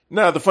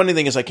No, the funny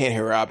thing is I can't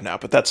hear Rob now,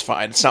 but that's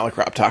fine. It's not like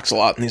Rob talks a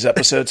lot in these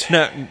episodes.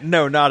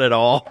 No, not at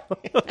all.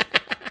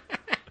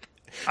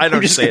 I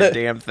don't say a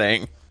damn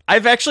thing.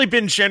 I've actually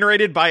been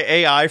generated by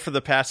AI for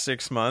the past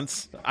 6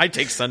 months. I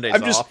take Sundays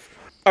off.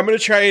 I'm going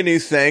to try a new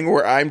thing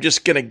where I'm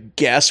just going to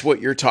guess what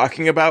you're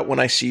talking about when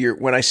I see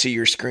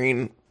your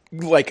screen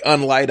like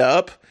unlight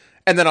up,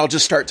 and then I'll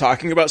just start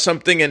talking about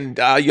something, and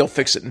you'll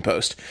fix it in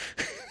post.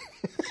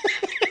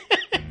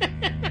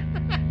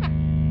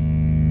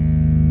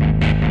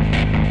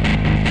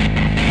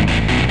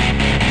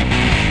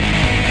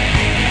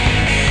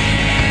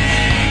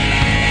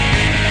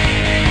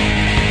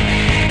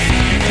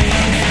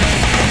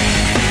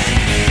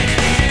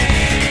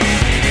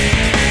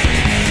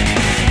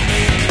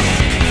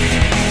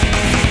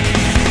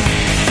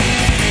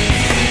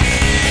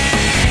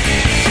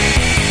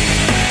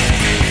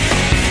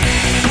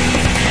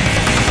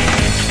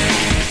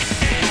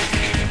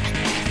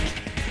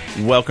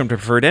 Welcome to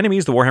Preferred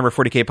Enemies, the Warhammer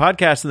 40k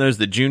podcast, and those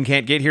that June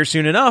can't get here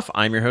soon enough.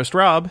 I'm your host,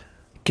 Rob.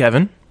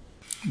 Kevin.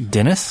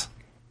 Dennis.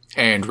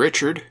 And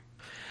Richard.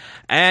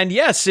 And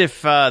yes,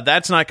 if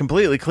that's not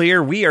completely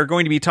clear, we are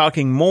going to be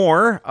talking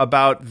more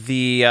about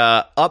the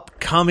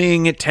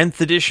upcoming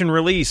 10th edition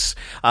release.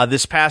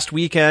 This past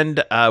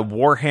weekend,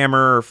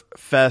 Warhammer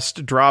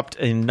Fest dropped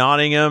in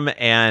Nottingham,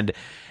 and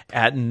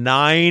at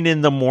 9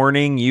 in the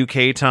morning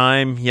UK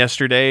time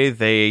yesterday,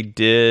 they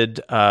did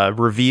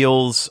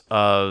reveals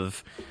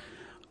of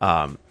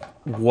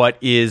what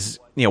is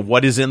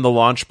in the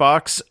launch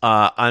box.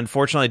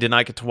 Unfortunately, I did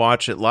not get to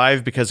watch it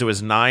live because it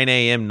was 9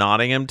 a.m.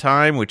 Nottingham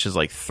time, which is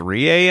like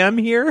 3 a.m.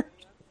 here.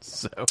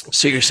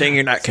 So you're saying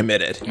you're not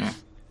committed?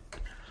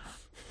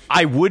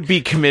 I would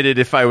be committed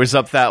if I was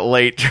up that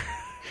late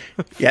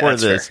for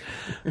this.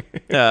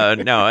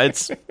 No,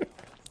 it's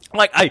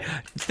like the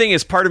thing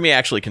is, part of me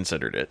actually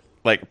considered it.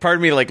 Like, part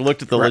of me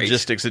looked at the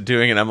logistics of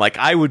doing it, and I'm like,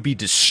 I would be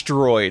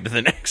destroyed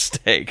the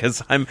next day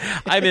because I'm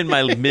in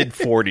my mid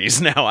 40s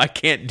now. I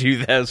can't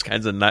do those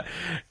kinds of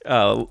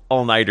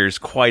all nighters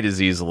quite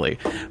as easily.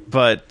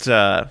 But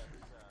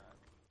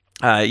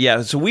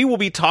yeah, so we will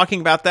be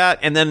talking about that,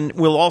 and then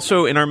we'll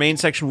also in our main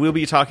section we'll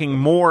be talking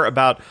more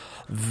about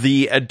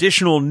the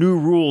additional new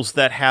rules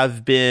that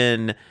have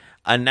been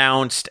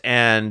announced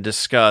and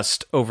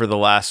discussed over the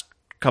last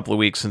couple of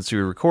weeks since we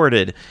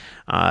recorded.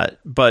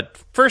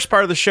 But first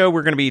part of the show,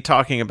 we're going to be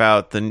talking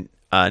about the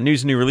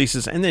news and new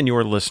releases and then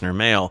your listener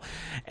mail.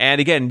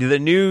 And again, the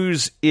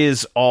news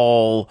is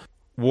all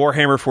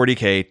Warhammer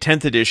 40k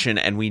 10th edition,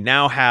 and we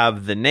now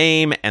have the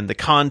name and the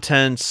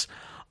contents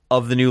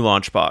of the new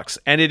launch box,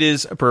 and it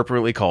is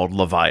appropriately called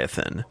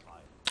Leviathan.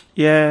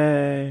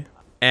 Yay.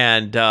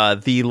 And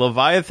the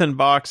Leviathan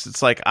box,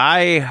 it's like,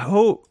 I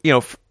hope,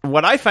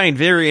 what I find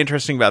very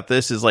interesting about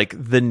this is like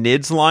the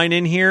NIDS line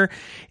in here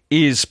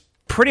is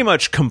pretty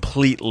much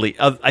completely,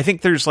 I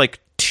think there's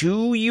like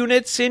 2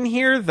 units in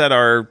here that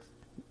are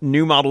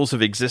new models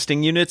of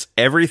existing units.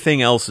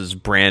 Everything else is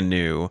brand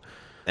new.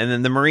 And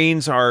then the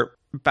Marines are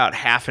about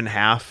half and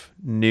half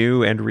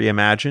new and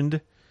reimagined.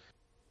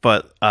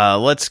 But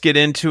let's get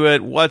into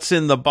it. What's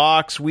in the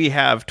box? We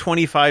have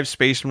 25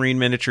 Space Marine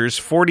miniatures,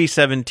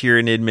 47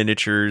 Tyranid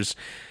miniatures,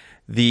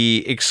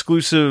 the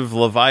exclusive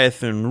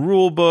Leviathan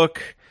rulebook,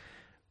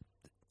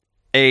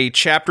 a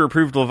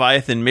chapter-approved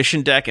Leviathan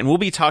mission deck, and we'll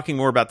be talking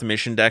more about the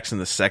mission decks in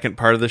the second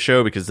part of the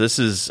show because this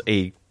is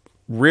a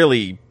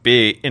really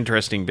big,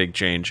 interesting big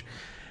change.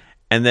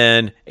 And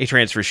then a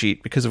transfer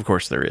sheet, because of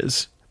course there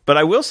is. But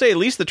I will say at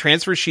least the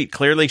transfer sheet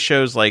clearly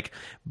shows like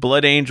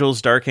Blood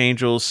Angels, Dark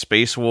Angels,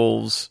 Space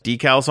Wolves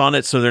decals on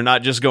it, so they're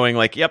not just going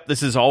like, yep,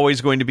 this is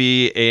always going to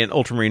be an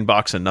Ultramarine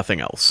box and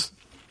nothing else.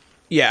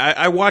 Yeah,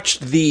 I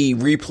watched the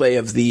replay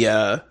of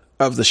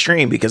the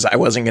stream because I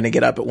wasn't going to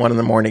get up at 1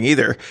 a.m.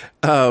 either.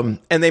 And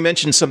they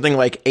mentioned something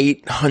like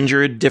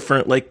 800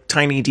 different like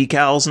tiny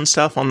decals and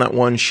stuff on that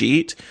one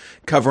sheet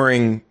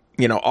covering,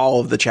 all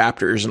of the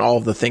chapters and all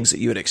of the things that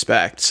you would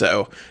expect.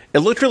 So it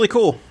looked really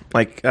cool.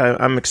 Like,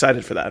 I'm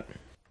excited for that.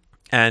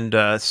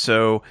 And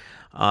so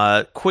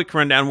quick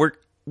rundown.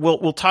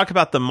 We'll talk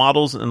about the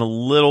models in a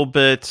little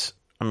bit.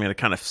 I'm going to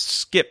kind of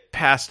skip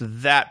past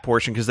that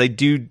portion because they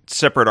do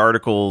separate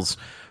articles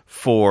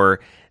for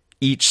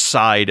each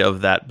side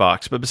of that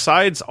box. But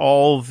besides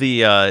all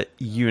the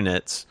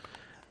units,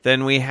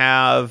 then we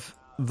have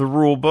the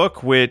rule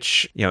book,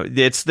 which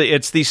it's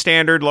the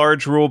standard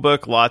large rule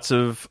book, lots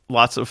of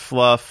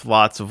fluff,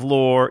 lots of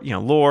lore,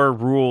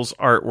 rules,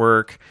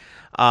 artwork.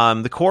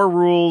 The core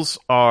rules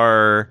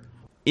are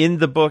in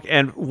the book,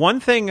 and one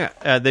thing,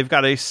 they've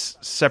got a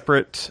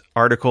separate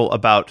article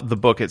about the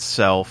book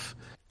itself,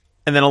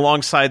 and then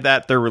alongside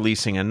that they're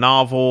releasing a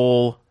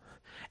novel.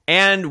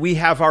 And we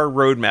have our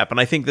roadmap, and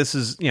I think this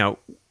is,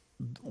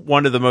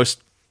 one of the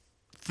most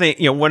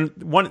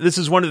this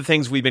is one of the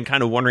things we've been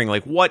kind of wondering,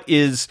 like, what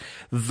is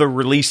the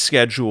release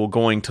schedule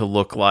going to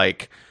look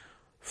like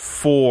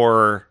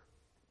for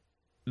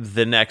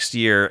the next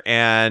year?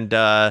 And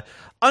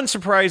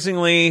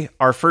unsurprisingly,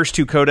 our first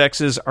two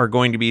codexes are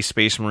going to be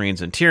Space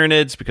Marines and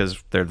Tyranids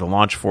because they're the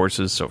launch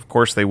forces, so of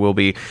course they will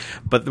be.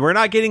 But we're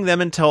not getting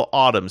them until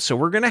autumn, so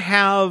we're going to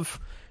have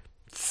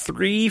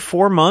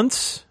 3-4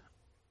 months.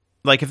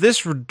 Like, if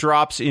this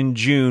drops in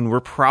June, we're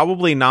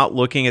probably not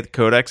looking at the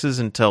codexes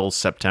until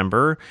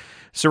September.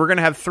 So we're going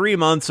to have 3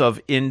 months of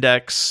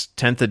Index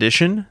 10th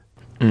edition.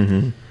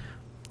 Mm-hmm.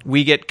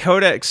 We get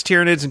Codex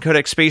Tyranids and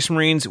Codex Space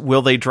Marines.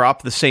 Will they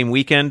drop the same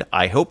weekend?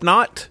 I hope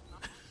not.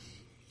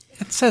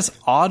 It says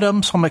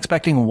autumn, so I'm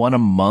expecting one a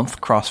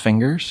month, cross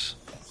fingers.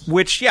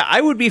 Which, yeah, I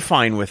would be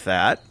fine with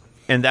that.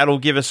 And that'll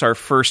give us our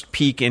first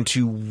peek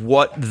into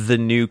what the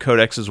new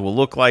codexes will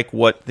look like,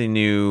 what the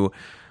new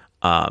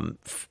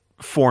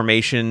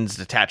formations,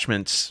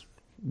 detachments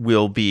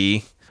will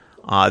be.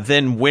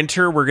 Then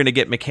winter, we're going to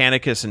get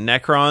Mechanicus and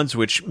Necrons,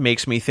 which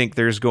makes me think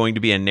there's going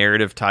to be a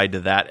narrative tied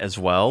to that as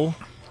well.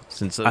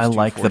 Since those I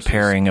like the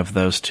pairing of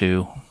those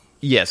two.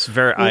 Yes,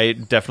 I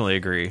definitely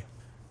agree.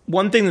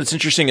 One thing that's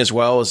interesting as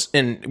well is,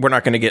 and we're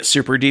not going to get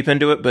super deep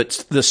into it,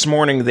 but this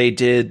morning they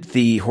did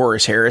the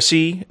Horus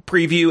Heresy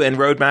preview and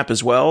roadmap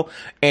as well.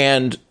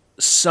 And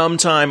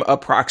sometime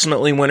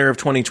approximately winter of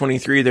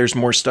 2023, there's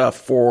more stuff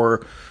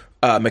for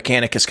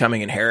Mechanicus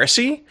coming in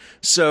Heresy.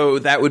 So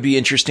that would be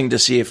interesting to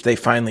see if they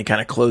finally kind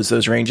of close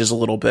those ranges a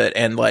little bit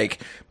and like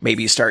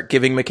maybe start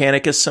giving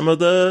Mechanicus some of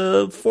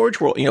the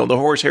Forge World, the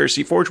Horus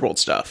Heresy Forge World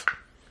stuff,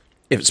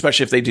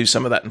 especially if they do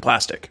some of that in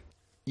plastic.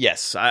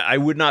 Yes, I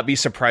would not be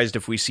surprised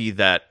if we see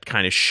that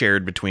kind of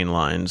shared between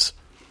lines.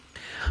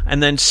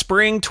 And then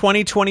spring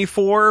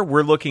 2024,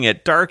 we're looking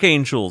at Dark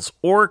Angels,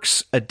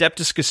 Orcs,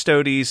 Adeptus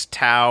Custodes,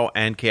 Tau,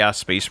 and Chaos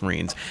Space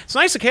Marines. It's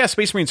nice that Chaos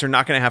Space Marines are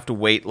not going to have to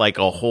wait like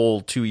a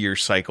whole 2-year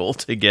cycle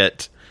to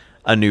get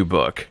a new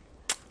book.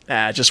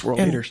 Just world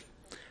leaders.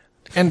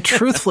 And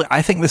truthfully,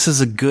 I think this is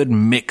a good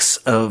mix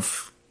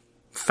of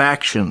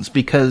factions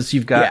because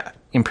you've got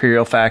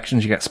Imperial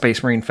factions, you got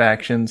Space Marine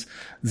factions,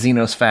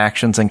 Xenos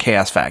factions, and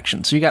Chaos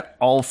factions. So you got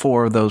all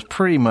 4 of those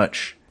pretty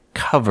much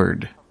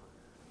covered.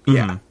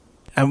 Yeah.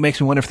 And it makes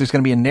me wonder if there's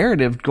going to be a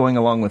narrative going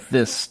along with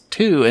this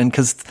too, and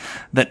because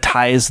that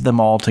ties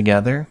them all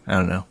together. I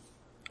don't know.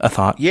 A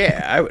thought.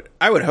 Yeah,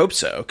 I would hope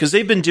so, because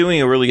they've been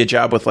doing a really good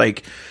job with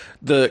like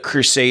the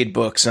Crusade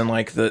books and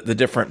like the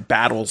different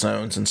battle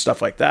zones and stuff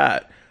like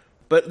that.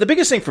 But the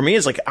biggest thing for me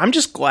is like I'm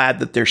just glad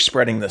that they're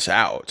spreading this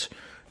out.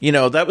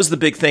 That was the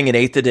big thing in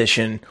 8th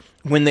edition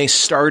when they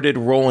started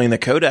rolling the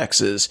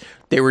codexes.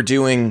 They were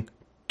doing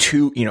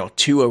two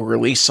a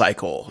release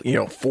cycle,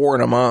 4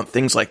 in a month,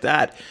 things like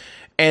that.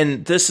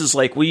 And this is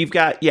like, well, you've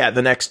got,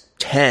 the next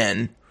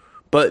 10,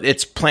 but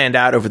it's planned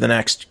out over the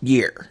next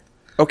year.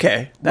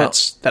 Okay,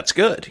 that's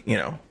good,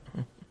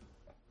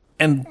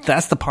 And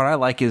that's the part I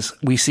like is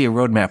we see a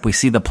roadmap, we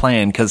see the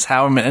plan, because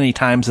how many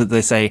times did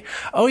they say,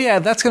 oh yeah,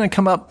 that's going to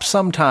come up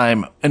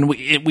sometime, and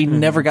we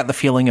never got the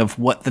feeling of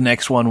what the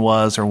next one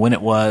was or when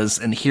it was,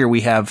 and here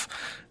we have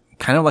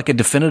kind of like a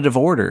definitive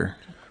order,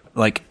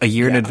 like a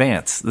year in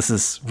advance. This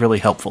is really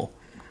helpful.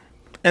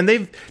 And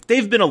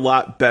they've been a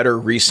lot better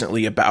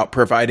recently about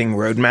providing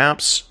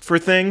roadmaps for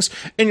things.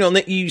 And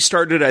you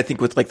started, I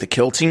think, with like the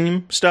Kill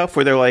Team stuff,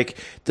 where they're like,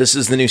 "This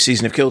is the new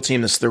season of Kill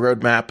Team. This is the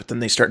roadmap." But then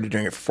they started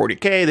doing it for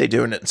 40K. They're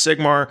doing it in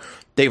Sigmar.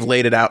 They've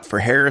laid it out for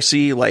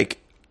Heresy. Like,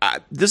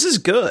 this is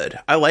good.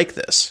 I like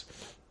this.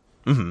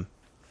 Mm-hmm.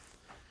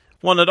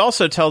 Well, and it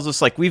also tells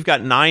us like we've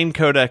got 9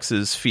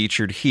 codexes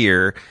featured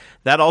here.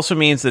 That also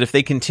means that if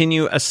they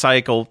continue a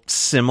cycle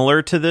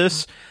similar to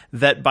this,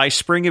 that by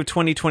spring of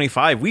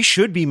 2025, we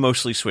should be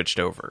mostly switched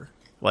over.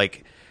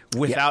 Like,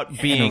 without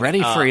being... And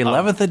ready for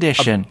 11th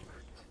edition.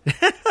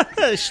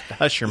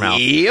 Hush your mouth.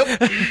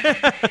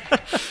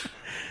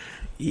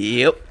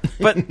 Yep.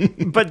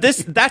 But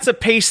that's a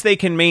pace they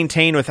can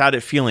maintain without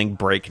it feeling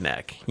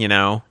breakneck,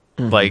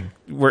 Mm-hmm. Like,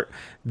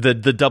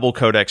 the double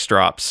codex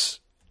drops.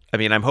 I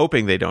mean, I'm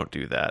hoping they don't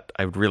do that.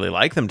 I would really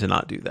like them to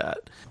not do that.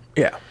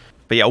 Yeah.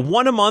 But yeah,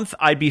 1 a month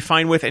I'd be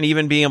fine with, and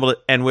even being able to,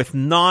 and with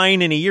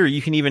 9 in a year,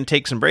 you can even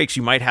take some breaks.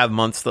 You might have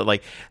months that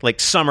like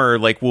summer,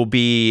 like will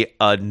be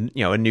a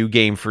new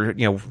game for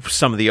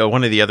some of the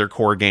one of the other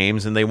core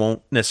games, and they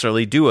won't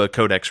necessarily do a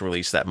codex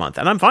release that month,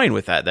 and I'm fine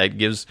with that. That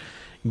gives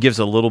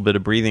a little bit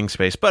of breathing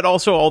space. But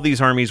also, all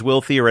these armies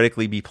will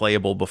theoretically be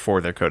playable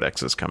before their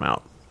codexes come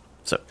out.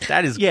 So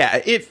that is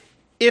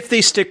if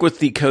they stick with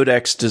the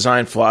codex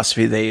design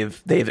philosophy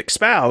they've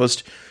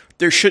espoused.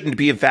 There shouldn't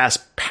be a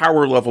vast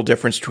power level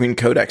difference between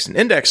Codex and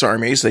Index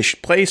armies. They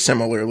should play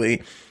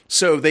similarly,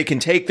 so they can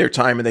take their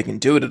time and they can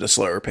do it at a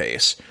slower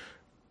pace,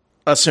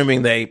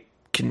 assuming they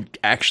can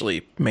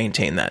actually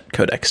maintain that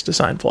Codex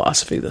design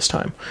philosophy this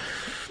time.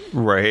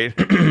 Right.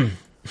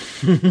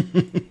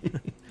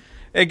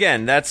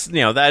 Again,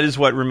 that is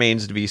what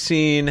remains to be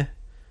seen.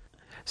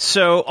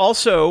 So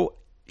also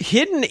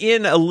hidden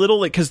in a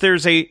little, because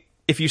there's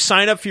if you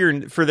sign up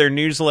for their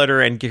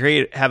newsletter and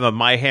have a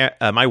My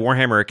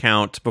Warhammer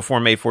account before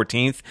May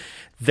 14th,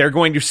 they're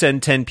going to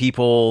send 10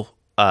 people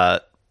a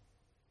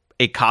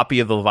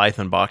copy of the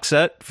Leviathan box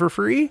set for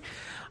free.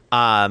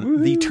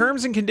 The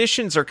terms and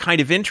conditions are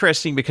kind of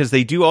interesting because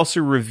they do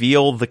also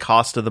reveal the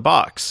cost of the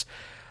box.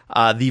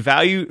 The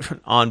value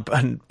on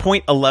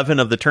point 11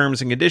 of the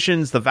terms and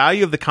conditions, the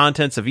value of the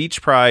contents of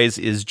each prize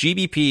is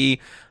GBP,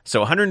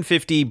 so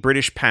 150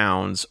 British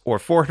pounds or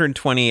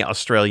 420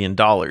 Australian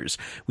dollars.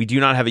 We do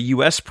not have a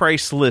US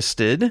price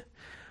listed,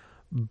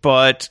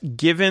 but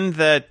given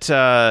that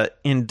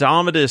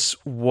Indomitus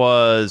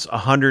was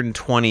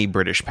 120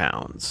 British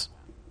pounds,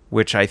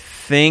 which I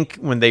think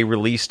when they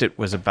released it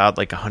was about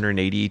like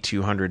 $180,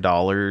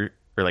 $200,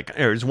 or like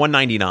it was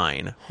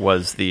 $199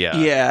 was the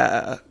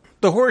yeah.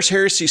 The Horus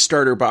Heresy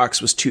starter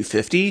box was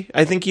 $250,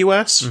 I think,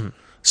 US. Mm-hmm.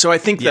 So I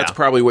think that's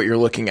probably what you're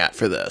looking at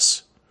for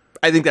this.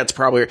 I think that's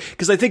probably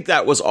because I think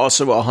that was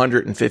also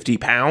 150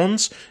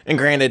 pounds. And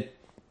granted,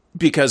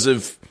 because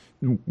of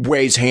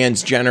Wei's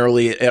hands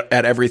generally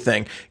at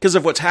everything, because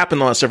of what's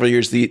happened the last several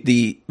years,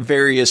 the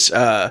various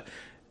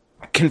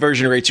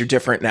conversion rates are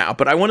different now.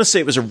 But I want to say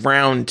it was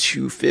around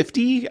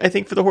 250, I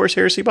think, for the Horus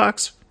Heresy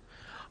box.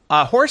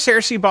 Horus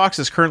Heresy box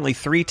is currently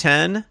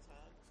 310.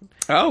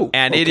 Oh,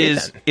 and okay,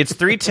 it's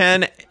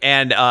 310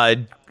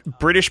 and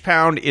British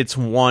pound it's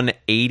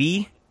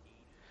 180.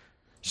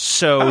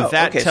 So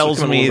that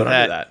tells me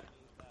that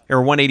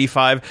or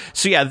 185.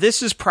 So yeah,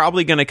 this is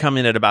probably going to come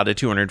in at about a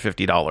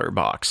 $250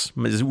 box.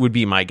 Would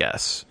be my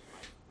guess.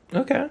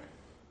 Okay.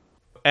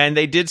 And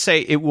they did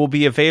say it will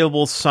be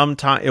available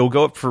sometime. It will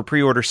go up for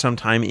pre-order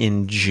sometime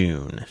in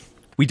June.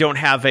 We don't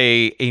have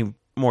a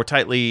more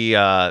tightly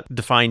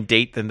defined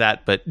date than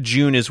that, but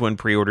June is when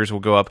pre-orders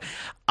will go up.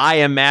 I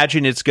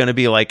imagine it's going to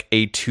be like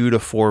a 2 to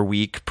 4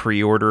 week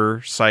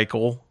pre-order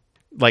cycle.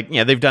 Like,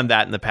 yeah, they've done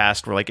that in the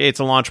past. We're like, hey,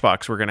 it's a launch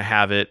box. We're going to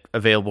have it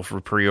available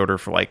for pre-order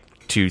for like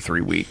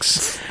 2-3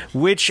 weeks,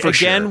 which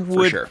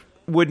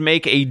would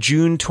make a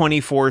June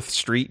 24th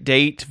street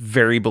date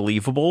very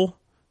believable.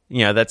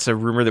 Yeah, that's a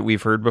rumor that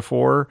we've heard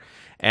before.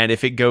 And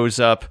if it goes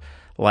up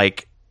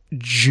like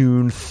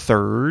June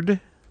 3rd,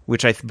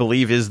 which I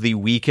believe is the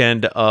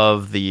weekend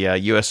of the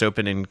U.S.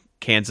 Open in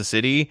Kansas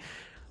City,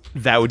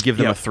 that would give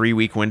them a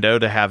 3-week window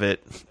to have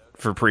it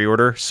for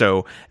pre-order.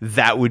 So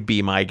that would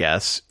be my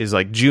guess, is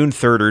like June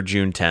 3rd or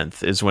June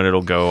 10th is when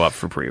it'll go up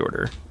for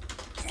pre-order.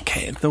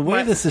 Okay, the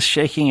way this is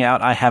shaking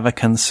out, I have a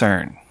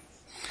concern.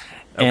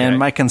 Okay. And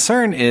my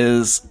concern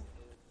is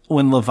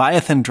when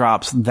Leviathan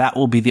drops, that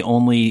will be the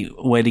only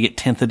way to get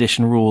 10th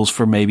edition rules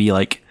for maybe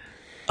like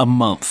a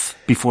month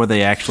before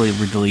they actually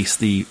release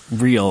the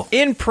real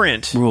in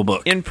print rule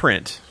book. In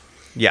print.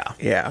 Yeah.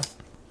 Yeah.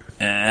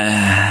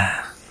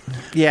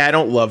 Yeah, I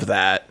don't love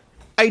that.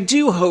 I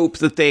do hope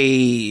that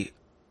they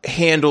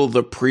handle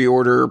the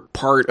pre-order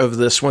part of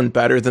this one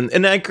better than...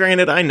 And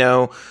granted, I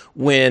know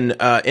when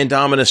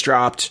Indominus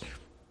dropped,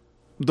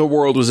 the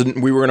world was...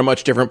 we were in a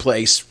much different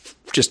place.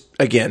 Just,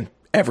 again,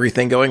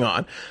 everything going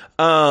on.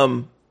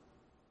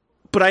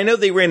 But I know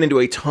they ran into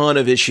a ton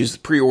of issues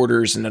with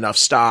pre-orders and enough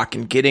stock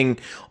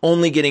and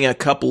only getting a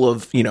couple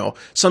of,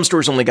 some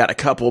stores only got a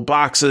couple of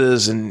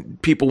boxes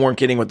and people weren't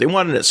getting what they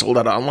wanted. It sold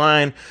out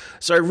online.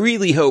 So I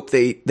really hope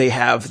they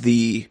have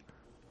the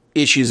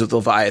issues with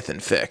Leviathan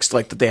fixed,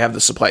 like that they have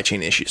the supply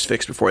chain issues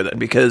fixed before then.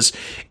 Because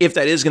if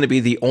that is going to be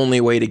the only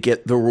way to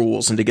get the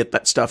rules and to get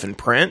that stuff in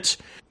print,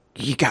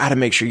 you got to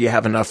make sure you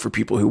have enough for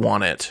people who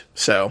want it.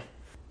 So,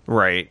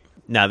 right.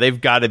 Now, they've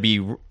got to be...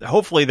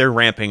 Hopefully, they're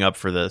ramping up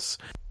for this.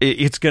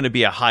 It's going to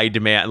be a high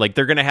demand. Like,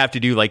 they're going to have to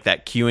do, like,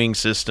 that queuing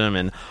system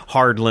and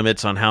hard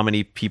limits on how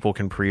many people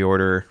can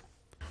pre-order.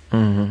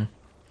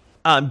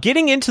 Mm-hmm.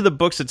 Getting into the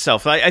books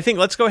itself, I think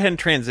let's go ahead and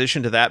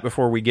transition to that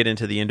before we get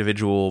into the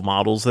individual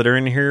models that are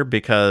in here,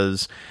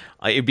 because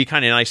it'd be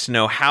kind of nice to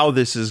know how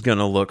this is going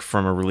to look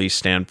from a release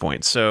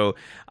standpoint. So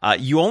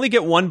you only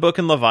get one book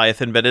in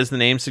Leviathan, but as the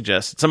name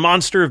suggests, it's a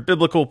monster of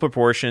biblical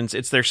proportions.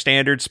 It's their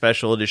standard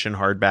special edition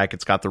hardback.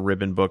 It's got the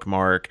ribbon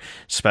bookmark,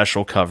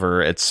 special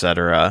cover,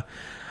 etc.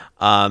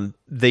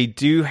 They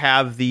do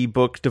have the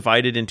book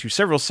divided into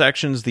several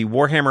sections: the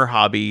Warhammer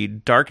hobby,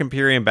 Dark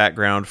Imperium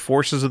background,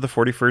 Forces of the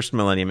 41st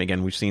Millennium.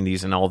 Again, we've seen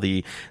these in all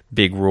the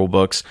big rule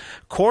books.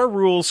 Core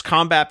rules,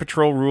 Combat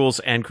Patrol rules,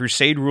 and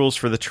Crusade rules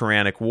for the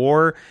Tyrannic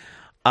War.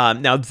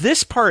 Now,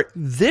 this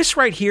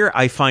right here,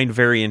 I find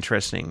very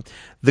interesting.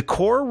 The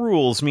core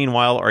rules,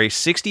 meanwhile, are a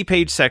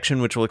 60-page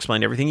section which will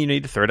explain everything you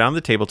need to throw down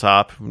the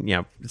tabletop,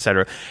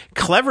 etc.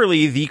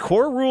 Cleverly, the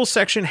core rules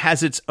section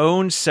has its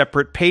own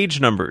separate page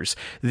numbers.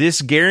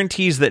 This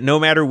guarantees that no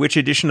matter which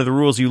edition of the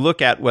rules you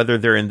look at, whether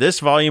they're in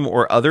this volume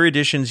or other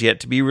editions yet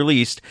to be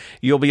released,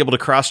 you'll be able to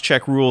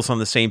cross-check rules on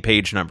the same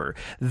page number.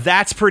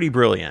 That's pretty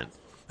brilliant.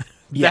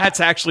 Yeah. That's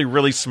actually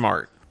really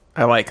smart.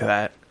 I like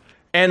that.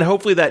 And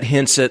hopefully that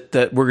hints at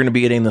that we're going to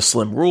be getting the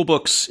slim rule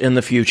books in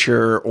the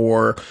future,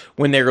 or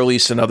when they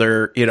release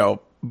another,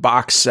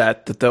 box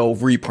set, that they'll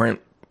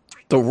reprint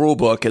the rule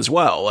book as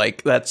well.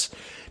 Like, that's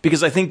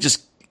because I think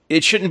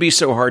it shouldn't be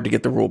so hard to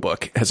get the rule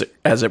book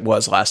as it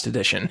was last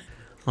edition.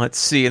 Let's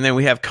see. And then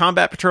we have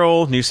Combat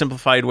Patrol, new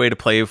simplified way to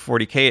play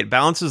 40K. It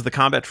balances the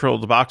Combat Patrol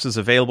boxes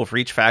available for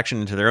each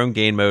faction into their own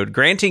game mode,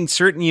 granting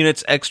certain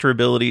units extra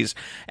abilities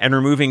and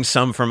removing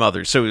some from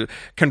others. So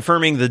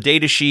confirming the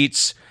data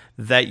sheets,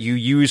 that you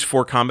use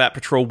for Combat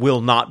Patrol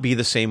will not be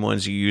the same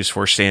ones you use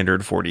for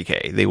standard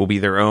 40K. They will be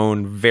their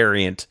own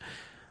variant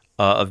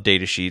of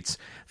data sheets.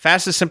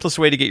 Fastest, simplest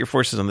way to get your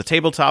forces on the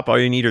tabletop. All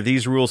you need are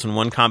these rules and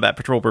one Combat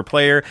Patrol per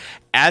player.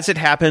 As it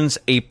happens,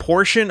 a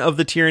portion of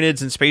the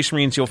Tyranids and Space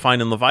Marines you'll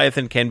find in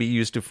Leviathan can be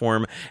used to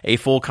form a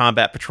full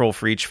Combat Patrol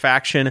for each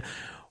faction,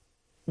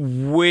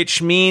 which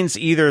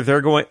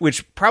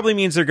probably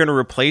means they're going to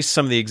replace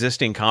some of the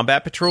existing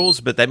Combat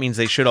Patrols, but that means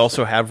they should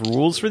also have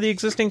rules for the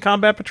existing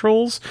Combat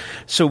Patrols.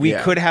 So we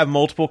could have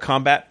multiple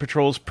Combat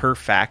Patrols per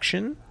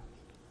faction,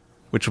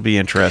 which will be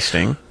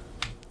interesting.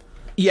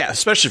 Yeah,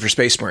 especially for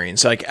Space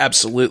Marines, like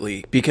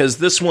absolutely, because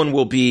this one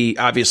will be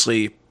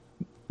obviously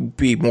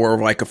be more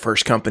of like a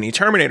First Company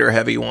Terminator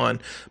heavy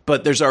one,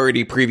 but there's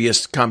already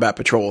previous Combat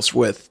Patrols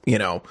with, you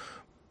know,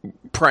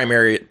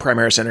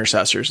 Primaris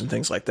Intercessors and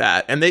things like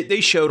that, and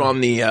they showed on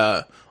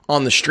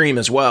the stream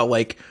as well,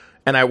 like,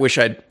 and I wish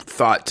I'd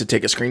thought to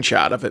take a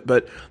screenshot of it,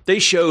 but they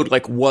showed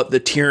like what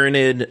the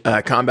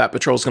Tyranid Combat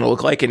Patrol is going to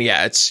look like, and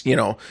yeah, it's, you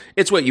know,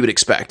 it's what you would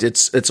expect.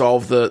 It's all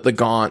of the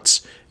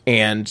gaunts.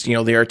 And, you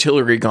know, the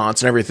artillery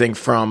gaunts and everything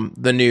from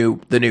the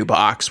new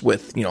box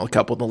with, you know, a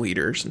couple of the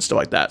leaders and stuff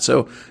like that.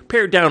 So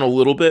pared down a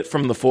little bit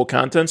from the full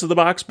contents of the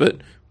box, but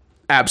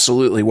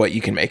absolutely what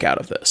you can make out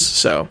of this.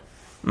 So,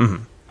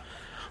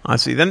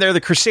 Let's see. Then there are the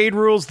Crusade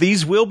rules.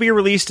 These will be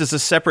released as a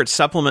separate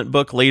supplement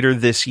book later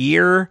this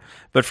year,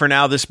 but for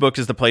now, this book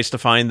is the place to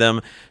find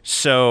them.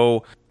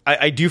 So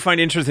I do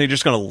find it interesting they're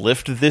just going to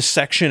lift this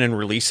section and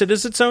release it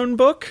as its own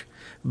book.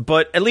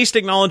 But at least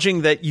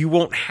acknowledging that you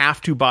won't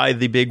have to buy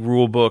the big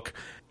rule book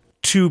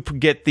to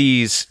get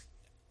these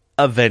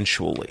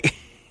eventually.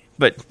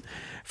 But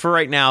for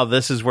right now,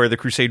 this is where the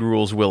Crusade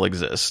rules will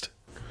exist.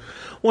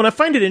 Well, and I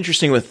find it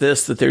interesting with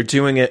this that they're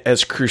doing it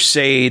as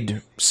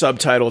Crusade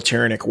subtitle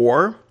Tyrannic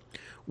War,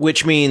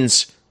 which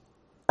means,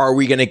 are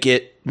we going to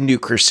get new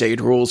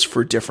Crusade rules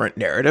for different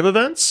narrative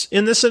events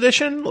in this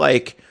edition?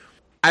 Like,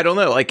 I don't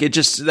know, like, it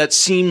just, that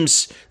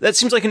seems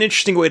like an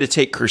interesting way to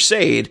take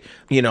Crusade,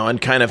 you know,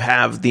 and kind of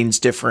have these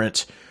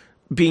different,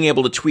 being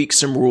able to tweak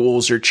some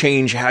rules or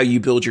change how you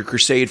build your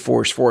Crusade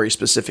force for a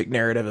specific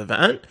narrative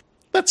event.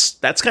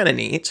 That's kind of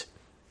neat.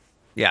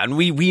 Yeah, and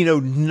we know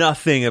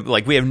nothing of,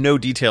 like, we have no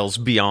details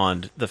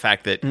beyond the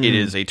fact that it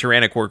is a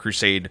Tyrannic War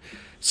Crusade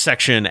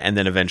section and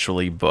then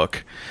eventually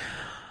book.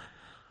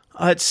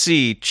 Let's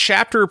see.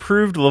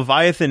 Chapter-approved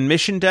Leviathan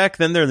mission deck.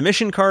 Then there are the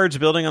mission cards,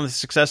 building on the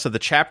success of the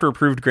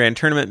chapter-approved Grand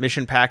Tournament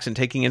mission packs and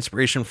taking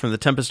inspiration from the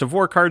Tempest of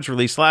War cards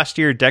released last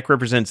year. Deck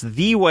represents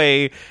the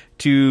way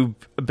to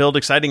build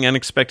exciting,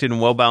 unexpected,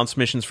 and well-balanced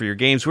missions for your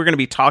games. We're going to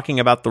be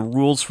talking about the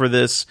rules for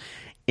this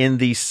in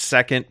the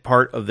second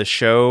part of the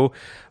show,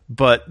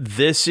 but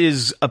this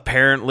is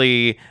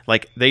apparently,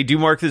 like, they do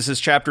mark this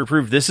as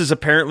chapter-approved. This is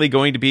apparently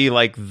going to be,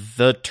 like,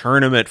 the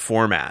tournament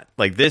format.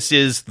 Like, this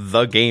is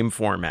the game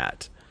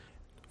format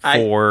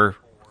for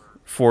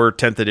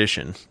 10th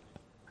edition.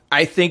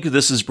 I think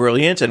this is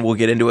brilliant, and we'll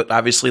get into it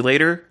obviously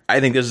later. I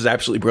think this is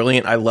absolutely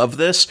brilliant. I love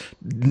this.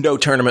 No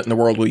tournament in the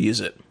world will use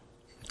it.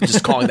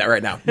 Just calling that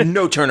right now.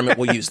 No tournament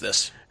will use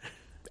this.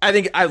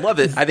 I love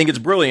it. I think it's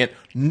brilliant.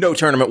 No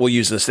tournament will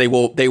use this. They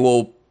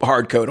will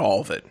hard code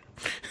all of it.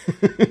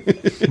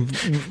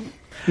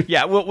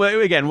 Yeah,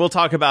 we'll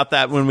talk about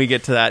that when we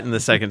get to that in the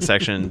second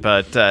section.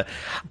 But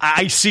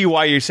I see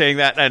why you're saying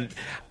that, and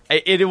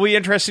it'll be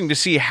interesting to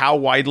see how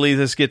widely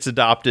this gets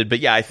adopted. But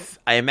yeah,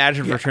 I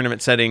imagine for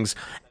tournament settings,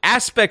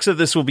 aspects of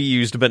this will be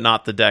used, but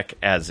not the deck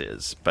as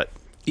is. But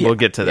we'll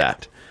get to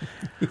that.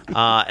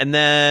 And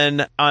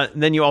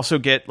then you also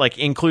get, like,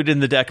 included in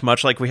the deck,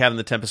 much like we have in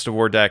the Tempest of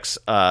War decks,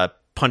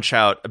 punch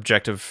out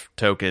objective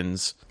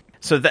tokens.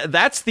 So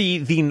that's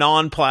the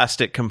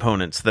non-plastic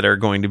components that are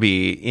going to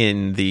be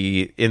in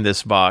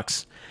this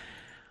box.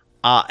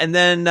 And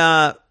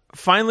then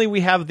finally,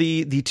 we have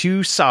the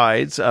two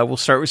sides. We'll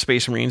start with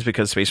Space Marines,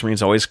 because Space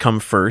Marines always come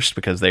first,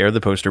 because they are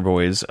the poster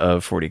boys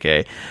of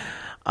 40K.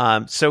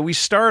 So we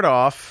start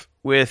off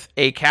with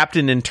a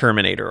Captain in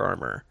Terminator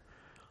armor.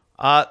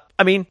 I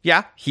mean,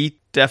 yeah, he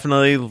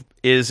definitely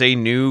is a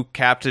new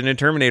Captain in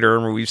Terminator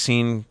armor. We've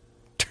seen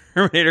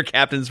Terminator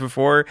captains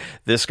before.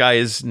 This guy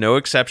is no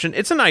exception.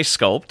 It's a nice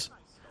sculpt,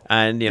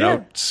 and, you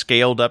know,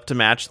 scaled up to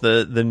match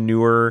the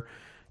newer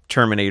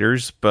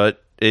Terminators,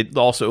 but it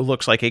also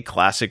looks like a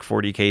classic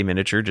 40K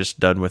miniature, just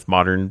done with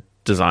modern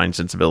design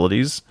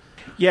sensibilities.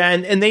 Yeah,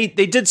 and they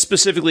did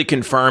specifically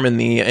confirm in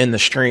the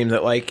stream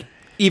that, like,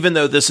 even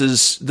though this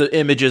is, the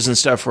images and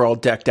stuff are all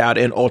decked out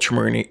in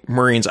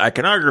Ultramarines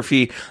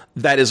iconography,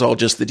 that is all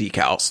just the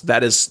decals.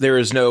 There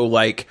is no,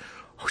 like,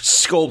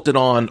 sculpted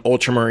on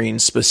Ultramarine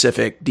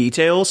specific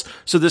details,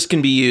 so this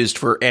can be used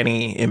for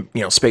any, you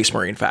know, Space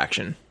Marine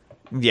faction.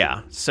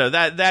 Yeah, so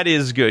that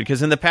is good,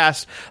 because in the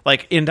past,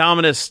 like,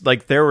 Indominus,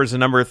 like, there was a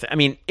number of I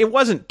mean, it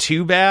wasn't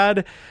too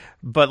bad,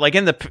 but, like,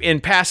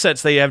 in past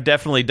sets, they have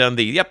definitely done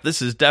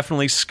this is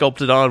definitely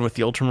sculpted on with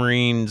the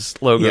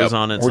Ultramarines logos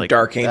on it. It's or like,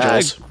 Dark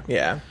Angels.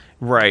 Yeah.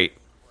 Right.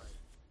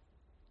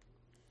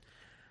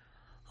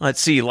 Let's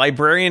see,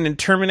 Librarian and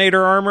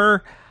Terminator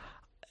armor.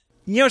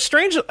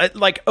 Strange,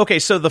 like, okay,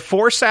 so the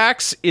Force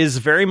Axe is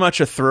very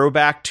much a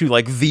throwback to,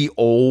 like, the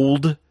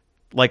old,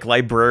 like,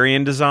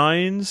 librarian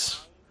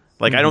designs.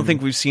 Like, I don't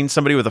think we've seen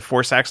somebody with a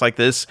Force Axe like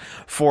this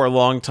for a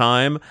long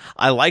time.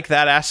 I like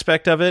that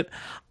aspect of it.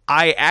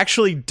 I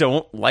actually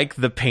don't like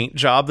the paint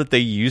job that they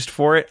used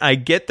for it. I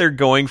get they're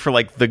going for,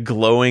 like, the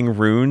glowing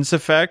runes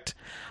effect.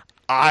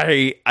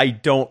 I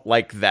don't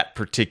like that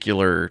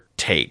particular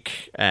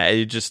take.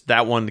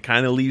 That one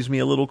kind of leaves me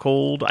a little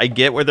cold. I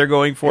get where they're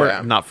going for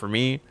it, not for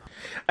me.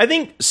 I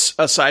think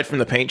aside from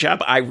the paint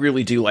job, I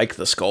really do like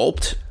the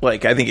sculpt.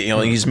 Like, I think,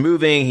 he's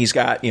moving. He's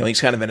got,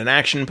 he's kind of in an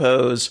action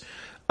pose.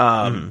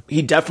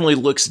 He definitely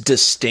looks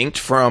distinct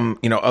from,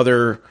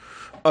 other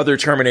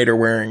Terminator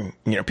wearing,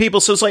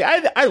 people. So it's like,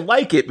 I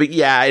like it, but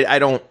yeah, I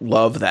don't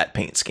love that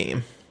paint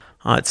scheme.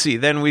 Let's see.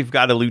 Then we've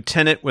got a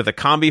lieutenant with a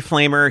combi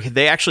flamer.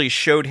 They actually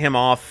showed him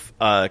off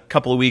a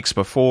couple of weeks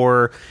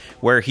before,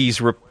 where he's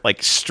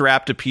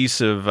strapped a piece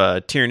of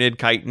Tyranid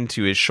chitin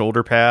to his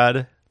shoulder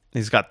pad.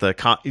 He's got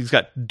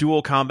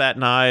dual combat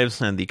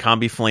knives and the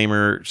combi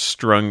flamer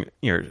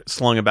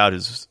slung about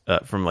his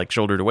from like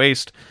shoulder to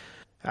waist.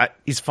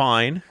 He's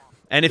fine.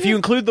 And if you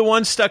include the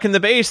one stuck in the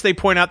base, they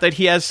point out that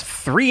he has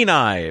 3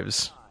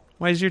 knives.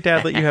 Why does your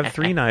dad let you have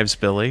 3 knives,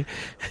 Billy?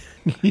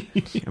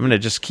 I'm going to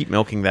just keep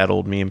milking that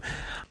old meme.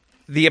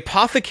 The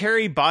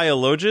Apothecary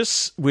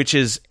Biologus, which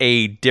is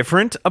a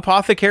different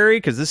apothecary,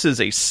 because this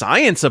is a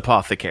science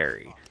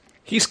apothecary.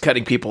 He's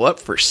cutting people up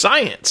for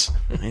science.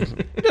 He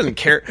doesn't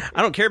care.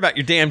 I don't care about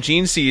your damn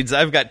gene seeds.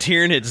 I've got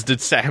Tyranids to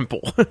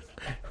sample.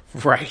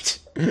 Right.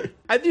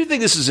 I do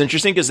think this is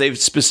interesting because they've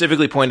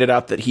specifically pointed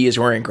out that he is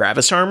wearing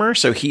Gravis armor,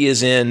 so he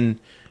is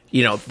in,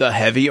 the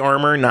heavy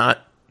armor, not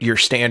your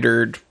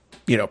standard,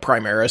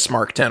 Primaris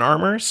Mark 10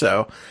 armor.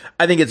 So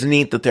I think it's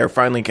neat that they're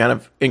finally kind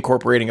of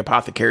incorporating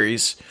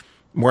apothecaries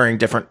wearing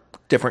different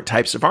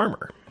types of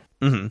armor.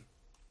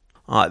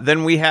 Mm-hmm.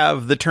 Then we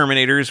have the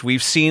Terminators.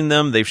 We've seen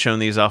them. They've shown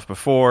these off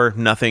before.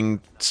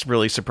 Nothing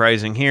really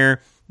surprising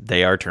here.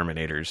 They are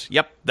Terminators.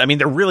 Yep. I mean,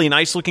 they're really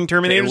nice looking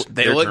Terminators.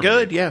 They look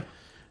good. Yeah.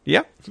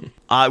 Yeah.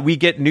 We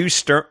get new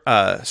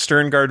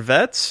Sternguard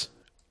vets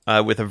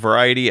with a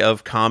variety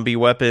of combi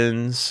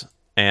weapons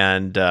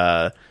and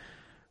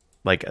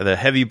like the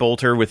heavy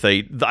bolter with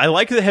I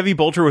like the heavy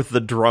bolter with the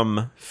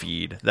drum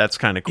feed. That's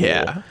kind of cool.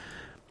 Yeah.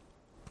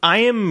 I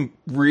am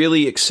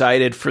really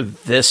excited for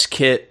this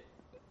kit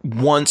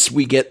once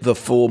we get the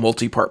full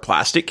multi-part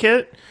plastic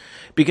kit,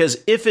 because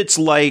if it's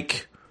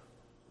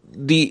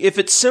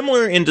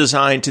similar in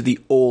design to the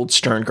old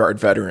Sternguard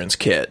Veterans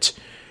kit,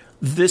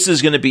 this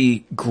is going to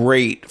be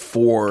great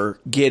for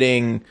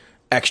getting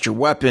extra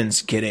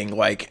weapons, getting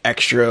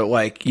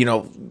extra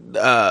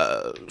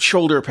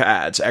shoulder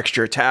pads,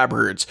 extra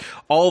tabards,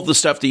 all of the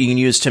stuff that you can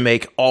use to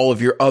make all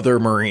of your other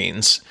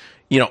Marines,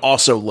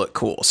 also look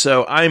cool.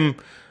 So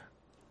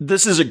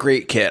this is a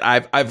great kit.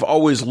 I've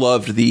always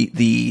loved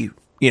the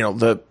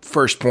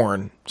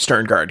Firstborn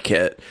Sternguard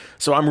kit.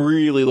 So I'm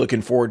really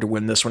looking forward to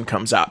when this one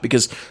comes out,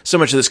 because so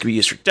much of this could be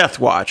used for Death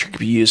Watch. It could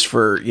be used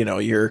for,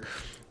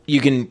 you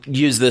can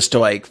use this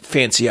to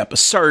fancy up a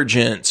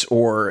sergeant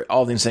or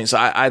all these things. So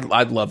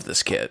I'd love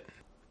this kit.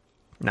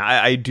 Now,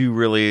 I do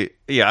really,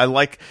 I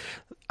like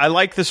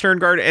the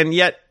Sternguard, and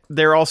yet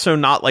they're also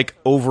not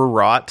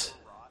overwrought.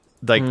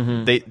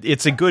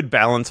 It's a good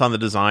balance on the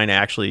design. I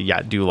actually,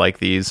 do like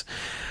these.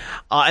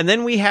 And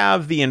then we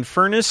have the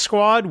Infernus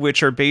squad,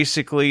 which are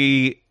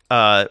basically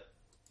an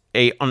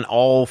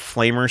all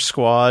flamer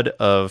squad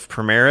of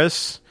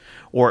Primaris,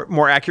 or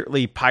more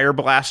accurately,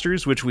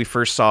 Pyroblasters, which we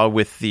first saw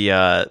with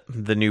the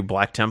new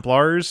Black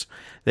Templars.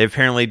 They've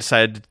apparently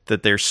decided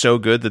that they're so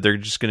good that they're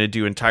just going to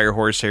do entire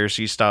Horus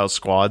Heresy style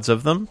squads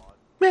of them.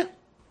 Yeah.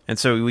 And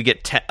so we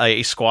get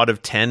a squad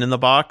of 10 in the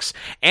box,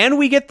 and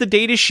we get the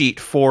data sheet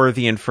for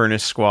the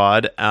Infernus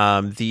squad.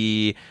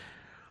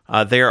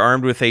 They are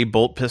armed with a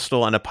bolt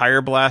pistol and a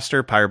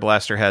Pyroblaster.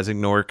 Pyroblaster has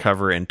Ignore,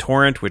 Cover, and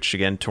Torrent, which,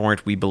 again,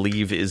 Torrent, we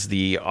believe, is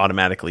the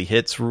automatically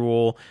hits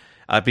rule,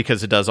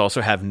 because it does also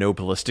have no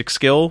ballistic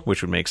skill,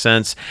 which would make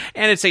sense.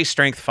 And it's a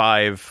Strength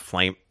 5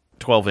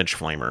 12-inch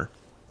flamer.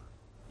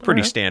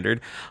 Pretty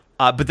standard.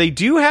 But they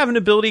do have an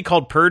ability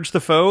called Purge the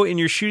Foe. In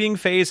your shooting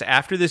phase,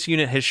 after this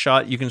unit has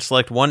shot, you can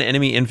select one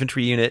enemy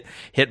infantry unit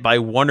hit by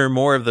one or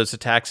more of those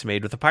attacks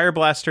made with a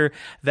Pyroblaster.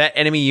 That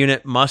enemy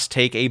unit must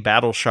take a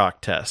Battle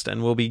Shock test,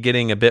 and we'll be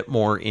getting a bit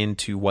more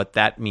into what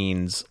that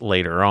means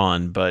later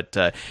on. But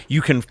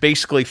you can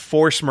basically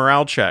force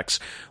morale checks,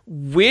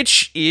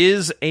 which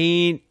is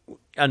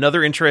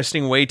another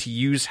interesting way to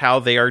use how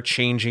they are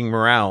changing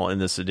morale in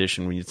this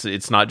edition.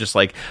 It's not just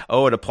it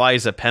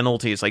applies a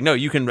penalty. It's no,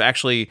 you can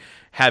actually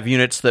have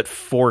units that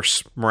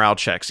force morale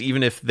checks,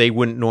 even if they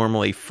wouldn't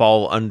normally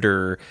fall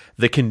under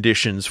the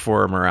conditions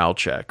for a morale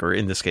check, or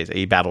in this case,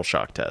 a battle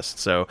shock test.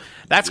 So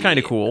that's kind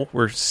of cool.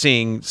 We're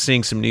seeing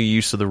some new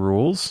use of the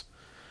rules.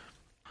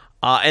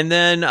 And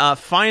then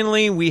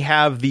finally, we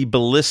have the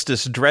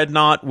Ballistus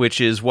Dreadnought, which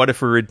is What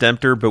If a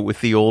Redemptor, but with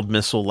the old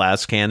missile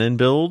las cannon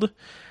build.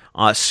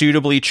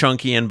 Suitably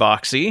chunky and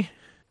boxy.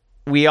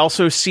 We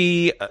also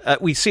see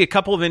a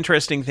couple of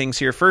interesting things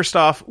here. First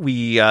off,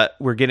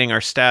 we're getting our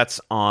stats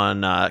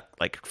on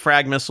like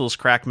frag missiles,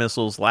 crack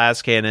missiles,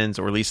 las cannons,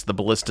 or at least the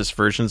ballistas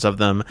versions of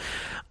them.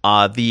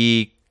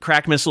 The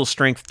crack missile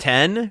strength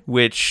 10,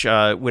 which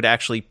would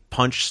actually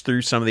punch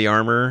through some of the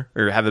armor,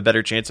 or have a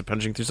better chance of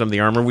punching through some of the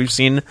armor we've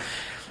seen.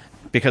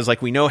 Because,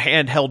 like, we know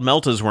handheld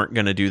meltas weren't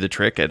going to do the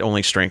trick at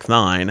only strength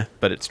 9,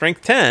 but at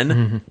strength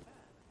 10,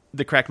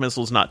 the crack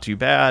missile's not too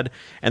bad,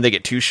 and they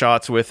get 2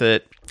 shots with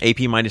it. AP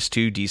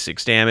 -2,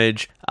 D6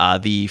 damage.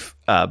 The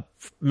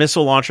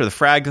missile launcher, the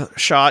frag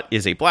shot,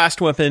 is a blast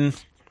weapon,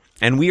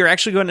 and we are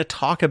actually going to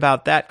talk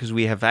about that because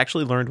we have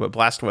actually learned what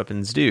blast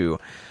weapons do.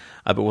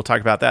 But we'll talk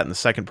about that in the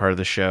second part of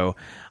the show.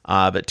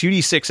 But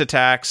 2d6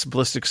 attacks,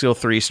 ballistic skill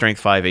 3, strength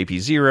 5, AP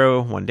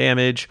 0, 1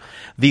 damage.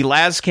 The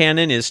las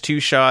cannon is 2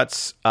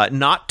 shots,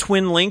 not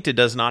twin linked. It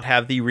does not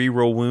have the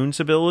reroll wounds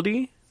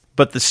ability,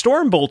 but the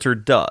storm bolter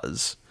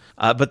does.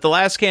 But the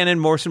las cannon,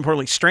 most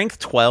importantly, strength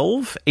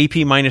 12,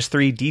 AP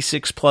 -3,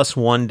 D6 plus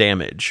 1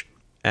 damage.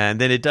 And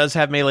then it does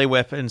have melee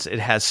weapons. It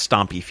has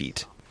stompy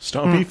feet.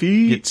 Stompy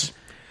feet.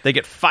 They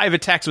get 5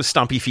 attacks with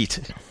stompy feet.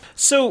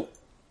 So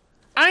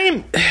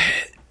I'm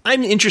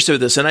interested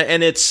in this,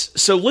 and it's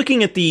so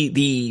looking at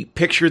the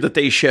picture that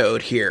they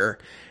showed here.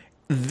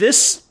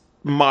 This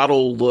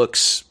model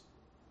looks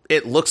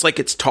like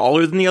it's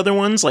taller than the other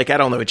ones. Like, I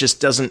don't know, it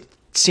just doesn't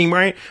seem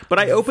right. But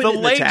I opened it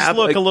in a tab.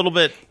 The legs look a little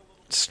bit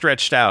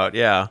stretched out,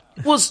 yeah.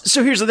 Well,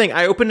 so here's the thing: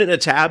 I opened it in a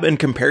tab and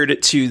compared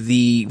it to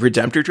the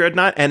Redemptor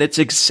Dreadnought, and it's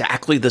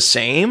exactly the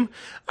same.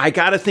 I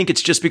gotta think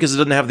it's just because it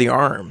doesn't have the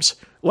arms,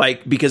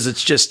 like because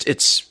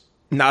it's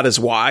not as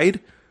wide.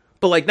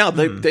 But, like, no,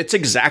 it's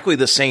exactly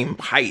the same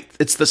height.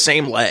 It's the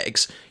same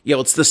legs. You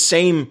know, it's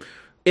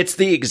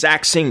the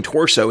exact same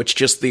torso. It's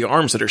just the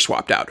arms that are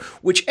swapped out,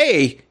 which,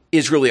 A,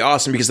 is really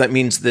awesome because that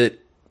means that,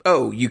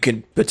 you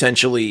can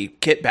potentially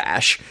kit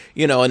bash,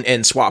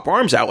 and swap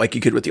arms out like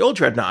you could with the old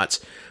Dreadnoughts.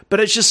 But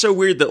it's just so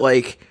weird that,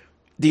 like,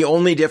 the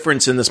only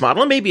difference in this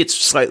model, and maybe it's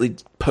slightly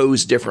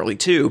posed differently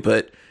too,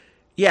 but,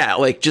 yeah,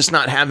 like, just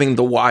not having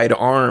the wide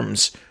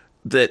arms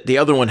that the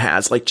other one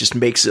has, like, just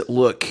makes it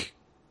look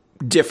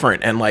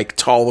different and like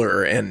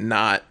taller and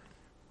not,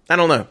 I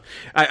don't know.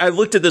 I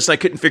looked at this and I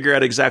couldn't figure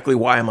out exactly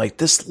why. I'm like,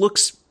 this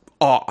looks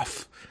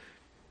off,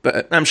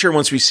 but I'm sure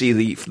once we see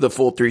the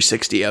full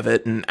 360 of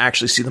it and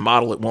actually see the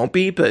model, it won't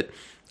be, but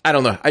I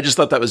don't know. I just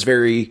thought that was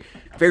very,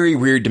 very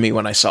weird to me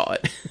when I saw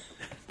it.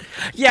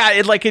 Yeah.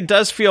 It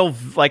does feel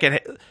like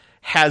it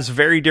has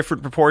very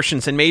different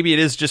proportions, and maybe it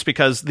is just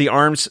because the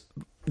arms,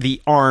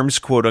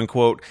 quote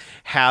unquote,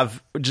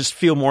 have just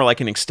feel more like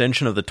an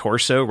extension of the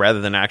torso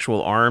rather than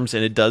actual arms,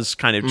 and it does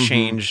kind of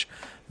change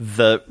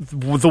the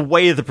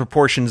way the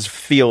proportions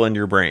feel in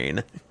your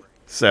brain.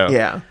 So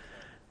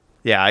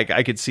yeah,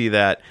 I could see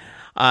that.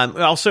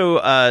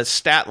 Also,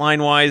 stat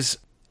line wise,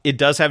 it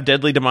does have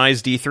deadly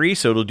demise D3,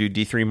 so it'll do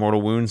D3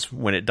 mortal wounds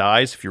when it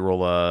dies if you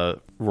roll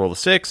a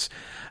 6.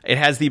 It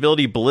has the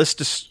ability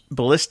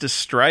Ballista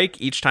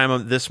Strike. Each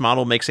time this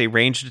model makes a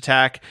ranged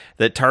attack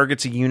that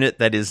targets a unit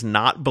that is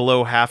not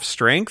below half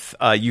strength,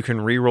 you can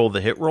reroll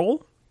the hit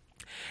roll.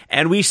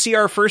 And we see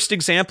our first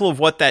example of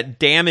what that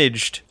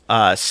damaged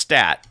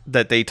stat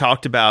that they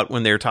talked about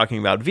when they were talking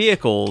about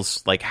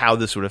vehicles, like how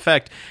this would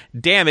affect.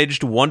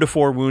 Damaged, 1 to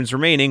 4 wounds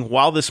remaining.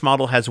 While this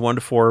model has 1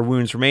 to 4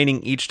 wounds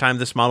remaining, each time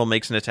this model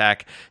makes an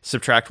attack,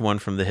 subtract 1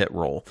 from the hit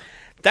roll.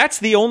 That's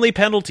the only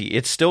penalty.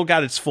 It's still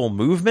got its full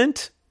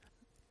movement.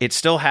 It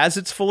still has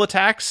its full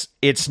attacks.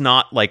 It's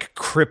not like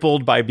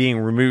crippled by being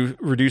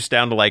reduced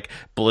down to like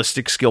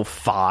ballistic skill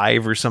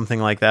 5 or something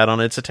like that on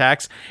its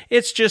attacks.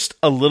 It's just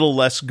a little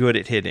less good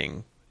at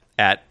hitting.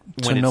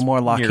 So no more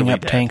locking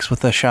up tanks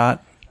with a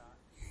shot?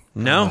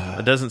 No,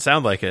 it doesn't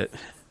sound like it.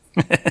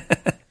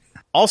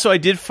 Also, I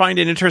did find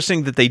it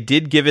interesting that they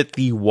did give it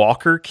the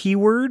Walker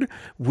keyword,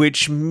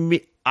 which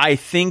I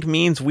think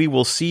means we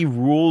will see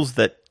rules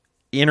that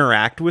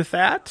interact with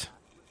that.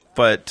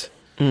 But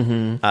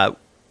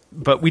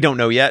we don't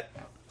know yet.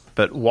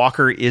 But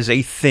Walker is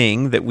a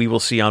thing that we will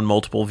see on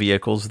multiple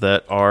vehicles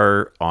that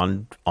are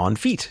on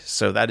feet.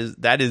 So that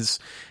is.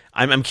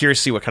 I'm curious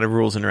to see what kind of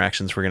rules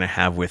interactions we're going to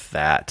have with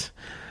that.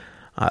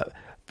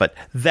 But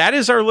that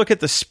is our look at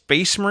the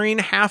Space Marine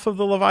half of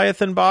the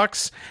Leviathan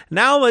box.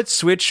 Now let's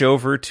switch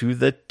over to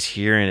the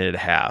Tyranid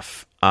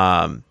half.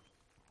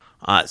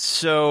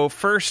 So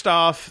first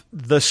off,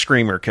 the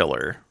Screamer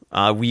Killer.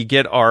 We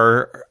get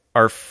our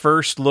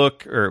first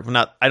look, or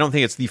not, I don't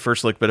think it's the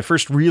first look, but a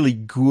first really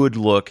good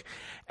look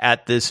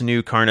at this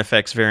new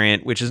Carnifex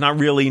variant, which is not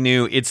really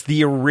new. It's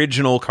the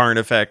original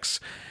Carnifex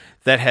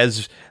that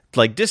has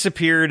like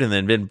disappeared and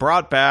then been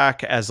brought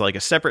back as like a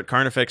separate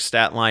Carnifex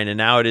stat line, and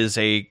now it is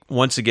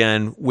once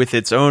again with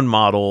its own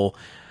model.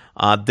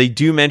 They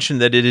do mention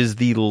that it is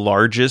the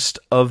largest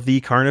of the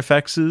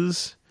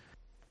Carnifexes.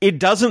 It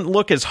doesn't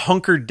look as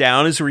hunkered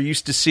down as we're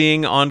used to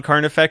seeing on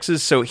Carnifexes,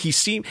 so he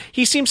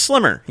seems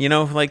slimmer,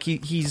 like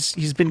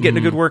he's been getting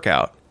a good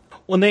workout.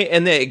 Well,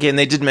 they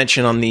did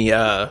mention on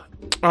the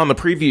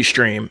preview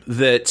stream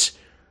that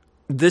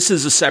this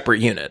is a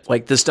separate unit.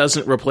 Like, this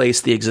doesn't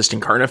replace the existing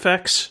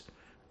Carnifex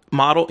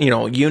model,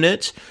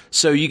 unit.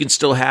 So you can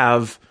still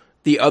have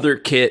the other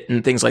kit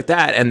and things like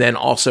that, and then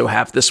also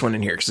have this one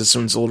in here, because this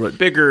one's a little bit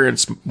bigger and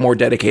it's more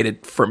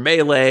dedicated for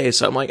melee.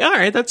 So I'm like, all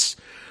right, that's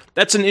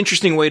an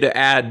interesting way to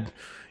add,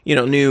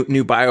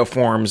 new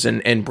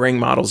bioforms and bring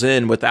models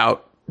in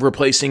without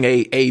replacing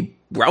a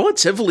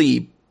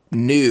relatively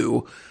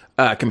new,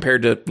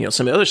 compared to,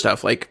 some of the other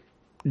stuff, like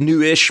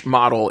newish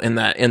model in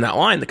that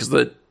line, because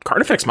the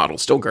Carnifex model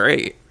is still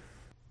great.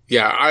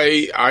 Yeah,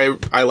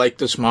 I like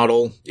this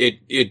model.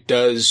 It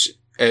does,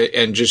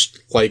 and just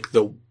like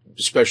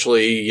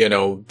especially,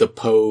 the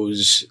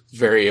pose,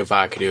 very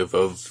evocative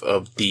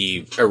of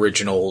the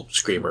original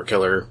Screamer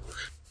Killer.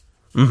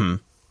 Mm-hmm.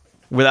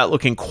 Without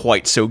looking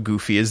quite so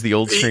goofy as the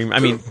old Screamer. I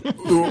mean,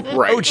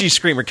 right. OG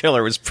Screamer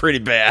Killer was pretty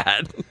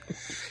bad.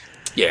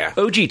 Yeah.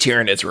 OG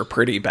Tyranids were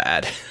pretty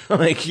bad.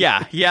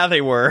 Yeah,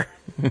 they were.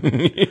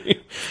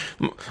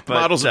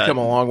 Models have come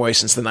a long way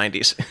since the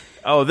 90s.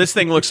 Oh, this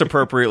thing looks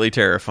appropriately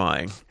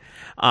terrifying.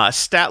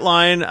 Stat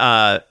line,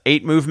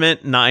 8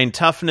 movement, 9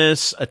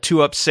 toughness, a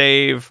 2-up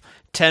save,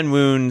 10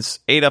 wounds,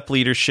 8-up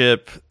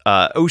leadership,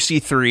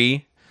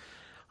 OC3.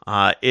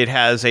 It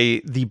has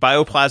the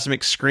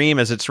bioplasmic scream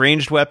as its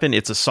ranged weapon.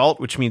 It's assault,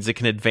 which means it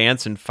can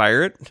advance and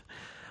fire it.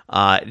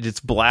 It's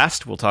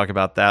blast. We'll talk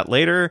about that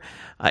later.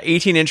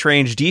 18-inch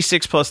range,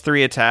 D6 plus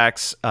 3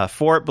 attacks,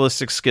 4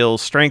 ballistic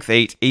skills, strength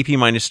 8, AP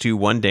 -2,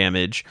 1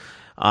 damage.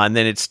 And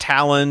then it's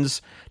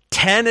talons,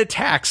 10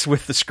 attacks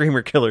with the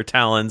Screamer Killer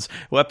talons,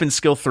 weapon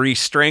skill 3,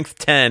 strength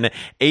 10,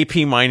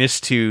 AP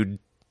 -2,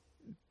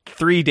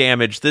 3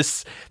 damage.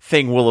 This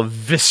thing will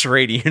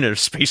eviscerate a unit of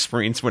Space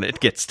Marines when it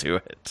gets to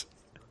it.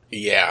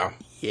 Yeah.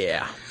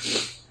 Yeah.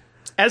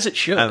 As it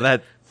should.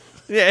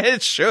 Yeah,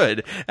 it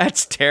should.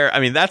 That's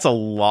that's a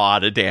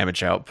lot of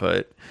damage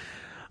output.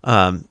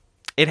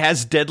 It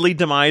has Deadly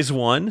Demise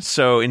 1,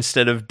 so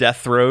instead of death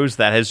throws,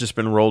 that has just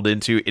been rolled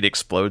into it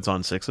explodes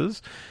on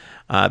 6s,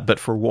 but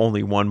for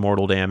only 1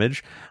 mortal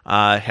damage.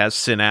 It has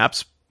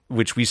Synapse,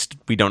 which we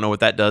don't know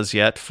what that does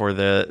yet for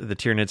the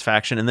Tyranids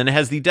faction. And then it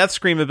has the Death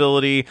Scream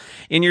ability.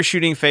 In your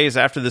shooting phase,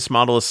 after this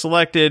model is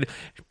selected,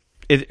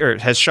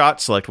 it has shot,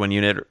 select one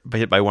unit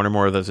hit by 1 or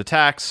more of those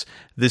attacks.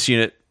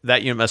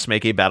 That unit must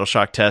make a battle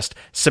shock test,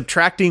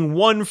 subtracting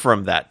 1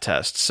 from that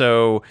test.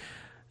 So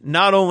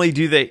not only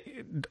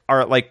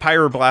are like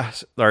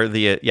Pyroblast or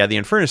the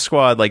Infernus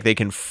squad, like they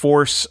can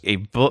force a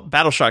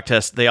battle shock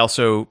test, they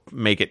also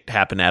make it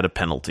happen at a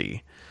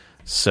penalty.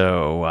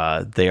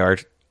 So they are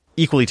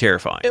equally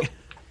terrifying.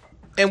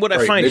 And what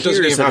I find it doesn't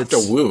here is even that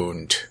have to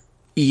wound.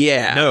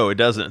 Yeah. No, it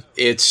doesn't.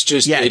 It's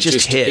just it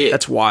just hit.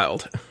 That's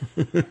wild.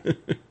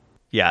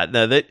 Yeah,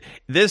 no,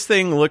 this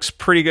thing looks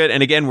pretty good,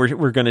 and again,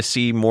 we're going to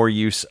see more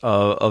use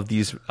of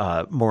these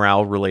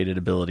morale-related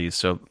abilities,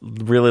 so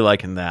really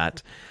liking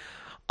that.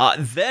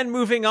 Then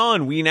moving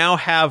on, we now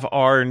have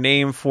our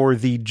name for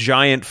the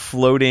giant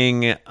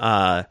floating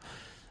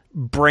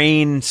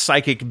brain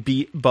psychic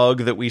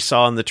bug that we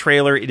saw in the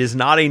trailer. It is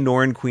not a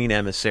Norn Queen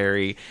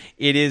emissary.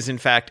 It is, in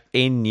fact,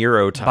 a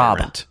Neurotyrant.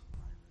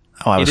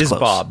 Bob. Oh, I was close. It is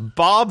Bob.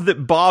 Bob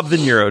the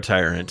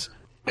Neurotyrant.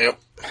 Yep.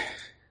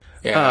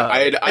 Yeah,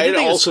 I'd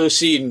also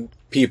seen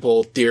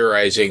people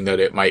theorizing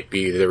that it might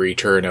be the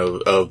return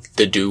of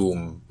the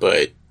Doom,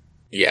 but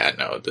yeah,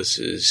 no, this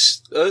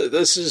is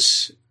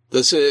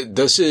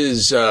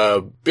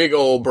big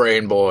old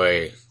brain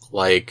boy,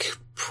 like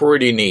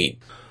pretty neat.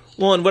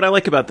 Well, and what I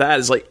like about that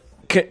is like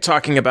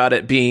talking about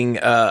it being,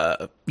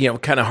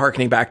 kind of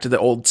harkening back to the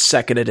old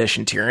 2nd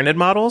edition Tyranid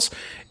models.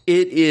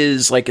 It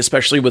is like,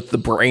 especially with the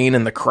brain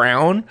and the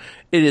crown,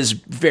 it is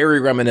very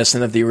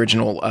reminiscent of the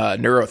original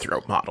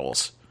Neurothrope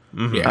models.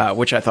 Mm-hmm.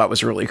 Which I thought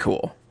was really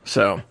cool.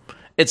 So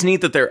it's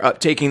neat that they're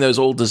taking those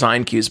old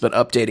design cues, but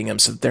updating them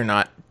so that they're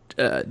not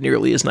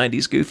nearly as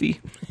 90s goofy.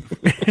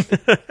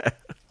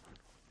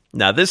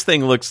 Now, this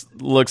thing looks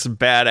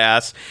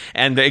badass.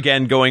 And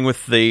again, going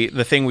with the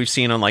thing we've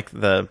seen on like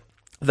the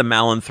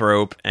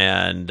Malanthrope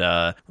and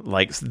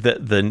like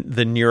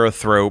the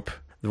Neurothrope,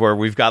 where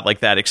we've got like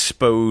that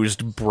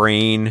exposed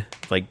brain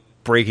like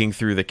breaking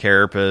through the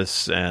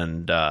carapace,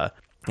 and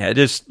it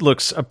just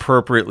looks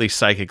appropriately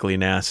psychically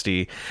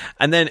nasty.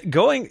 And then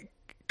going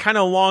kind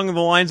of along the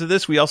lines of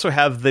this, we also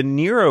have the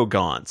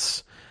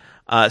Neurogaunts.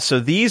 So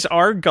these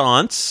are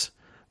gaunts,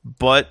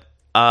 but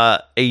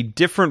a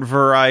different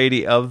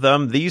variety of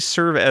them. These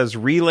serve as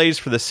relays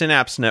for the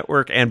Synapse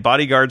network and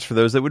bodyguards for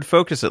those that would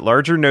focus it.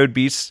 Larger node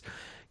beasts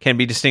can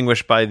be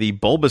distinguished by the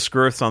bulbous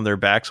growths on their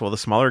backs, while the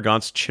smaller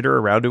gaunts chitter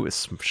around it with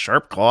some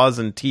sharp claws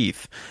and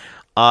teeth.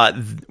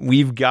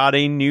 We've got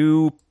a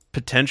new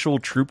potential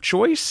troop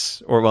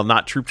choice, or well,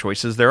 not troop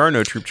choices. There are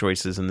no troop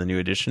choices in the new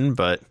edition,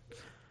 but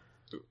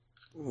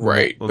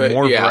right, more but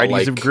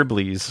varieties of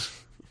Gribblies.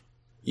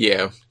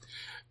 Yeah,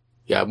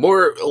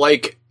 more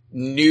like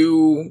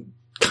new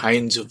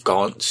kinds of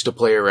gaunts to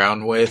play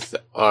around with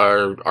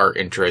are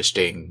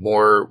interesting.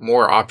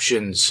 More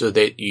options so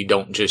that you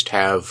don't just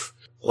have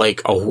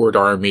like a horde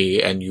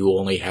army and you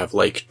only have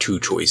like 2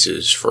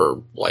 choices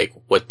for like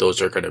what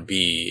those are going to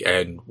be,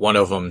 and one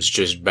of them's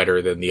just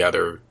better than the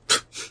other.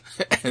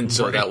 And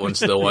so that one's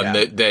the one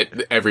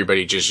that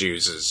everybody just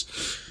uses.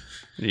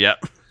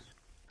 Yep.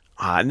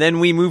 And then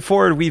we move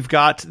forward. We've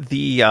got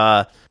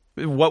the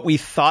what we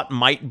thought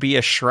might be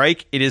a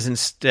Shrike. It is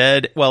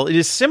instead, well, it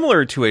is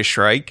similar to a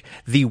Shrike,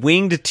 the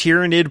Winged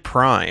Tyrannid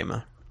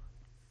Prime.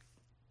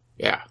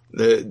 Yeah,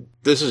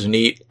 this is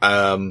neat.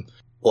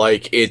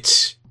 Like,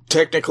 it's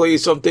technically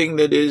something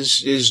that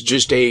is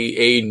just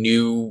a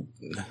new,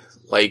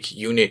 like,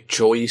 unit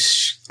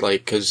choice,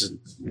 like, cause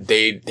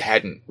they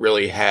hadn't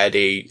really had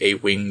a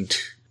winged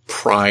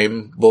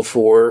prime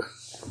before,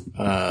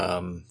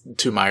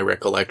 to my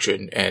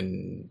recollection.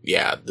 And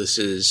yeah, this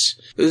is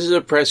an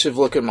impressive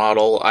looking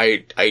model.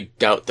 I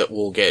doubt that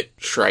we'll get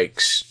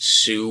Shrikes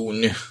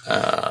soon,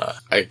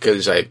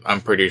 cause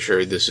I'm pretty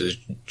sure this is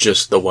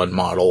just the one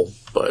model,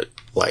 but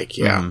like,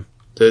 yeah.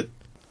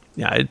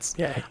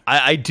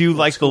 I do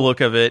like the look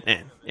of it,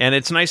 and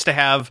it's nice to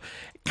have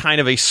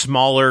kind of a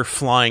smaller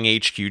flying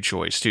HQ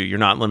choice too. You're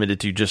not limited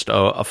to just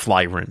a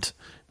Flyrant.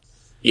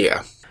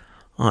 Yeah.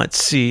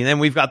 Let's see. Then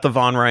we've got the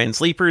Von Ryan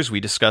Sleepers. We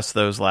discussed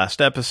those last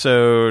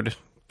episode.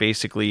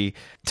 Basically,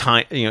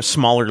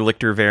 smaller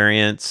Lictor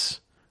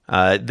variants.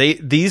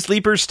 These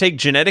Leapers take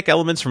genetic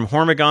elements from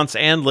Hormagaunts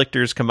and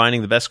Lictors,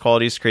 combining the best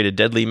qualities to create a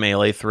deadly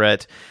melee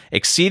threat.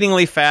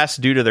 Exceedingly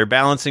fast due to their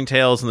balancing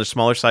tails, and their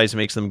smaller size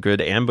makes them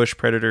good ambush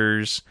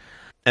predators.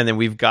 And then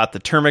we've got the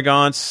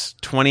Termagaunts,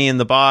 20 in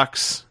the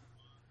box.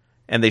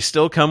 And they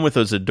still come with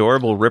those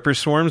adorable Ripper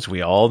Swarms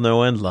we all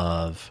know and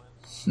love.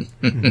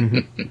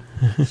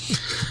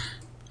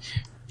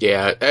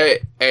 Yeah,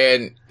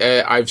 and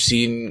I've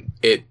seen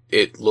it.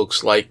 It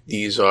looks like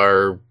these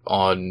are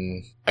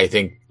on, I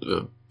think,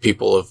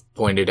 people have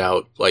pointed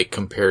out, like,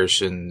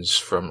 comparisons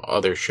from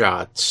other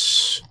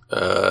shots,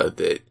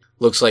 that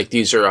looks like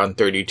these are on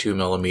 32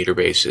 millimeter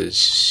bases,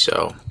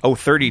 so. Oh,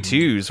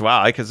 32s.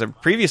 Wow. Because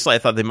previously I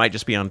thought they might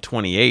just be on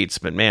 28s,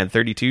 but man,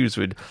 32s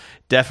would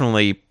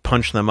definitely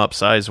punch them up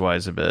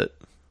size-wise a bit.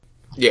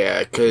 Yeah,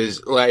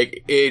 because,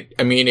 like,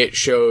 it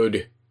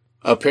showed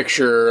a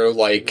picture,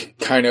 like,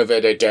 kind of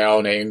at a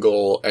down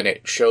angle, and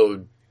it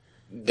showed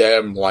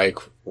them, like,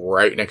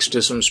 right next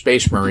to some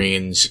Space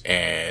Marines,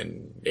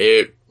 and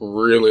it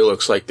really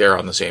looks like they're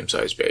on the same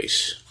size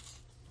base.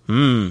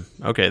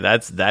 Okay,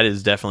 that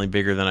is definitely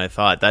bigger than I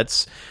thought.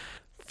 That's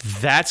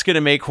going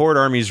to make Horde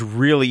armies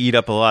really eat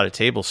up a lot of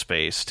table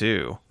space,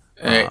 too.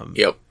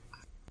 Yep.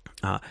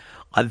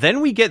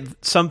 Then we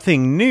get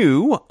something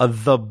new,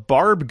 the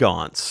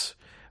Barbgaunts,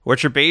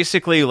 which are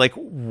basically like,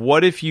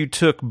 what if you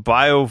took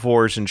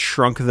Biovores and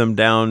shrunk them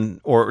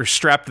down or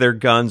strapped their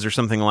guns or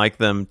something like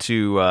them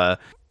to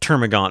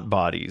Termagant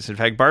bodies. In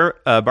fact,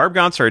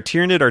 Barbgaunts are a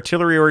Tyrannid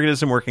artillery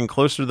organism working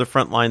closer to the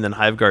front line than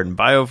Hiveguard and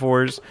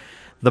Biovores.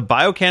 The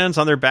biocannons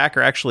on their back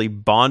are actually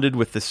bonded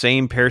with the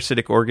same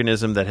parasitic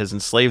organism that has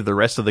enslaved the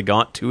rest of the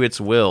Gaunt to its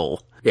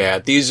will. Yeah,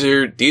 these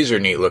are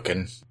neat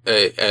looking.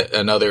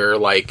 Another,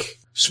 like,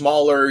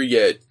 smaller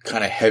yet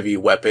kind of heavy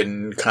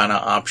weapon kind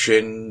of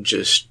option.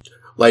 Just,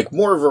 like,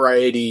 more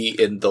variety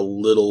in the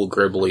little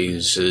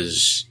Gribblies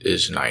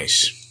is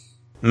nice.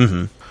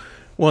 Mm-hmm.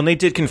 Well, and they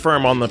did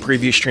confirm on the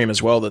previous stream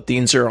as well that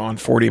these are on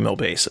 40 mil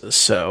bases.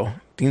 So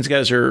these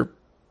guys are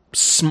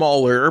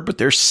smaller, but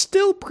they're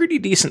still pretty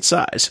decent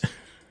size.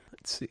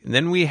 Let's see. And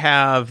then we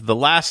have the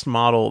last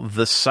model,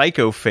 the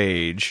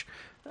Psychophage.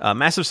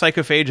 Massive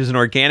Psychophage is an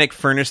organic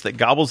furnace that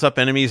gobbles up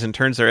enemies and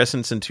turns their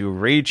essence into a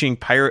raging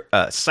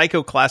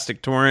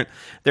psychoclastic torrent.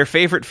 Their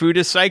favorite food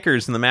is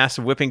psychers, and the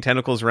massive whipping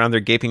tentacles around their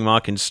gaping maw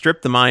can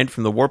strip the mind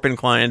from the warp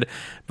inclined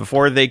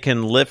before they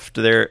can lift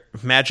their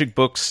magic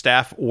book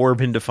staff orb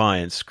in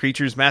defiance.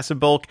 Creature's massive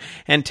bulk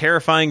and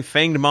terrifying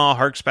fanged maw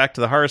harks back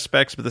to the horror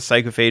specs, but the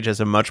Psychophage has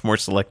a much more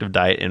selective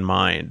diet in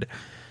mind.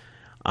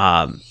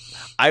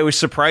 I was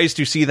surprised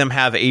to see them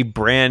have a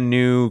brand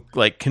new,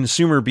 like,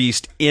 consumer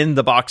beast in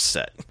the box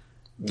set.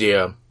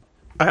 Yeah.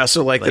 I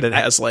also like that it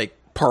has, like,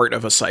 part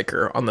of a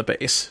psyker on the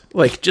base.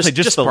 Like, just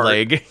the part.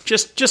 leg.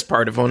 Just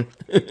part of one.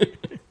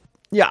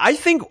 Yeah, I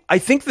think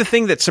the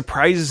thing that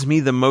surprises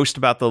me the most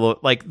about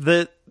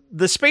the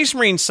Space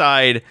Marine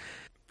side,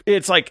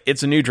 it's like,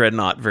 it's a new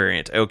Dreadnought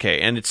variant. Okay,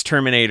 and it's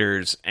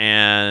Terminators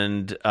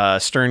and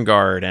Stern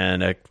Guard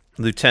and a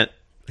lieutenant,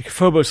 like a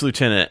Phobos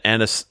lieutenant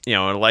and a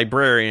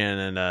librarian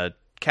and a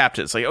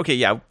captain. It's like, okay,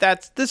 yeah,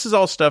 this is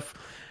all stuff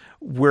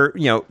where,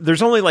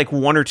 there's only like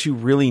one or two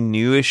really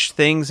newish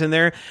things in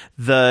there.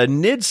 The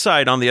Nid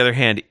side, on the other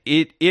hand,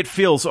 it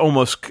feels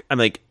almost, I'm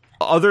like,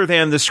 other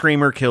than the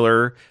Screamer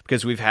Killer,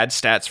 because we've had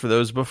stats for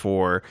those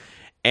before,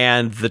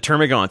 and the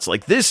Termagaunts,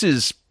 like, this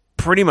is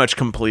pretty much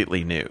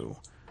completely new.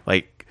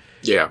 Like,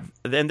 yeah.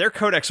 Then their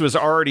codex was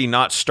already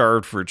not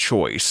starved for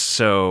choice,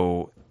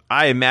 so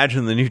I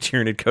imagine the new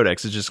Tyrannid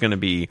Codex is just going to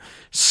be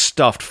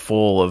stuffed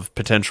full of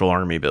potential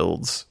army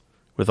builds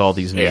with all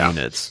these new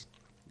units.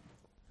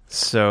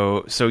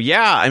 So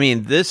yeah, I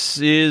mean, this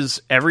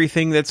is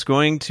everything that's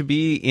going to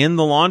be in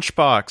the launch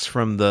box,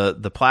 from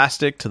the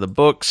plastic to the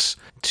books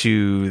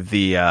to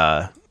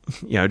the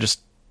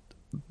just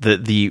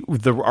the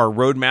our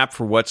roadmap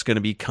for what's going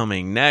to be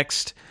coming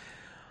next.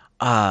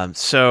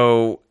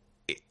 So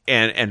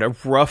and a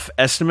rough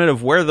estimate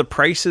of where the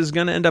price is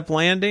going to end up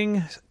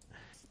landing.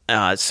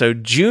 So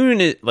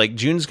June's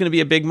going to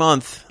be a big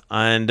month.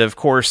 And of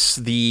course,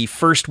 the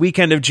first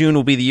weekend of June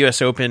will be the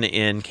US Open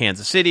in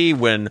Kansas City,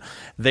 when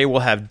they will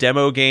have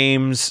demo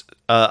games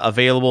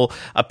available.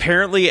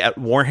 Apparently at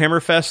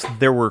Warhammer Fest,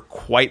 there were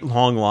quite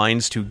long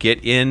lines to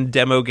get in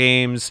demo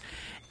games,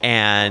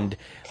 and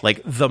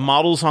like the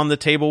models on the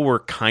table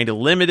were kind of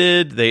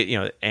limited.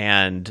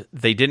 And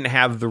they didn't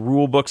have the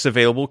rule books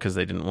available because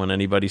they didn't want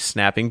anybody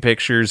snapping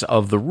pictures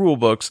of the rule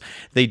books.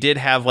 They did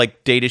have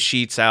like data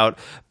sheets out,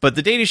 but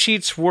the data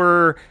sheets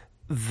were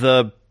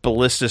the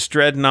Ballistus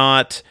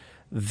Dreadnought,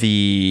 I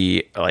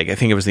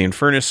think it was the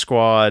Infernus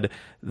Squad,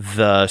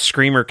 the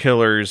Screamer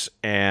Killers,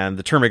 and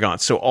the Termagants.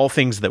 So all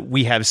things that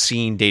we have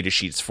seen data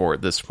sheets for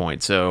at this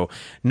point. So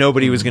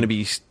nobody was going to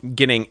be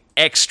getting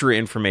extra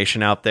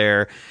information out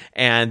there.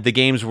 And the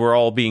games were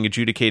all being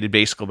adjudicated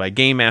basically by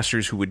game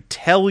masters who would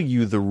tell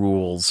you the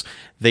rules.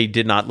 They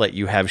did not let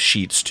you have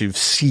sheets to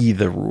see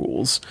the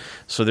rules.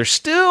 So they're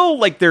still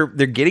they're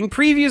getting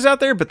previews out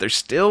there, but they're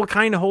still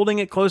kind of holding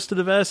it close to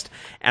the vest.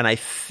 And I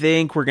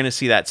think we're going to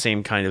see that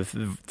same kind of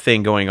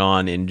thing going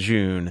on in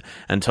June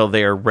until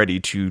they are ready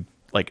to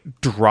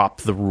drop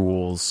the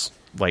rules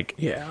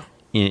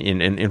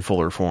in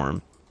fuller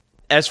form.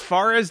 As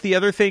far as the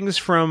other things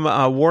from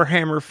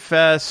Warhammer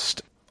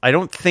Fest, I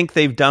don't think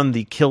they've done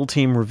the Kill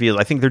Team reveal.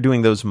 I think they're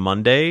doing those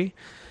Monday.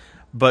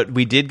 But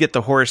we did get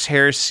the Horus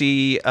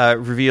Heresy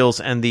reveals,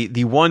 and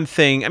the one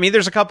thing... I mean,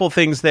 there's a couple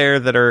things there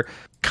that are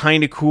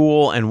kind of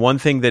cool, and one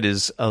thing that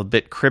is a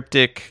bit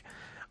cryptic.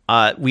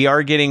 We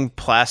are getting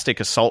plastic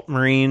assault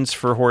marines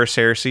for Horus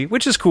Heresy,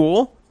 which is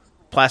cool.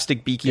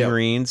 Plastic beaky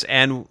marines,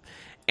 and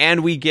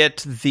we get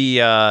the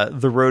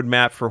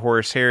roadmap for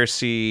Horus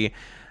Heresy.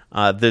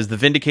 There's the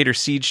Vindicator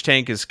siege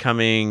tank is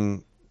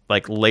coming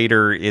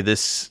later in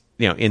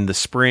the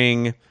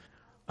spring.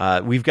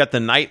 We've got the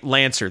Knight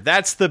Lancer.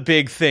 That's the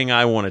big thing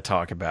I want to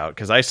talk about,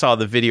 because I saw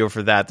the video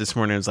for that this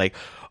morning. And it's like,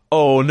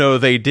 oh no,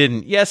 they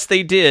didn't. Yes,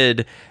 they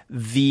did.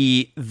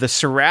 The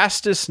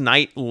Cerastus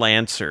Knight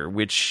Lancer,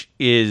 which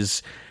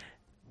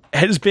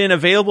has been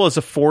available as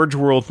a Forge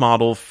World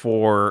model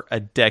for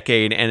a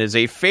decade and is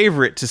a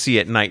favorite to see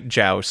at night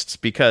jousts,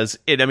 because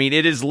it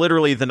is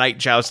literally the night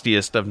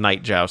joustiest of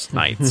night joust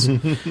knights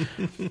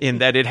in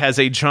that it has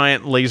a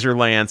giant laser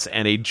lance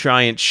and a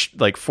giant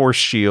force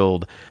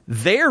shield.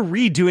 They're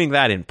redoing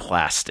that in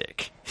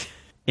plastic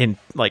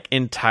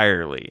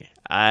entirely,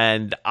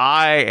 and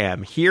I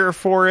am here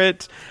for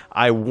it.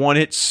 I want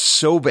it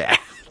so bad.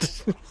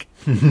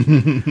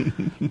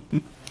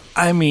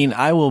 I mean,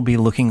 I will be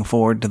looking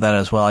forward to that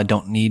as well. I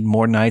don't need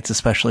more knights,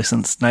 especially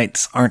since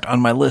knights aren't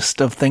on my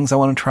list of things I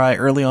want to try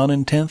early on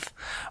in 10th.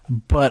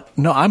 But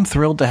no, I'm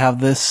thrilled to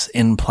have this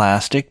in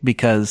plastic,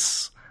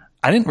 because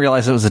I didn't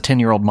realize it was a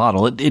 10-year-old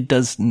model. It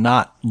does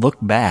not look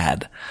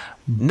bad.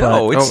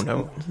 No,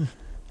 no.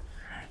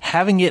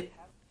 Having it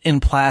in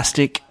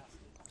plastic,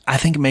 I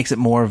think it makes it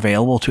more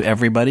available to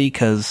everybody,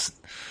 because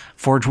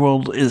Forge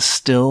World is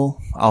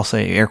still, I'll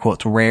say air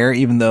quotes, rare,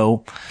 even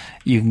though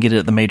you can get it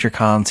at the major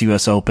cons,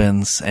 US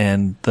Opens,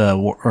 and the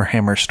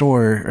Warhammer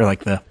store, or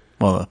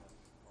the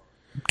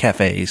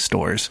cafe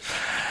stores.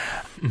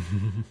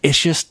 It's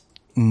just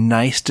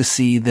nice to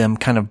see them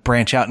kind of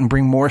branch out and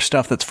bring more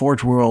stuff that's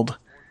Forge World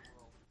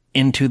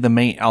into the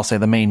main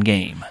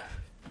game.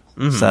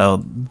 Mm-hmm.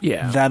 So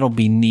that'll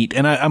be neat.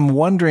 And I'm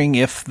wondering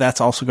if that's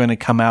also going to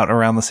come out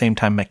around the same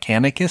time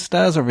Mechanicus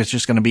does, or if it's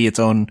just going to be its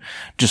own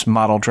just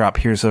model drop.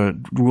 Here's a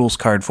rules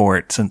card for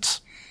it,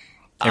 since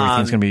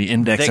everything's going to be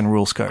index and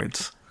rules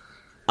cards.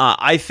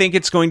 I think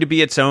it's going to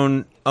be its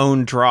own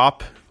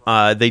drop.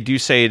 They do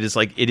say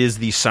it is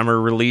the summer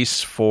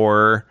release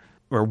or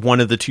one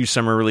of the 2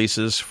 summer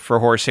releases for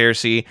Horus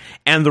Heresy,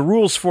 and the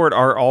rules for it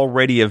are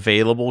already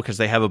available because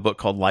they have a book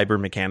called Liber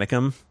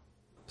Mechanicum.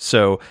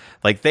 So,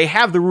 they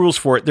have the rules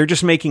for it. They're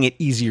just making it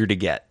easier to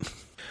get.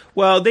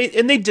 Well, they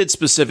did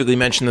specifically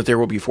mention that there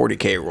will be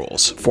 40K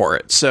rules for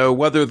it. So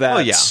whether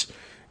that's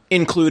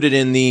included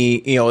in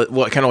the,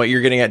 kind of what you're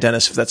getting at,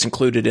 Dennis, if that's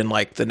included in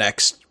the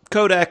next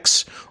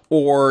codex,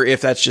 or if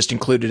that's just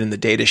included in the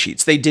data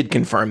sheets, they did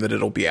confirm that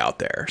it'll be out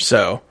there.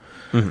 So,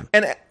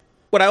 and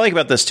what I like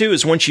about this too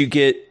is once you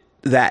get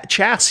that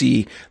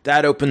chassis,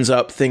 that opens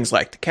up things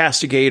like the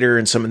Castigator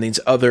and some of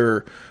these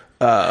other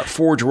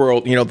Forge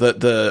World,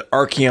 the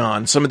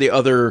Archeon, some of the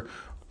other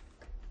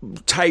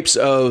types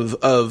of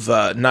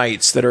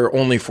knights that are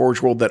only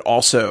Forge World that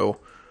also,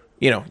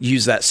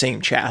 use that same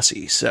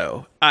chassis.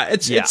 So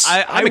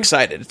I'm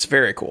excited. It's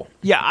very cool.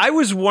 Yeah, I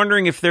was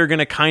wondering if they're going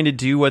to kind of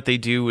do what they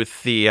do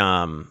with the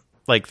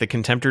the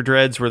Contemptor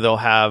Dreads, where they'll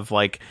have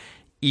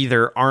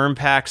either arm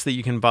packs that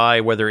you can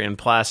buy, whether in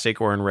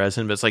plastic or in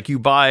resin, but it's like you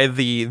buy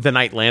the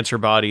Knight Lancer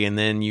body and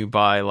then you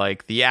buy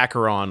like the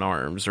Acheron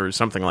arms or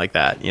something like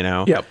that, you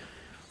know? Yep.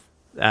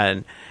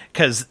 And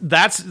because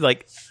that's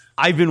like,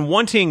 I've been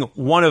wanting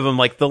one of them.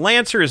 Like the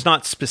Lancer is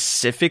not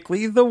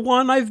specifically the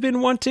one I've been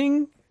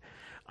wanting.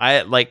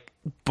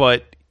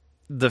 But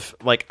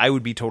I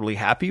would be totally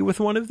happy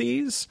with one of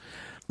these.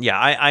 Yeah,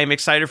 I'm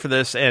excited for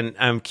this, and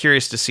I'm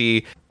curious to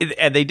see.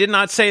 And they did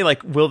not say,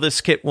 like, will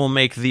this kit will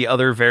make the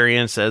other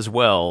variants as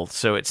well.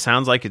 So it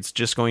sounds like it's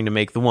just going to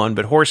make the one.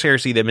 But Horse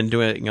Heresy, they've been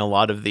doing a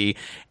lot of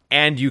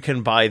and you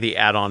can buy the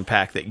add-on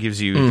pack that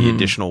gives you the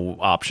additional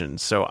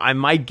options. So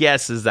my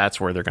guess is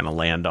that's where they're going to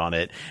land on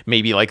it.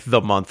 Maybe, like,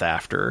 the month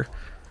after.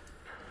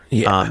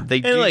 Yeah. They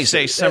do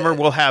say summer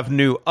will have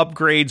new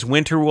upgrades,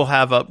 winter will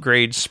have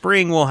upgrades,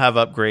 spring will have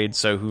upgrades,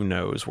 so who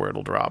knows where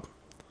it'll drop.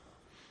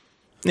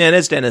 And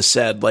as Dennis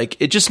said, like,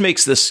 it just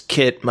makes this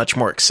kit much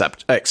more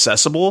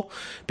accessible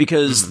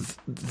because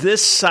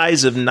this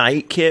size of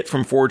Knight kit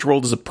from Forge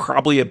World is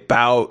probably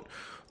about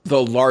the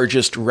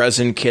largest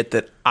resin kit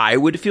that I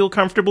would feel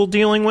comfortable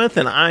dealing with.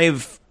 And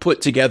I've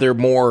put together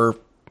more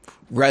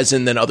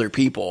resin than other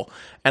people.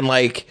 And,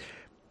 like,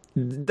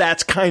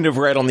 that's kind of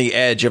right on the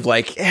edge of,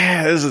 like,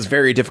 this is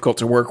very difficult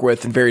to work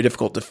with and very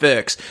difficult to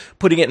fix.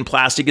 Putting it in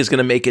plastic is going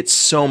to make it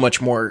so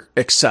much more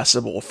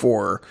accessible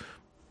for,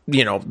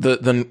 you know,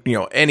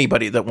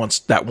 anybody that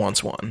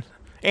wants one,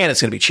 and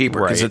it's going to be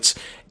cheaper because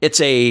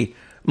I'm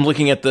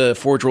looking at the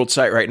Forge World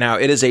site right now.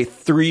 It is a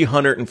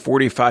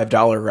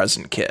 $345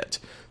 resin kit.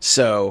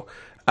 So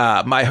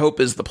my hope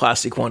is the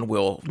plastic one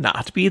will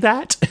not be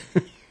that.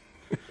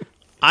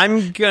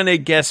 I'm gonna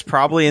guess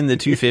probably in the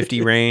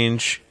 $250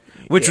 range,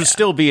 which would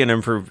still be an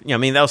improvement. I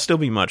mean, that'll still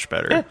be much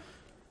better. Yeah.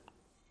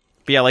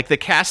 But yeah, like the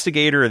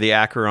Castigator or the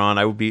Acheron,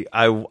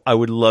 I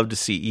would love to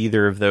see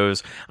either of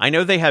those. I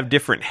know they have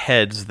different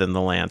heads than the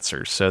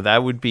Lancer, so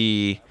that would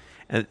be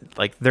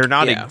like they're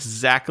not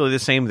exactly the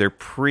same. They're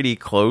pretty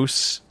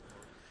close.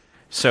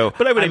 So,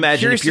 but I would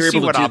imagine if you're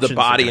able to do the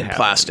body in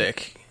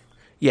plastic,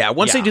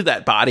 once they do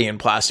that body in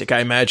plastic, I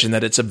imagine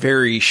that it's a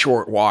very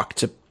short walk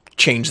to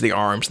change the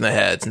arms and the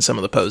heads and some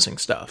of the posing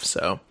stuff.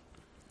 So,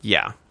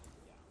 yeah.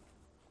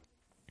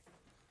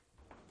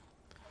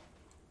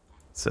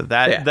 So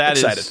that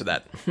excited for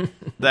that.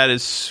 That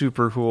is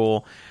super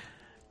cool.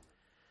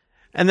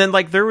 And then,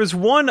 like, there was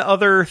one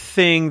other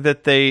thing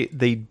that they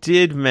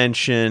did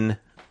mention,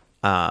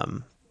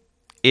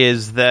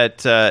 is that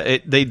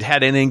they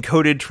had an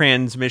encoded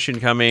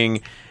transmission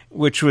coming,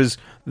 which was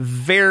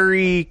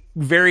very,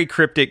 very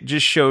cryptic.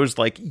 Just shows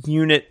like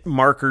unit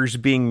markers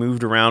being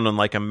moved around on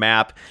like a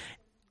map.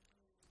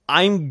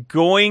 I'm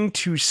going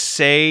to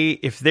say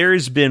if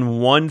there's been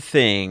one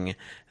thing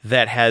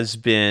that has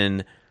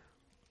been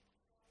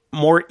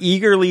more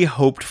eagerly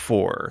hoped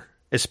for,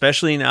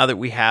 especially now that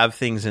we have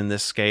things in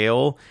this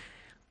scale,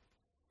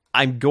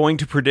 I'm going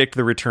to predict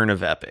the return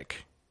of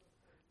Epic.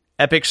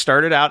 Epic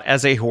started out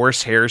as a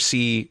Horse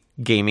Heresy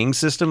gaming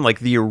system, like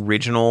the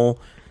original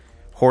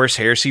Horse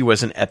Heresy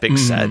was an Epic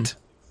set.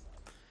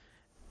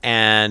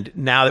 And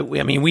now that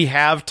we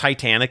have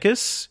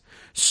Titanicus,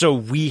 so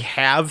we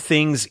have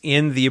things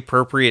in the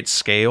appropriate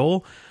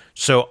scale.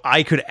 So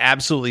I could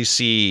absolutely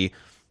see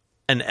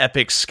an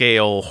Epic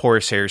scale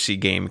Horse Heresy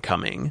game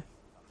coming.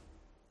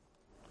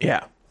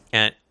 Yeah.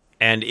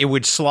 And it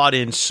would slot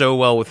in so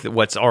well with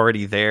what's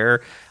already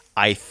there.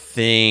 I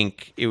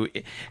think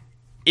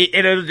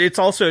it's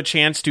also a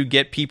chance to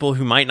get people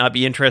who might not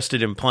be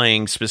interested in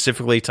playing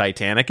specifically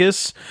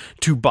Titanicus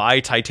to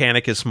buy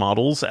Titanicus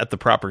models at the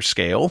proper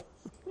scale.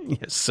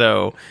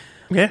 So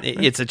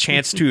it's a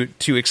chance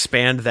to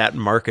expand that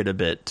market a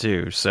bit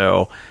too.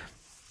 So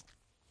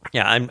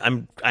yeah,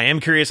 I am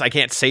curious. I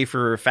can't say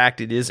for a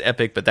fact it is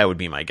Epic, but that would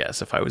be my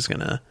guess if I was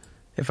gonna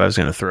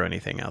throw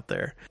anything out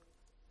there.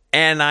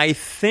 And I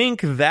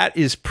think that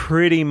is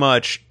pretty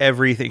much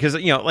everything, because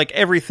like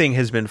everything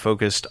has been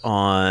focused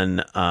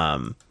on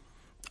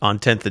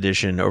 10th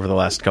edition over the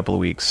last couple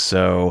of weeks.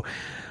 So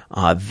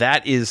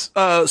that is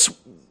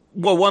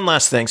well, one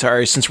last thing.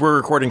 Sorry, since we're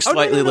recording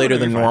slightly later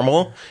than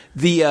normal,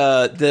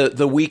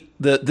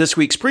 this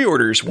week's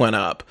pre-orders went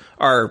up.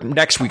 Our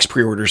next week's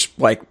pre-orders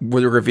were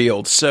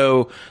revealed.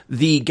 So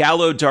the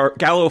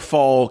Gallo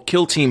Fall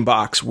Kill Team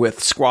box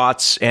with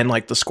squats and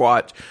like the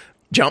squat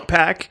jump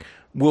pack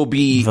will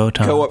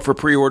go up for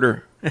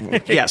pre-order.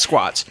 Yeah,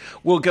 squats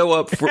will go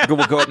up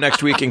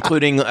next week,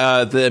 including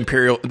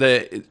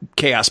the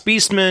Chaos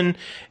Beastmen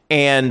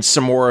and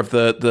some more of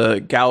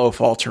the Gallo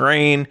Fall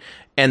terrain,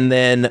 and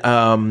then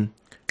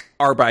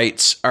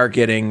Arbites are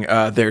getting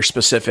their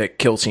specific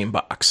Kill Team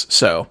box.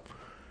 So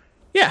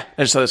yeah,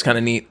 I just thought it's kind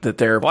of neat that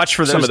they're watch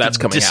for those some of that's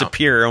to coming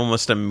disappear out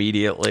almost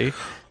immediately.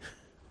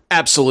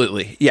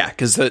 Absolutely, yeah,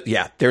 because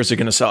theirs are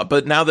going to sell it.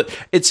 But now that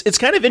it's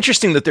kind of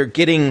interesting that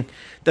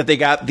they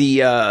got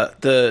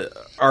the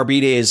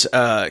Arbites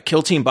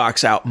Kill Team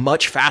box out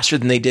much faster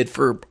than they did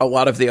for a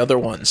lot of the other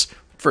ones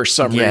for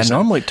some reason. Yeah,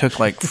 normally it took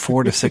like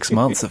 4 to 6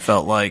 months. It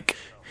felt like.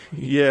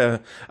 Yeah,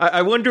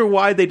 I wonder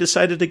why they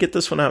decided to get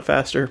this one out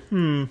faster.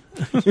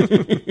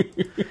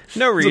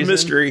 No reason. It's a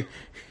mystery.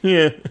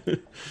 Yeah.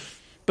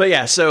 But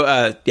yeah,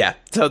 so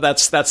so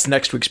that's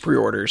next week's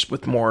pre-orders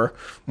with more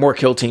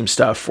Kill Team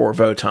stuff for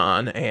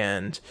Votann,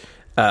 and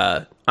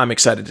I'm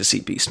excited to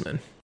see Beastman.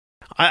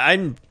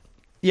 I'm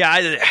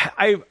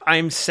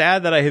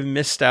sad that I have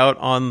missed out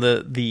on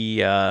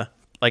the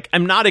like,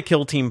 I'm not a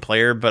Kill Team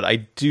player, but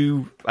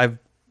I've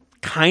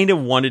kind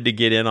of wanted to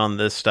get in on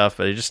this stuff,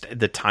 but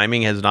the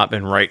timing has not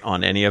been right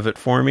on any of it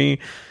for me.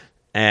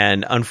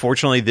 And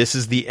unfortunately, this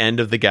is the end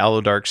of the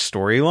Gallowdark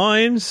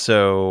storyline,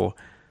 so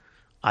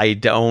I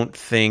don't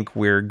think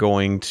we're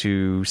going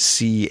to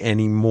see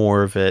any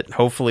more of it.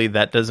 Hopefully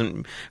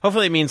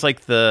it means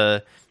like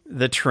the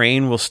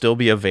train will still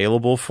be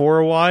available for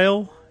a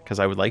while, because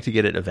I would like to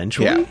get it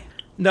eventually. Yeah.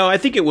 No, I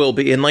think it will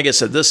be. And like I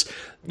said, this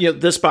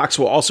box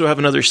will also have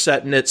another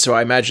set in it, so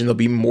I imagine there'll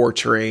be more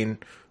terrain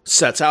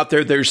sets out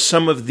there. There's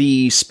some of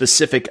the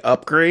specific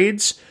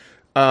upgrades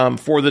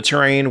for the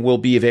terrain will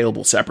be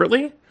available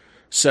separately.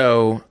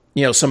 So,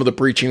 some of the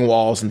breaching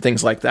walls and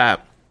things like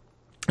that.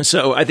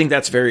 So I think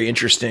that's very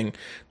interesting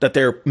that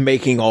they're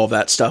making all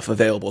that stuff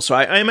available. So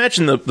I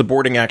imagine the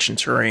boarding action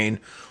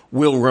terrain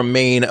will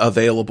remain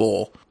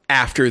available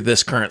after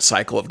this current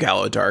cycle of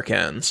Gallowdark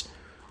ends.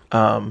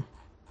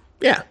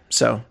 Yeah,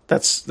 so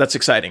that's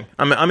exciting.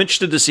 I'm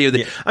interested to see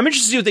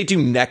what they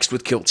do next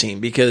with Kill Team,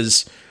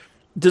 because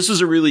this was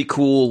a really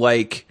cool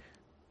way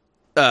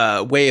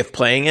of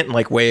playing it and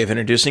way of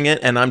introducing it,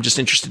 and I'm just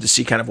interested to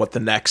see kind of what the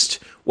next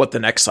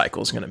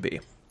cycle is going to be.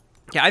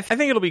 Yeah, I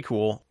think it'll be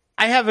cool.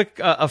 I have a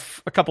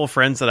couple of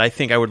friends that I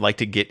think I would like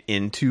to get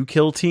into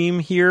Kill Team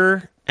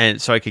here, and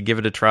so I could give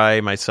it a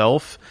try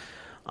myself.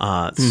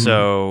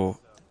 So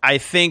I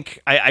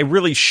think I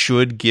really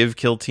should give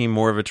Kill Team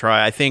more of a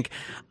try. I think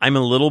I'm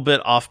a little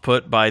bit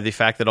off-put by the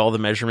fact that all the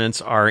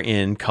measurements are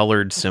in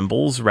colored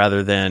symbols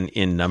rather than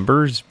in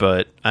numbers,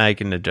 but I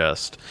can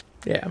adjust.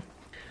 Yeah.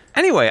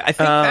 Anyway, I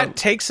think that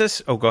takes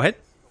us... Oh, go ahead.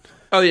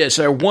 Oh, yeah,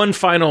 so one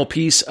final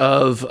piece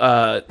of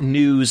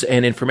news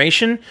and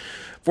information.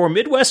 For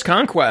Midwest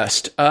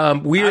Conquest,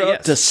 we are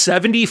up to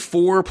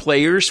 74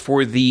 players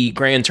for the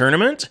grand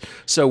tournament,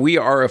 so we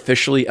are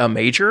officially a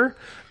major.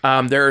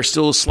 There are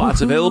still slots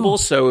available,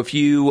 so if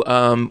you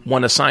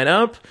want to sign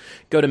up,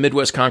 go to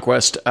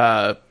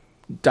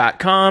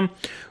MidwestConquest.com.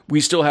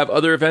 We still have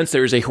other events.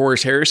 There's a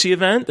Horus Heresy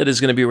event that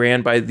is going to be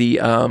ran by the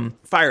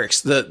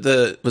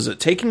Firix. Was it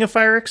Taking of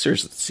Firix? Or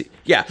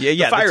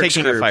the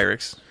Taking of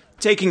Firix.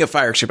 Taking of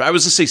Firix group. I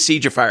was going to say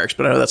Siege of Firix,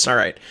 but I know that's not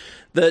right.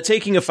 The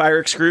Taking of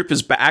Firix group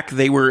is back.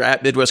 They were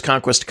at Midwest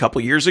Conquest a couple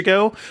years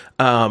ago.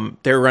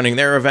 They're running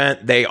their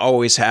event. They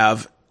always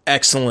have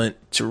excellent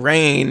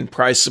terrain,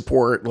 prize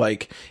support.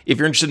 Like, if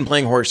you're interested in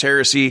playing Horus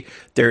Heresy,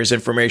 there's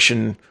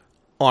information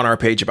on our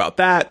page about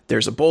that.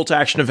 There's a bolt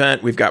action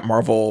event. We've got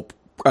Marvel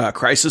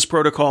Crisis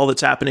Protocol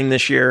that's happening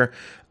this year.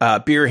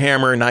 Beer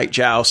Hammer, Night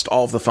Joust,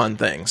 all of the fun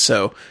things.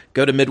 So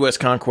go to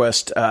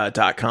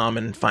MidwestConquest.com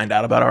and find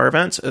out about our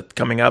events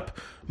coming up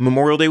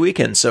Memorial Day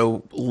weekend.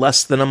 So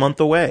less than a month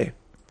away.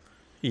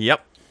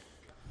 Yep.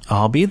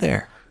 I'll be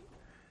there.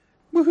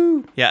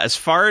 Woohoo. Yeah, as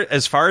far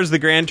as the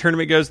grand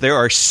tournament goes, there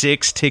are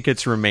 6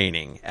 tickets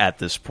remaining at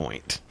this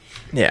point.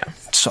 Yeah.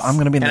 So I'm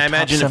going to be in the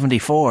top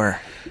 74.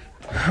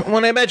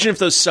 Well, I imagine if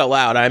those sell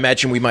out, I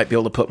imagine we might be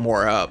able to put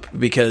more up,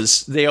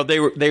 because they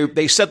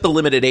set the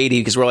limit at 80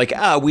 because we're like,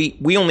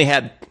 we only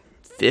had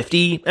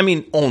 50. I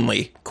mean,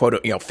 only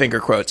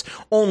finger quotes,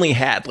 only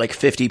had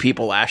 50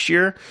 people last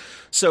year.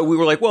 So we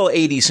were like, well,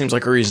 80 seems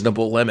like a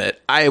reasonable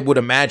limit. I would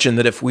imagine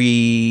that if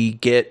we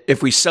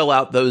sell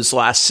out those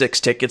last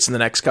 6 tickets in the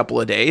next couple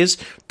of days,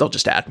 they'll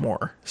just add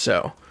more.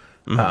 So,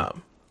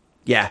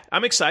 yeah,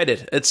 I'm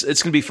excited. It's going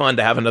to be fun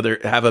to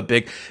have a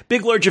big,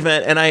 large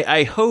event. And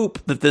I hope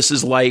that this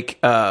is like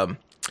the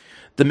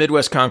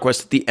Midwest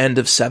Conquest at the end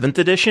of 7th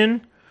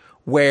edition,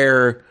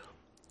 where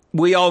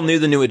we all knew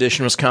the new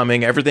edition was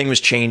coming. Everything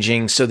was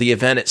changing. So the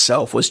event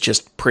itself was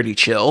just pretty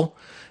chill.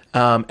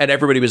 And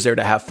everybody was there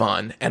to have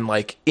fun and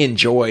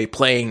enjoy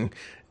playing,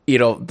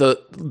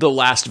 the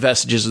last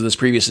vestiges of this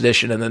previous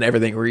edition, and then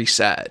everything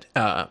reset.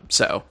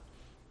 So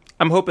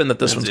I'm hoping that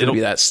this one's going to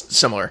be that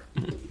similar.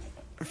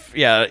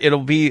 Yeah, it'll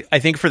be, I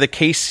think for the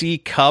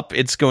KC Cup,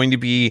 it's going to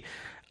be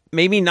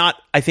maybe not,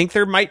 I think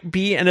there might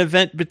be an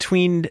event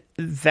between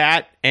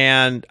that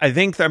and, I'm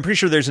pretty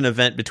sure there's an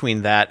event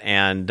between that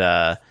and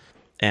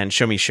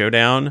Show Me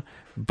Showdown.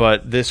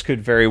 But this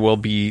could very well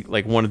be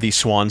one of these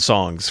swan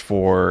songs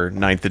for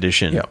 9th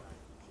edition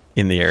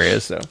in the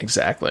area. So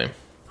exactly.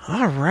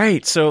 All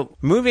right. So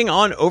moving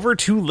on over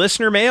to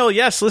listener mail.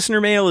 Yes, listener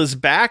mail is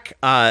back.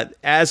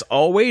 As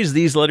always,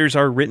 these letters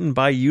are written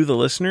by you, the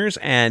listeners.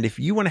 And if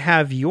you want to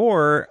have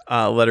your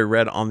letter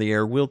read on the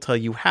air, we'll tell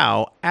you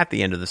how at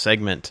the end of the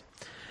segment.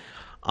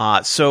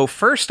 So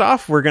first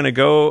off, we're going to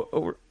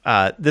go.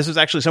 This was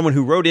actually someone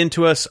who wrote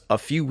into us a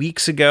few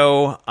weeks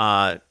ago.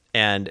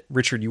 And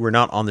Richard, you were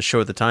not on the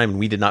show at the time, and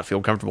we did not feel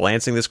comfortable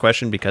answering this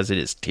question because it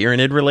is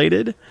Tyranid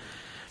related.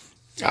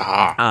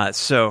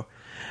 So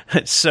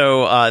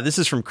this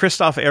is from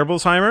Christoph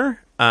Erbelsheimer.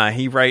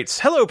 He writes,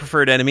 "Hello,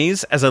 preferred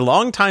enemies. As a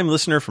longtime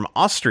listener from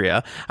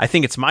Austria, I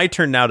think it's my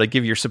turn now to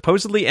give your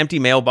supposedly empty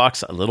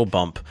mailbox a little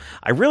bump.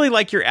 I really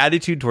like your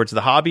attitude towards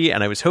the hobby,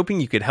 and I was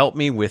hoping you could help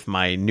me with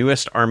my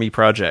newest army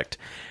project.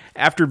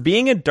 After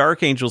being a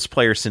Dark Angels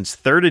player since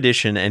 3rd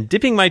edition and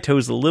dipping my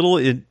toes a little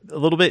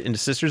bit into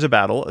Sisters of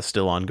Battle, a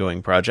still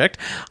ongoing project,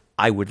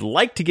 I would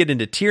like to get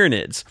into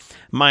Tyranids.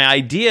 My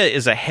idea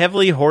is a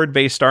heavily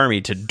horde-based army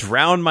to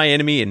drown my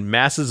enemy in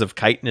masses of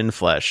chitin and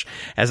flesh.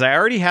 As I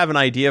already have an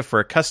idea for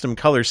a custom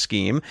color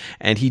scheme,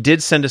 and he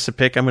did send us a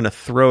pic, I'm going to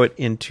throw it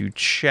into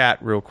chat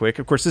real quick.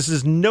 Of course, this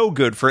is no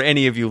good for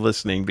any of you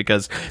listening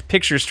because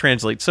pictures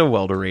translate so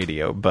well to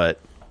radio, but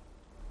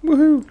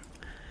woohoo.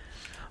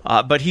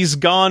 But he's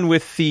gone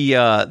with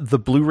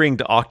the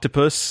blue-ringed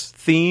octopus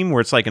theme,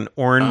 where it's like an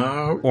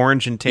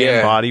orange and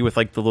tan body with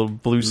like the little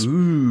blue...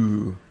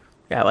 Ooh.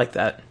 Yeah, I like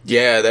that.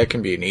 Yeah, that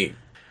can be neat.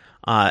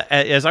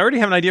 As I already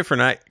have an idea for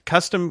a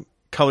custom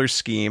color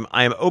scheme,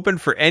 I am open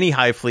for any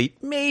hive fleet,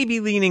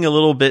 maybe leaning a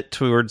little bit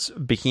towards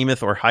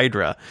Behemoth or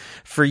Hydra.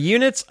 For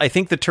units, I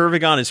think the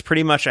Turvagon is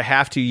pretty much a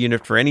have-to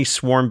unit for any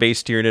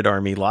swarm-based Tyranid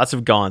army, lots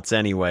of gaunts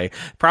anyway.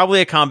 Probably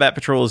a combat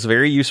patrol is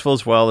very useful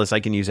as well, as I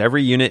can use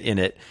every unit in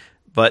it.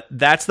 But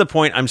that's the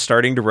point I'm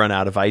starting to run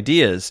out of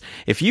ideas.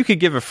 If you could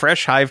give a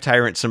fresh Hive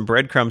Tyrant some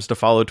breadcrumbs to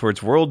follow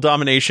towards world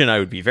domination, I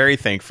would be very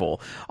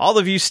thankful. All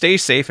of you stay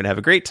safe and have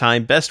a great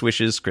time. Best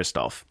wishes,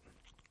 Christoph."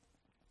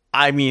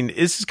 I mean,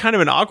 this is kind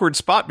of an awkward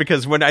spot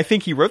because when I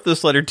think he wrote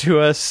this letter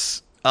to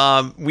us,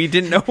 we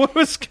didn't know what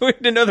was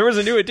going to know there was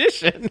a new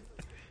edition.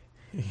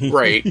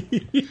 Right.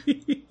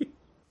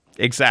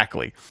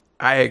 Exactly.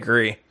 I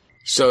agree.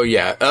 So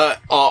yeah,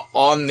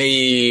 on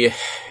the...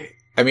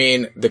 I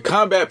mean, the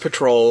Combat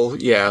Patrol,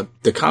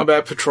 the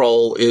Combat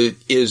Patrol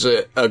is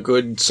a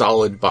good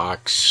solid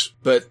box,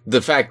 but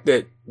the fact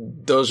that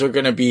those are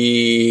going to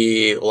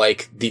be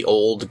like the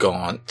old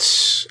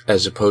Gaunts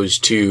as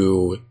opposed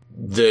to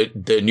the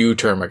new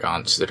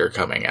Termagants that are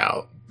coming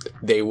out,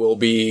 they will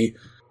be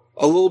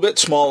a little bit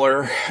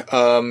smaller,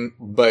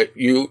 but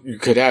you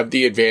could have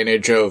the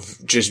advantage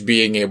of just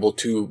being able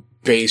to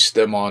base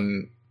them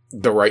on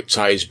the right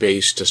size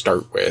base to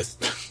start with.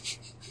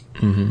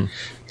 Mm-hmm.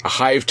 A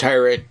Hive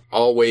Tyrant,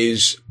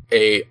 always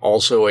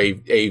also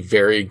a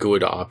very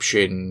good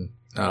option,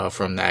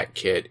 from that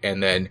kit.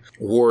 And then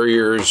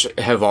Warriors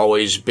I've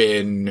always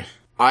been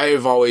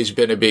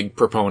a big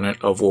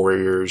proponent of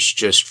Warriors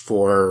just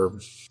for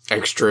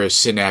extra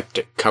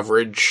synaptic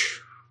coverage,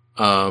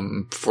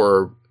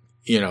 for,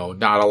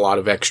 not a lot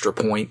of extra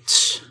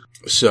points.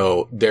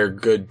 So they're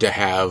good to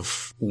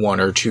have 1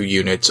 or 2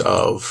 units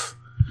of.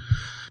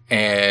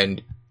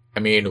 And,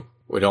 I mean,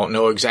 we don't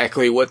know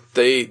exactly what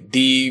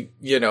the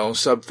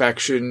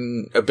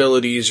sub-faction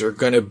abilities are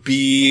gonna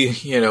be,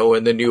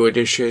 in the new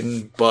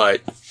edition,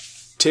 but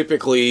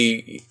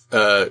typically,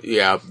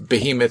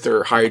 Behemoth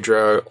or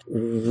Hydra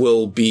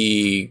will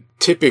be,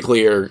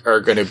 typically are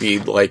gonna be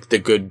like the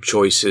good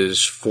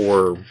choices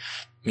for,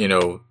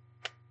 the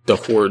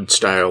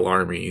Horde-style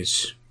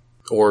armies.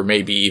 Or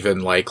maybe even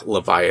like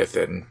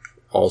Leviathan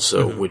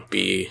also would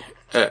be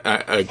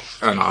an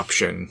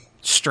option.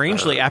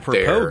 Strangely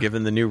apropos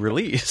given the new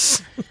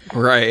release.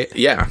 Right.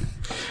 Yeah.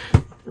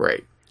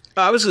 Right.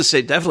 I was going to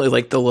say definitely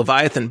like the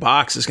Leviathan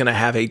box is going to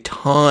have a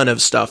ton of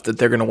stuff that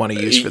they're going to want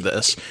to use for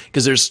this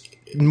because there's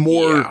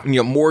more,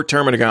 more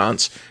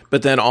Terminagons,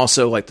 but then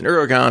also like the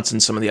Neurogons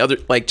and some of the other,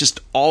 like just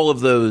all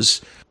of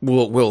those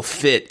will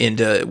fit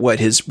into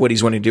what he's wanting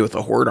to do with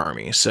the Horde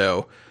army.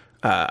 So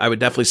I would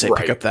definitely say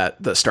pick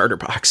up the starter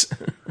box.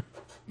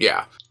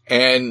 Yeah.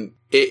 And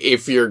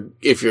if you're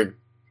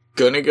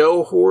gonna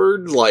go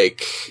Horde,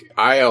 like,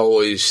 I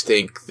always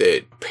think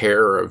that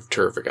pair of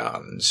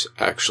Tervagons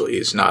actually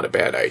is not a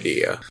bad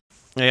idea.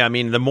 Yeah, I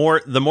mean, the more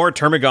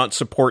Termagant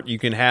support you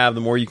can have,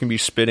 the more you can be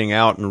spitting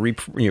out and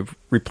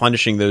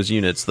replenishing those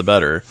units, the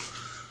better.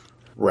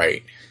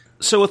 Right.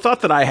 So a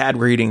thought that I had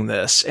reading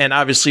this, and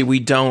obviously we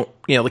don't,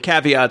 the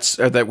caveats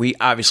are that we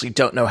obviously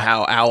don't know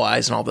how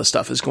allies and all this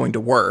stuff is going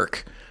to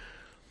work.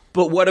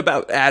 But what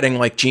about adding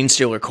like Gene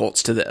Stealer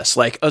cults to this?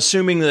 Like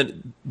assuming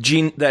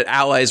that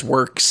allies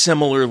work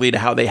similarly to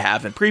how they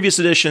have in previous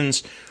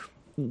editions,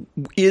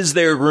 is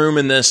there room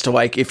in this to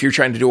like, if you're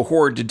trying to do a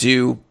Horde to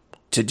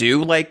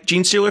do like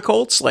Gene Stealer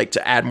cults, like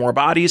to add more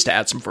bodies, to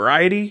add some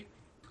variety?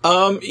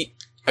 I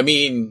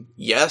mean,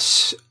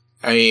 yes.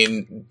 I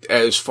mean,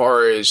 as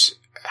far as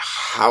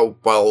how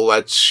well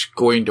that's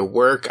going to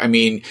work, I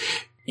mean,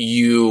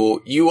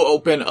 you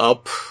open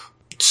up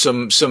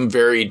some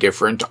very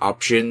different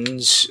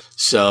options.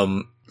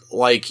 Some,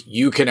 like,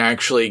 you can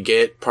actually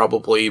get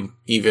probably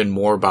even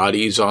more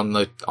bodies on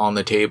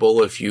the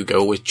table if you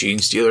go with Gene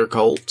Stealer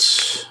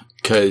cults,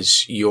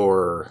 because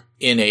you're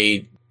in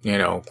a,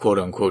 quote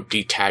unquote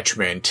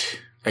detachment.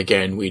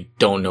 Again, we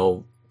don't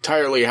know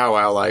entirely how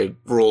allied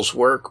rules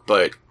work,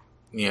 but,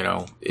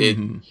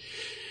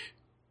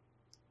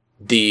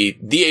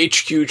 the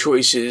HQ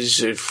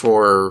choices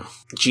for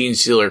Gene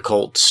Stealer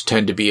cults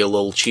tend to be a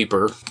little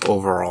cheaper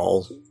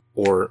overall,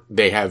 or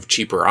they have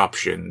cheaper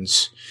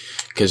options.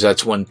 Because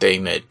that's one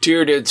thing that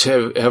Tyranids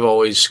have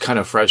always kind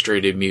of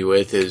frustrated me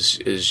with is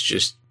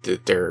just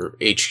that their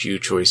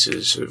HQ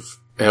choices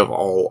have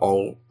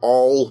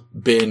all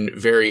been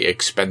very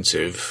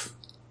expensive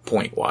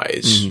point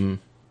wise. Mm-hmm.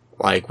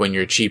 Like when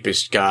your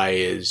cheapest guy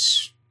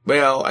is,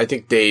 well, I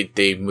think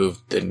they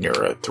moved the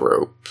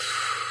Neurathrope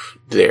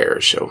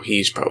there, so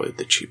he's probably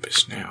the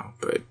cheapest now.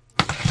 But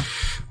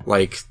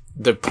like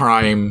the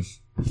Prime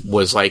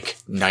was like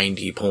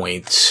 90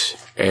 points,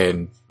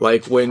 and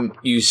like when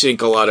you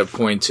sink a lot of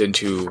points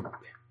into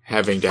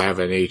having to have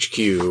an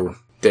HQ,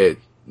 that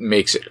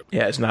makes it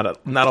it's not a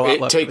lot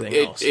left.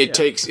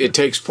 It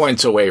takes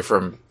points away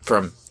from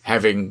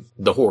having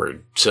the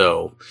Horde.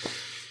 So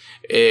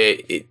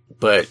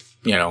but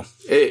you know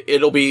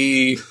it'll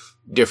be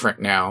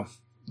different now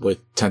with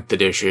 10th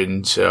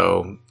edition.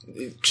 So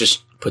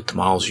just put the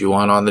models you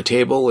want on the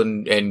table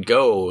and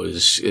go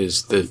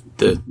is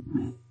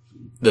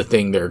the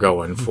thing they're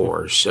going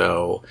for.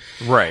 So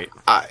right.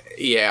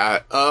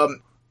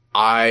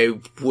 I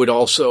would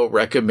also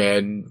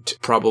recommend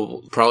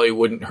probably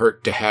wouldn't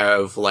hurt to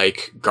have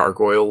like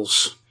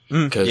gargoyles,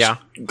 because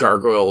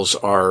gargoyles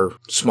are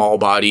small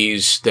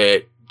bodies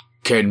that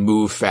can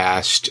move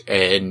fast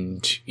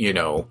and, you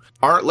know,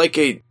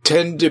 they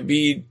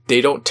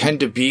don't tend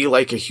to be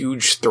like a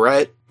huge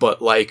threat,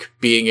 but like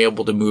being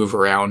able to move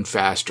around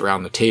fast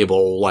around the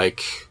table,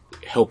 like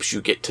helps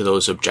you get to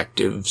those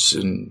objectives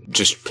and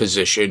just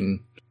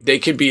position. They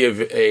could be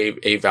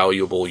a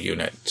valuable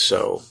unit.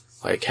 So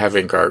like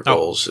having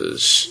gargoyles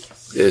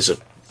is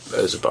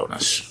a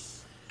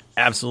bonus.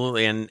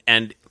 Absolutely.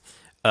 And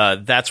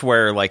that's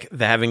where like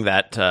having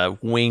that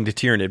winged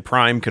Tyranid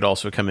Prime could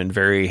also come in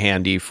very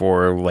handy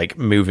for like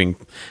moving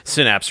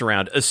Synapse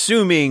around,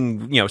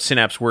 assuming, you know,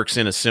 Synapse works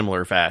in a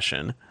similar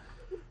fashion.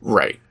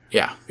 Right.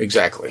 Yeah,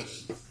 exactly.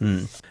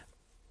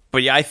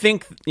 But yeah, I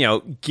think, you know,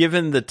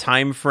 given the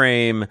time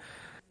frame,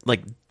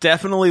 like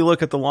definitely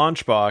look at the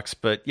launch box.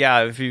 But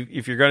yeah, if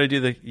you're going to do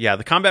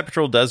the Combat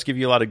Patrol does give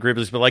you a lot of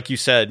gribbles, but like you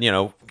said, you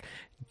know,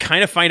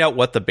 kind of find out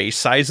what the base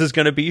size is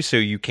going to be so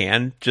you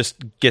can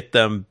just get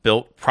them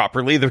built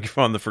properly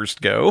on the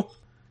first go.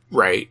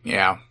 Right.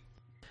 Yeah.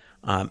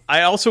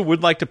 I also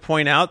would like to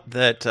point out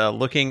that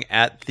looking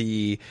at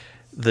the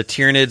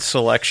Tyranid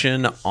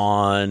selection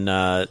on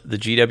the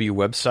GW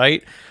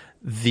website,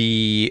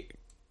 the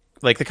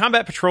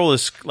Combat Patrol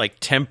is like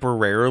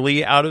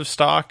temporarily out of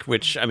stock,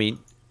 which, I mean,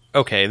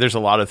 okay, there's a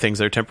lot of things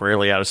that are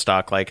temporarily out of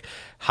stock, like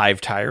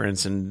Hive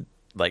Tyrants and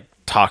like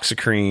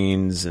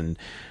Toxicrines and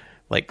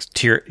like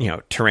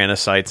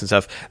Tyrannocytes and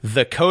stuff.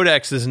 The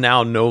Codex is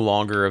now no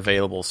longer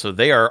available, so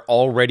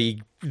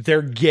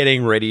they're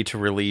getting ready to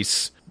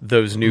release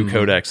those new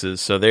codexes.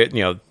 So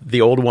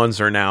the old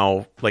ones are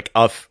now like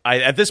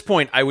at this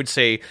point, I would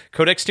say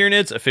Codex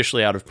Tyranids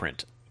officially out of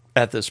print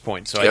at this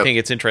point. So I think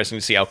it's interesting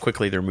to see how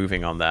quickly they're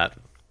moving on that.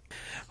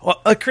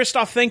 Well,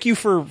 Christoph, thank you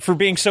for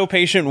being so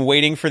patient and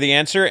waiting for the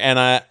answer. And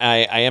I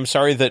am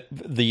sorry that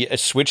the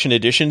switch and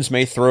additions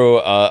may throw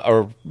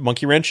a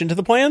monkey wrench into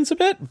the plans a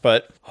bit,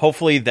 but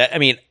hopefully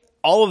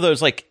all of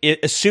those,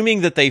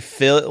 assuming that they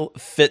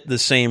fit the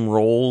same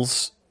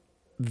roles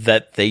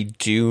that they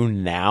do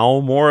now,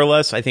 more or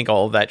less, I think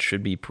all of that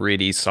should be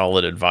pretty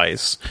solid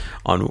advice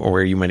on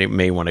where you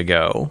may want to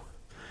go.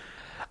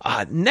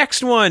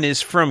 Next one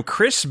is from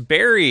Chris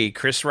Berry.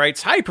 Chris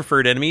writes, "Hi,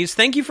 preferred enemies.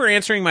 Thank you for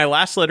answering my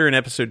last letter in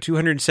episode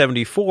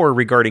 274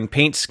 regarding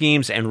paint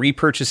schemes and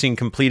repurchasing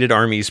completed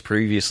armies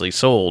previously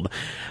sold.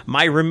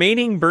 My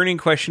remaining burning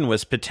question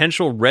was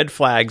potential red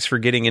flags for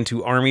getting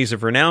into armies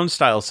of renown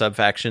style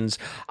subfactions.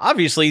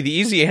 Obviously, the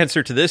easy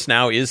answer to this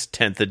now is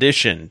 10th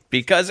edition,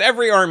 because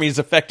every army is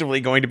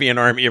effectively going to be an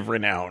army of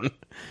renown.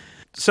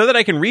 So that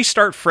I can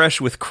restart fresh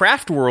with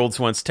Craft Worlds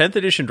once 10th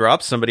edition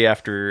drops," somebody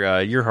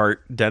after your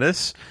heart,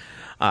 Dennis,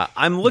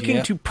 "I'm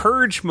looking to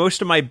purge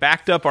most of my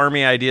backed up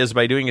army ideas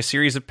by doing a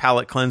series of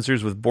palette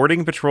cleansers with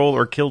boarding patrol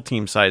or kill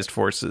team sized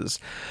forces.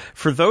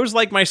 For those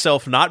like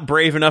myself not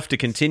brave enough to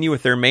continue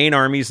with their main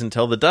armies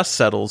until the dust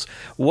settles,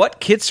 what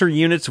kits or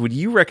units would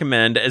you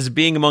recommend as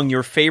being among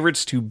your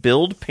favorites to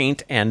build,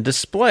 paint, and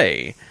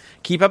display?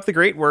 Keep up the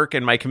great work,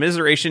 and my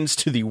commiserations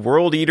to the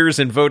World Eaters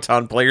and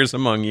Votann players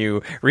among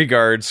you.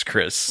 Regards,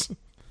 Chris."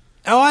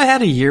 Oh, I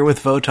had a year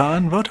with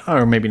Votann,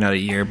 or maybe not a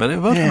year, but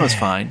Votann was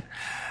fine.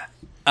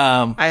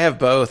 I have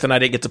both, and I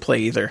didn't get to play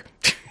either.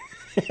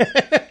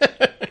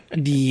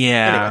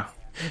 Yeah.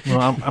 Anyway.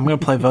 Well, I'm going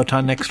to play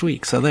Votann next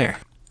week, so there.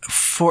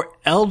 For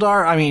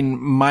Eldar, I mean,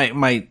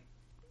 my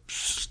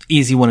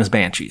easy one is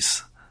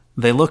Banshees.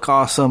 They look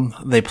awesome.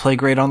 They play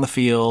great on the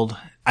field.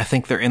 I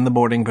think they're in the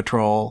boarding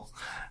patrol.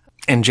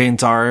 And Jane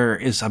Zar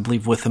is, I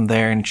believe, with him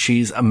there, and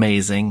she's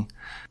amazing.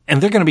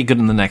 And they're going to be good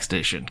in the next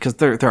edition, because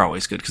they're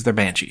always good, because they're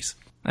Banshees.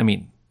 I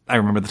mean, I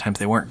remember the times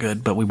they weren't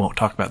good, but we won't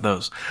talk about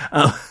those.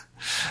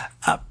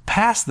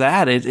 Past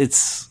that,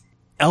 it's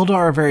Eldar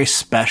are very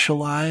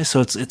specialized,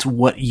 so it's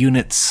what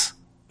units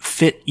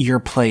fit your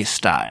play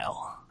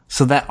style.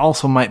 So that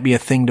also might be a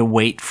thing to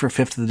wait for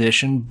 5th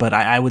edition, but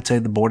I would say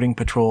the boarding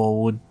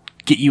patrol would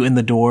get you in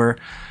the door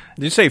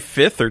Did you say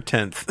 5th or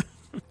 10th?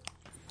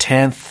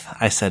 10th.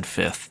 I said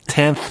 5th.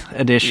 10th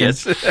edition.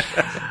 Yes.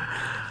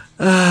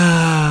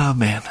 Oh,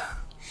 man.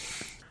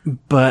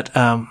 But,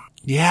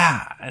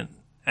 yeah.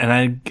 And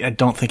I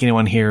don't think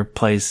anyone here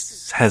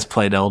has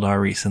played Eldar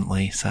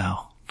recently, so.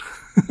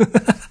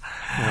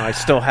 I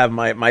still have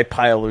my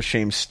pile of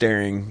shame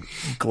staring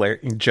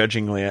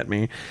judgingly at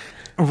me.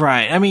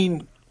 Right. I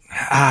mean,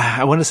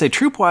 I want to say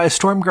troop-wise,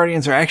 Storm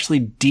Guardians are actually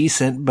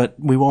decent, but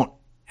we won't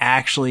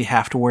actually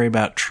have to worry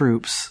about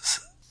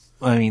troops.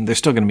 I mean, they're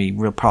still going to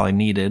be probably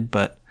needed,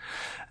 but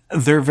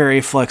they're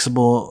very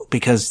flexible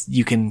because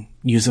you can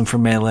use them for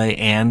melee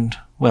and,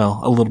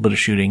 well, a little bit of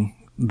shooting.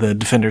 The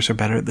defenders are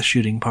better at the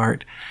shooting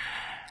part.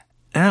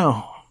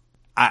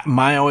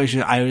 I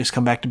always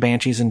come back to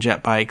Banshees and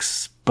jet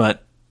bikes,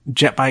 but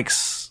jet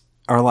bikes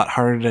are a lot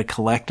harder to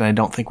collect, and I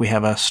don't think we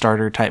have a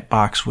starter type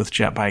box with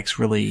jet bikes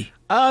really.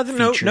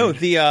 No.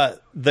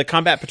 The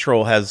Combat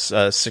Patrol has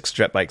 6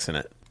 jet bikes in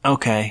it.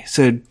 Okay,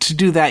 so to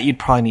do that, you'd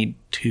probably need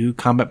 2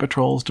 Combat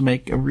Patrols to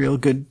make a real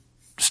good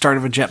start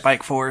of a jet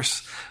bike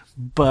force.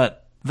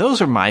 But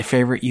those are my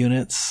favorite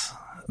units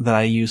that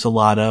I use a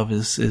lot of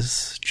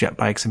is jet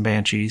bikes and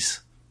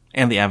Banshees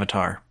and the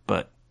Avatar.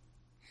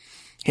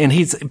 And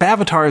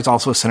Avatar is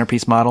also a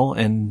centerpiece model,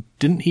 and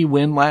didn't he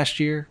win last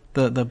year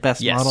the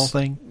best model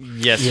thing?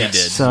 Yes, he did.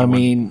 So I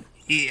mean,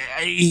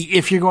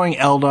 if you're going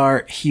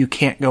Eldar, you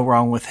can't go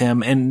wrong with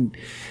him, and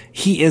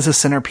he is a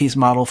centerpiece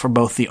model for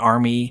both the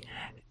army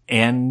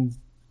and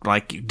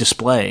like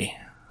display.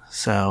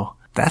 So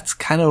that's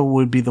kind of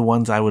would be the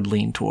ones I would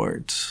lean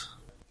towards.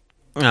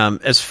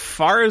 As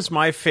far as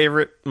my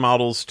favorite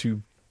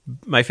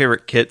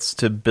kits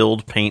to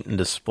build, paint, and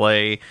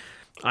display,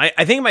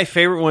 I think my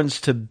favorite ones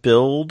to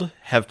build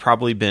have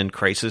probably been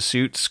crisis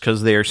suits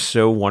because they are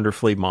so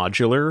wonderfully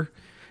modular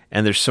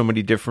and there's so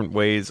many different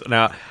ways.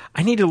 Now,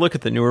 I need to look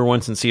at the newer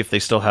ones and see if they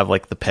still have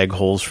like the peg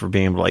holes for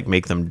being able to like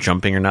make them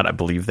jumping or not. I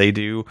believe they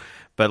do.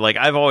 But like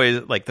I've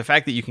always like the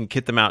fact that you can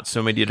kit them out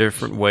so many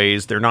different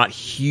ways. They're not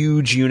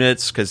huge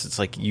units because it's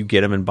like you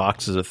get them in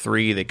boxes of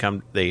 3. They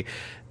come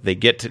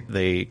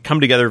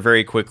together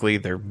very quickly.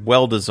 They're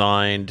well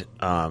designed.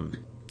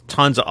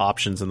 Tons of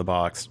options in the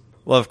box.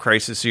 Love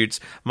crisis suits.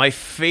 My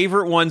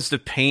favorite ones to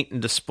paint and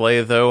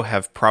display, though,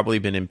 have probably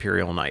been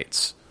Imperial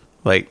Knights.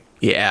 Like,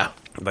 yeah,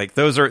 like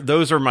those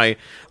are my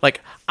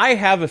like. I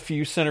have a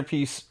few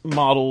centerpiece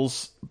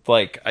models,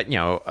 like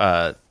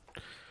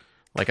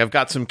like I've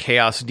got some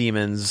Chaos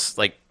Demons.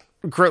 Like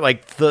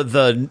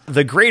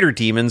the greater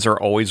demons are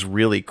always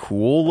really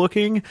cool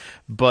looking,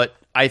 but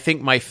I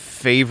think my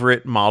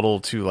favorite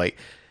model to like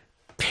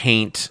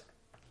paint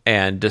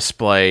and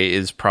display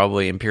is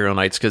probably Imperial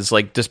Knights, because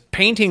like just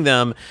painting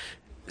them,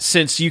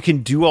 since you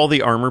can do all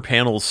the armor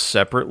panels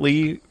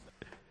separately,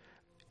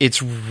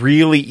 it's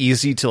really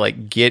easy to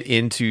like get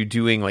into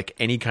doing like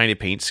any kind of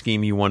paint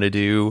scheme you want to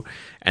do,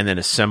 and then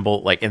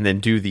assemble and then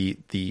do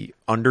the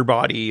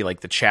underbody, like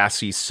the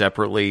chassis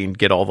separately, and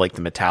get all like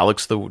the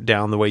metallics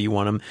down the way you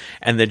want them,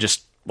 and then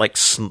just like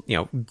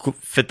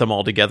fit them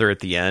all together at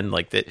the end.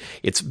 Like that,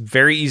 it's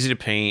very easy to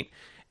paint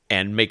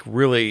and make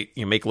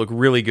look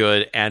really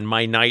good. And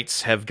my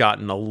knights have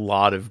gotten a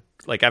lot of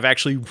like, I've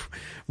actually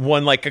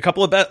won like a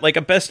couple of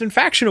a best in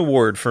faction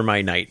award for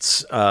my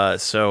knights.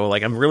 So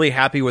like I'm really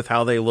happy with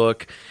how they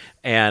look,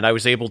 and I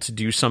was able to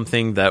do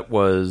something that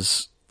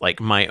was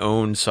like my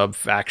own sub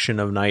faction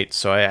of knights.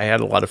 So I had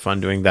a lot of fun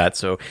doing that.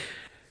 So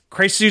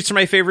crisis suits are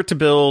my favorite to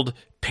build.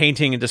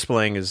 Painting and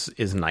displaying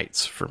is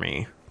knights for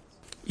me.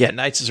 Yeah,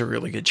 knights is a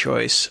really good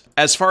choice.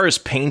 As far as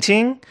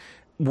painting,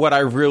 what I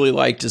really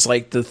liked is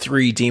like the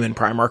 3 Demon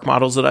Primarch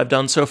models that I've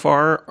done so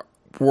far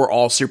were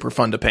all super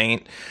fun to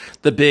paint.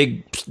 The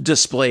big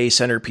display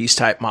centerpiece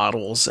type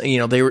models,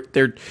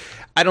 they're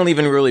I don't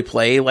even really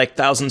play like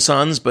Thousand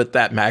Suns, but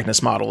that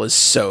Magnus model is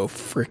so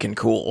freaking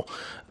cool.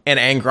 And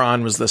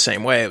Angron was the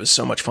same way. It was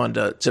so much fun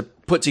to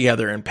put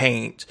together and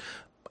paint.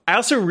 I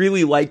also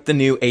really like the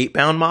new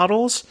 8-bound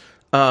models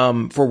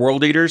for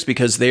World Eaters,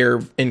 because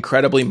they're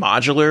incredibly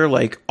modular.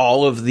 Like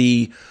all of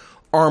the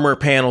armor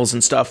panels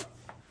and stuff,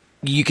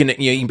 you can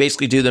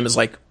basically do them as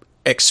like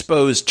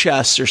exposed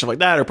chests or something like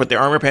that, or put the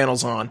armor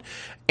panels on,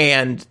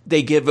 and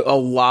they give a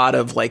lot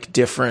of like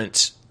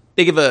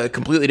they give a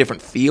completely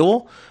different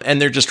feel,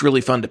 and they're just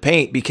really fun to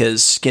paint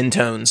because skin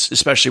tones,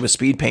 especially with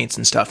speed paints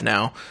and stuff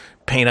now,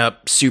 paint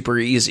up super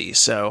easy.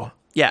 So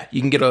yeah,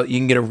 you can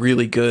get a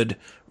really good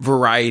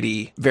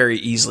variety very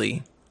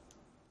easily.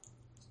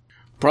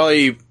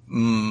 Probably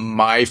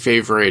my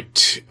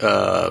favorite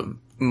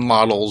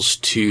models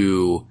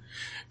to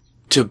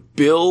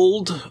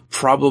build,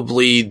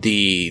 probably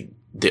the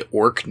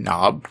Orc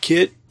Knob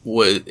kit.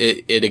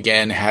 It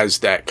again has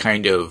that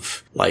kind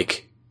of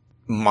like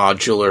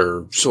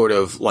modular sort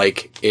of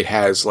like, it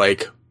has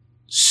like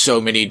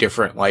so many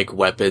different like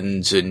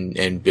weapons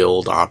and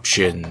build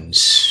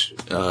options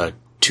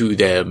to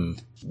them.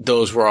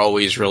 Those were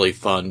always really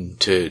fun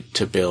to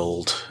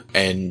build,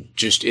 and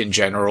just in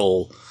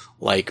general,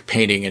 like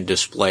painting and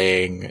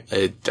displaying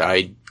it,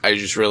 I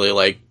just really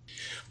like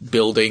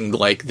building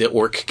like the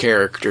orc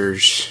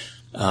characters.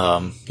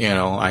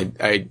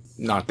 I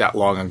not that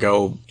long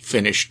ago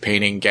finished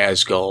painting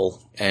Gazgul,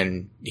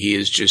 and he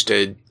is just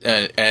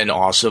an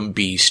awesome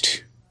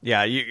beast.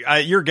 Yeah,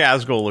 your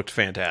Gazgul looked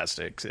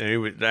fantastic.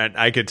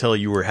 I could tell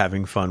you were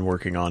having fun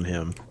working on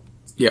him.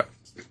 Yeah.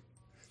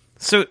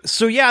 So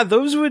yeah,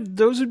 those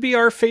would be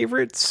our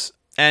favorites.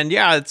 And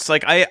yeah, it's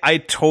like I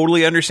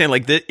totally understand.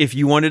 Like if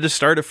you wanted to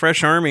start a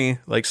fresh army,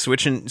 like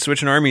switching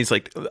armies,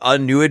 like a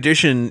new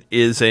edition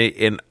is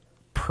an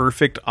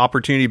perfect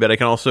opportunity. But I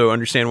can also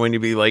understand when you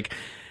be like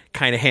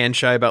kind of hand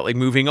shy about like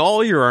moving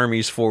all your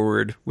armies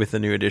forward with the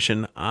new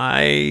edition.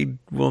 I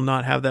will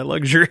not have that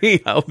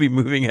luxury. I'll be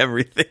moving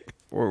everything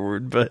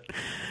forward, but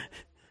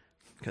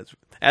because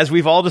as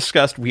we've all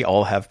discussed, we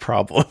all have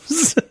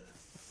problems.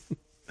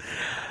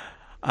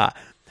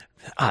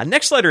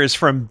 Next letter is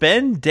from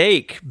Ben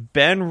Dake.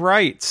 Ben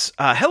writes,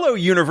 hello,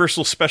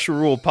 Universal Special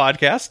Rule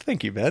Podcast.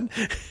 Thank you, Ben.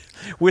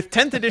 With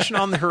 10th edition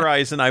on the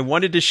horizon, I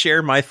wanted to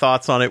share my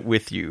thoughts on it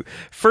with you.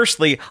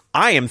 Firstly,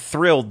 I am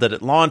thrilled that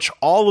at launch,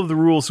 all of the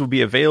rules will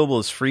be available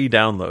as free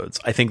downloads.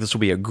 I think this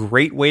will be a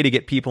great way to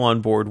get people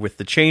on board with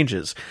the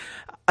changes.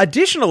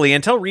 Additionally,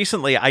 until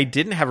recently, I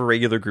didn't have a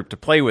regular group to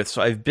play with,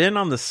 so I've been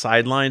on the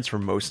sidelines for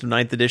most of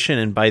 9th edition,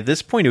 and by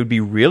this point, it would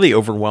be really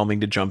overwhelming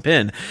to jump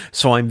in.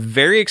 So I'm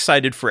very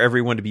excited for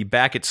everyone to be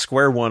back at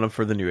square one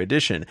for the new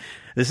edition.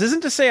 This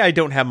isn't to say I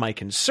don't have my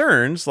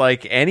concerns.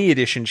 Like any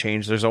edition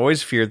change, there's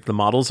always fear that the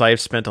models I have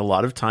spent a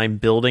lot of time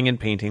building and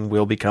painting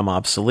will become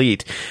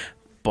obsolete.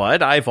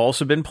 But I've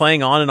also been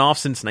playing on and off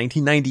since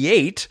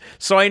 1998,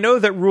 so I know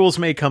that rules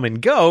may come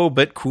and go,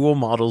 but cool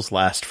models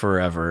last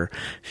forever.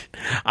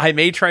 I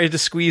may try to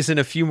squeeze in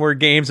a few more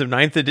games of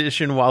 9th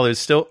edition while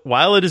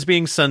it is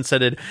being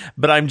sunsetted,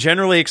 but I'm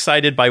generally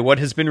excited by what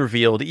has been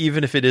revealed,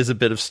 even if it is a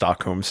bit of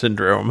Stockholm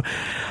Syndrome.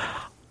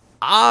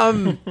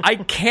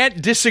 I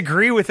can't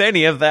disagree with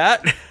any of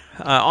that.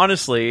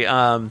 Honestly,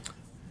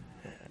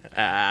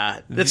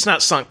 that's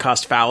not sunk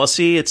cost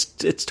fallacy.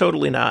 It's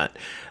totally not.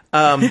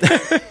 No,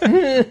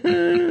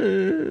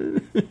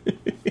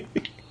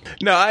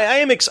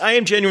 I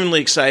am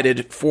genuinely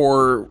excited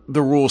for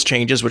the rules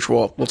changes, which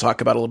we'll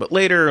talk about a little bit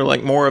later,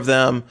 like more of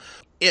them.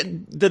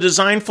 The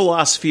design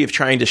philosophy of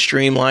trying to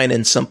streamline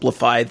and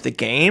simplify the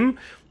game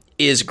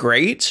is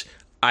great.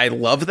 I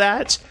love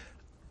that.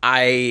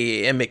 I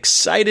am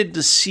excited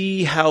to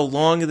see how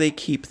long they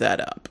keep that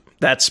up.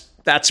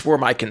 That's where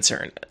my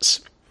concern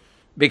is,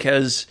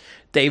 because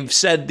they've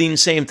said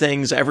these same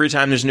things every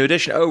time there's a new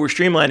edition. Oh, we're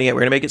streamlining it.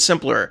 We're going to make it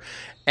simpler.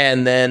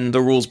 And then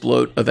the rules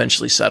bloat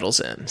eventually settles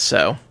in.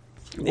 So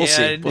we'll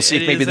see. We'll see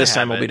if maybe this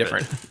time will be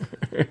different.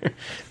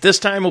 This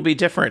time will be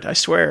different, I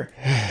swear.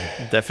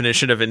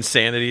 Definition of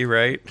insanity,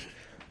 right?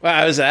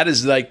 Wow,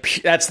 that's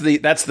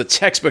the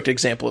textbook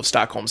example of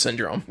Stockholm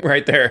Syndrome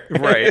right there.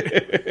 Right.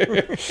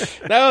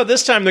 No,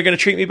 this time they're going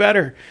to treat me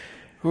better.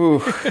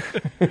 Ooh.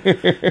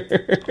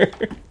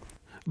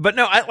 But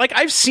no,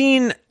 I've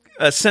seen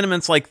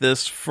sentiments like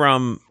this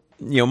from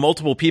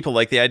multiple people.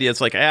 Like the idea,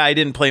 it's like I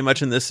didn't play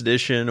much in this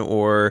edition,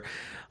 or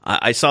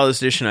I saw this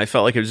edition, I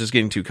felt like it was just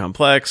getting too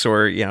complex,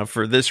 or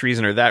for this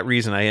reason or that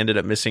reason, I ended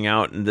up missing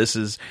out. And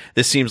this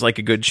seems like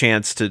a good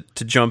chance to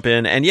jump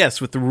in. And yes,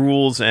 with the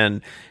rules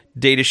and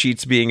data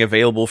sheets being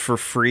available for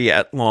free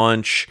at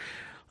launch,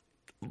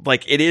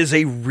 like it is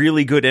a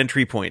really good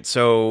entry point.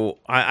 So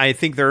I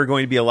think there are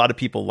going to be a lot of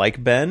people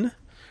like Ben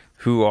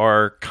who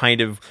are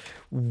kind of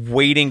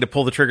waiting to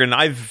pull the trigger. And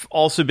I've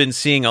also been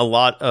seeing a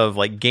lot of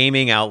like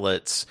gaming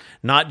outlets,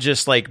 not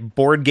just like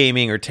board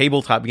gaming or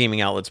tabletop gaming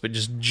outlets, but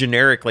just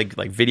generic like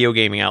video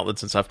gaming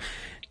outlets and stuff,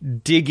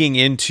 digging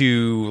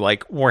into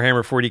like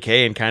Warhammer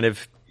 40K and kind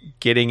of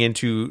getting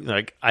into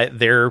like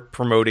they're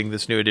promoting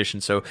this new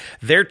edition. So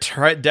they're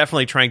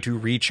definitely trying to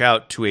reach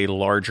out to a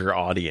larger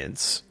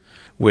audience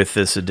with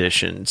this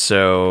edition.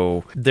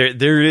 So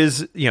there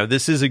is,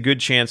 this is a good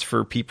chance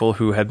for people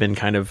who have been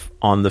kind of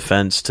on the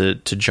fence to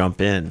jump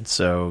in.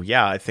 So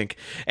yeah, I think,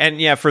 and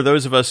yeah, for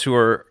those of us who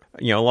are,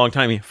 a long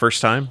time,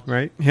 first time,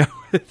 right?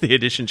 The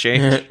edition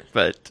changed,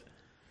 but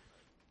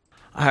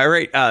all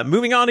right.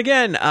 Moving on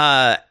again.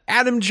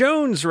 Adam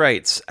Jones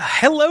writes,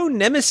 hello,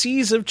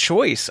 Nemesis of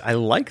Choice. I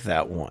like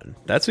that one.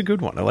 That's a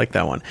good one. I like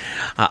that one.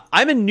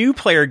 I'm a new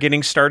player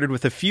getting started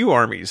with a few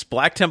armies.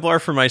 Black Templar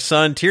for my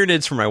son,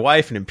 Tyranids for my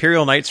wife, and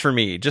Imperial Knights for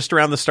me, just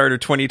around the start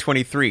of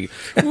 2023.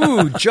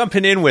 Ooh,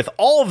 jumping in with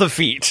all the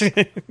feet.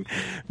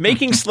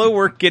 Making slow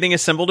work getting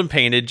assembled and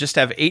painted. Just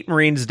have 8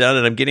 Marines done,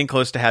 and I'm getting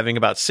close to having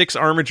about 6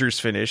 Armigers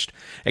finished.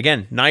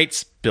 Again,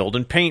 Knights, build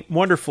and paint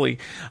wonderfully.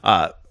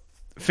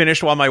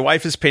 Finished while my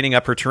wife is painting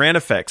up her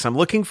Tyrannifex. I'm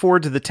looking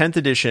forward to the 10th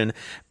edition,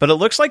 but it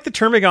looks like the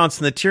Termagants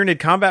and the Tyranid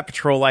Combat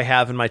Patrol I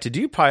have in my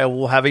to-do pile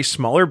will have a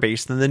smaller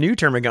base than the new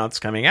Termagants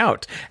coming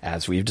out,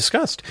 as we've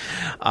discussed.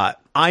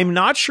 I'm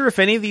not sure if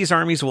any of these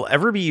armies will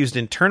ever be used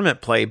in tournament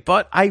play,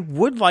 but I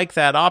would like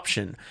that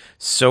option.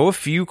 So a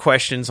few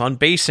questions on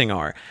basing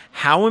are: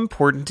 how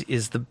important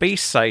is the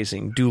base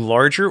sizing? Do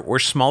larger or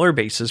smaller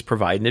bases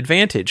provide an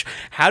advantage?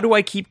 How do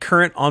I keep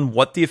current on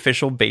what the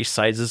official base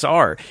sizes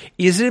are?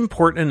 Is it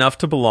important enough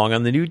to belong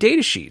on the new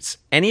datasheets?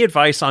 Any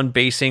advice on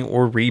basing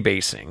or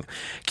rebasing?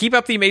 Keep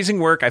up the amazing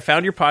work. I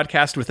found your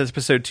podcast with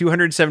episode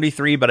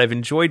 273, but I've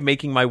enjoyed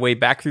making my way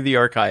back through the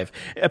archive.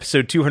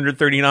 Episode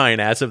 239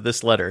 as of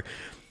this letter.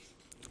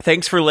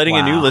 Thanks for letting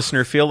a new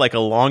listener feel like a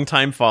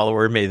longtime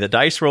follower. May the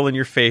dice roll in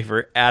your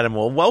favor, Adam.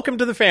 Well, welcome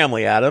to the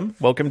family, Adam.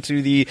 Welcome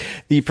to the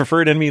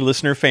Preferred Enemy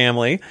listener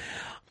family.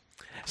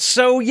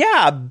 So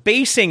yeah,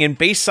 basing and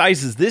base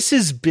sizes. This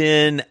has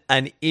been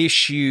an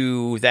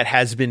issue that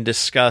has been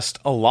discussed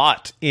a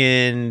lot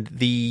in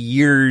the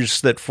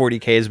years that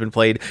 40K has been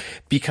played,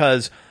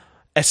 because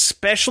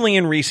especially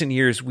in recent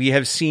years, we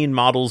have seen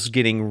models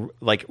getting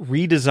like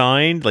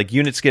redesigned, like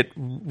units get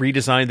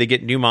redesigned, they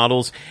get new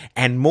models,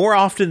 and more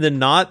often than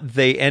not,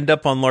 they end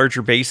up on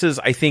larger bases.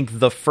 I think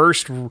the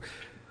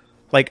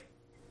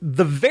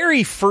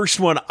very first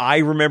one I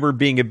remember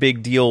being a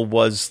big deal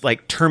was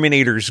like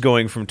Terminators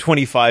going from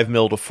 25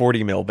 mil to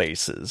 40 mil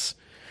bases.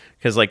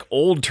 Because like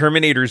old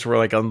Terminators were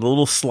like on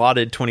little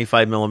slotted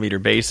 25 millimeter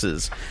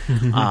bases.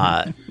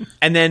 And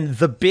then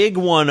the big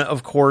one,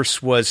 of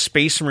course, was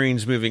Space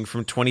Marines moving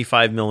from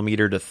 25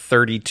 millimeter to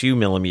 32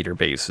 millimeter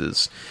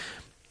bases.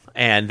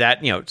 And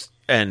that,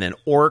 and then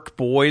Orc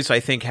Boys,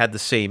 I think, had the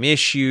same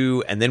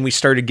issue. And then we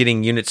started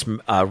getting units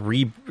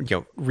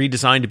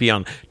redesigned to be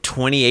on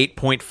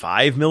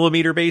 28.5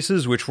 millimeter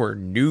bases, which were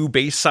new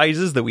base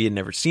sizes that we had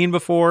never seen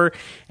before.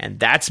 And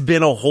that's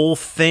been a whole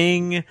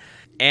thing.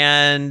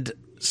 And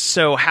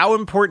so how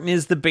important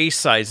is the base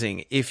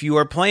sizing? If you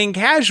are playing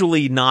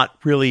casually, not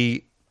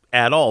really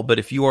at all. But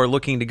if you are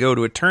looking to go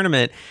to a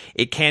tournament,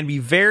 it can be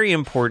very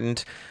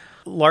important.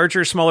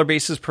 Larger, smaller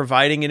bases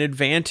providing an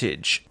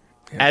advantage.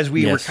 As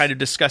we were kind of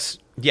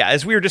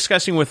as we were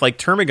discussing with like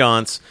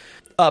Termagants,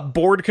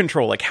 board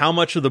control, like how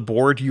much of the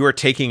board you are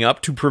taking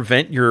up to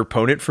prevent your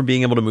opponent from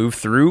being able to move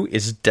through,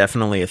 is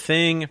definitely a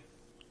thing.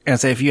 And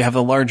say if you have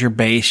a larger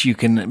base, you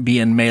can be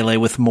in melee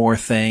with more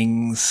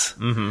things.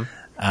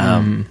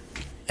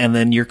 And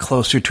then you're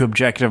closer to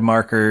objective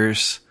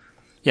markers.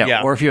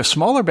 Yeah. Or if you have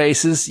smaller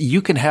bases,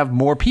 you can have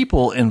more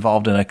people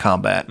involved in a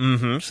combat.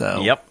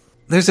 So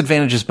there's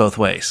advantages both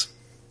ways.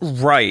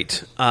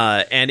 Right.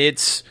 And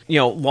it's,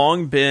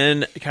 long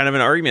been kind of an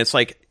argument. It's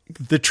like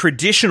the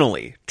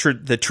traditional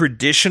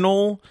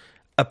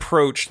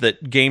approach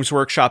that Games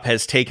Workshop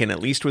has taken, at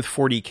least with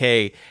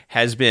 40K,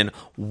 has been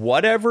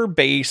whatever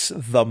base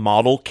the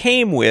model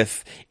came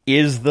with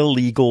is the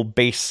legal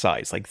base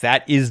size. Like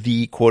that is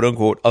the quote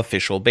unquote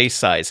official base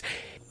size.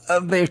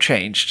 They've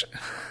changed.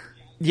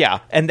 Yeah.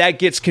 And that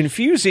gets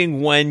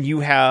confusing when you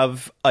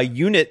have a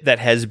unit that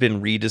has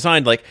been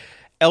redesigned, like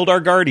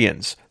Eldar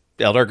Guardians.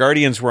 The Eldar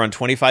Guardians were on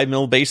 25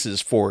 mil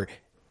bases for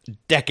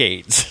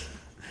decades.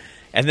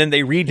 And then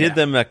they redid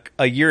them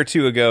a year or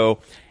two ago,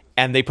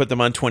 and they put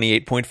them on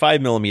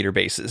 28.5 millimeter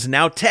bases.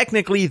 Now,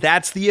 technically,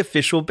 that's the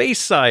official base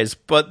size,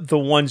 but the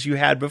ones you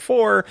had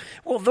before,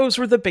 well, those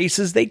were the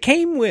bases they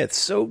came with.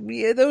 So,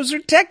 yeah, those are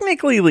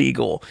technically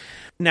legal.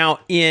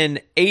 Now, in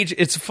Age,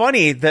 it's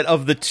funny that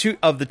of the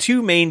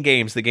two main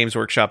games the Games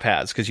Workshop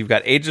has, because you've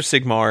got Age of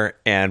Sigmar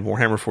and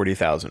Warhammer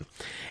 40,000.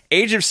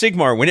 Age of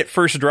Sigmar, when it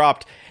first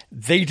dropped,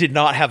 they did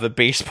not have a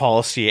base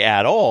policy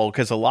at all,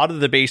 because a lot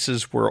of the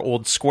bases were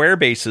old square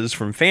bases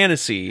from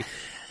Fantasy,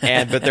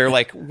 but they're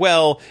like,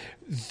 well,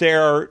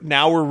 we're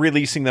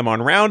releasing them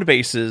on round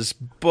bases,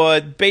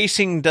 but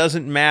basing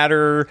doesn't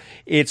matter,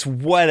 it's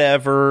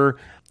whatever,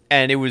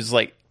 and it was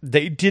like,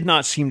 they did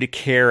not seem to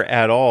care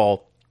at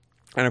all,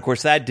 and of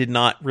course that did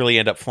not really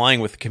end up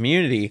flying with the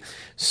community.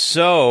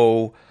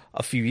 So,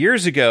 a few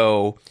years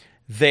ago,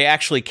 they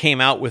actually came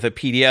out with a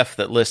PDF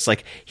that lists,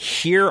 like,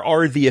 here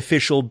are the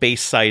official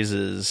base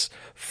sizes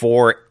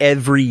for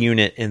every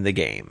unit in the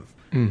game.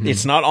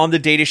 It's not on the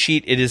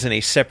datasheet. It is in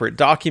a separate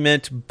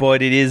document,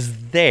 but it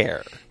is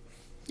there.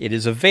 It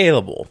is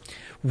available.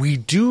 We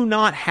do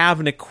not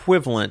have an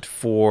equivalent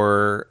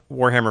for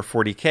Warhammer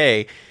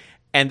 40K,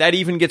 and that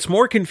even gets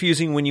more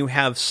confusing when you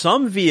have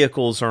some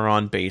vehicles are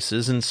on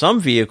bases and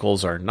some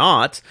vehicles are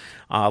not.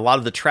 A lot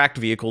of the tracked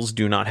vehicles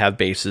do not have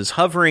bases.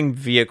 Hovering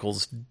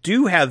vehicles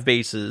do have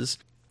bases,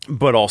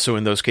 but also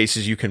in those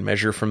cases you can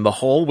measure from the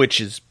hull, which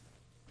is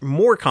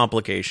more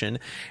complication.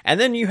 And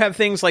then you have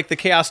things like the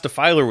Chaos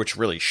Defiler, which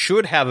really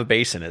should have a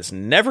base and has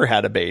never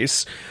had a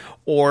base.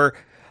 Or,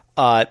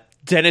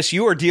 Dennis,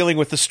 you are dealing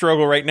with the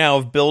struggle right now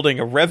of building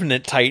a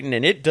Revenant Titan,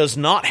 and it does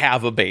not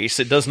have a base.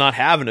 It does not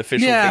have an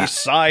official base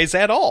size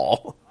at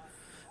all.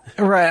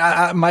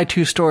 Right. My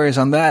two stories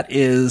on that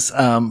is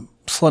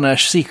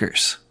Slaanesh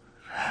Seekers.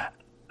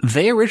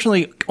 They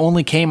originally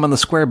only came on the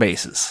square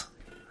bases,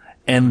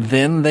 and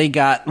then they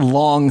got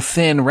long,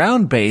 thin,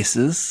 round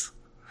bases,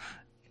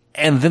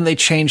 and then they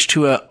changed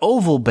to a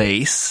oval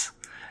base,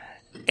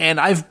 and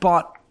I've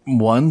bought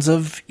ones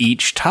of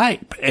each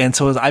type. And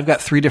so I've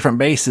got 3 different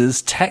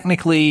bases.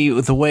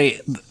 Technically, the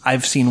way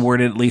I've seen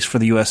worded, at least for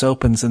the US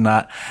Opens and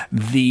that,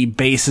 the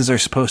bases are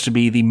supposed to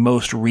be the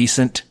most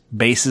recent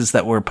bases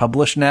that were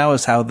published now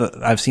is how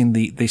I've seen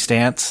the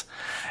stance.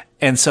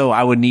 And so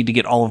I would need to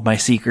get all of my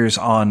Seekers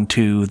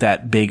onto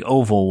that big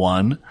oval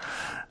one.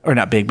 Or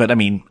not big, but I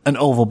mean an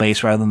oval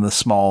base rather than the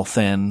small,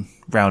 thin,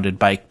 rounded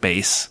bike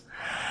base.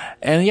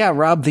 And yeah,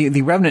 Rob,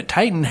 the Revenant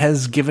Titan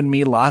has given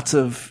me lots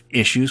of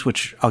issues,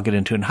 which I'll get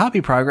into in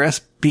Hobby Progress,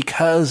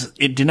 because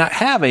it did not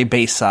have a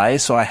base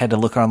size, so I had to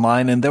look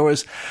online, and there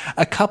was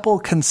a couple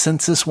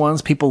consensus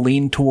ones people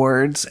leaned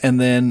towards, and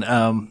then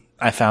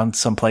I found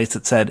some place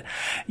that said,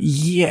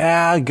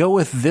 yeah, go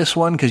with this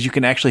one, because you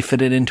can actually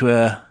fit it into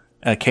a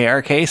KR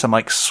case. I'm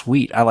like,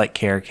 sweet, I like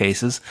KR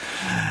cases.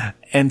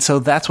 And so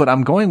that's what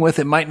I'm going with.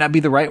 It might not be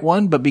the right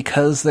one, but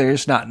because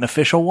there's not an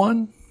official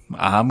one,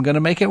 I'm going to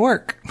make it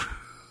work.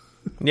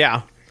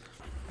 Yeah.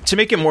 To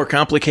make it more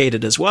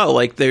complicated as well,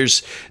 like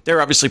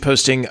they're obviously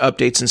posting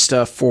updates and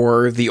stuff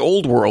for the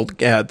old world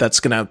that's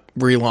going to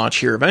relaunch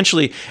here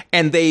eventually,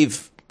 and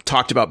they've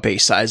talked about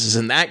base sizes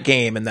in that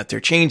game and that they're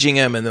changing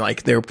them, and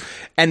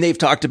they've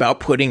talked about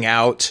putting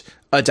out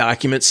a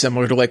document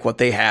similar to like what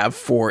they have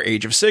for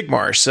Age of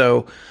Sigmar.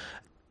 So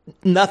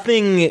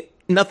nothing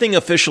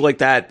official like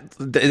that.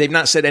 They've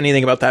not said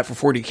anything about that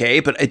for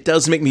 40K, but it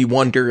does make me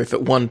wonder if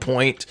at what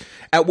point,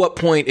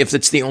 if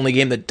it's the only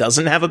game that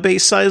doesn't have a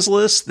base size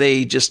list,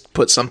 they just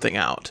put something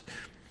out.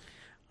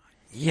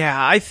 Yeah,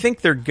 I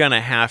think they're going to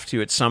have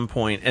to at some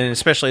point, and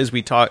especially as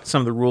we talk,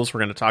 some of the rules we're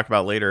going to talk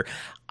about later,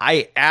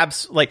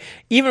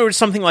 even with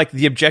something like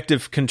the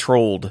objective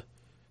controlled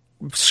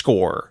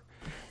score,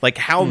 like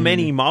how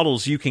many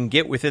models you can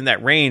get within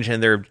that range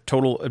and their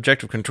total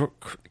objective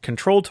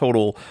control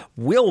total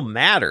will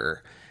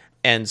matter.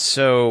 And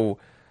so,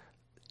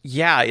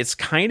 yeah, it's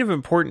kind of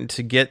important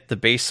to get the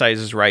base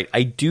sizes right.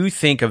 I do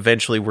think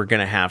eventually we're going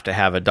to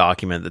have a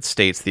document that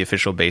states the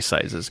official base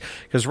sizes,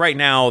 because right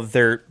now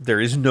there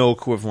is no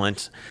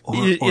equivalent.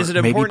 Is it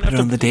important enough to put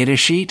on the data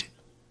sheet?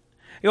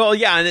 Well,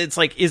 yeah, and it's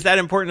like, is that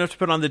important enough to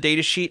put on the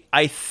data sheet?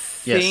 I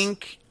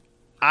think... Yes.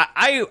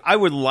 I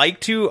would like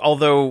to,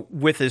 although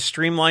with as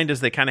streamlined as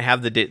they kind of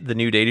have the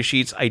new data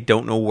sheets, I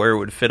don't know where it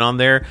would fit on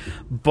there.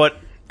 But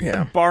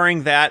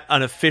barring that,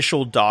 an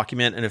official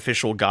document, an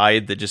official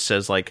guide that just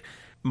says like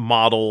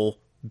model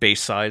base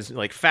size,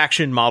 like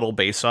faction model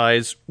base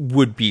size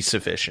would be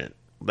sufficient.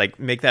 Like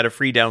make that a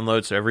free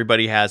download so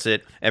everybody has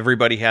it.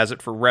 Everybody has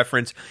it for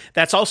reference.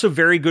 That's also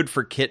very good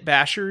for kit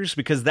bashers,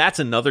 because that's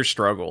another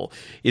struggle,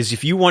 is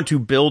if you want to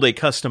build a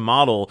custom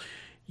model,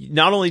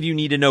 not only do you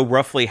need to know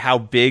roughly how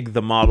big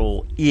the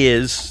model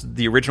is,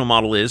 the original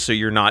model is, so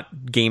you're not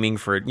gaming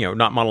for,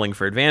 not modeling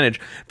for advantage,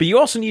 but you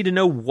also need to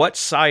know what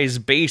size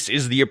base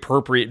is the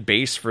appropriate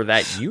base for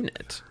that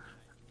unit.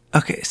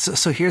 Okay,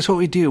 so here's what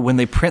we do. When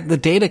they print the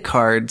data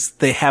cards,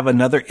 they have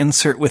another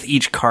insert with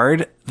each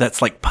card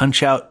that's like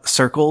punch out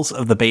circles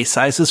of the base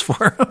sizes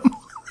for them.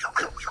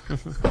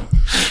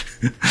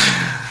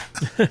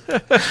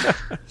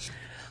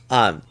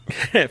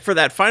 For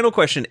that final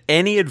question,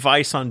 any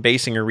advice on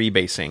basing or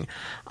rebasing?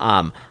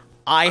 I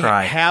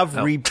have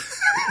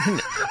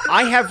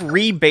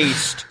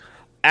rebased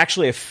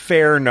actually a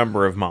fair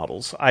number of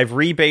models. I've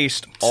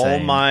rebased all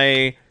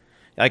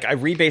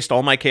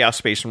my Chaos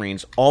Space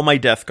Marines, all my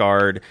Death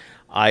Guard.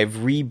 I've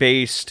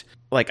rebased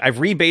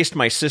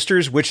my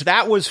sisters, which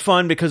that was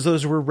fun because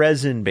those were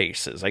resin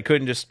bases. I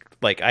couldn't just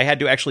I had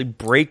to actually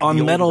break on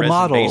the metal old resin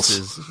models.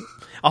 Bases.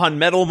 On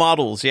metal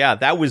models. Yeah,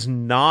 that was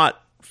not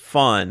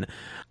fun.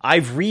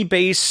 I've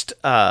rebased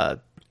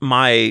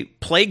my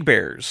Plague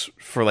Bears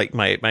for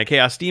my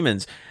Chaos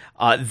Demons.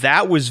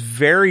 That was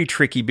very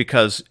tricky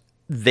because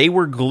they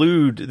were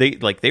glued.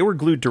 They were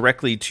glued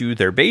directly to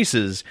their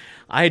bases.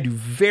 I had to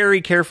very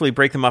carefully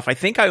break them off. I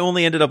think I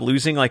only ended up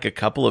losing a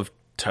couple of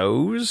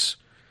toes,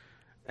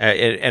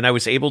 and I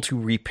was able to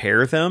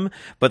repair them.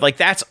 But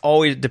that's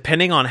always,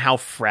 depending on how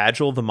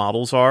fragile the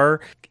models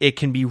are, it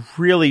can be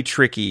really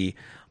tricky.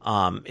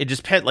 It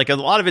just a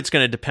lot of it's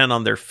going to depend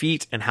on their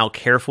feet and how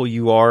careful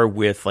you are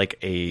with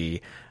an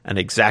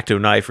X-Acto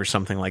knife or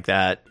something like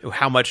that.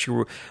 How much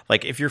you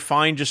if you're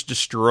fine just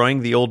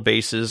destroying the old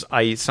bases.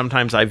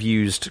 I've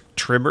used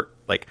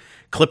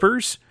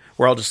clippers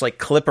where I'll just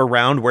clip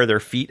around where their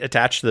feet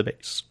attach to the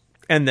base,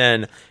 and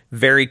then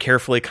very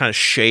carefully kind of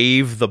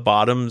shave the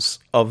bottoms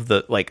of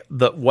the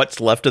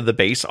what's left of the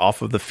base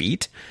off of the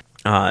feet.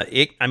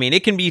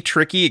 It can be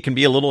tricky. It can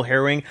be a little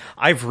harrowing.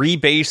 I've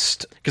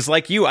rebased, because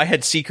I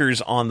had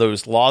Seekers on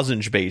those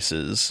lozenge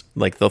bases,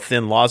 the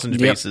thin lozenge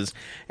bases,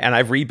 and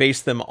I've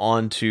rebased them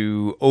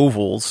onto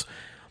ovals.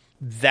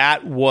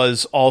 That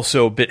was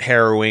also a bit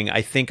harrowing.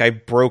 I think I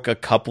broke a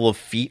couple of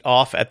feet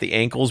off at the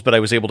ankles, but I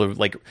was able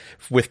to,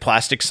 with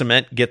plastic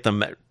cement, get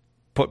them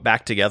put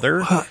back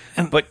together.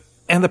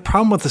 And the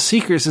problem with the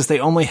Seekers is they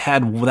only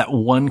had that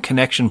one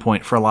connection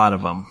point for a lot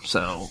of them,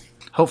 so...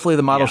 Hopefully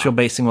the model show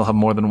basing will have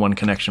more than one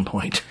connection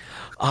point.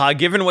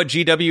 Given what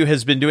GW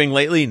has been doing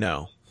lately,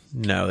 no.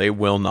 No, they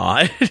will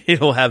not.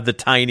 It'll have the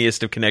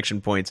tiniest of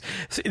connection points.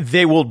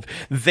 They will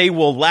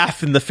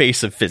laugh in the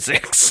face of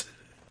physics.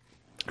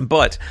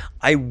 But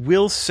I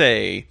will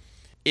say,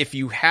 if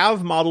you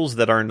have models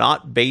that are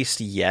not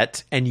based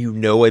yet and you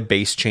know a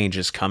base change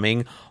is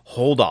coming,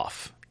 hold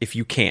off if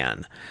you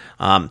can.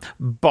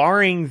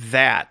 Barring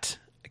that,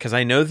 because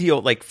I know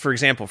for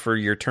example, for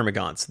your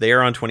Termagants, they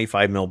are on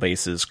 25 mil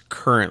bases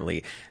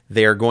currently.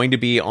 They are going to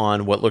be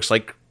on what looks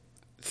like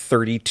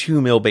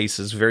 32 mil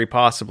bases, very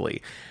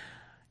possibly.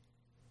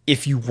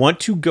 If you want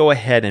to go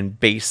ahead and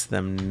base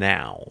them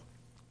now,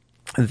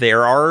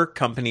 there are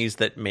companies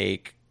that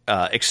make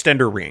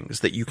extender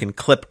rings that you can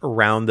clip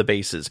around the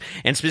bases,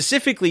 and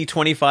specifically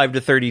 25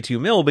 to 32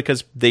 mil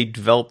because they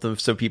developed them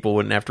so people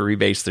wouldn't have to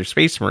rebase their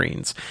Space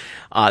Marines.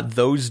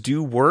 Those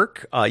do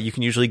work. You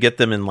can usually get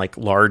them in like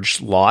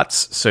large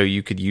lots, so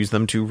you could use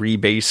them to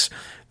rebase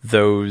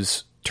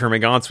those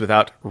Termagants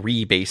without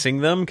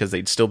rebasing them because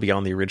they'd still be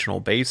on the original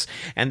base,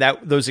 and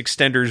that those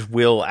extenders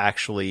will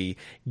actually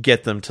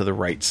get them to the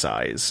right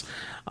size.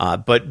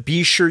 But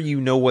be sure you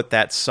know what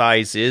that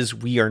size is.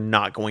 We are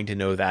not going to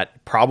know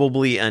that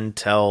probably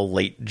until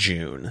late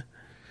June.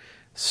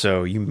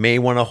 So you may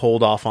want to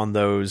hold off on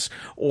those,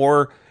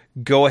 or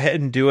go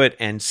ahead and do it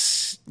and,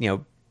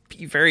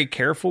 be very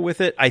careful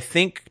with it. I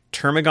think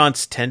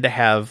Termagants tend to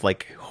have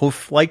like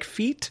hoof-like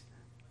feet,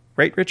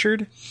 right,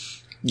 Richard?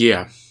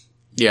 Yeah.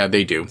 Yeah,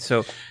 they do.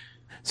 So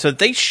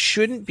they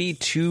shouldn't be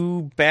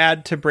too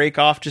bad to break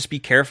off. Just be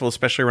careful,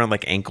 especially around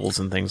like ankles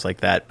and things like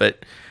that.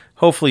 But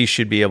hopefully you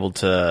should be able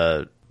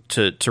to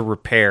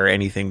repair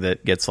anything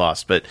that gets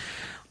lost. But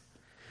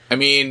I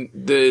mean,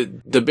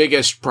 the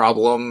biggest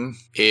problem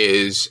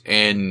is,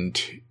 and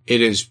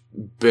it has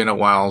been a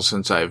while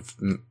since I've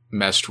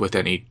messed with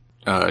any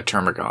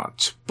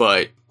Termagants,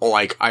 but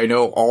like I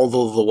know all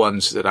of the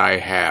ones that I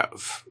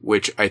have,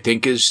 which I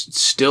think is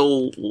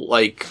still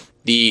like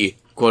the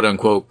quote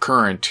unquote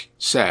current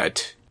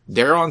set,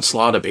 they're on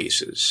Slaughter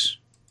bases.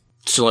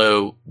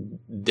 So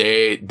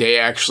they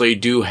actually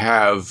do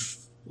have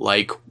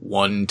like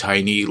one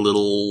tiny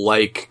little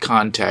like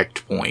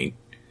contact point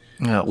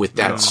with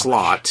that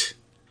slot.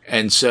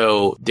 And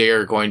so they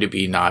are going to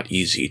be not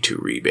easy to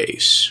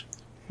rebase.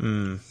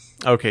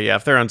 Okay, yeah,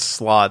 if they're on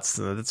slots,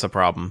 that's a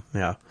problem.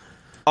 Yeah.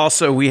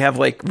 Also, we have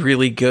like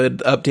really good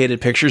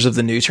updated pictures of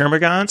the new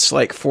Termagants,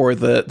 like for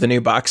the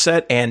new box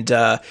set. And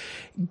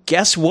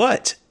guess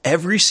what?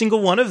 Every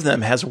single one of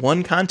them has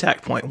one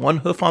contact point, one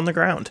hoof on the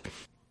ground.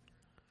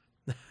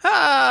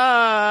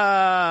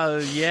 Ah,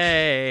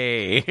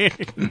 yay!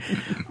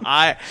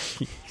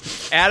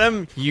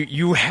 Adam,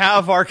 you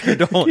have our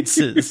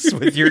condolences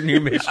with your new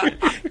mission.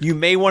 You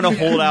may want to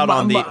hold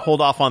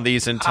off on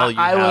these until you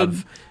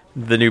have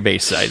the new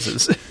base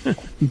sizes.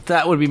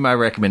 That would be my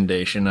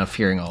recommendation of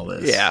hearing all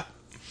this.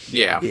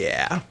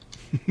 Yeah.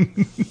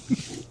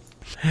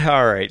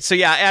 All right. So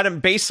yeah, Adam,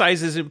 base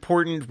size is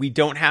important. We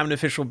don't have an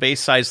official base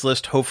size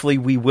list. Hopefully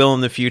we will in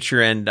the future,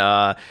 and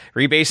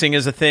rebasing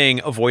is a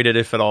thing. Avoid it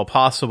if at all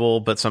possible,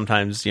 but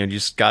sometimes you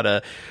just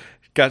gotta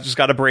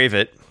brave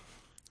it.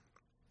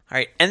 All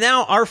right, and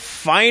now our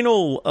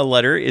final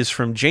letter is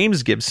from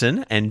James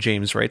Gibson, and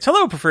James writes,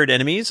 "Hello, preferred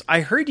enemies.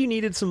 I heard you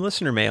needed some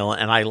listener mail,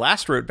 and I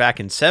last wrote back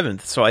in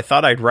 7th, so I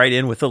thought I'd write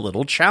in with a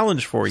little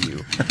challenge for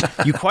you.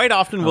 You quite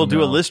often will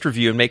do a list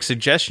review and make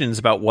suggestions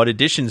about what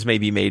additions may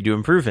be made to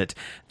improve it.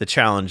 The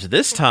challenge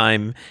this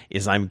time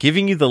is I'm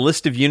giving you the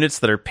list of units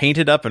that are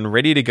painted up and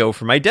ready to go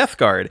for my Death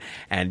Guard,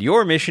 and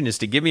your mission is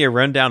to give me a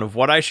rundown of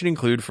what I should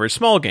include for a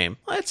small game,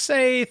 let's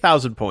say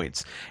 1,000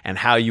 points, and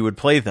how you would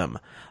play them.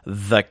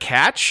 The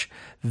catch?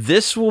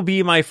 This will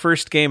be my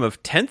first game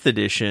of 10th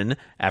edition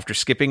after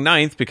skipping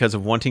 9th because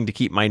of wanting to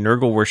keep my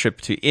Nurgle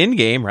worship to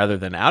in-game rather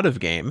than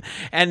out-of-game,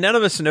 and none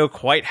of us know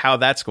quite how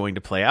that's going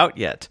to play out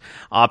yet.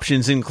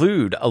 Options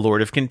include a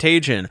Lord of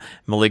Contagion,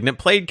 Malignant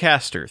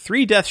Plaguecaster,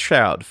 3 Death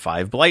Shroud,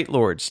 5 Blight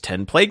Lords,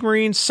 10 Plague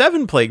Marines,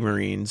 7 Plague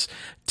Marines,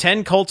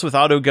 10 cults with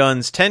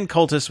autoguns, 10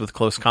 cultists with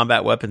close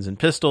combat weapons and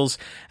pistols,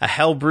 a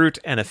Hell Brute,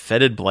 and a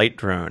Fetid Blight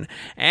Drone.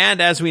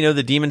 And as we know,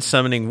 the demon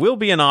summoning will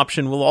be an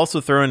option. We'll also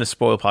throw in a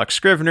Spoilpox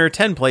Scrivener,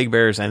 10 Plague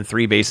Bearers, and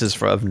 3 bases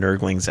of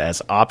Nurglings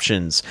as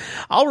options.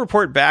 I'll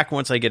report back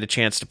once I get a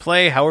chance to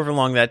play, however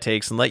long that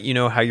takes, and let you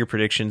know how your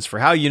predictions for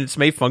how units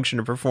may function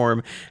and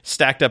perform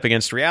stacked up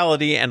against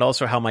reality, and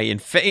also how my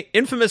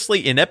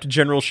infamously inept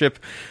generalship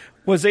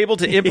was able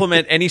to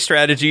implement any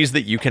strategies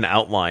that you can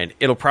outline.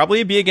 It'll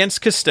probably be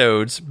against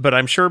Custodes, but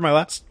I'm sure my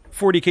last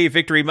 40k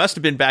victory must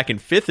have been back in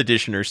 5th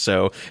edition or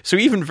so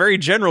even very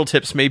general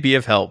tips may be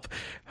of help.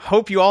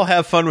 Hope you all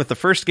have fun with the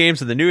first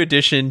games of the new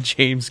edition,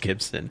 James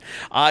Gibson.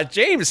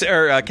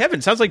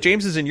 Kevin, sounds like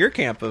James is in your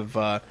camp of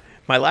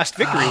my last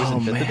victory was in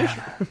 5th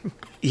edition.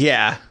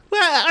 Yeah.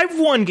 Well, I've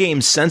won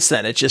games since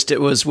then.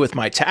 It was with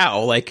my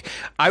Tau. Like,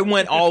 I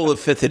went all of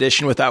 5th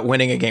edition without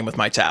winning a game with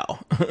my Tau.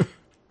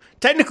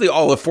 Technically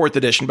all of 4th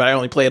edition, but I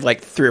only played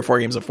like 3 or 4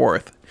 games of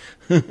 4th.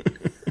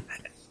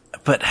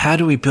 But how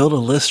do we build a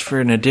list for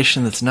an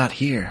edition that's not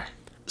here?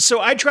 So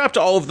I dropped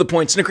all of the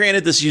points. Now,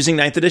 granted, this is using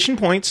 9th edition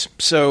points,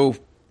 so,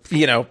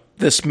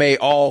 this may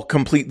all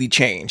completely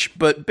change.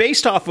 But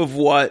based off of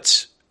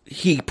what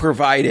he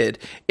provided,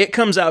 it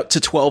comes out to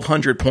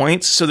 1,200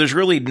 points. So there's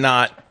really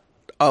not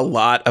a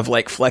lot of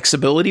like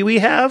flexibility we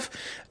have.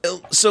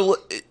 So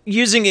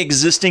using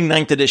existing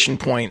 9th edition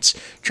points,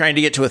 trying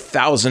to get to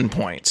 1,000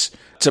 points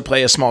to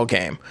play a small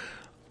game,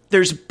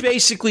 there's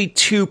basically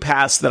two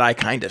paths that I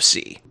kind of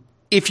see.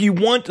 If you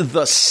want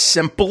the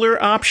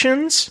simpler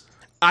options,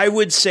 I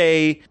would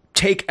say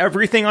take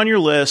everything on your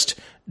list,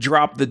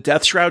 drop the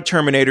Death Shroud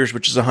Terminators,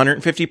 which is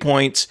 150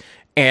 points,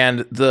 and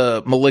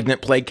the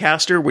Malignant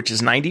Plaguecaster, which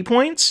is 90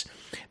 points.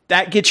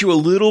 That gets you a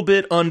little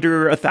bit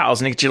under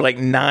 1,000. It gets you like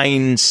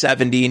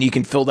 970, and you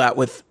can fill that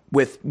with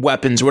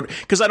weapons.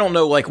 Because I don't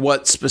know like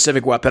what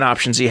specific weapon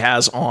options he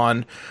has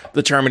on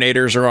the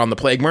Terminators or on the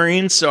Plague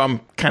Marines, so I'm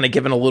kind of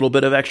giving a little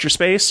bit of extra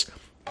space.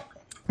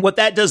 What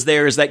that does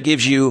there is that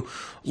gives you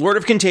Lord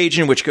of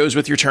Contagion, which goes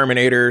with your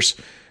Terminators,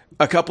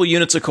 a couple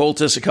units of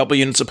Cultists, a couple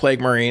units of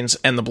Plague Marines,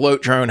 and the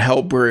Bloat Drone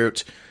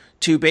Hellbrute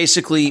to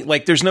basically,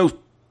 like, there's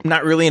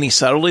not really any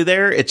subtlety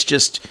there. It's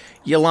just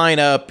you line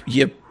up,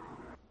 you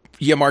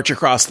march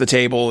across the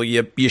table,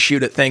 you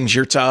shoot at things,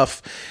 you're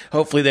tough.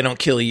 Hopefully they don't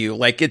kill you.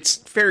 Like, it's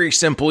very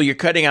simple. You're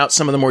cutting out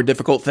some of the more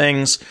difficult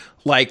things,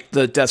 like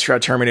the Death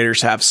Shroud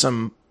Terminators have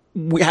some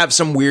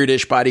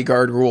weirdish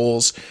bodyguard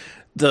rules.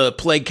 The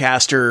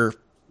Plaguecaster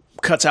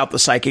cuts out the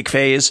psychic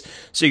phase,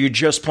 so you're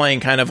just playing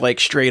kind of like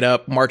straight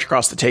up march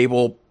across the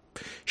table,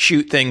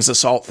 shoot things,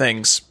 assault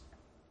things,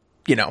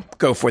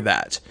 go for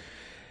that.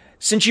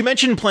 Since you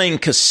mentioned playing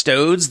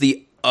Custodes,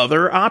 the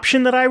other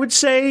option that I would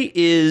say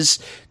is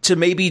to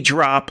maybe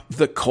drop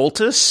the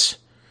Cultists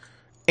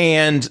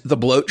and the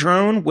Bloat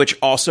Drone, which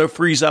also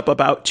frees up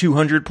about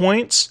 200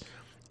 points,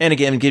 and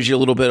again gives you a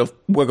little bit of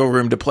wiggle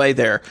room to play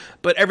there.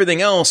 But everything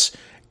else,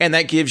 and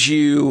that gives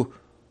you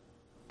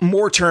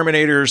more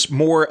Terminators,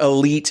 more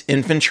elite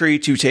infantry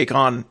to take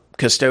on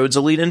Custodes'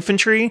 elite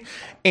infantry,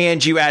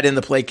 and you add in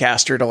the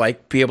Plaguecaster to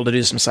like be able to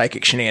do some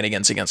psychic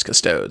shenanigans against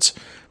Custodes.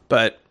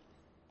 But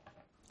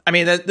I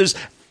mean, there's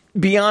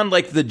beyond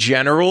like the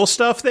general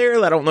stuff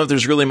there. I don't know if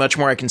there's really much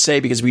more I can say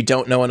because we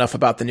don't know enough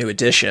about the new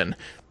edition.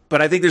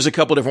 But I think there's a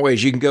couple different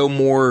ways you can go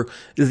more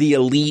the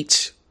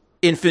elite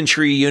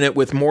infantry unit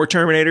with more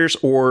Terminators,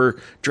 or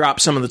drop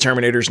some of the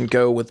Terminators and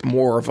go with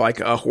more of like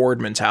a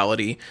horde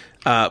mentality,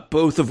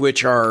 both of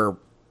which are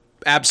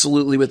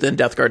absolutely within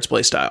Death Guard's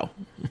playstyle.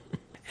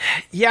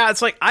 Yeah,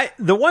 it's like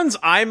the ones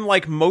I'm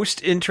like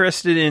most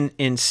interested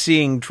in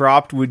seeing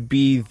dropped would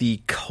be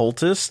the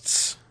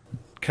Cultists,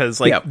 because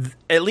like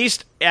at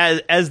least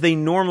as they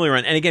normally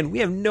run, and again we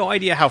have no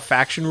idea how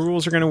faction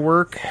rules are going to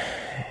work.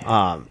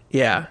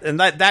 And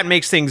that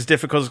makes things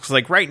difficult because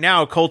like right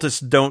now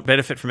Cultists don't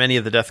benefit from any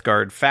of the Death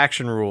Guard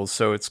faction rules,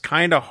 so it's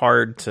kind of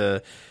hard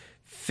to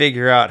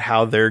figure out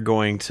how they're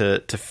going to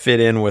fit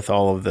in with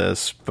all of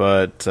this.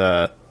 But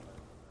and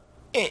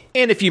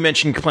if you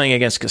mention playing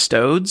against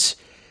Custodes,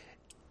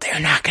 they're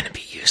not going to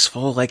be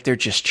useful. Like, they're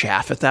just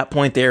chaff at that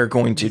point. They're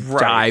going to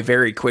die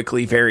very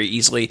quickly, very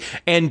easily,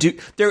 and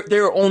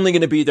they're only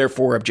going to be there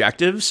for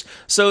objectives.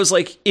 So it's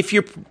like, if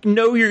you're going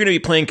to be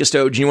playing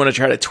Custodes and you want to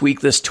try to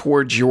tweak this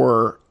towards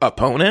your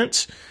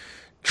opponent,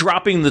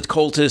 dropping the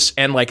Cultist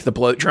and like the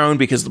Bloat Drone,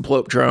 because the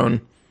Bloat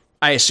Drone,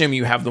 I assume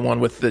you have the one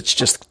with that's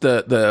just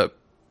the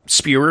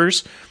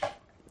spewers.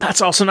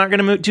 That's also not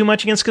going to do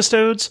much against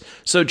Custodes.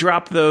 So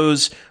drop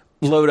those.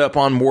 Load up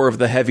on more of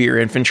the heavier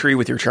infantry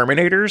with your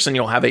Terminators, and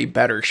you'll have a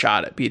better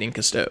shot at beating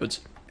Custodes.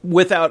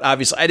 Without,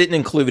 obviously, I didn't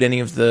include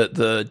any of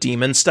the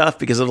demon stuff,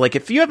 because of like,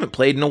 if you haven't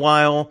played in a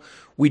while,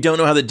 we don't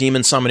know how the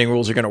demon summoning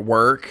rules are going to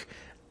work.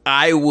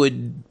 I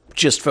would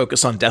just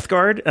focus on Death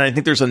Guard, and I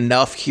think there's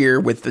enough here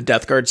with the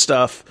Death Guard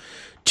stuff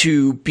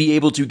to be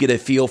able to get a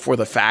feel for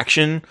the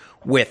faction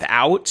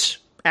without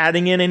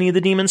adding in any of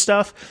the demon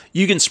stuff.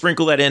 You can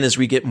sprinkle that in as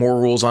we get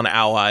more rules on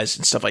allies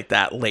and stuff like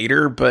that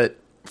later, but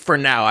for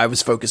now, I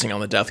was focusing on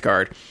the Death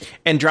Guard.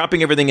 And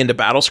dropping everything into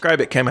Battlescribe,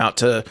 it came out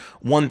to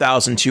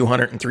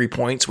 1,203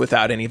 points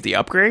without any of the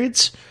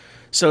upgrades.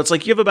 So it's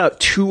like you have about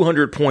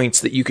 200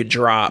 points that you could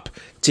drop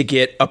to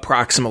get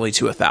approximately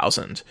to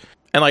 1,000.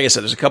 And like I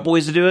said, there's a couple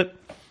ways to do it.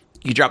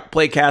 You drop the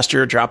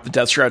Plaguecaster, drop the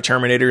Death Shroud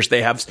Terminators.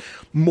 They have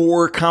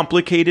more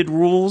complicated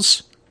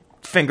rules,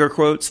 finger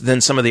quotes,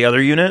 than some of the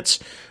other units.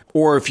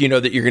 Or if you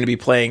know that you're going to be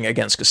playing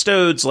against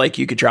Custodes, like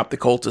you could drop the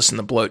Cultists and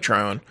the Bloat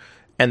Drone.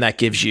 And that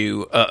gives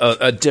you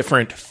a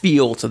different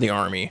feel to the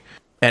army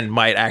and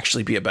might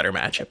actually be a better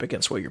matchup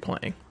against what you're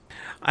playing.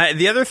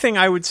 The other thing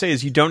I would say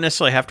is you don't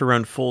necessarily have to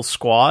run full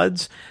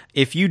squads.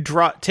 If you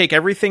take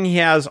everything he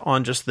has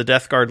on just the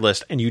Death Guard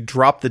list and you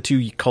drop the 2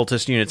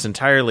 Cultist units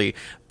entirely,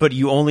 but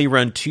you only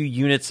run 2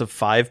 units of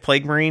 5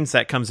 Plague Marines,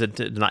 that comes at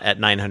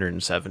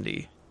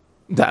 970.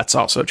 That's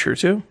also true,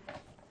 too.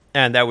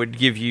 And that would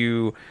give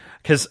you...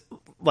 Because...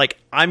 like,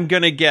 I'm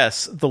going to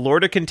guess the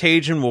Lord of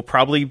Contagion will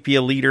probably be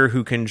a leader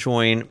who can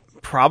join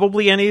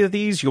probably any of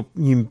these.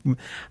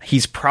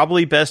 He's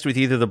probably best with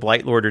either the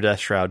Blight Lord or Death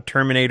Shroud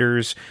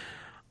Terminators.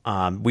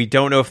 We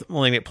don't know if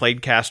Malignant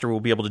Plaguecaster will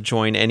be able to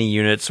join any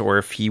units, or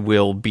if he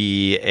will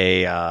be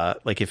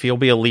if he'll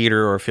be a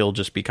leader, or if he'll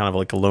just be kind of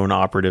like a lone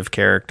operative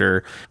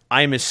character.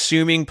 I'm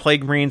assuming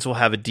Plague Marines will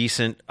have a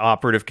decent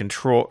operative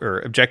control or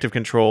objective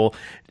control.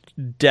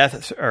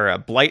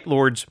 Blight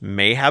Lords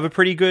may have a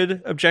pretty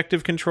good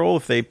objective control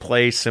if they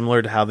play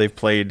similar to how they've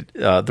played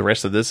the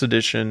rest of this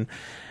edition.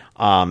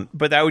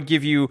 But that would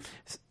give you,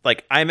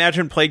 like, I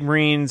imagine Plague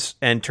Marines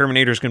and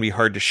Terminators going to be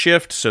hard to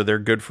shift, so they're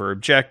good for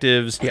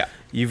objectives. Yeah.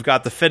 You've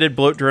got the Fetid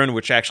Bloat Drone,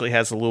 which actually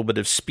has a little bit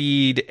of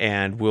speed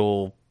and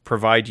will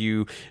provide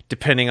you,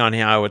 depending on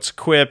how it's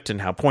equipped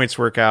and how points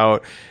work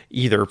out,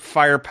 either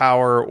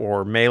firepower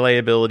or melee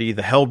ability.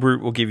 The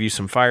Hellbrute will give you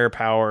some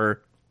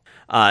firepower.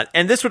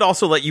 And this would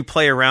also let you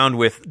play around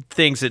with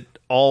things at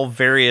all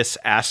various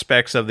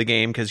aspects of the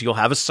game, because you'll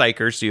have a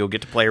Psyker, so you'll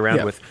get to play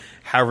around with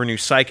however new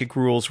Psychic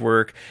rules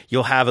work.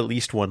 You'll have at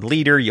least one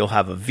leader. You'll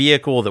have a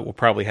vehicle that will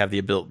probably have the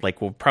ability,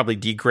 like, will probably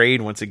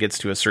degrade once it gets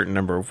to a certain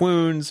number of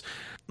wounds.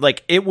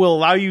 Like, it will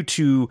allow you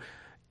to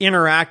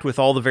interact with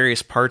all the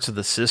various parts of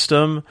the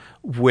system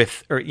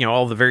with, or, you know,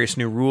 all the various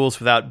new rules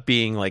without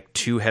being like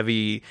too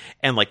heavy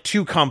and like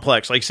too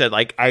complex. Like I said,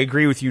 like, I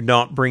agree with you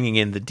not bringing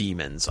in the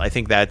demons. I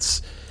think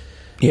that's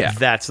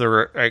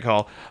the right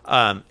call.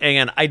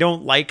 And I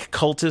don't like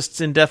cultists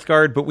in Death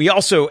Guard, but we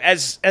also,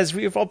 as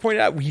we've all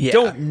pointed out, we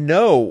don't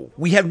know.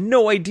 We have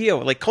no idea.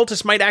 Like,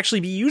 cultists might actually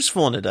be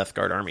useful in a Death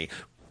Guard army.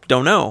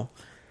 Don't know.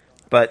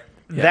 But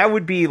that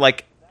would be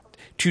like,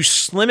 to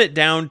slim it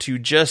down to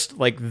just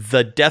like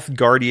the Death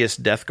Guard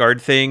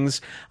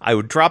things, I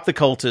would drop the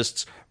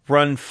cultists,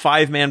 run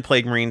 5-man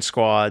Plague Marine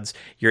squads.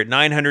 You're at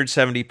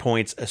 970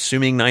 points,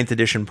 assuming 9th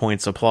edition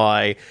points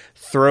apply.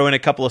 Throw in a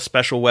couple of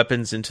special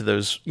weapons into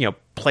those, you know,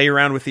 play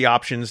around with the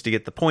options to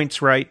get the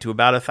points right to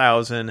about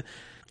 1,000.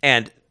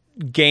 And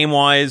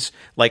game-wise,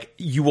 like,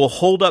 you will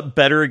hold up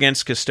better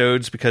against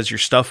Custodes because your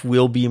stuff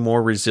will be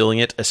more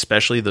resilient,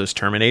 especially those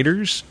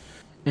Terminators.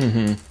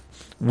 Mm-hmm.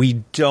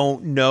 We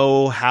don't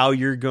know how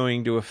you're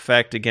going to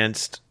affect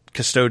against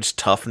Custodes'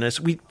 toughness.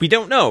 We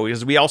don't know,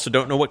 because we also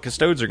don't know what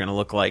Custodes are going to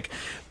look like.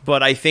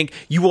 But I think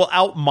you will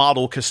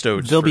outmodel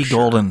Custodes. They'll be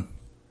golden.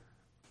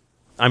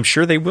 I'm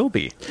sure they will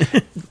be.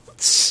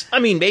 I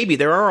mean, maybe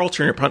there are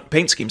alternate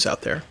paint schemes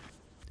out there,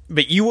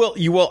 but you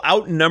will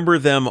outnumber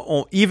them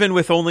even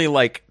with only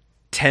like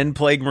 10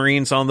 Plague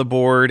Marines on the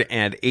board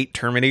and 8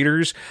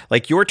 Terminators.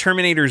 Like, your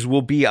Terminators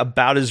will be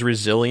about as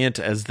resilient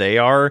as they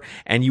are,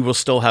 and you will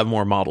still have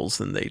more models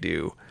than they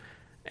do.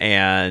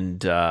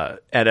 And at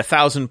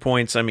 1,000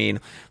 points, I mean,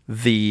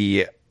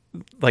 the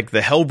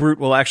Hellbrute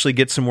will actually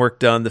get some work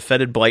done. The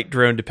Fetid Blight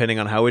Drone, depending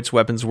on how its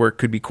weapons work,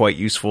 could be quite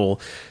useful.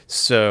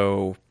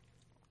 So,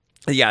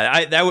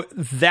 yeah,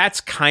 that's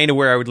kind of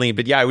where I would lean.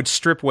 But yeah, I would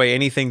strip away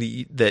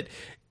anything that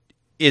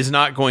is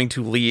not going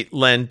to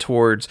lend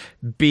towards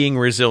being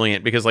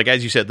resilient, because, like,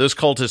 as you said, those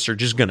cultists are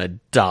just going to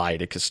die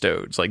to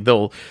Custodes. Like,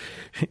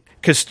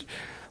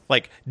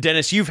 like,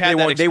 Dennis, you've had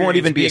they won't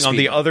even be on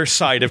the other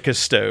side of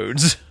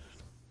Custodes.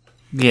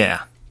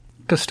 Yeah.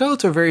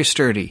 Custodes are very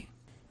sturdy.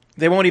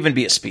 They won't even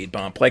be a speed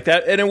bump like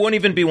that, and it won't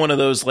even be one of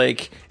those,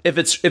 like, if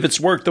it's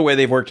worked the way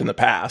they've worked in the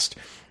past,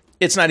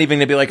 it's not even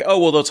going to be like, oh,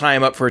 well, they'll tie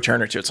him up for a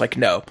turn or two. It's like,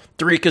 no,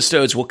 3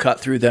 Custodes will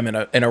cut through them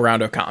in a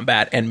round of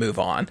combat and move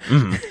on.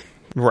 Mm-hmm.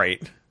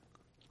 Right.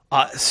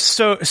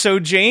 So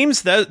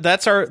James,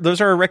 those are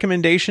our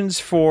recommendations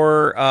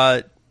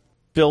for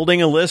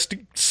building a list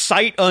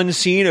sight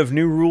unseen of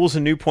new rules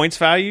and new points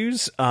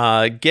values.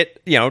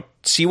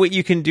 See what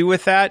you can do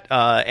with that,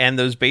 and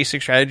those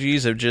basic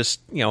strategies of just,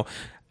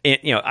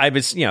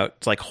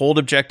 it's like hold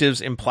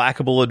objectives,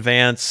 implacable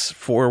advance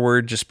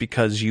forward, just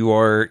because you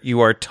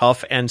are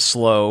tough and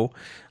slow.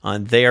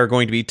 They are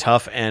going to be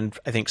tough and,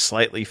 I think,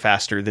 slightly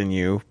faster than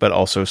you, but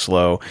also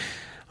slow.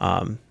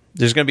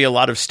 There's going to be a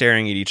lot of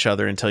staring at each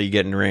other until you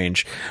get in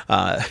range.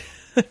 But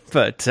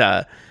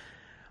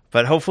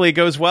hopefully it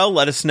goes well.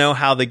 Let us know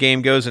how the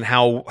game goes and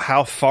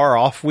how far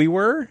off we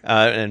were.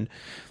 And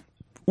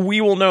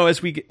we will know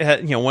as we,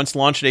 once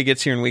launch day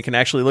gets here and we can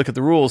actually look at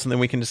the rules, and then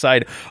we can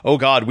decide, oh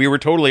God, we were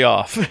totally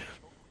off.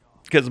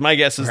 Because my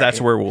guess is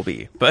that's where we'll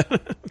be. But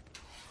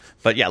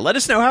yeah, let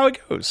us know how it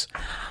goes.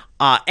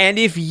 And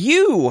if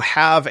you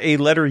have a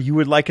letter you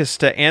would like us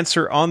to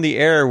answer on the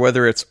air,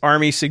 whether it's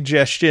army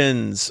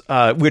suggestions,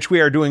 which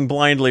we are doing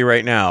blindly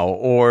right now,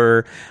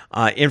 or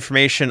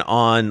information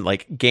on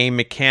like game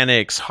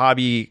mechanics,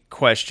 hobby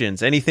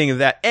questions, anything of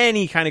that,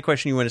 any kind of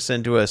question you want to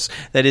send to us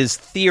that is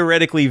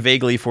theoretically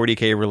vaguely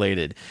 40K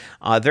related,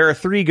 there are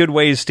 3 good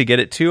ways to get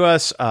it to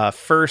us.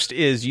 First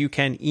is you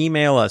can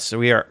email us.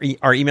 So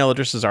our email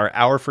addresses are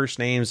our first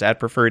names at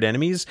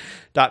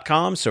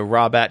preferredenemies.com. So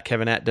Rob at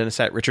Kevin at Dennis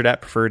at Richard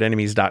at preferredenemies.com,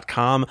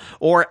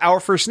 or our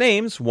first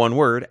names, one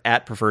word,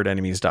 at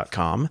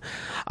preferredenemies.com.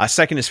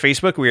 Second is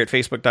Facebook. We're at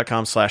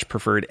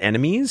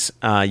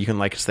facebook.com/preferredenemies. You can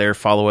like us there,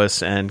 follow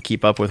us, and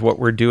keep up with what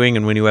we're doing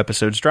and when new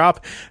episodes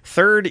drop.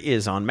 Third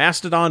is on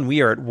Mastodon.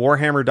 We are at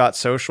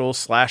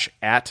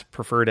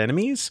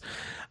warhammer.social/@preferredenemies.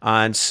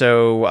 And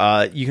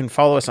so you can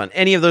follow us on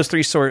any of those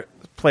 3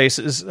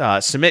 places.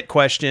 Submit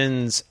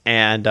questions,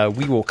 and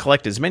we will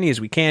collect as many as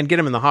we can, get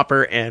them in the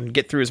hopper, and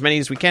get through as many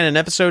as we can in an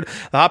episode.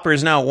 The hopper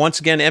is now once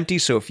again empty,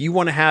 so if you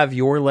want to have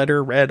your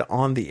letter read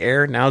on the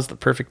air, now's the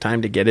perfect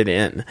time to get it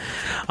in.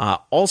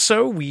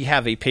 Also, we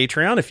have a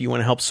Patreon if you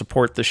want to help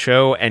support the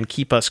show and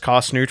keep us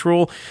cost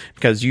neutral,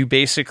 because you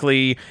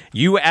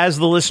as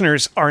the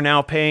listeners are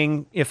now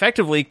paying,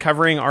 effectively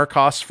covering our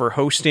costs for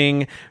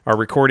hosting our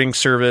recording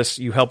service.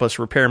 You help us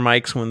repair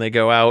mics when they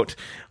go out.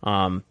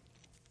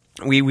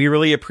 We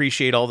really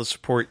appreciate all the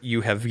support you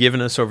have given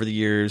us over the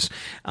years.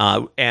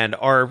 And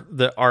our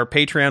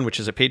Patreon, which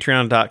is at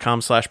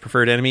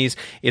patreon.com/preferredenemies,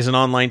 is an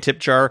online tip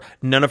jar.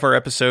 None of our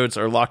episodes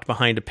are locked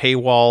behind a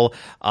paywall.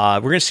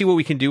 We're going to see what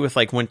we can do with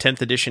when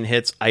 10th edition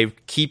hits. I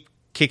keep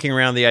kicking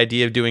around the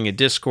idea of doing a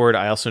Discord.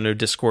 I also know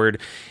Discord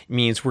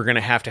means we're going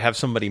to have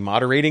somebody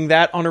moderating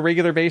that on a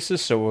regular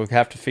basis, so we'll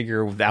have to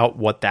figure out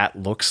what that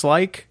looks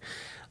like.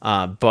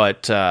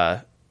 But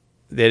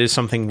that is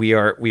something we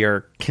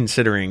are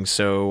considering.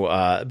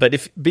 So,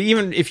 but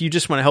even if you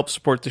just want to help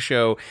support the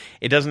show,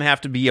 it doesn't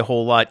have to be a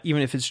whole lot.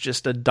 Even if it's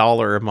just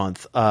 $1 a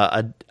month,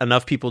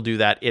 enough people do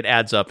that, it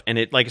adds up. And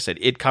it, like I said,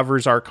 it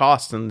covers our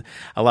costs and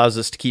allows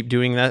us to keep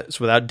doing that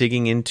without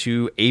digging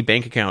into a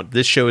bank account.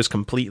 This show is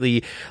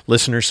completely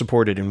listener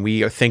supported, and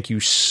we thank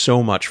you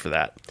so much for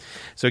that.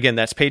 So again,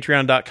 that's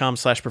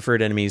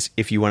patreon.com/preferredenemies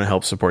if you want to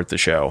help support the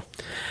show.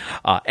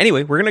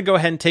 Anyway, we're going to go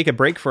ahead and take a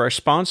break for our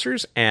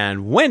sponsors.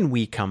 And when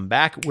we come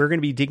back, we're going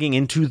to be digging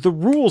into the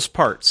rules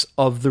parts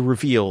of the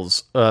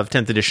reveals of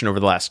 10th edition over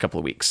the last couple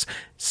of weeks.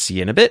 See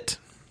you in a bit.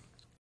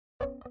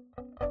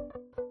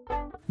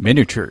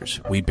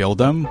 Miniatures. We build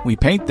them, we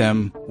paint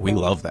them, we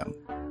love them.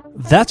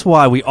 That's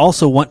why we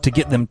also want to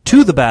get them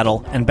to the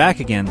battle and back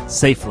again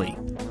safely.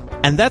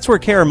 And that's where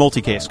KR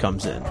Multicase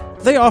comes in.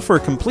 They offer a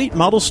complete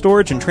model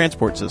storage and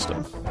transport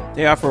system.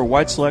 They offer a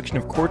wide selection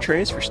of core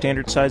trays for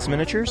standard-sized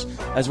miniatures,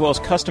 as well as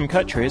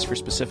custom-cut trays for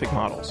specific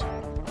models.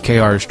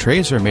 KR's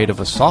trays are made of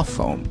a soft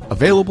foam,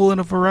 available in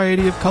a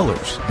variety of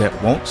colors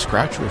that won't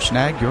scratch or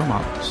snag your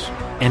models.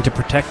 And to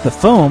protect the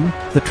foam,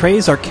 the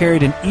trays are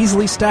carried in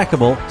easily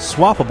stackable,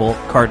 swappable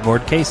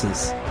cardboard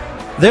cases.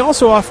 They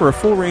also offer a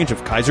full range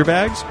of Kaiser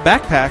bags,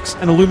 backpacks,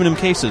 and aluminum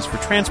cases for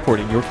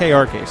transporting your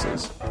KR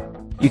cases.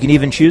 You can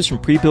even choose from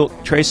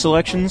pre-built tray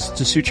selections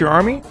to suit your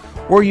army,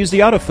 or use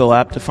the autofill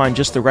app to find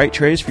just the right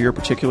trays for your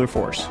particular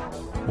force.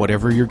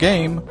 Whatever your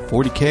game,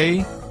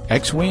 40K,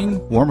 X-Wing,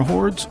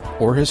 Warmahordes,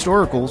 or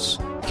Historicals,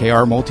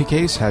 KR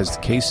Multicase has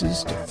the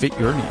cases to fit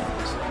your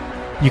needs.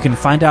 You can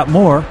find out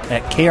more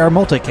at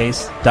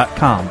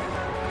krmulticase.com.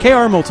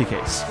 KR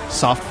Multicase.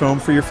 Soft foam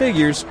for your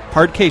figures,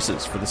 hard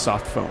cases for the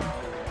soft foam.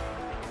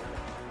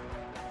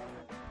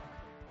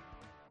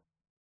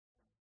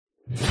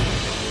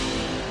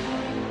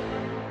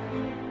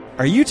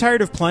 Are you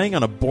tired of playing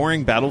on a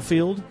boring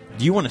battlefield?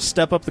 Do you want to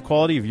step up the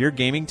quality of your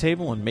gaming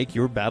table and make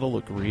your battle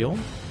look real?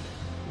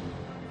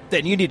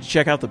 Then you need to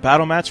check out the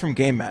battle mats from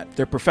GameMat.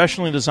 Their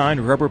professionally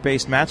designed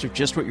rubber-based mats are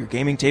just what your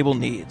gaming table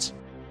needs.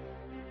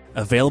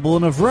 Available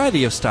in a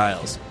variety of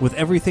styles, with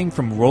everything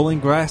from rolling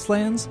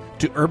grasslands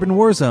to urban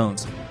war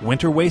zones,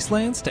 winter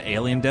wastelands to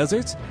alien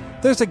deserts,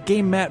 there's a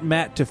GameMat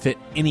mat to fit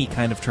any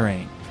kind of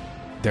terrain.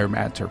 Their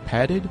mats are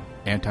padded,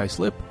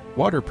 anti-slip,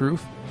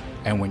 waterproof,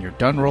 and when you're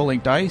done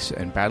rolling dice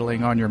and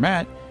battling on your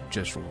mat,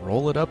 just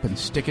roll it up and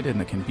stick it in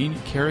the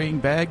convenient carrying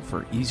bag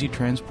for easy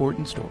transport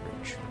and storage.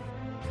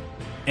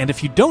 And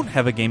if you don't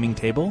have a gaming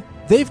table,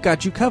 they've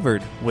got you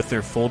covered with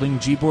their folding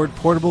G-board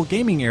portable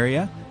gaming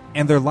area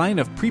and their line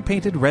of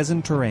pre-painted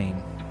resin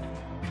terrain.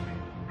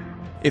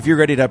 If you're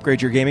ready to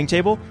upgrade your gaming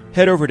table,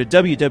 head over to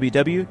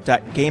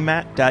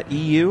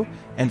www.gamemat.eu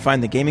and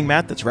find the gaming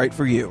mat that's right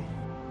for you.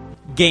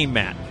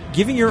 GameMat,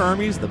 giving your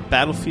armies the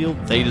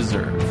battlefield they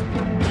deserve.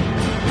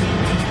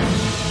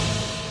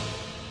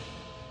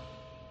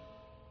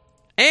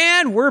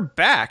 And we're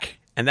back.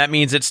 And that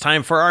means it's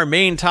time for our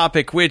main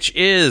topic, which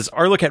is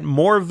our look at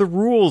more of the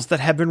rules that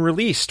have been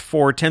released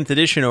for 10th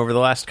edition over the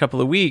last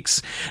couple of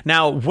weeks.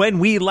 Now, when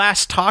we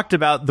last talked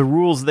about the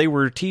rules they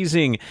were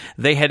teasing,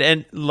 they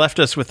had left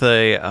us with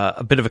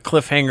a bit of a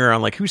cliffhanger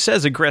on who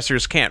says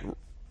aggressors can't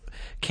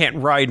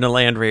ride in a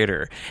Land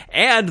Raider.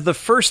 And the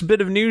first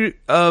bit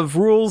of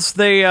rules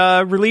they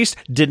released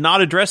did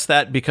not address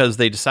that because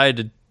they decided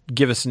to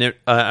give us an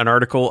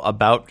article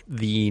about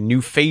the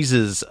new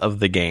phases of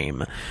the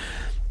game.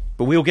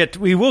 But we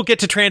will get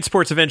to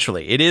transports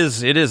eventually. It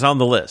is on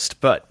the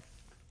list, but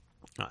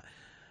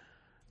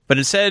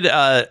instead,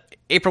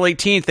 April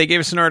 18th, they gave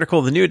us an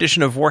article. The new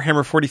edition of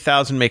Warhammer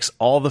 40,000 makes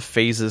all the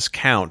phases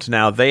count.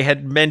 Now, they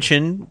had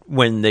mentioned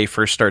when they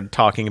first started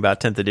talking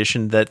about 10th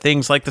edition that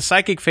things like the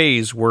psychic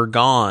phase were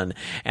gone,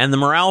 and the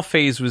morale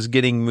phase was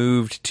getting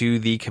moved to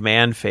the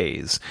command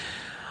phase.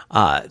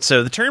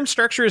 So the turn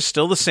structure is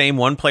still the same.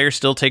 One player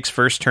still takes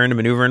first turn to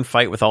maneuver and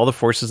fight with all the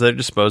forces at their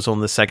disposal,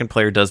 and the second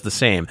player does the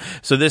same.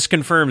 So this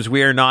confirms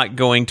we are not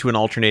going to an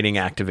alternating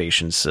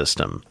activation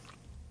system.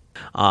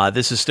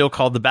 This is still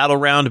called the battle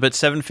round, but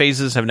 7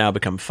 phases have now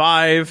become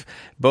 5.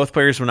 Both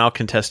players will now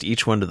contest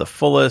each one to the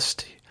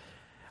fullest.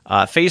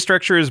 Phase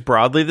structure is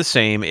broadly the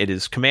same. It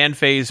is command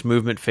phase,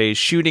 movement phase,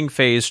 shooting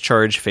phase,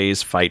 charge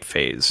phase, fight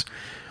phase.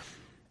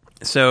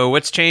 So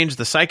what's changed?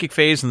 The psychic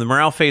phase and the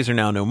morale phase are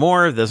now no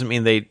more. It doesn't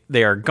mean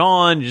they are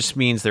gone. It just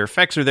means their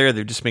effects are there.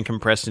 They've just been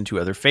compressed into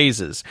other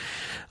phases.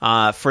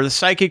 For the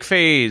psychic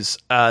phase,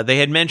 they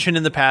had mentioned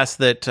in the past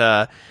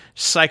that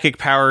psychic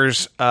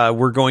powers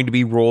were going to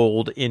be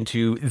rolled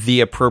into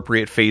the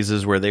appropriate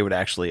phases where they would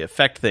actually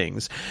affect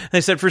things.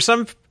 They said for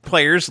some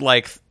players,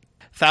 like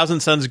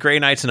Thousand Suns, Grey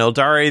Knights, and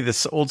Eldari,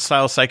 this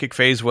old-style psychic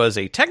phase was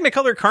a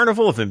Technicolor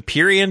carnival of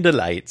Empyrean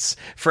delights.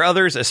 For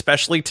others,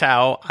 especially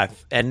Tau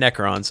and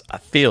Necrons, I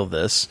feel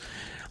this.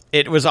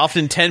 It was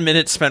often 10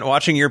 minutes spent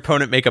watching your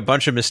opponent make a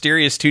bunch of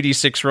mysterious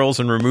 2d6 rolls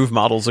and remove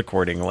models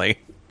accordingly.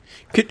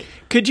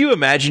 Could you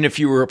imagine if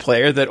you were a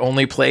player that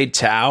only played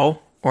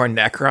Tau or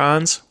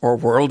Necrons or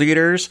World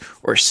Eaters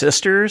or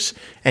Sisters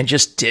and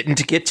just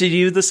didn't get to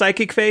do the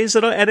psychic phase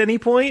at any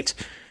point?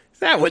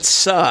 That would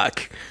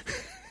suck.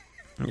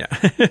 Yeah.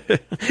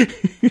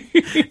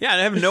 Yeah, I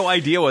have no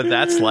idea what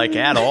that's like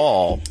at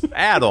all.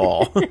 At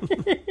all.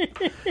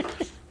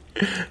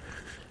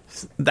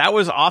 That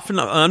was often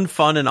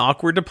unfun and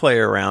awkward to play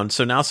around,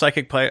 so now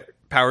psychic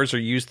powers are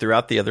used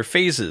throughout the other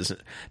phases.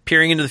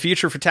 Peering into the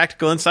future for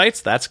tactical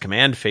insights, that's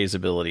command phase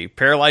ability.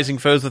 Paralyzing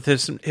foes with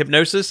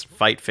hypnosis,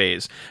 fight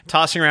phase.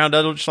 Tossing around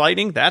Eldritch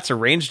Lightning, that's a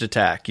ranged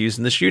attack used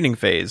in the shooting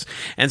phase.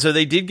 And so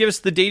they did give us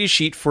the data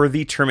sheet for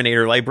the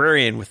Terminator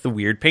Librarian with the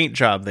weird paint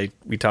job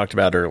we talked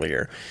about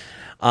earlier.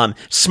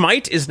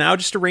 Smite is now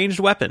just a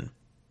ranged weapon.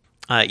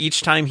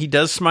 Each time he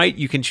does smite,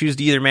 you can choose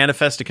to either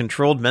manifest a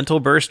controlled mental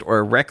burst or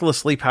a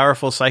recklessly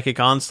powerful psychic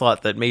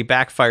onslaught that may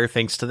backfire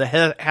thanks to the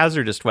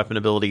hazardous weapon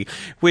ability,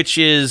 which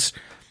is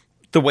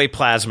the way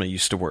plasma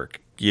used to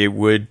work. You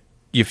would,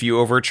 if you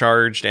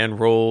overcharged and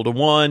rolled a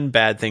 1,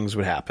 bad things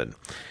would happen.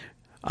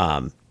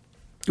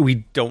 We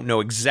don't know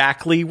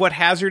exactly what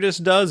hazardous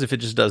does, if it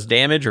just does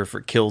damage or if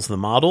it kills the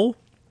model.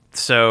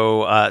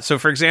 So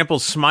for example,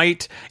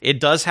 Smite, it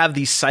does have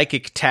the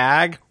psychic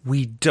tag.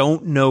 We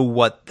don't know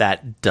what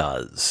that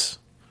does.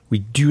 We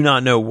do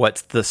not know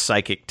what the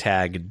psychic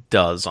tag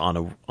does on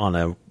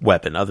a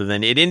weapon, other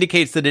than it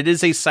indicates that it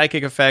is a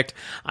psychic effect.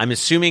 I'm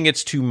assuming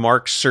it's to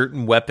mark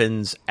certain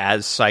weapons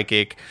as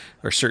psychic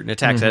or certain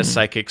attacks as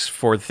psychics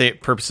for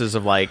purposes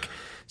of like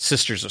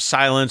Sisters of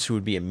Silence, who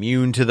would be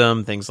immune to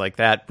them, things like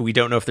that. But we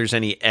don't know if there's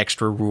any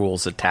extra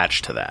rules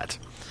attached to that.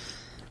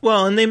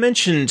 Well, and they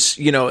mentioned,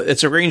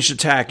 it's a ranged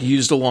attack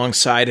used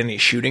alongside any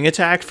shooting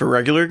attack for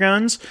regular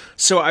guns.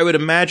 So I would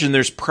imagine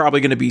there's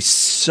probably going to be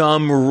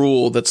some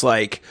rule that's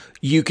like,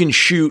 you can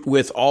shoot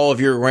with all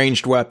of your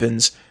ranged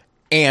weapons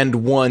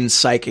and one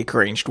psychic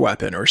ranged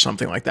weapon or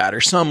something like that, or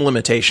some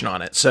limitation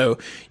on it. So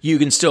you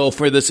can still,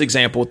 for this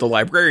example with the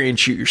Librarian,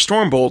 shoot your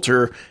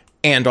Stormbolter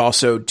and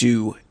also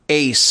do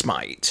a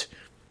smite.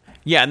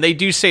 Yeah, and they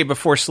do say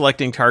before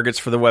selecting targets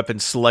for the weapon,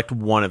 select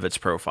one of its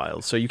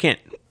profiles. So you can't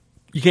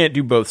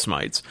do both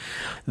smites.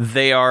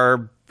 They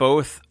are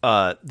both,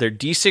 they're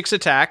D6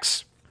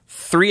 attacks,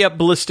 3-up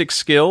ballistic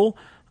skill,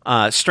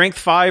 strength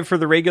 5 for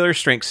the regular,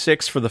 strength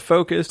 6 for the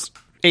focused,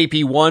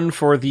 AP 1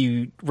 for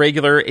the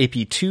regular,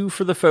 AP 2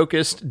 for the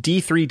focused,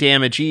 D3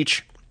 damage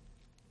each.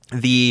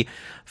 The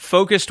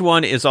focused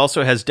one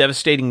also has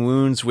devastating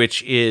wounds,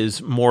 which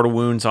is mortal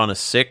wounds on a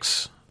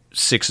 6.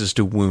 6 is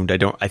to wound.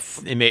 I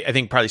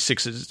think probably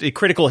 6 is a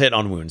critical hit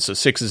on wounds, so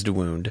 6 is to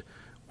wound.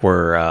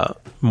 Were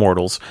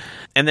mortals.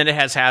 And then it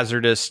has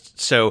hazardous.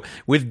 So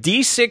with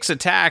D6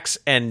 attacks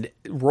and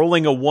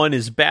rolling a 1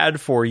 is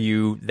bad for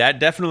you, that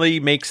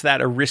definitely makes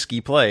that a risky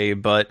play.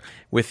 But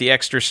with the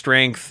extra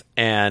strength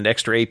and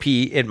extra AP,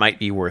 it might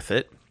be worth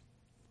it.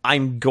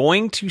 I'm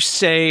going to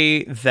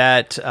say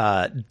that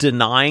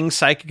denying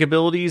psychic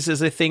abilities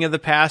is a thing of the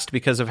past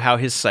because of how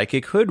his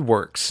Psychic Hood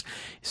works.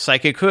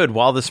 Psychic Hood,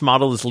 while this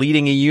model is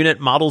leading a unit,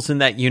 models in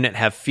that unit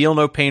have Feel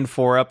No Pain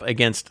 4-up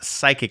against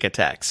psychic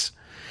attacks.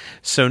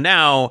 So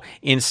now,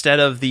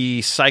 instead of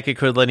the Psychic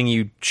Hood letting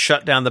you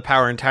shut down the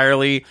power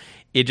entirely,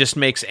 it just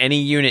makes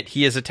any unit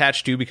he is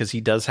attached to, because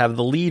he does have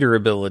the leader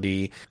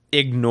ability,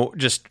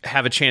 just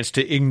have a chance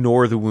to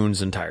ignore the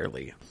wounds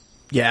entirely.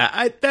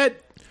 Yeah,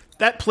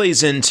 that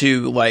plays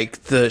into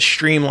like the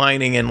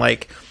streamlining and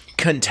like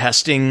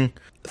contesting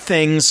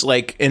things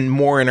like in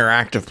more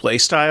interactive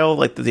playstyle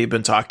like that they've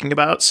been talking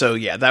about. So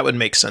yeah, that would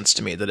make sense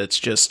to me that it's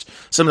just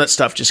some of that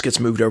stuff just gets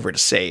moved over to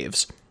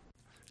saves.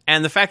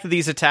 And the fact that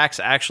these attacks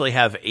actually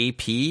have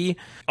AP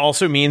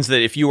also means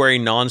that if you are a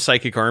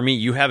non-psychic army,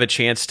 you have a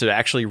chance to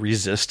actually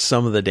resist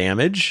some of the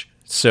damage.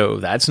 So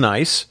that's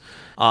nice.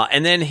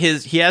 And then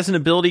he has an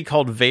ability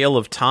called Veil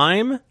of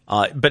Time,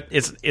 but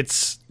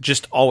it's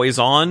just always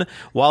on.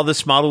 While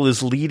this model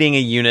is leading a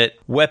unit,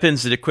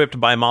 weapons that equipped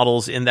by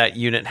models in that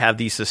unit have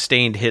the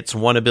Sustained Hits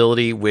 1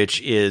 ability,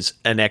 which is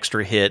an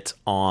extra hit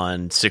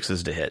on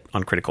 6s to hit,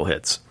 on critical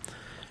hits.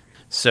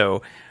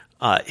 So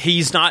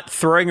he's not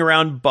throwing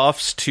around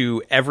buffs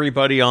to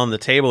everybody on the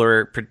table,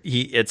 or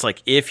it's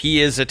like if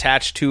he is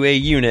attached to a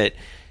unit,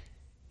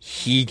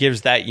 he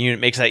gives that unit,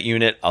 makes that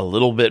unit a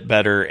little bit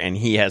better, and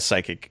he has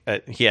psychic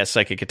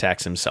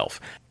attacks himself.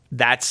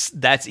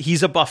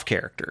 he's a buff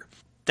character.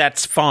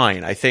 That's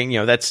fine. I think,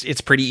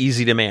 it's pretty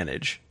easy to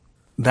manage.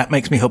 That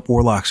makes me hope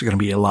Warlocks are going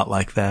to be a lot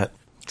like that.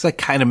 Because I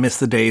kind of miss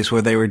the days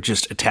where they were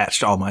just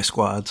attached to all my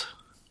squads.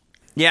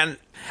 Yeah, and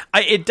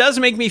it does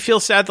make me feel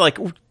sad that, like,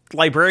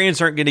 librarians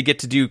aren't going to get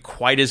to do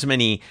quite as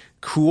many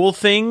cool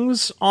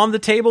things on the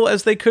table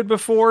as they could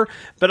before.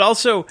 But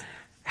also,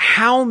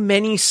 how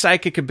many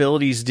psychic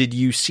abilities did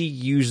you see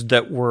used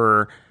that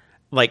were,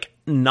 like,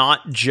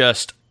 not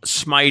just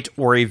Smite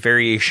or a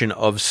variation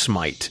of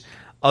Smite?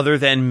 Other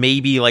than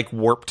maybe like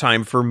warp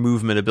time for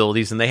movement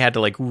abilities, and they had to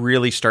like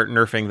really start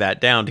nerfing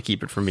that down to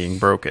keep it from being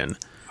broken.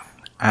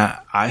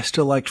 I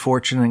still liked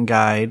Fortune and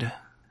Guide.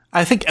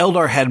 I think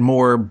Eldar had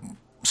more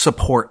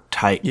support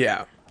type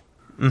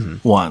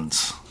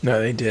ones. No,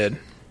 they did.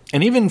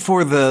 And even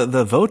for the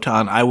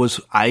Votan,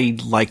 I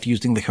liked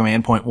using the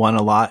command point one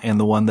a lot, and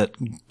the one that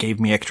gave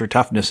me extra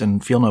toughness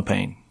and feel no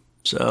pain.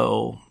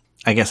 So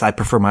I guess I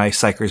prefer my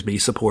Psychers be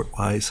support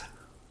wise.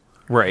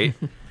 Right.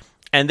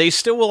 And they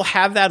still will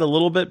have that a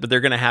little bit, but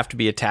they're going to have to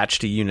be attached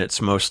to units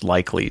most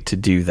likely to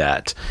do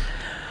that.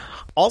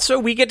 Also,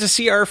 we get to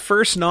see our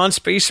first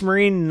non-Space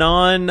Marine,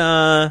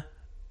 non-Tyranid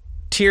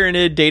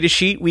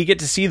datasheet. We get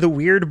to see the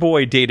Weird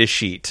Boy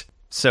datasheet.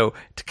 So,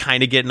 to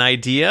kind of get an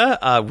idea,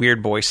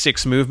 Weird Boy,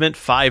 6 movement,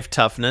 5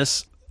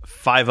 toughness,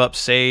 5 up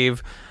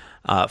save,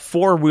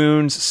 4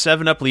 wounds,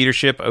 7 up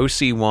leadership,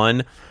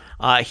 OC1.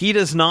 He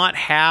does not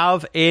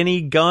have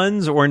any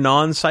guns or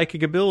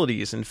non-psychic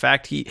abilities. In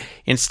fact, he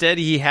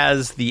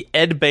has the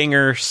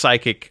Edbanger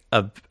psychic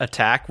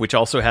attack, which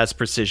also has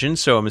precision.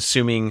 So I'm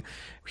assuming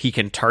he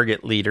can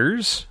target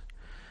leaders.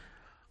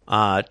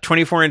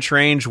 24-inch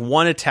range,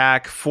 1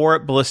 attack, 4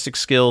 up ballistic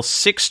skill,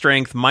 6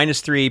 strength,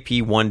 -3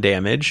 AP, 1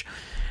 damage.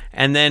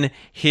 And then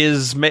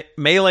his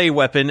melee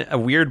weapon, a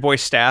Weird Boy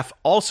staff,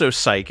 also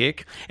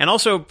psychic. And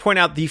also point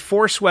out the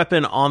force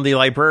weapon on the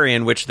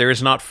librarian, which there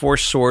is not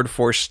force sword,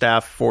 force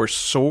staff,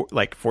 force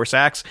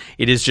axe.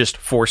 It is just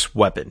force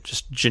weapon,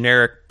 just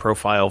generic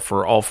profile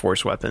for all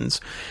force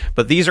weapons.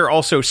 But these are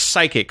also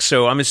psychic,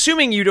 so I'm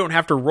assuming you don't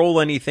have to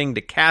roll anything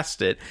to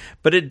cast it.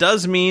 But it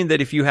does mean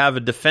that if you have a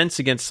defense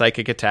against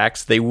psychic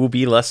attacks, they will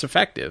be less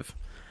effective.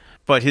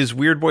 But his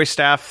Weird Boy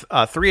staff,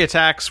 3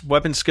 attacks,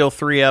 weapon skill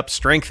 3 up,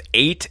 strength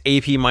 8,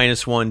 AP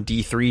 -1,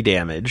 D3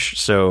 damage.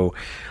 So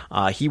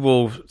he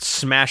will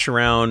smash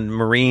around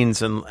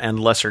Marines and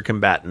lesser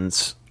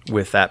combatants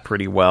with that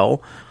pretty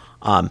well.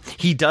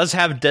 He does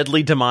have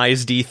Deadly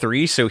Demise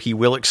D3, so he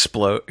will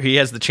explode. He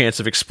has the chance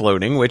of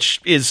exploding, which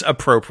is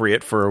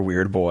appropriate for a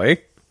Weird Boy.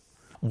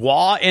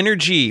 Waw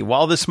Energy.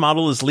 While this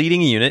model is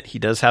leading a unit, he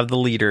does have the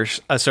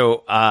leaders.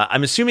 So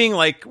I'm assuming,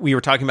 like we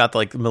were talking about,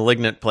 the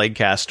Malignant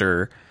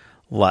Plaguecaster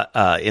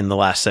in the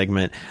last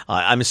segment,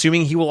 I'm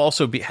assuming he will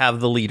also have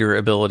the leader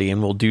ability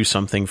and will do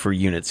something for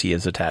units he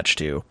is attached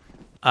to.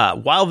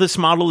 While this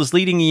model is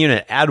leading a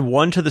unit, add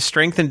 1 to the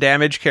strength and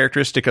damage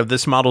characteristic of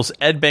this model's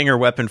Edbanger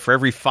weapon for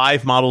every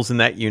 5 models in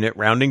that unit,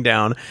 rounding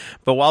down.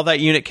 But while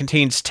that unit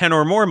contains 10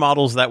 or more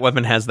models, that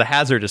weapon has the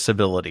hazardous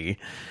ability.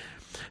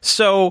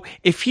 So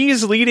if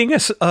he's leading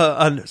a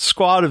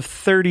squad of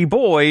 30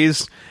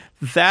 boys,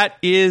 that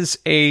is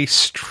a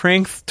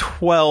strength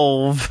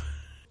 12...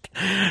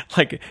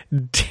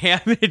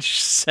 damage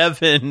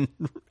 7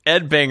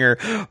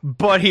 Edbanger,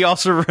 but he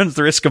also runs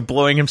the risk of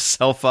blowing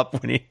himself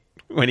up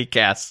when he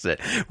casts it,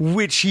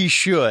 which he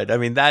should. I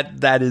mean,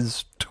 that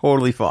is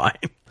totally fine.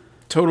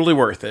 Totally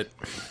worth it.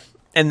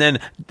 And then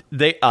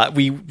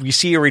we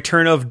see a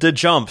return of the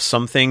jump.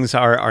 Some things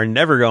are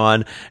never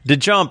gone. The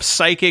jump,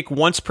 psychic,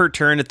 once per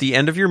turn at the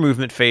end of your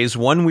movement phase,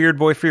 1 Weird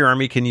Boy for your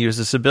army can use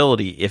this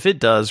ability. If it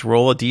does,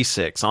 roll a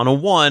d6. On a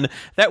 1,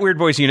 that Weird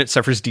Boy's unit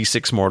suffers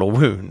d6 mortal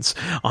wounds.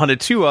 On a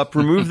 2-up,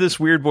 remove this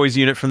Weird Boy's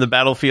unit from the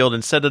battlefield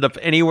and set it up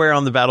anywhere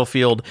on the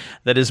battlefield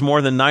that is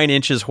more than 9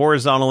 inches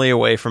horizontally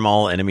away from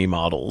all enemy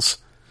models.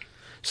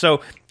 So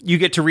you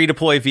get to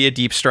redeploy via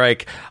Deep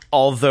Strike,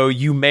 although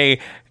you may...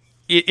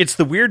 It's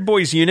the Weird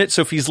Boy's unit,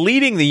 so if he's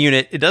leading the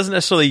unit, he doesn't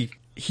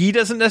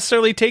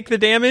necessarily take the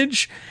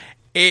damage.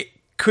 It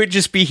could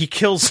just be he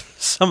kills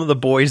some of the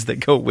boys that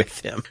go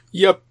with him.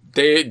 Yep,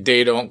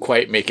 they don't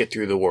quite make it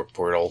through the warp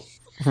portal.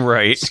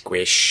 Right.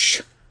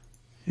 Squish.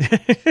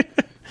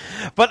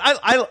 But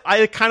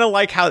I kind of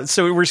like how,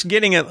 so we're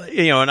getting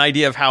an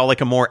idea of how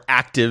a more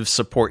active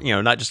support,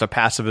 not just a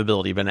passive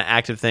ability, but an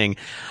active thing.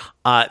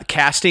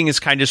 Casting is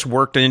kind of just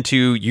worked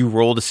into, you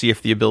roll to see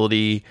if the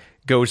ability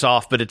goes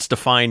off, but it's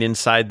defined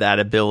inside that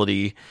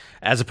ability,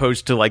 as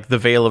opposed to the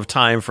Veil of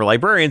Time for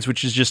librarians,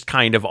 which is just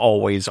kind of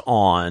always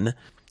on.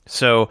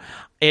 So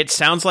it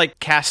sounds like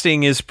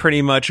casting is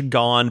pretty much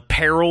gone.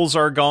 Perils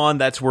are gone.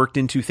 That's worked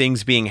into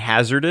things being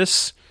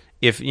hazardous.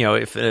 If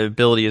an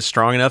ability is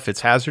strong enough,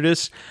 it's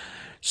hazardous.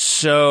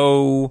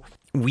 So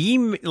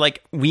we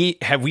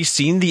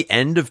seen the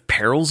end of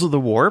Perils of the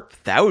Warp?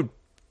 That would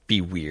be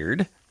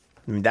weird.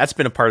 I mean, that's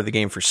been a part of the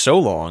game for so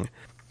long.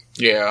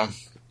 Yeah.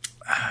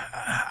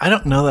 I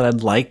don't know that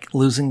I'd like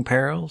losing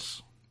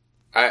Perils.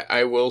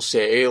 I will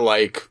say,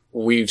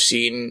 we've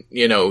seen,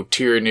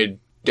 Tyranid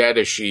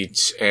data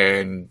sheets,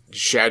 and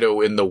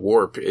Shadow in the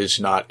Warp is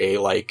not a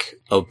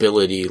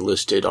ability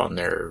listed on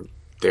their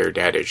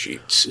data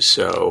sheets.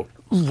 So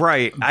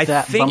right,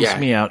 That bumps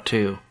me out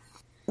too.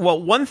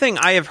 Well, one thing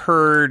I have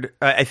heard,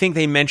 I think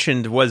they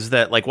mentioned, was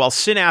that while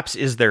Synapse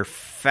is their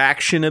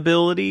faction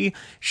ability,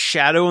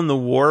 Shadow in the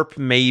Warp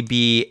may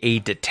be a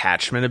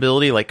detachment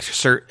ability. A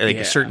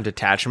certain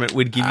detachment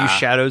would give you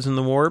Shadows in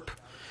the Warp.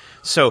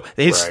 So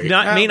it's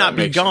may not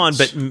be gone,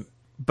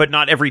 but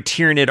not every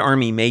Tyranid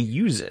army may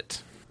use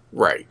it.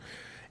 Right.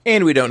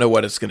 And we don't know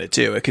what it's going to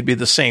do. It could be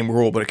the same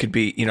rule, but it could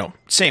be,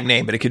 same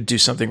name, but it could do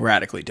something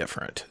radically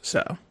different.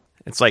 So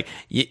it's like,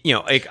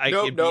 nope,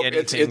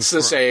 it's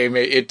the same.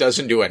 It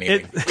doesn't do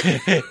anything.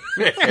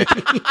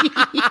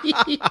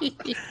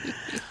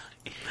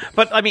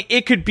 But I mean,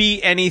 it could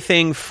be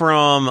anything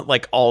from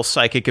all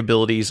psychic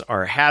abilities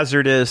are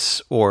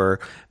hazardous, or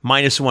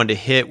 -1 to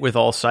hit with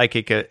all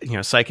psychic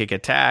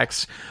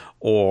attacks,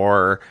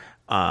 or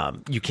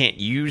you can't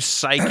use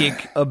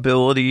psychic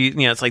ability.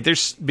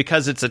 It's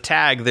because it's a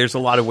tag, there's a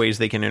lot of ways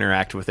they can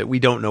interact with it. We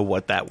don't know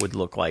what that would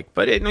look like,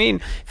 but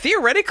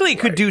theoretically it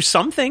could do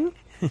something.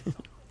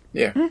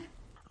 Yeah.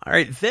 All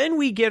right, then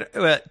we get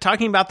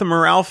talking about the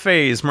morale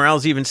phase. Morale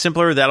is even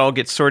simpler. That all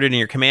gets sorted in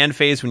your command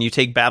phase when you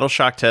take battle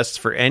shock tests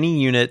for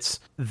any units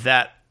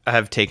that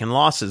have taken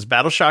losses.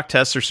 Battle shock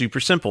tests are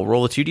super simple.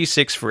 Roll a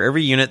 2d6 for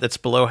every unit that's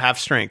below half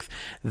strength.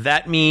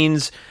 That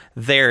means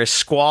they're a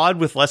squad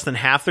with less than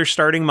half their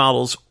starting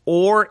models,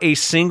 or a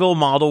single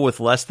model with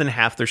less than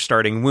half their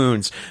starting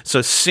wounds.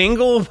 So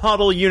single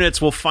model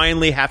units will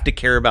finally have to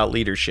care about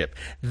leadership.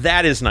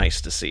 That is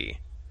nice to see.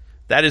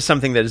 That is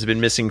something that has been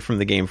missing from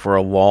the game for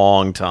a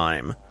long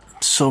time.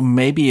 So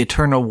maybe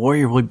Eternal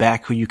Warrior will be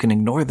back where you can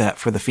ignore that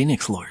for the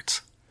Phoenix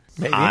Lords.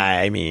 Maybe.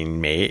 I mean,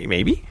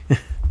 maybe.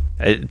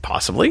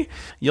 Possibly.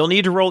 You'll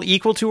need to roll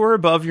equal to or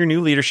above your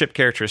new leadership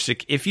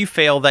characteristic. If you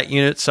fail, that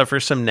unit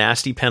suffers some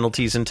nasty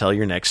penalties until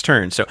your next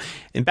turn. So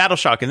in Battle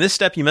Shock, in this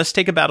step, you must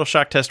take a Battle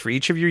Shock test for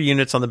each of your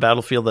units on the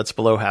battlefield that's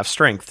below half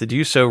strength. To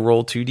do so,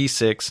 roll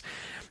 2d6.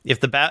 If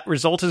the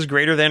result is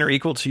greater than or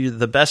equal to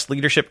the best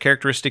leadership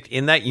characteristic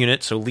in that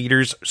unit, so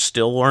leaders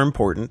still are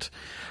important,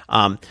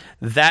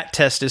 that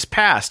test is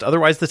passed.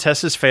 Otherwise, the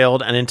test is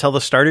failed, and until the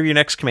start of your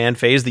next command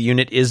phase, the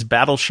unit is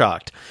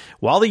battle-shocked.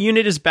 While the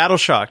unit is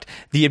battle-shocked,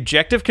 the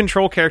objective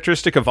control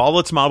characteristic of all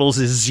its models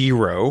is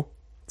 0,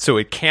 so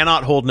it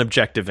cannot hold an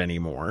objective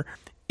anymore.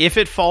 If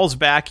it falls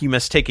back, you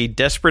must take a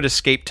desperate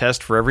escape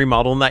test for every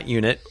model in that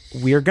unit.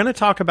 We are going to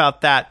talk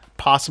about that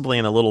possibly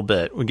in a little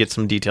bit. We'll get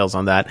some details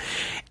on that.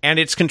 And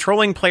its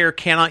controlling player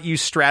cannot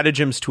use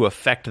stratagems to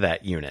affect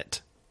that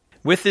unit.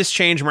 With this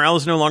change, morale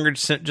is no longer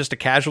just a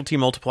casualty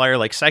multiplier.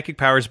 Like Psychic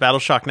Powers, Battle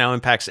Shock now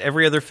impacts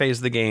every other phase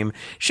of the game,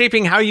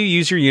 shaping how you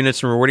use your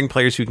units and rewarding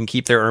players who can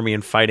keep their army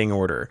in fighting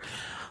order.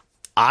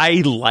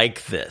 I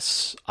like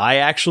this. I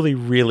actually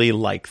really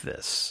like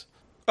this.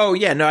 Oh,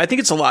 yeah, no, I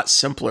think it's a lot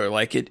simpler.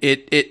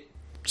 It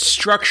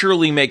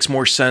structurally makes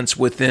more sense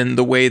within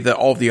the way that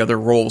all the other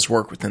roles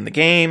work within the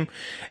game.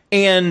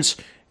 And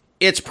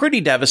it's pretty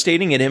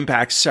devastating. It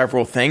impacts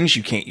several things.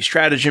 You can't use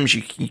stratagems.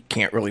 You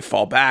can't really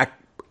fall back,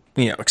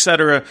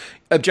 etc.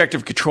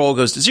 Objective control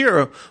goes to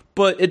 0,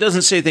 but it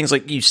doesn't say things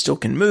like you still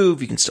can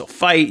move, you can still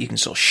fight, you can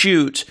still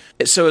shoot.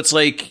 So it's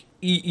like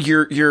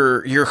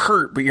you're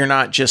hurt, but you're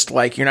not just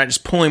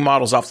pulling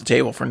models off the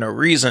table for no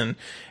reason.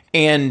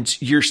 And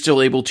you're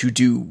still able to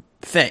do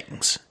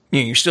things.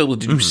 You're still able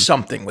to do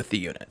something with the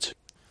unit.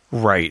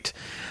 Right.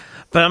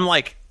 But I'm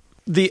like,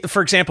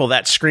 for example,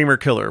 that Screamer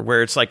Killer,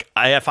 where it's like,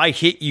 if I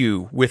hit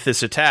you with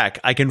this attack,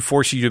 I can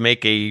force you to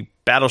make a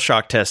Battle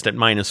Shock test at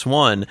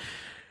 -1.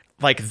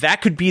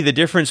 That could be the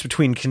difference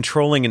between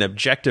controlling an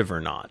objective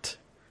or not.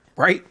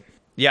 Right.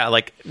 Yeah,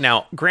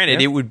 now,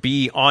 granted, It would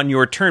be on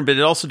your turn, but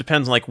it also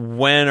depends on,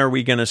 when are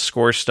we going to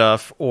score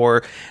stuff,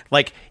 or,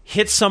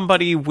 hit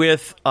somebody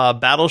with a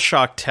Battle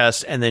Shock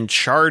test and then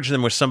charge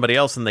them with somebody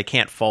else and they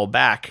can't fall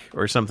back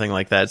or something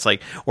like that. It's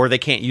or they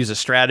can't use a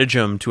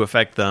stratagem to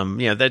affect them.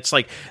 That's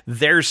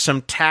there's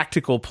some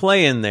tactical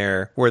play in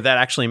there where that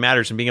actually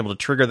matters, and being able to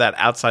trigger that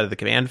outside of the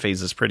command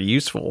phase is pretty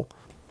useful.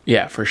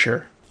 Yeah, for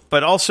sure.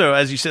 But also,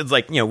 as you said,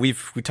 we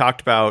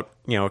talked about,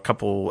 a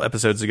couple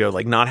episodes ago,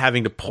 not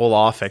having to pull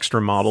off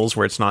extra models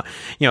where it's not,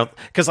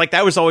 because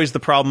that was always the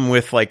problem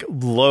with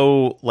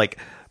low,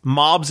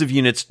 mobs of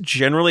units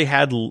generally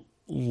had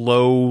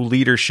low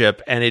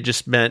leadership, and it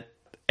just meant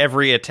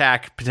every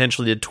attack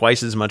potentially did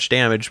twice as much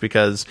damage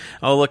because,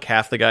 oh, look,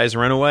 half the guys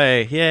run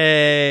away.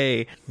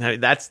 Yay. Now,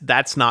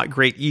 that's not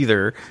great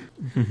either.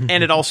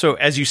 And it also,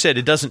 as you said,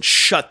 it doesn't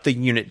shut the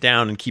unit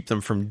down and keep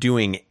them from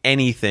doing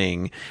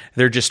anything.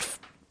 They're just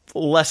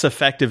less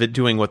effective at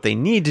doing what they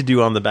need to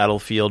do on the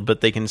battlefield,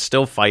 but they can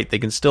still fight, they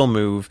can still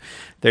move.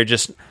 They're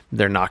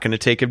not going to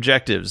take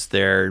objectives.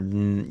 You're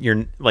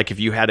if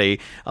you had a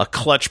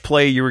clutch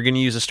play you were going to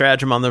use a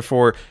stratagem on them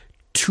for,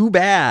 too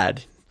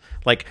bad.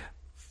 Like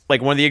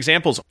one of the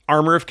examples,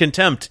 Armor of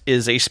Contempt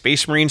is a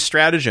Space Marine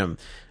stratagem.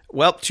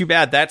 Well, too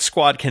bad. That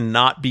squad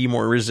cannot be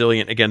more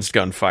resilient against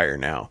gunfire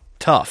now.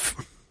 Tough.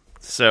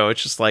 So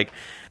it's just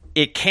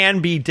it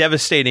can be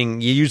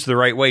devastating. You use the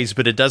right ways,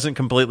 but it doesn't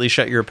completely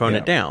shut your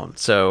opponent down.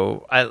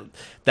 So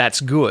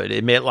that's good.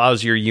 It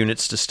allows your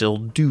units to still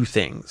do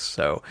things.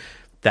 So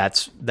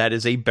that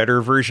is a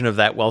better version of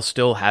that while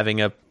still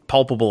having a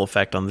palpable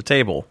effect on the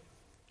table.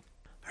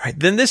 All right,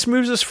 then this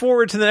moves us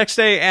forward to the next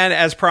day, and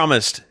as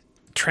promised,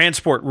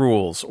 transport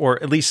rules,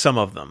 or at least some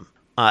of them.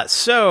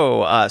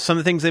 Some of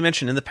the things they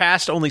mentioned. In the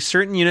past, only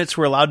certain units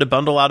were allowed to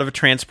bundle out of a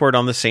transport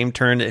on the same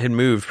turn it had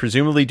moved,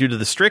 presumably due to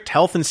the strict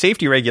health and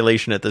safety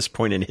regulation at this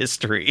point in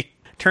history.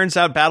 Turns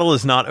out battle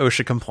is not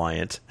OSHA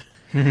compliant.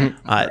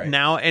 Right.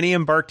 Now, any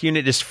embarked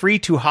unit is free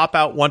to hop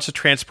out once a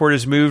transport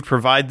is moved,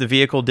 provided the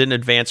vehicle didn't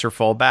advance or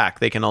fall back.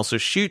 They can also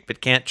shoot,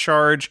 but can't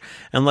charge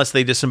unless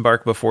they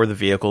disembark before the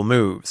vehicle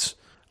moves.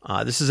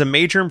 This is a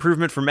major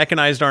improvement for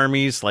mechanized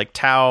armies like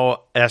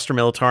Tau, Astra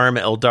Militarum,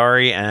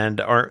 Eldari,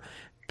 and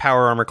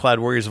power armor-clad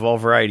warriors of all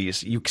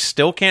varieties. You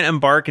still can't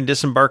embark and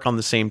disembark on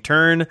the same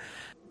turn,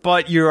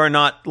 but you are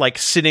not like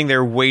sitting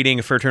there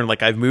waiting for a turn.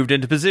 Like, I've moved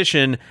into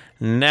position,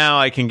 now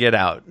I can get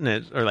out,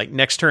 or like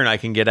next turn I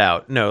can get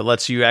out. No, it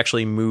lets you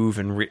actually move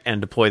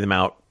and deploy them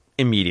out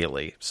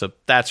immediately. So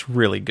that's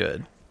really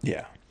good.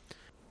 Yeah.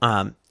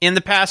 In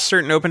the past,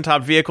 certain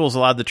open-top vehicles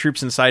allowed the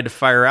troops inside to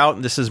fire out,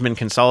 and this has been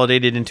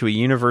consolidated into a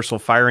universal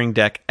firing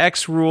deck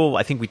X rule.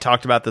 I think we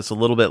talked about this a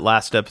little bit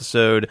last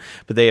episode,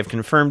 but they have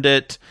confirmed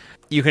it.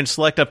 You can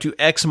select up to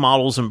X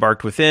models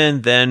embarked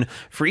within. Then,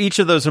 for each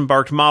of those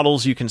embarked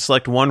models, you can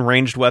select one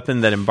ranged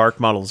weapon that embarked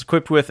model is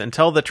equipped with.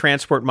 Until the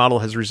transport model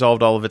has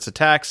resolved all of its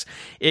attacks,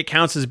 it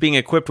counts as being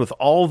equipped with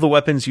all the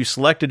weapons you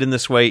selected in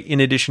this way, in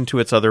addition to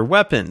its other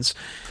weapons.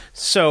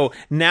 So,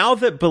 now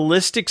that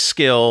ballistic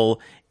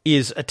skill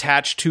is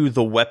attached to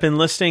the weapon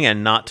listing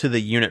and not to the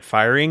unit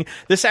firing,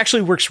 this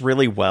actually works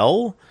really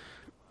well.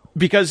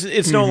 Because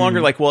it's no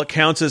longer like, well, it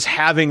counts as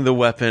having the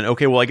weapon.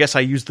 Okay, well, I guess I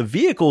use the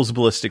vehicle's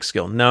ballistic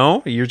skill.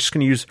 No, you're just going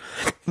to use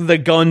the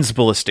gun's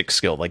ballistic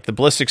skill, like the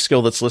ballistic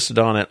skill that's listed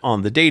on it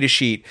on the data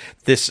sheet.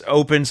 This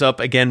opens up,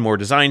 again, more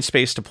design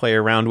space to play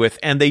around with.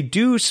 And they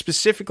do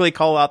specifically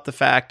call out the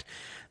fact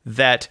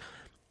that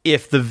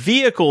if the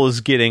vehicle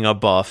is getting a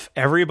buff,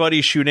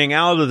 everybody shooting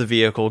out of the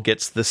vehicle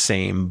gets the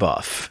same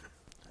buff.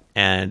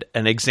 And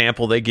an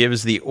example they give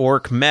is the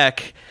Orc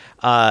Mech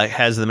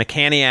has the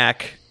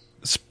Mechaniac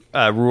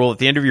rule. At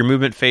the end of your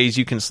movement phase,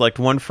 you can select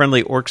one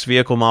friendly Orc's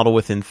vehicle model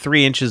within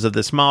 3 inches of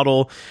this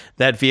model.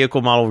 That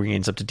vehicle model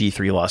regains up to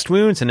D3 lost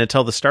wounds, and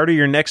until the start of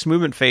your next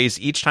movement phase,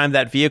 each time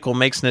that vehicle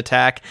makes an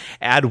attack,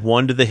 add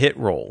 1 to the hit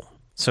roll.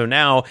 So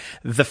now,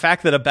 the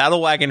fact that a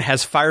battle wagon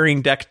has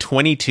firing deck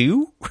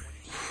 22?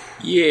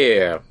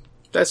 Yeah,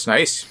 that's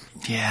nice.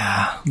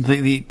 Yeah,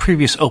 the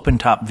previous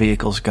open-top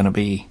vehicle is going to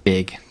be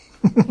big.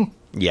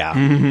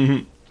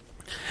 Yeah.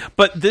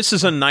 But this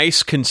is a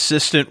nice,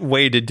 consistent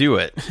way to do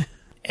it.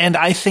 And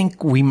I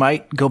think we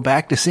might go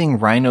back to seeing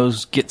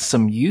rhinos get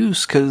some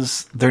use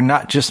because they're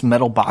not just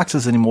metal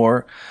boxes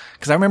anymore.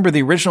 Because I remember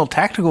the original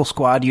tactical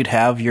squad, you'd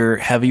have your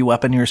heavy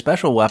weapon, your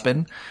special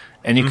weapon,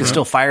 and you could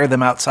still fire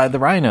them outside the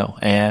rhino.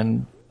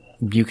 And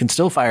you can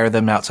still fire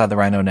them outside the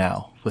rhino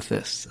now with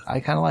this. I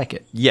kind of like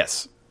it.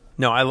 Yes.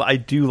 No, I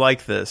do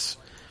like this.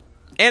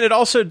 And it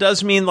also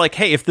does mean, like,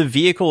 hey, if the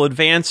vehicle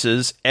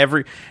advances,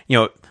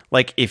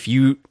 like if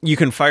you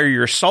can fire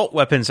your assault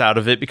weapons out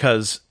of it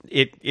because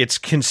it's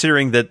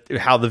considering that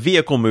how the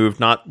vehicle moved,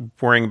 not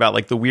worrying about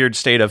like the weird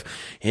state of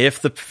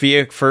if the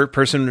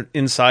person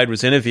inside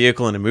was in a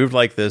vehicle and it moved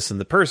like this and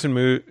the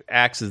person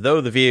acts as though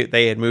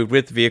they had moved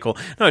with the vehicle.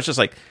 No, it's just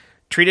like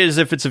treat it as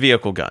if it's a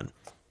vehicle gun.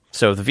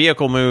 So if the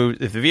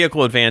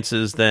vehicle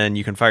advances, then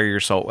you can fire your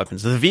assault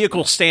weapons. If the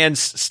vehicle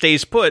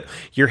stays put,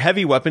 your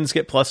heavy weapons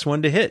get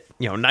 +1 to hit.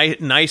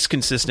 Nice,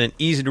 consistent,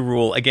 easy to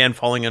rule. Again,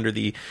 falling under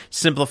the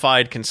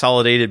simplified,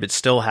 consolidated, but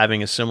still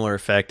having a similar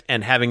effect.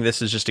 And having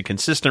this as just a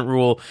consistent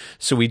rule,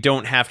 so we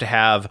don't have to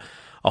have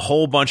a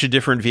whole bunch of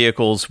different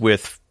vehicles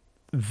with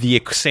the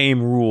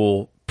same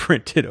rule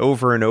printed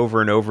over and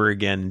over and over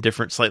again,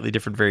 slightly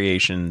different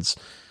variations.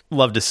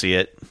 Love to see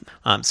it.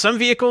 Some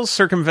vehicles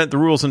circumvent the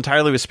rules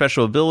entirely with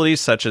special abilities,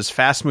 such as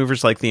fast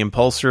movers like the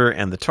Impulsor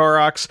and the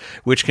Taurox,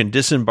 which can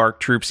disembark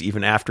troops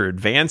even after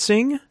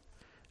advancing.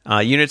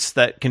 Units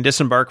that can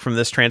disembark from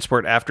this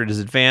transport after it is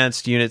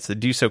advanced. Units that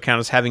do so count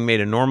as having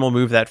made a normal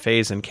move that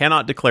phase and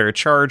cannot declare a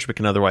charge, but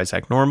can otherwise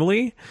act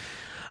normally.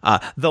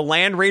 The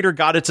Land Raider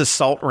got its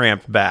assault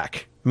ramp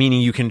back,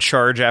 meaning you can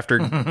charge after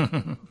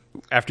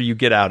you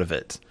get out of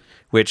it,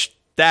 which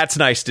that's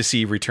nice to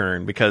see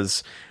return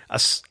because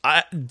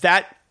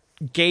that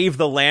gave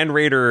the Land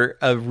Raider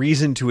a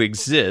reason to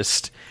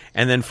exist.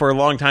 And then for a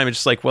long time, it's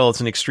just like, well, it's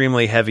an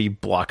extremely heavy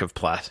block of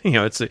plastic.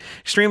 It's an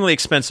extremely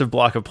expensive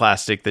block of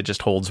plastic that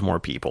just holds more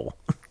people.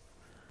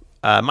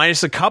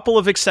 Minus a couple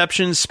of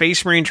exceptions,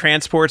 Space Marine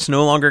transports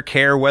no longer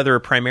care whether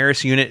a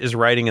Primaris unit is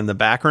riding in the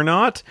back or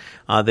not.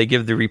 They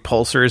give the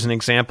Repulsor as an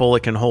example.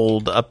 It can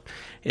hold up.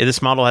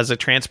 This model has a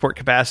transport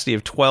capacity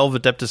of 12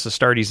 Adeptus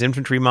Astartes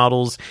infantry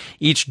models,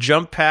 each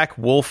jump pack,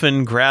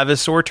 Wolfen,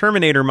 Gravis, or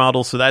Terminator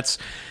model. So that's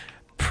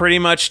pretty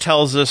much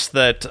tells us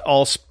that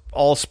all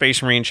all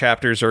Space Marine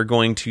chapters are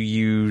going to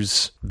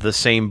use the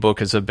same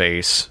book as a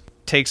base.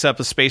 Takes up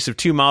a space of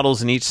 2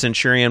 models, and each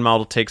Centurion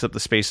model takes up the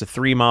space of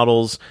 3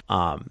 models.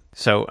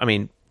 So, I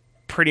mean,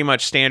 pretty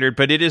much standard,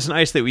 but it is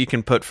nice that we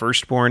can put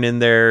Firstborn in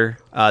there.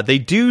 They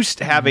do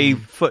have a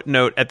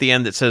footnote at the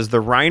end that says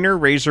the Reiner,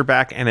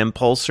 Razorback, and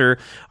Impulsor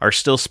are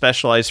still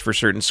specialized for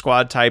certain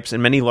squad types,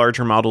 and many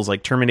larger models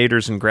like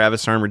Terminators and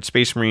Gravis Armored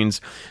Space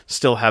Marines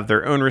still have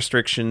their own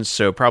restrictions,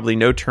 so probably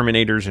no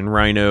Terminators and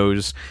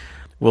Rhinos.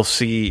 We'll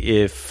see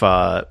if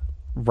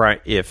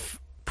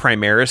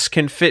Primaris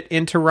can fit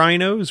into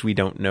Rhinos. We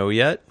don't know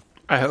yet.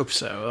 I hope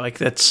so.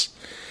 Like,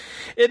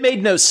 it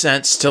made no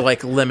sense to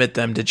like limit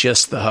them to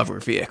just the hover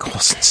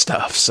vehicles and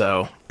stuff.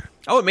 So,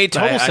 it made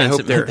total sense. I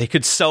hope it meant they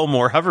could sell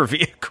more hover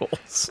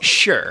vehicles.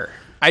 Sure.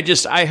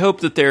 I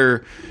hope that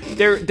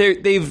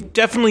they've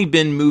definitely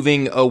been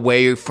moving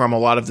away from a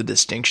lot of the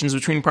distinctions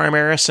between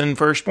Primaris and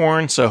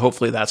Firstborn. So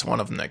hopefully that's one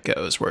of them that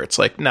goes where it's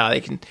like, no,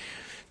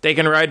 they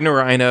can ride in a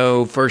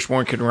Rhino.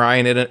 Firstborn can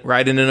ride in an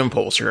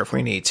Impulsor if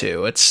we need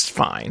to. It's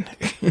fine.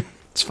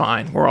 It's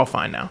fine. We're all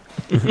fine now.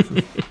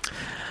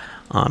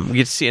 We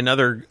get to see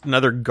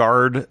another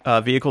guard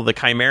vehicle. The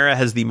Chimera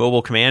has the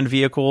mobile command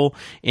vehicle.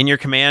 In your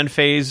command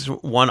phase,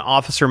 one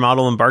officer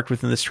model embarked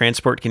within this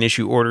transport can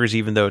issue orders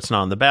even though it's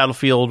not on the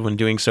battlefield. When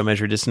doing so,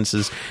 measure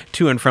distances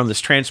to and from this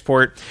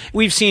transport.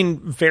 We've seen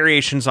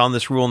variations on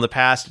this rule in the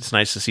past. It's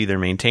nice to see they're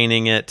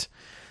maintaining it.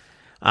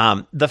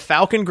 The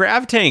Falcon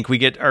Grav Tank, we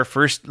get our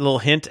first little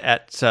hint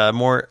at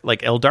more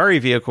like Eldari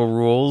vehicle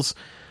rules.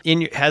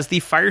 Has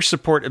the fire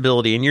support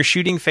ability. In your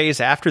shooting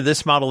phase, after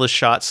this model is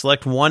shot,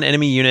 select one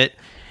enemy unit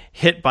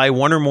hit by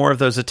one or more of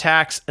those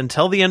attacks.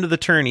 Until the end of the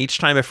turn, each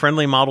time a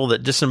friendly model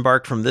that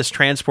disembarked from this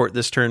transport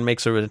this turn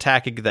makes an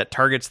attack that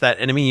targets that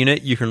enemy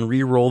unit, you can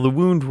re-roll the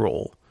wound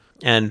roll.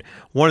 And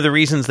one of the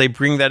reasons they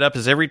bring that up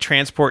is every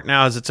transport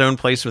now has its own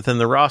place within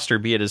the roster,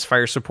 be it as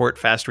fire support,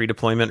 fast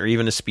redeployment, or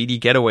even a speedy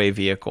getaway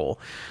vehicle.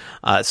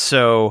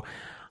 So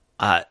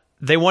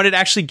they wanted to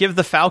actually give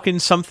the Falcon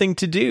something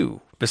to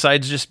do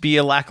besides just be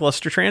a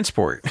lackluster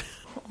transport.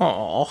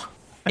 Aww.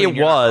 It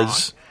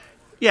was.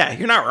 Yeah,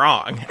 you're not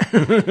wrong.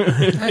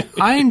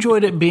 I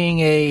enjoyed it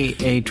being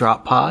a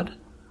drop pod.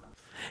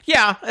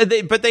 Yeah,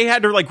 but they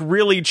had to like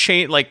really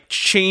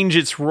change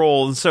its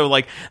role, and so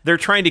like they're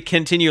trying to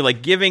continue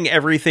like giving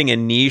everything a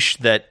niche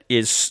that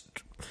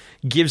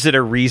gives it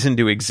a reason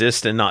to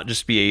exist and not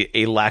just be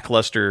a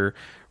lackluster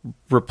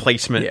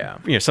replacement.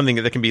 Yeah. Something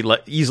that can be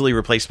easily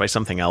replaced by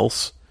something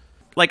else.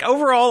 Like,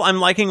 overall, I'm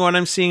liking what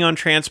I'm seeing on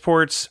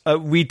transports.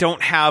 We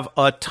don't have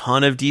a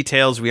ton of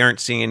details. We aren't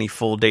seeing any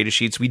full data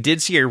sheets. We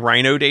did see a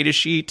Rhino data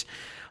sheet,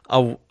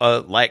 I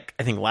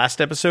think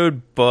last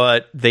episode,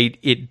 but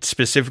it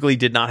specifically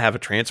did not have a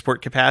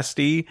transport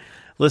capacity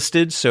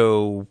listed,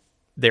 so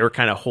they were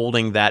kind of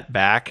holding that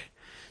back.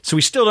 So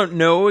we still don't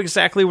know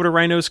exactly what a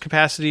Rhino's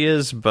capacity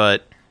is,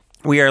 but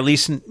we are at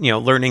least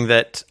learning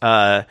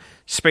that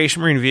Space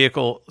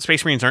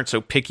Marines aren't so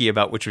picky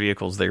about which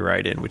vehicles they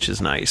ride in, which is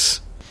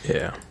nice.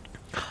 Yeah.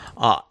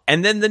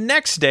 And then the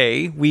next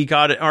day, we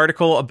got an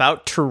article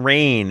about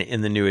terrain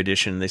in the new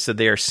edition. They said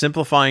they are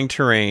simplifying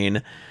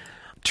terrain.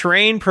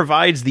 Terrain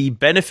provides the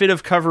benefit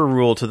of cover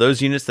rule to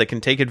those units that can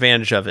take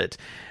advantage of it.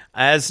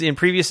 As in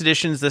previous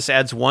editions, this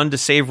adds 1 to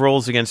save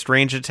rolls against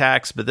range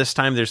attacks, but this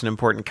time there's an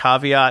important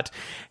caveat.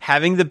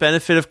 Having the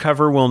benefit of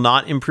cover will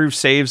not improve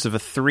saves of a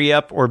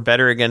 3-up or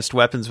better against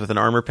weapons with an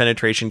armor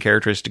penetration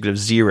characteristic of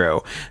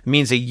 0. It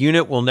means a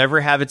unit will never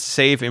have its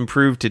save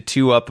improved to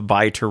 2-up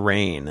by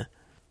terrain.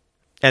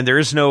 And there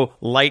is no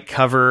light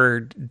cover,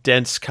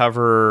 dense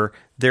cover,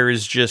 there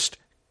is just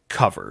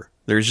cover.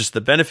 There's just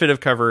the benefit of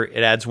cover.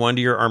 It adds 1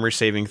 to your armor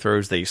saving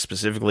throws. They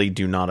specifically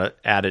do not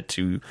add it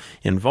to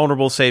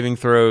invulnerable saving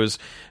throws.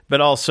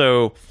 But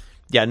also,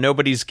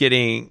 nobody's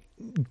getting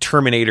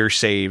Terminator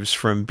saves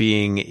from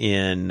being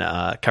in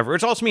cover.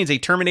 Which also means a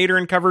Terminator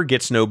in cover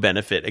gets no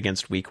benefit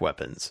against weak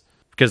weapons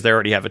because they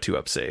already have a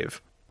 2-up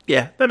save.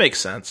 Yeah, that makes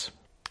sense.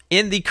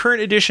 In the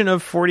current edition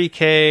of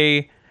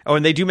 40K... Oh,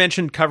 and they do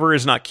mention cover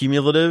is not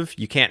cumulative.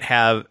 You can't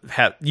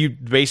you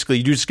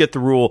just get the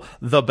rule,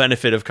 the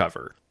benefit of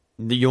cover.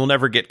 You'll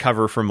never get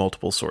cover from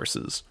multiple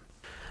sources.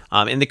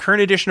 In the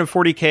current edition of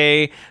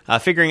 40K,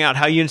 figuring out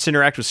how units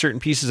interact with certain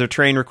pieces of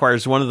terrain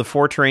requires one of the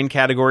 4 terrain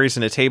categories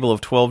and a table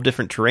of 12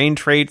 different terrain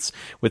traits,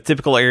 with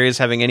typical areas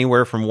having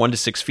anywhere from 1 to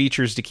 6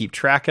 features to keep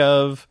track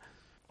of.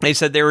 They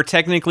said there were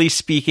technically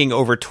speaking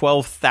over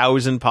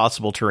 12,000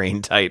 possible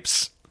terrain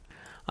types.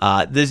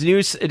 This new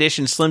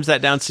edition slims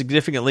that down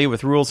significantly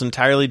with rules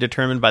entirely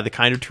determined by the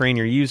kind of terrain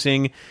you're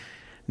using.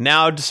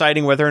 Now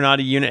deciding whether or not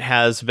a unit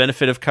has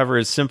benefit of cover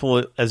is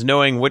simple as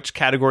knowing which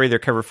category their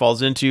cover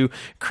falls into.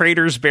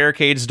 Craters,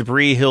 barricades,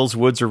 debris, hills,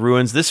 woods, or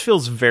ruins. This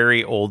feels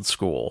very old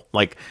school,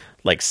 like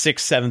 6th,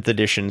 7th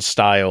edition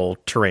style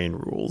terrain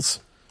rules.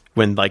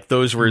 When like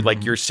those were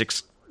like your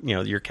 6,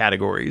 your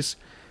categories.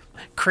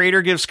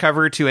 Crater gives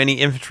cover to any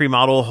infantry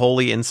model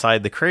wholly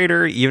inside the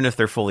crater, even if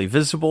they're fully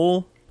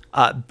visible.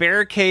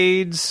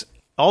 Barricades,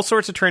 all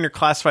sorts of terrain are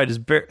classified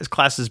as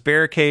classed as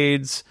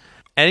barricades.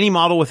 Any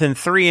model within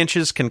 3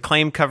 inches can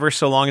claim cover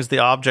so long as the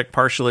object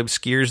partially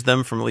obscures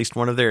them from at least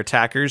one of their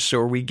attackers. So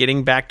are we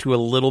getting back to a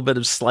little bit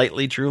of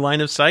slightly true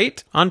line of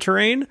sight on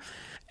terrain?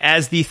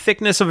 As the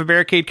thickness of a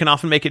barricade can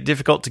often make it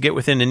difficult to get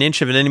within an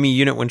inch of an enemy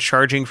unit when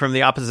charging from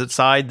the opposite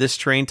side, this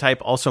terrain type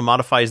also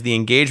modifies the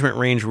engagement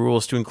range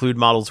rules to include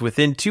models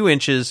within 2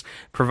 inches,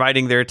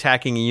 providing they're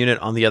attacking a unit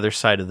on the other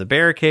side of the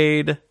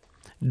barricade.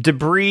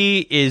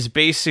 Debris is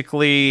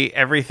basically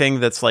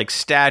everything that's like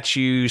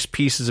statues,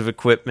 pieces of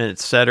equipment,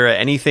 etc.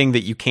 Anything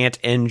that you can't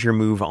end your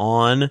move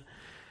on.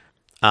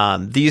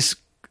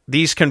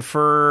 These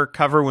confer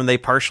cover when they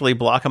partially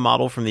block a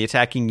model from the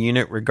attacking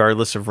unit,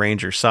 regardless of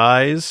range or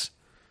size.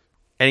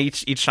 And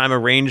each time a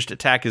ranged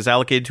attack is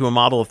allocated to a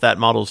model, if that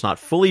model is not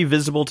fully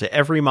visible to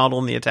every model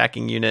in the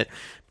attacking unit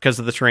because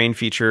of the terrain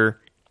feature,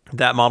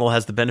 that model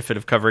has the benefit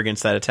of cover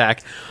against that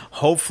attack.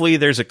 Hopefully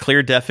there's a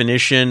clear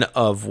definition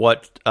of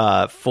what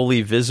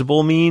fully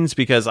visible means,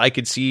 because I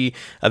could see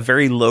a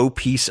very low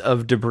piece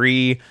of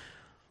debris,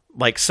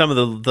 like some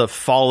of the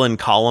fallen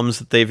columns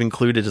that they've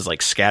included as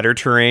like scatter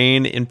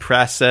terrain in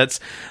press sets.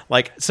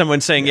 Like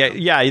someone saying,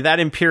 yeah, that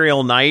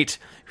Imperial Knight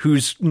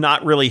who's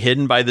not really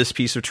hidden by this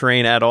piece of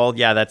terrain at all,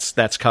 yeah,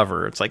 that's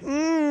cover. It's like,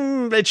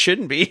 it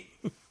shouldn't be.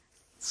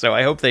 So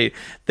I hope they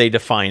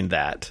define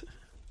that.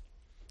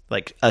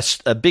 Like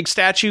a big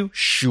statue,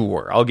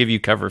 sure, I'll give you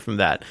cover from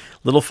that.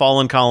 Little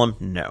fallen column,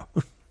 no.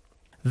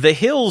 The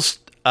hills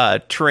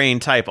terrain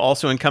type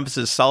also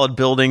encompasses solid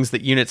buildings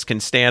that units can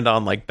stand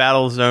on, like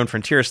Battle Zone,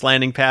 Frontierist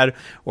Landing Pad,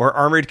 or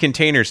armored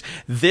containers.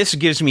 This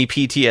gives me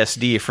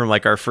PTSD from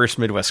like our first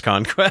Midwest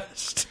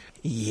Conquest.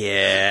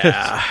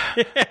 Yeah.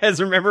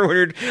 As remember when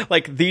we were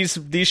like these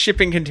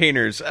shipping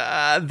containers,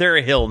 they're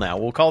a hill now.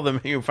 We'll call them.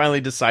 You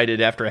finally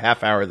decided after a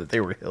half hour that they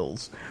were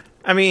hills.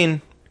 I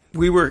mean,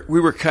 we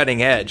were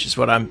cutting edge is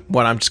what I'm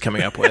just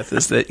coming up with,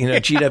 is that,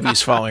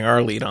 GW's following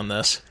our lead on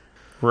this.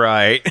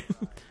 Right.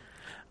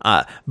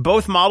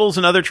 Both models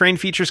and other terrain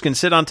features can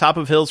sit on top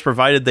of hills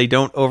provided they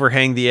don't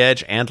overhang the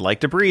edge, and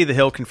like debris, the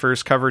hill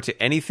confers cover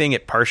to anything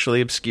it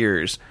partially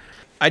obscures.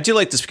 I do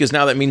like this because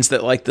now that means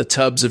that like the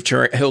tubs of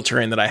hill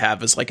terrain that I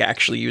have is like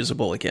actually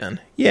usable again.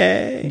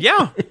 Yay.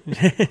 Yeah.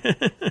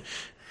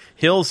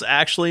 Hills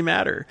actually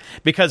matter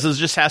because it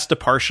just has to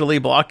partially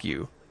block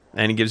you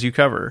and it gives you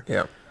cover.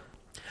 Yeah.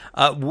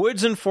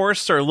 Woods and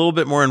forests are a little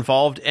bit more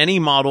involved. Any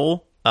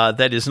model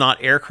that is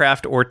not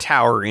aircraft or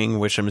towering,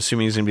 which I'm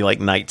assuming is going to be like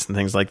knights and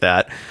things like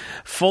that,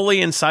 fully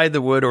inside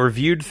the wood or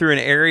viewed through an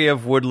area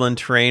of woodland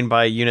terrain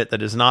by a unit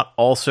that is not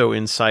also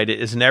inside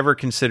it, is never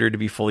considered to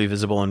be fully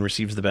visible and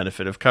receives the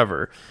benefit of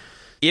cover.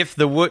 If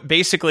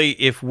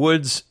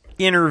woods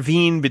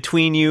intervene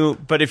between you,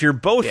 but if you're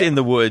both in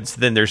the woods,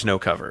 then there's no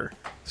cover.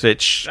 So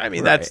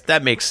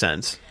that makes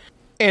sense.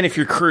 And if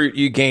you're Kroot,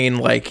 you gain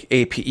like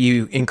AP,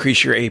 you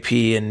increase your AP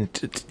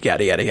and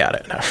yada yada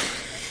yada. No.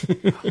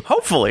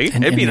 Hopefully,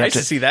 it'd be nice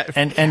to see that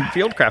and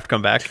Fieldcraft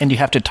come back. And you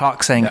have to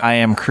talk saying, I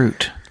am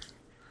Kroot.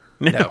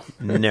 No.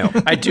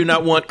 I do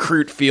not want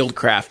Kroot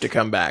Fieldcraft to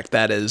come back.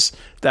 That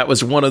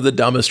was one of the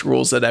dumbest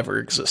rules that ever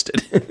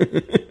existed.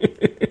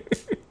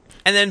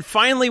 And then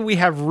finally we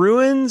have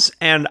ruins,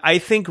 and I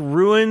think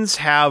ruins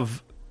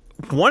have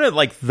one of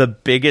like the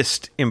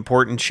biggest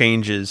important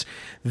changes.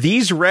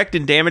 These wrecked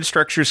and damaged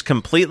structures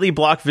completely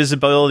block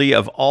visibility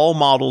of all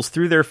models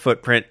through their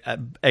footprint,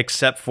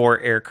 except for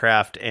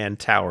aircraft and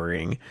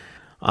towering.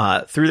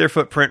 Through their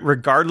footprint,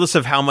 regardless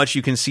of how much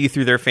you can see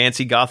through their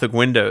fancy Gothic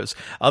windows.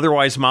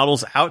 Otherwise,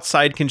 models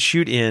outside can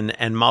shoot in,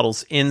 and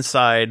models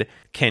inside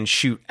can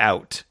shoot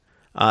out.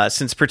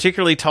 Since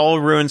particularly tall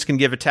ruins can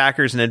give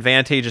attackers an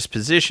advantageous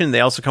position,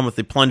 they also come with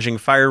the plunging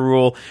fire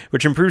rule,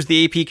 which improves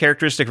the AP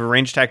characteristic of a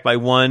ranged attack by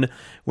 1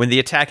 when the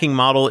attacking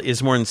model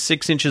is more than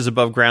 6 inches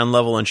above ground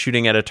level and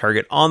shooting at a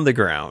target on the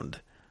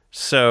ground.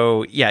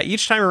 So, yeah,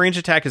 each time a ranged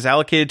attack is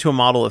allocated to a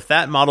model, if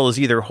that model is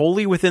either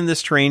wholly within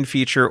this terrain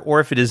feature, or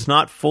if it is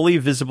not fully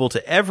visible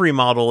to every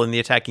model in the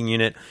attacking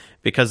unit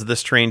because of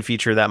this terrain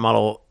feature, the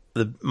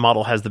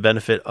model has the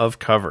benefit of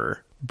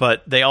cover.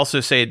 But they also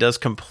say it does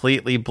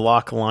completely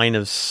block line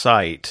of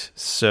sight,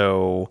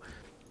 so...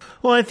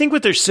 Well, I think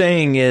what they're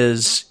saying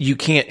is you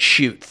can't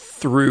shoot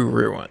through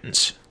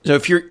ruins. So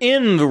if you're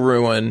in the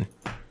ruin,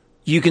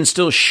 you can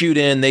still shoot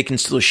in, they can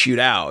still shoot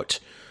out.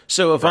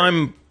 So if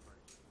I'm...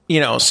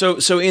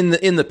 so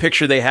in the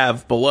picture they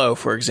have below,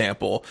 for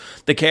example,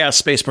 the Chaos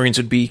Space Marines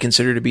would be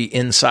considered to be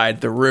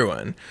inside the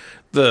ruin.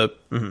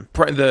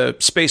 The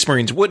Space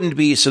Marines wouldn't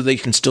be, so they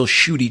can still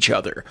shoot each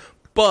other.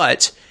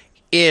 But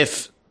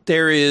if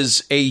there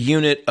is a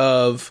unit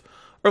of,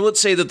 or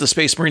let's say that the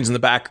Space Marines in the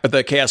back, or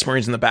the Chaos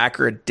Marines in the back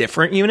are a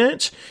different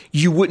unit,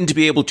 you wouldn't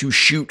be able to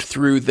shoot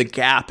through the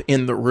gap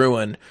in the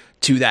ruin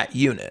to that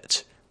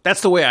unit.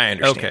 That's the way I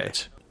understand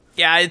it.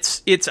 Yeah,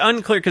 it's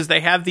unclear because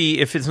they have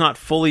if it's not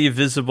fully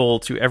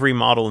visible to every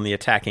model in the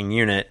attacking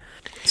unit.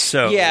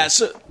 So yeah,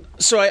 so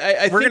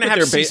I we're think gonna have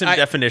to see some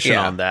definition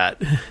on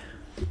that.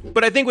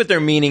 But I think what they're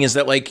meaning is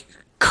that like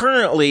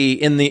currently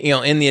in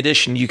the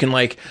edition you can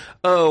like,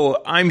 oh,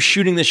 I'm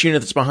shooting this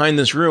unit that's behind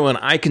this ruin.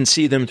 I can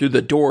see them through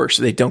the door,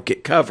 so they don't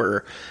get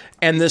cover.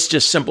 And this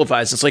just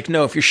simplifies. It's like,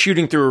 no, if you're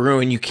shooting through a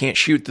ruin, you can't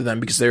shoot through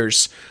them because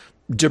there's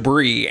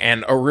debris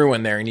and a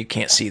ruin there and you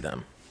can't see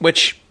them,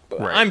 which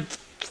I'm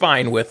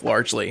fine with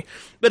largely.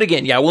 But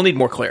again, yeah, we'll need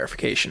more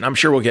clarification. I'm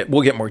sure we'll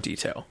get more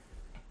detail.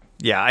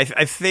 Yeah,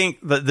 I think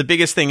the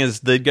biggest thing is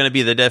going to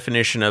be the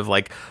definition of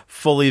like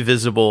fully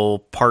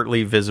visible,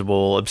 partly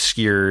visible,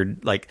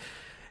 obscured, like.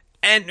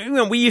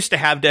 And we used to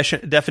have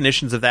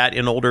definitions of that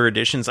in older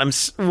editions.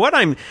 What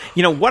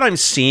I'm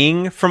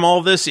seeing from all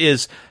of this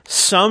is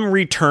some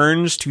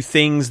returns to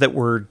things that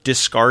were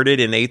discarded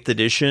in 8th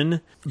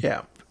edition.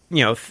 Yeah.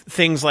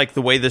 Things like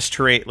the way this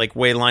terrain, like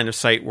way line of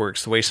sight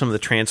works, the way some of the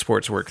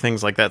transports work,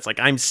 things like that. It's like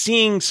I'm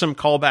seeing some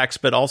callbacks,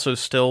 but also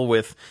still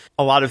with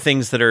a lot of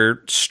things that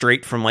are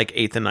straight from like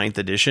 8th and 9th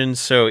edition.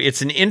 So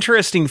it's an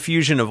interesting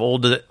fusion of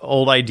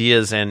old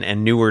ideas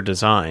and newer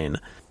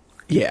design.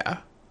 Yeah.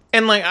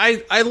 And like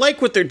I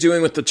like what they're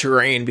doing with the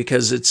terrain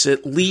because it's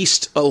at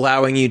least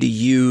allowing you to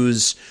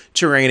use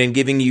terrain and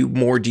giving you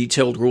more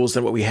detailed rules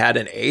than what we had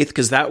in 8th,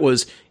 because that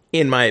was,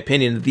 in my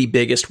opinion, the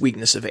biggest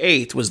weakness of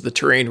 8th was the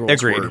terrain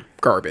rules were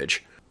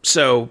garbage.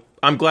 So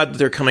I'm glad that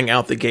they're coming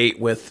out the gate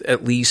with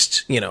at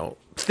least,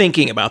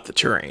 thinking about the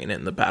terrain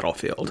in the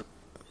battlefield.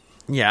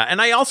 Yeah,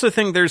 and I also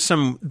think there's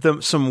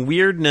some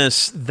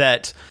weirdness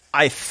that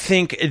I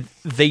think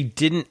they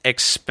didn't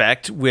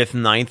expect with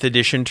 9th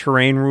edition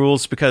terrain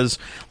rules, because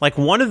like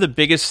one of the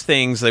biggest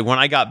things, like when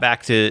I got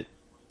back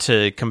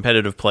to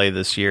competitive play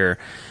this year,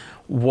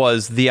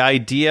 was the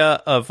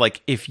idea of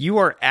like if you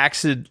are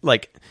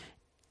like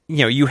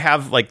you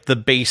have like the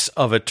base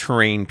of a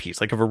terrain piece,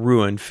 like of a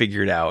ruin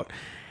figured out.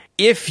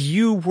 If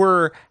you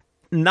were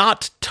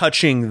not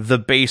touching the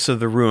base of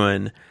the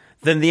ruin,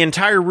 then the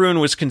entire ruin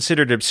was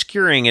considered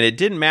obscuring, and it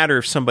didn't matter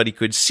if somebody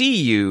could see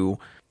you,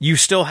 you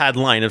still had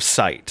line of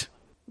sight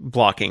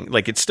blocking.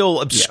 Like, it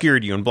still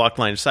obscured you and blocked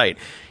line of sight.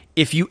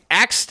 If you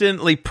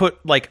accidentally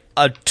put, like,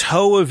 a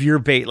toe of your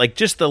base, like,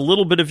 just a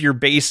little bit of your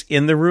base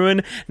in the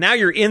ruin, now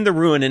you're in the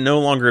ruin and no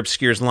longer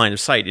obscures line of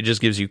sight. It just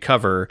gives you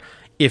cover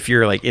if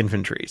you're, like,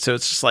 infantry. So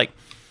it's just, like,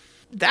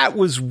 that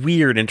was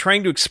weird. And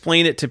trying to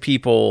explain it to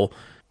people,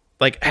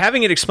 like,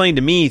 having it explained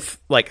to me,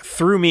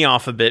 threw me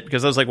off a bit,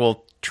 because I was like,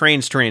 well,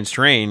 train's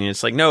terrain. And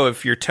it's like, no,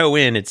 if you're toe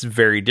in, it's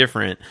very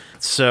different.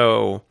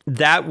 So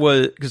that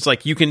was, because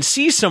like you can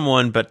see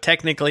someone, but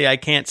technically I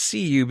can't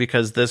see you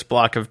because this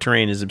block of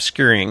terrain is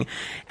obscuring.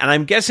 And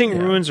I'm guessing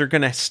ruins are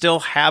going to still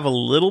have a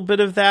little bit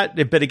of that.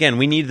 But again,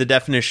 we need the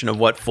definition of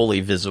what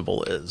fully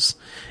visible is.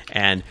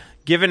 And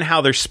given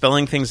how they're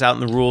spelling things out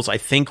in the rules, I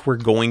think we're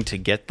going to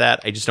get that.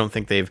 I just don't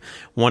think they've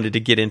wanted to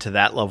get into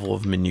that level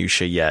of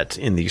minutia yet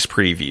in these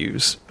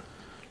previews.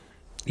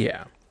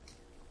 Yeah.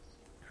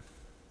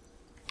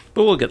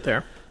 But we'll get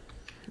there.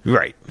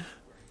 Right.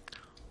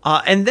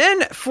 And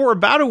then for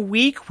about a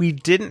week, we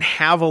didn't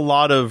have a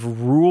lot of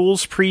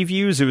rules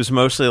previews. It was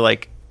mostly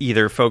like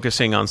either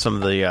focusing on some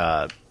of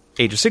the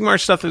Age of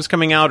Sigmar stuff that was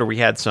coming out, or we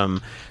had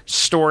some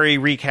story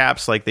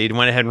recaps. Like they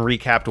went ahead and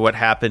recapped what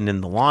happened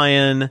in The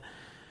Lion.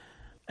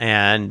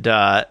 And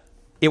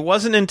it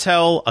wasn't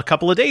until a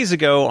couple of days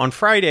ago on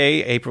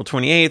Friday, April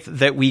 28th,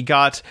 that we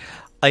got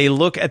a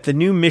look at the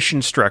new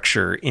mission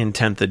structure in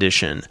 10th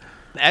edition.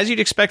 As you'd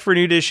expect for a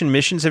new edition,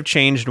 missions have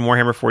changed in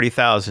Warhammer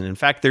 40,000. In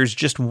fact, there's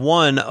just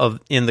one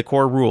in the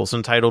core rules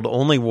entitled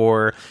Only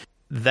War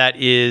that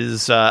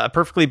is a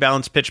perfectly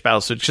balanced pitch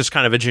battle, so it's just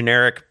kind of a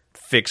generic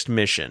fixed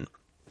mission.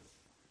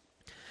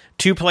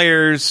 2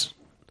 players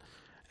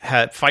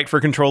fight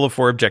for control of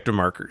 4 objective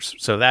markers.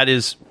 So that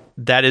is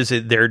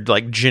their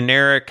like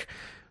generic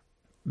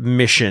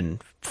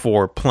mission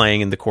for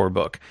playing in the core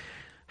book.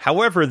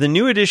 However, the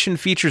new edition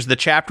features the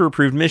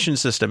chapter-approved mission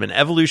system, an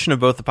evolution of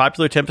both the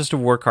popular Tempest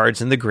of War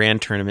cards and the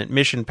Grand Tournament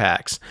mission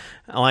packs,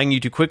 allowing you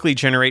to quickly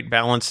generate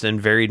balanced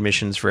and varied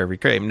missions for every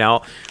game.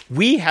 Now,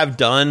 we have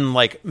done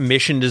like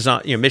mission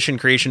design, mission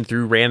creation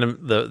through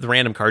the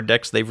random card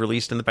decks they've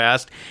released in the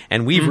past,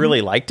 and we've really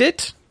liked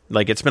it.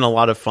 Like, it's been a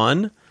lot of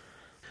fun.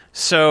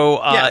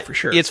 So, for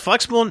sure. It's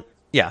flexible.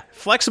 Yeah,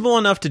 flexible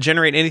enough to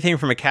generate anything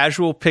from a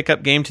casual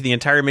pickup game to the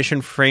entire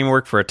mission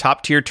framework for a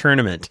top-tier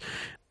tournament.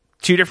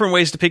 2 different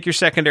ways to pick your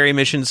secondary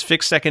missions.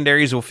 Fixed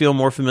secondaries will feel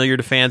more familiar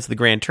to fans of the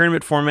Grand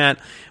Tournament format,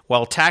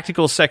 while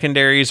tactical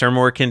secondaries are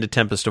more akin to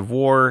Tempest of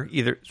War.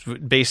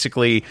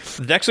 Basically,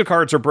 the decks of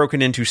cards are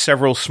broken into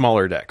several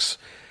smaller decks.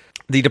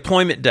 The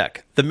deployment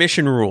deck, the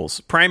mission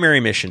rules,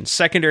 primary missions,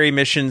 secondary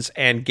missions,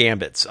 and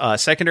gambits.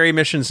 Secondary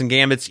missions and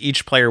gambits,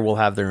 each player will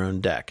have their own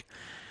deck.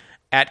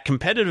 At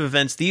competitive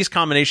events, these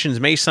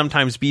combinations may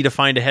sometimes be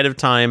defined ahead of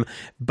time,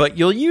 but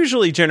you'll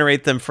usually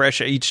generate them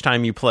fresh each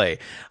time you play.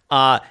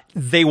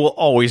 They will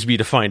always be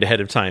defined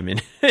ahead of time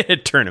in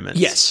tournaments.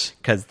 Yes.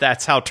 Because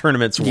that's how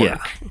tournaments work.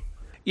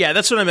 Yeah,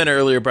 that's what I meant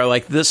earlier, bro.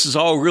 Like, this is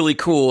all really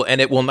cool,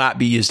 and it will not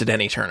be used at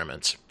any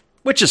tournaments,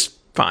 which is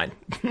fine.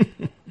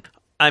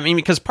 I mean,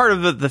 because part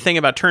of the thing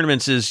about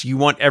tournaments is you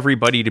want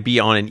everybody to be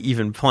on an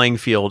even playing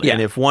field. Yeah.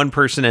 And if one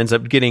person ends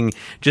up getting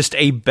just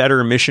a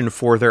better mission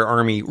for their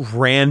army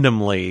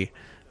randomly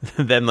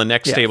than the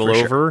next table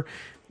over,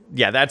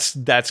 yeah, that's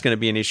going to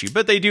be an issue.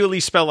 But they do at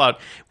least spell out,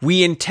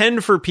 we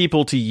intend for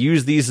people to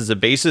use these as a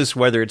basis,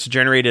 whether it's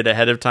generated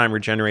ahead of time or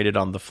generated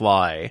on the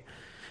fly.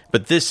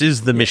 But this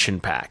is the mission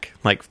pack.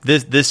 Like,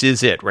 this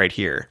is it right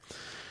here.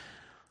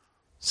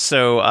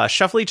 So,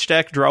 shuffle each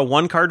deck, draw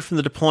one card from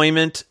the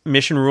deployment,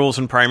 mission rules,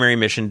 and primary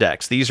mission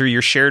decks. These are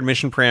your shared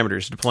mission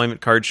parameters.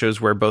 Deployment card shows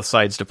where both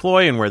sides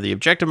deploy and where the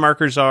objective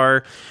markers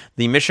are.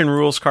 The mission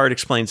rules card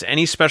explains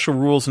any special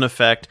rules in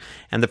effect,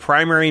 and the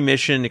primary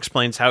mission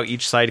explains how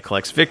each side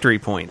collects victory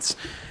points.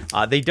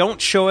 They don't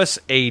show us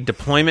a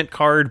deployment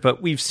card,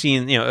 but we've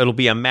seen, it'll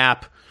be a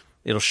map.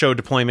 It'll show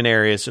deployment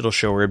areas. It'll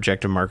show where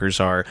objective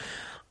markers are.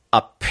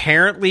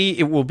 Apparently,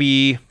 it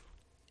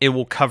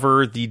will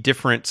cover the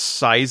different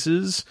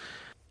sizes.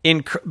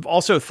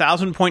 Also,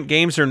 1,000-point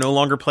games are no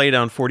longer played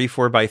on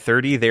 44 by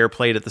 30. They are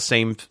played at the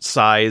same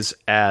size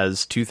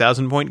as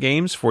 2,000-point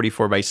games,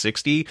 44 by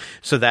 60.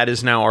 So that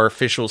is now our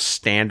official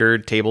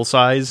standard table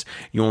size.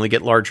 You only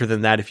get larger than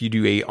that if you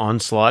do a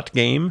onslaught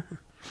game.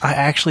 I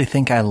actually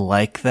think I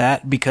like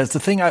that, because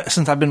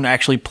since I've been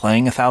actually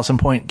playing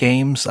 1,000-point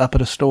games up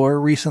at a store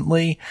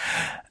recently,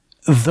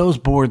 those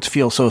boards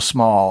feel so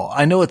small.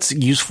 I know it's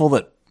useful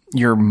that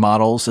your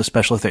models,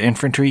 especially if they're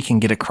infantry, can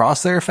get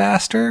across there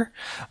faster,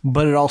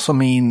 but it also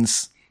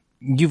means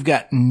you've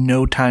got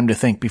no time to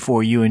think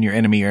before you and your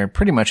enemy are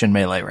pretty much in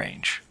melee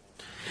range.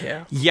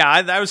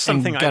 Yeah, that was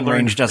something gun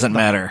range doesn't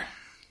matter.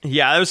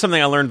 Yeah, that was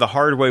something I learned the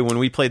hard way when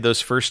we played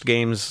those first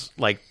games,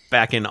 like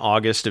back in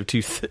August of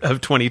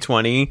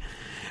 2020,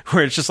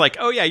 where it's just like,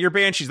 oh yeah, your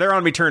Banshees, they're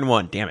on me turn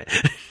one. Damn it.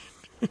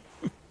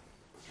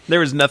 There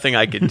was nothing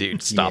I could do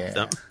to stop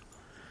them.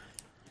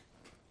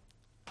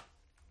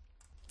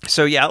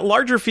 So yeah,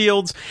 larger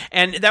fields,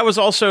 and that was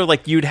also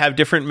like you'd have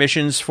different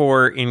missions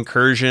for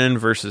incursion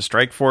versus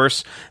strike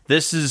force.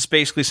 This is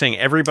basically saying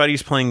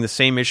everybody's playing the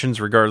same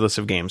missions regardless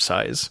of game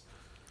size.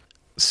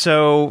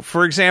 So,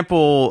 for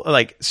example,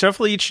 like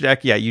shuffle each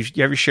deck, you have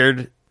your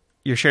shared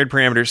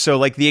parameters. So,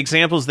 like the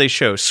examples they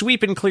show,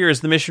 sweep and clear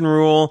is the mission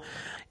rule.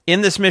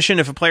 In this mission,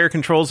 if a player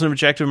controls an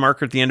objective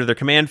marker at the end of their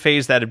command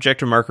phase, that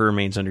objective marker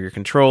remains under your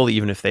control,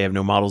 even if they have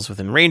no models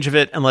within range of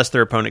it, unless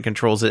their opponent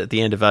controls it at the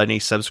end of any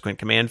subsequent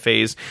command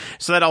phase.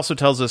 So that also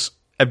tells us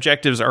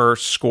objectives are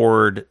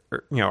scored,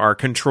 are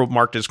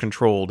marked as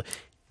controlled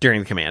during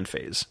the command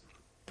phase.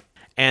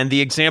 And the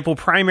example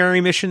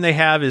primary mission they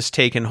have is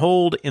take and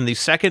hold. In the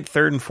second,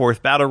 third, and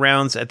fourth battle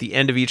rounds at the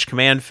end of each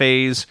command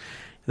phase,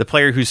 the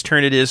player whose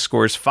turn it is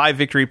scores 5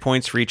 victory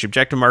points for each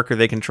objective marker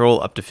they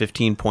control, up to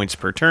 15 points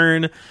per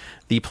turn.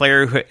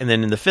 And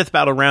then in the fifth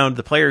battle round,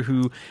 the player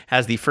who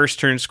has the first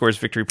turn scores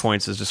victory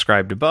points as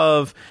described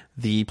above.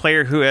 The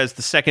player who has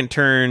the second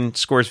turn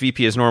scores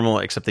VP as normal,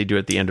 except they do it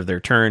at the end of their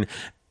turn.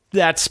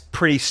 That's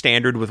pretty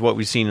standard with what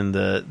we've seen in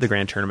the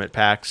Grand Tournament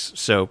packs,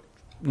 so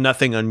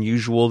nothing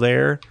unusual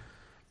there.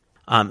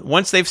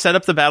 Once they've set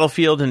up the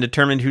battlefield and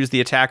determined who's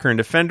the attacker and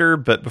defender,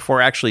 but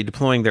before actually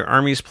deploying their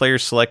armies,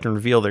 players select and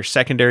reveal their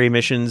secondary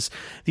missions.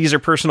 These are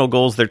personal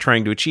goals they're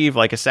trying to achieve,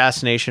 like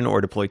assassination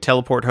or deploy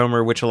teleport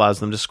homer, which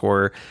allows them to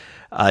score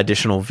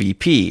additional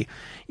VP.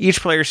 Each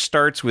player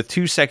starts with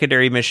 2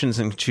 secondary missions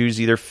and can choose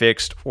either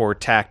fixed or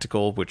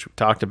tactical, which we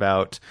talked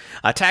about.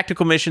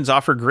 Tactical missions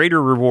offer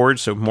greater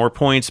rewards, so more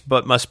points,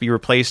 but must be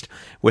replaced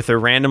with a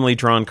randomly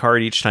drawn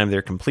card each time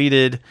they're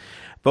completed.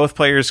 Both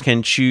players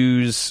can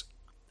choose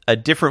a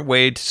different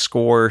way to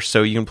score,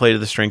 so you can play to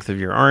the strength of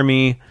your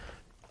army.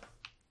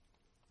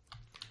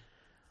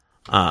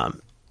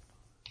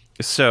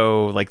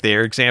 So, like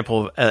their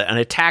example, an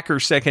attacker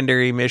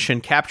secondary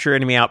mission, capture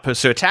enemy outpost.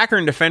 So, attacker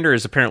and defender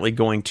is apparently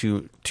going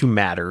to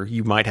matter.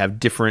 You might have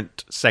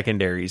different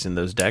secondaries in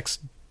those decks,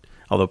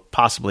 although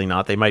possibly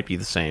not. They might be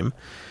the same.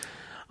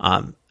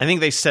 I think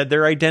they said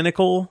they're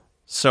identical,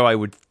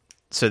 so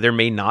there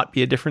may not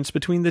be a difference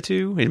between the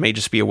two. It may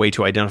just be a way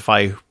to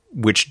identify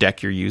which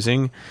deck you're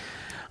using.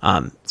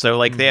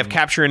 They have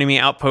capture enemy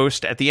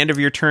outpost. At the end of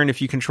your turn,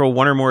 if you control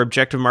one or more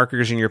objective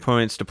markers in your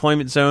opponent's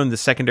deployment zone, the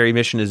secondary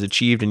mission is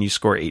achieved and you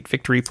score 8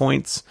 victory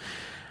points.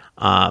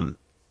 The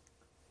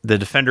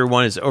defender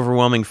one is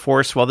overwhelming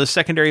force. While this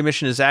secondary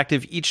mission is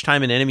active, each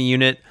time an enemy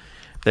unit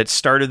that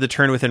started the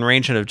turn within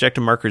range and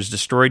objective marker is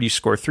destroyed, you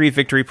score 3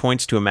 victory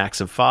points to a max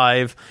of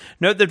 5.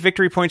 Note that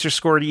victory points are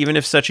scored even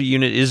if such a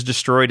unit is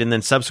destroyed and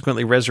then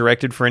subsequently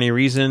resurrected for any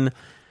reason.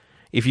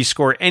 If you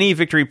score any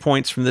victory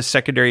points from this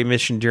secondary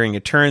mission during a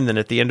turn, then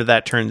at the end of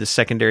that turn, the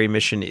secondary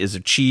mission is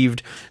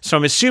achieved. So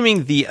I'm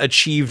assuming the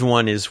achieved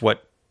one is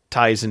what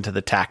ties into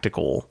the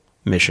tactical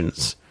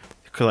missions.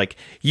 Like,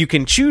 you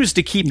can choose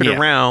to keep it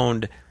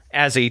around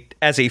as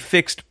a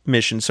fixed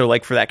mission. So,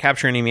 like, for that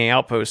capture enemy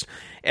outpost,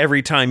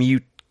 every time you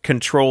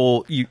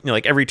control,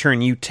 every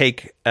turn you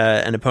take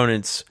an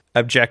opponent's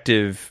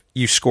objective,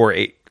 you score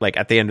 8. Like,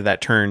 at the end of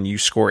that turn, you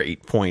score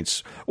 8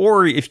 points.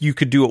 Or if you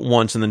could do it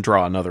once and then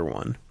draw another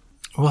one.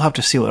 We'll have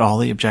to see what all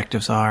the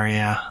objectives are,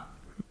 yeah.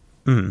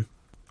 Mm-hmm.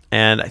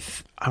 And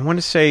I want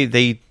to say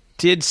they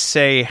did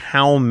say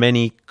how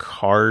many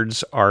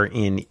cards are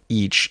in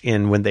each.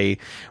 And when they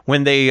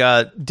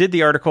did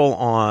the article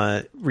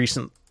on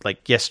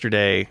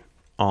yesterday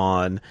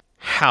on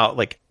how,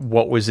 like,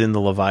 what was in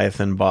the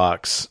Leviathan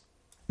box,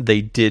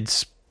 they did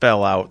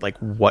spell out, like,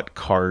 what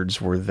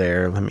cards were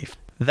there.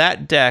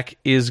 That deck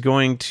is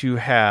going to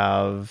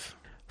have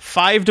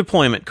 5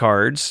 deployment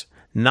cards,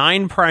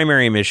 9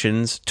 primary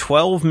missions,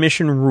 12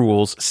 mission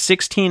rules,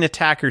 16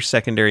 attacker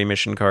secondary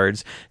mission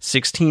cards,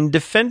 16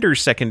 defender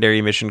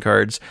secondary mission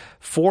cards,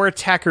 4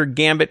 attacker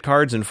gambit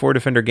cards, and 4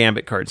 defender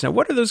gambit cards. Now,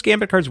 what are those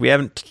gambit cards? We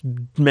haven't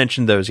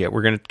mentioned those yet.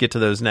 We're going to get to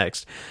those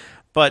next.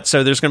 But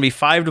so there's going to be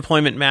 5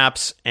 deployment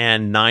maps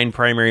and 9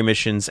 primary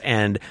missions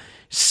and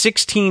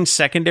 16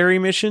 secondary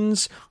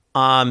missions.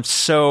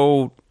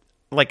 So,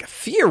 like,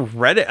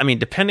 theoretically, I mean,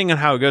 depending on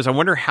how it goes, I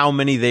wonder how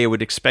many they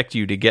would expect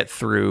you to get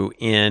through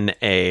in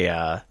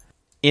a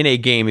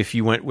game if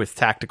you went with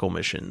tactical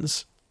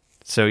missions.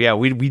 So yeah,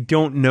 we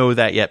don't know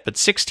that yet, but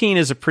 16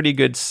 is a pretty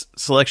good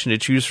selection to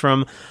choose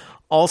from.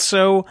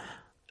 Also,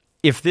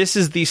 if this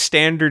is the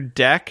standard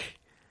deck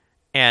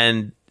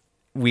and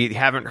we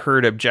haven't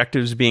heard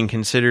objectives being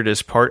considered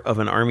as part of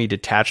an army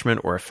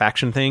detachment or a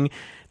faction thing,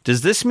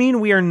 does this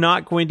mean we are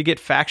not going to get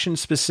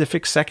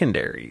faction-specific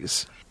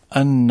secondaries?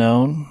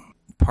 Unknown.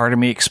 Part of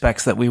me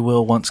expects that we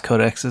will once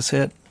Codex is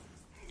hit.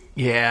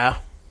 Yeah.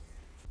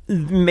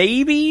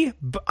 Maybe,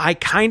 but I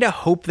kind of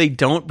hope they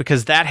don't,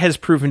 because that has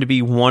proven to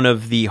be one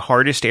of the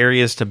hardest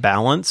areas to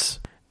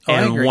balance.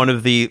 And one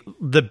of the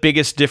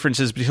biggest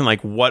differences between,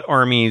 like, what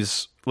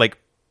armies, like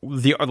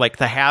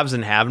the haves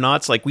and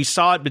have-nots. Like, we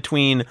saw it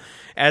between,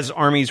 as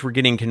armies were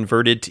getting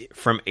converted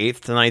from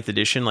 8th to 9th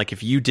edition, like,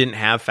 if you didn't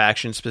have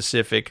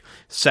faction-specific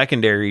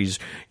secondaries,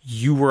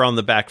 you were on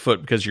the back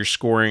foot because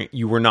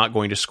you were not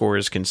going to score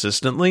as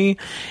consistently.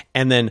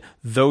 And then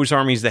those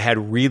armies that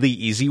had really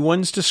easy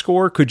ones to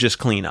score could just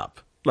clean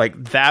up.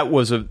 Like, that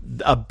was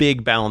a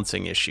big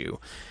balancing issue.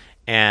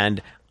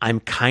 And I'm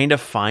kind of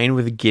fine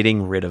with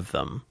getting rid of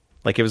them.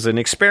 Like, it was an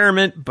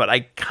experiment, but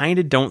I kind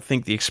of don't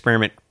think the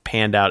experiment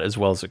panned out as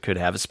well as it could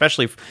have,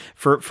 especially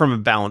from a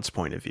balance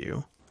point of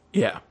view.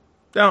 Yeah.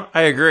 No,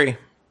 I agree.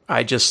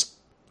 I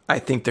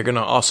think they're going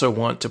to also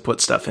want to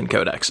put stuff in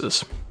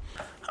codexes.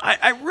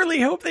 I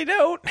really hope they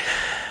don't.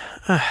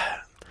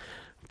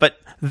 But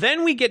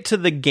then we get to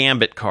the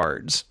gambit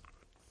cards.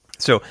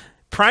 So,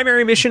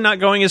 primary mission not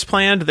going as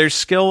planned. There's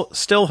still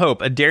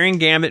hope. A daring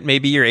gambit may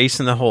be your ace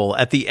in the hole.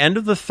 At the end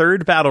of the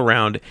 3rd battle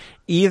round,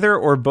 either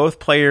or both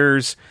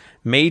players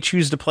may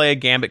choose to play a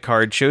gambit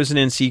card chosen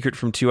in secret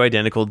from 2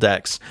 identical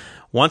decks.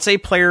 Once a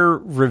player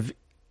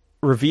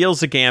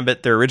reveals a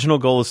gambit, their original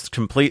goal is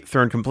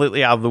thrown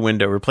completely out of the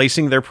window,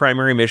 replacing their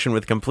primary mission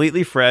with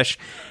completely fresh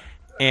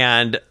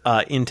and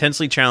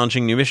intensely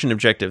challenging new mission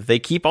objective. They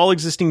keep all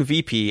existing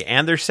VP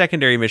and their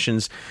secondary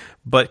missions,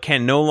 but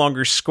can no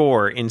longer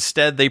score.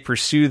 Instead, they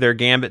pursue their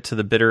gambit to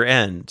the bitter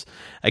end.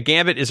 A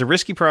gambit is a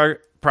risky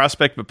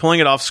prospect, but pulling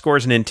it off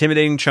scores an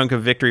intimidating chunk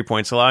of victory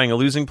points, allowing a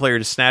losing player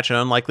to snatch an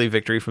unlikely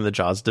victory from the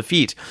jaws of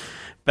defeat.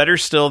 Better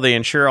still, they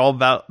ensure all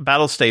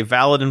battles stay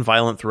valid and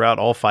violent throughout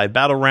all 5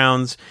 battle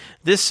rounds.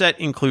 This set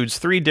includes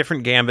 3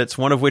 different gambits,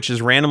 one of which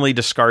is randomly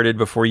discarded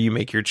before you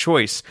make your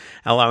choice,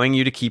 allowing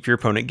you to keep your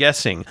opponent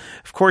guessing.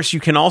 Of course,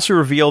 you can also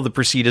reveal the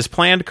Proceed as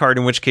Planned card,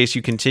 in which case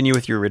you continue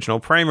with your original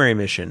primary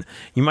mission.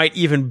 You might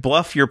even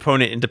bluff your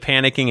opponent into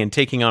panicking and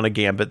taking on a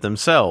gambit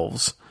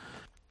themselves.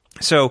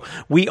 So,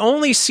 we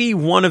only see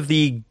one of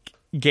the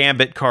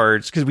gambit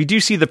cards, because we do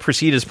see the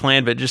Proceed as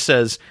Planned, but it just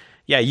says,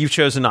 yeah, you've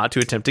chosen not to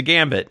attempt a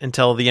gambit.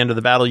 Until the end of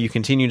the battle, you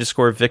continue to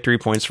score victory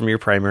points from your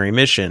primary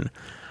mission.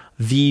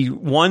 The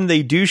one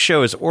they do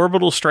show is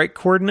orbital strike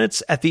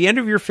coordinates. At the end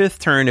of your 5th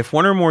turn, if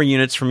one or more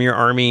units from your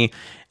army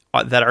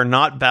that are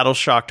not battle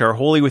shocked are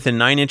wholly within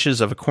 9 inches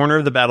of a corner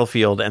of the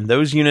battlefield, and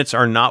those units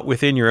are not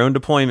within your own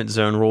deployment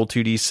zone, roll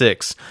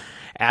 2d6.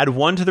 Add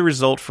 1 to the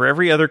result for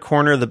every other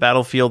corner of the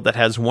battlefield that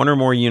has 1 or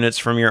more units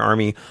from your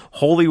army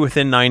wholly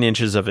within 9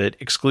 inches of it,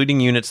 excluding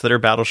units that are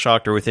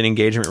battle-shocked or within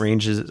engagement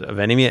ranges of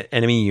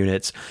enemy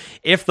units.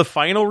 If the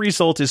final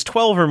result is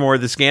 12 or more,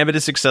 this gambit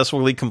is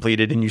successfully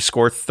completed and you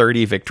score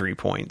 30 victory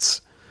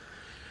points.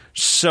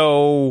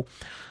 So,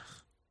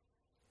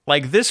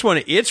 like this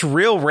one, it's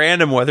real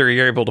random whether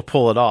you're able to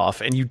pull it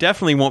off, and you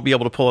definitely won't be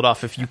able to pull it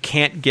off if you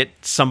can't get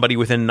somebody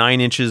within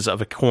 9 inches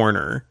of a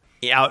corner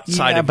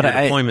outside of your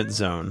deployment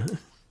zone.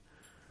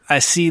 I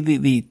see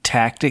the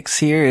tactics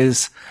here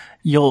is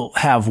you'll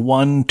have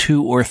 1,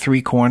 2, or 3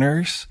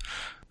 corners.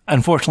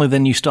 Unfortunately,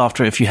 then you still have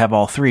to, if you have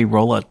all 3,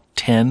 roll a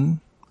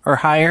 10 or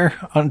higher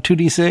on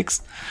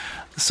 2d6.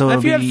 So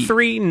if you have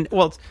 3,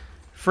 well,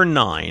 for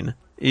 9,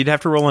 you'd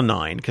have to roll a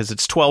 9 because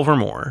it's 12 or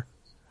more.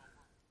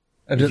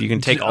 If you can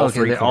take all 3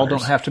 corners. They all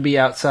don't have to be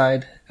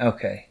outside?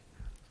 Okay.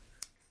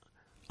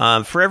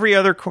 For every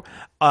other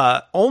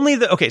only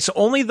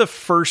the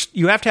first,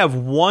 you have to have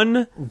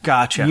 1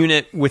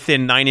 unit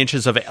within 9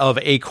 inches of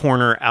a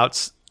corner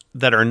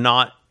that are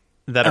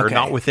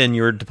not within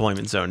your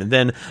deployment zone, and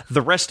then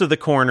the rest of the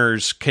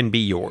corners can be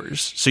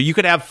yours. So you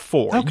could have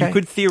 4. Okay. You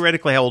could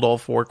theoretically hold all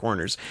 4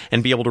 corners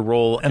and be able to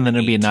roll, and then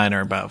it'd be a 9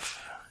 or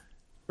above.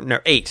 No,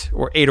 8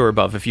 or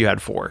above if you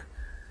had 4.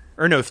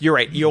 Or no, you're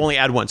right. You only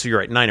add 1, so you're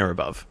right. 9 or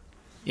above.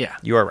 Yeah,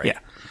 you are right. Yeah.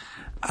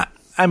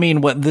 I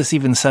mean, what this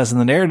even says in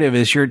the narrative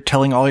is you're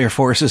telling all your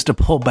forces to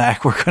pull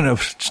back. We're going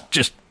to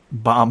just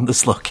bomb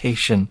this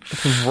location.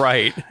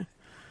 Right.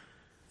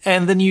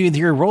 And then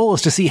your role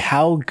is to see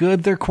how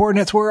good their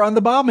coordinates were on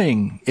the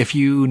bombing. If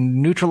you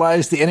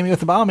neutralize the enemy with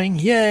the bombing,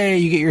 yay,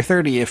 you get your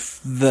 30. If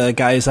the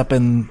guys up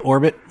in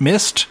orbit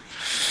missed,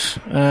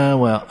 oh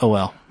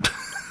well.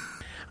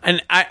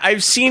 And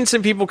I've seen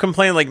some people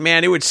complain, like,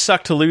 man, it would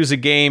suck to lose a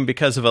game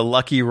because of a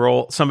lucky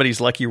roll, somebody's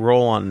lucky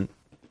roll on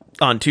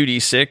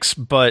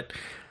 2d6, but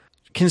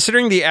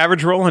considering the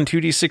average roll on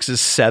 2d6 is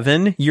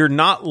 7, you're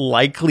not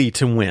likely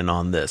to win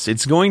on this.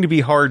 It's going to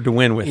be hard to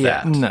win with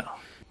that. No.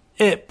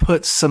 It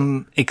puts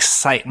some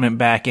excitement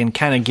back and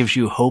kind of gives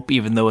you hope,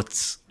 even though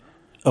it's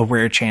a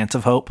rare chance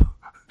of hope.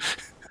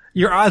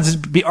 Your odds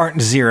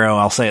aren't 0,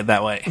 I'll say it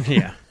that way.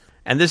 Yeah.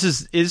 And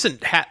this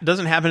doesn't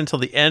happen until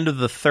the end of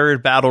the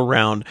third battle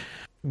round,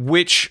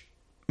 which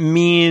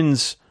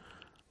means,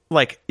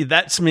 like,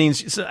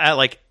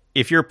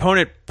 if your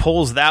opponent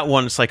pulls that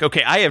one, it's like,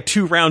 okay, I have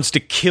 2 rounds to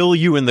kill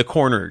you in the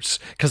corners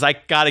because I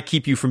got to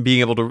keep you from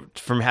being able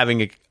from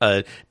having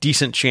a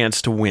decent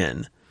chance to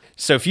win.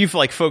 So if you've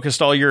like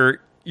focused all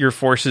your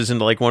forces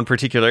into like one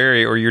particular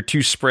area, or you're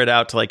too spread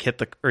out to like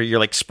or you're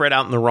like spread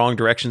out in the wrong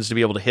directions to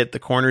be able to hit the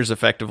corners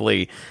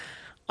effectively,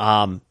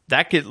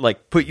 that could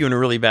like put you in a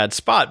really bad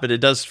spot. But it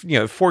does,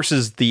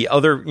 forces the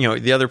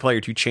other player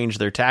to change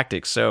their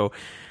tactics. So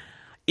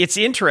it's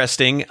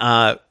interesting.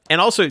 And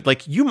also,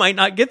 like, you might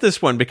not get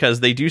this one because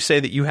they do say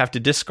that you have to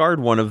discard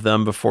one of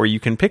them before you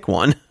can pick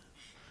one.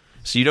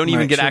 So you don't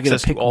even get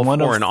access to all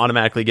 4 and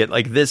automatically get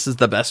like, this is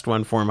the best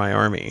one for my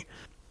army.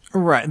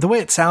 Right. The way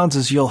it sounds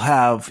is you'll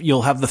have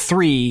the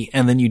 3,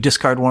 and then you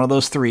discard one of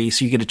those 3,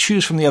 so you get to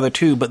choose from the other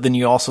 2, but then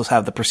you also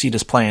have the proceed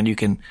as planned. You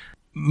can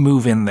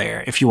move in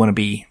there if you want to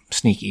be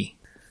sneaky.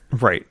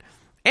 Right.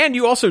 And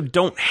you also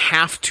don't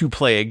have to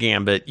play a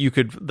gambit.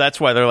 That's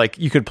why they're like,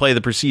 you could play the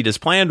proceed as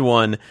planned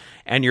one,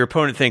 and your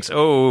opponent thinks,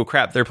 oh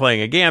crap, they're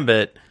playing a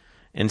gambit,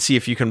 and see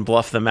if you can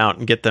bluff them out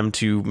and get them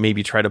to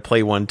maybe try to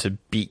play one to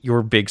beat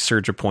your big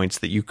surge of points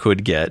that you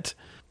could get.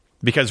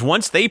 Because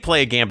once they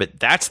play a gambit,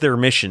 that's their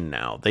mission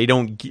now. They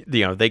don't,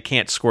 they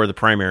can't score the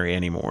primary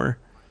anymore.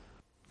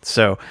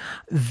 So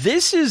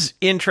this is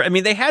interesting. I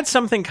mean, they had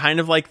something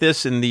kind of like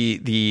this in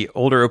the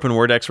older open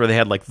war decks where they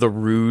had like the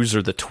ruse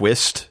or the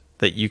twist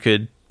that you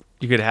could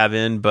have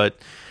in, but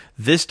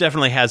this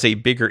definitely has a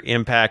bigger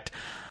impact.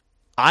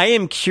 I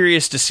am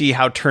curious to see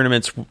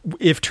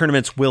if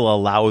tournaments will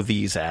allow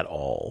these at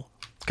all.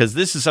 Because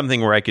this is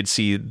something where I could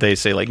see they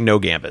say like no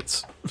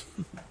gambits.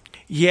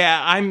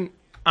 Yeah,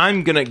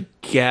 I'm going to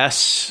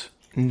guess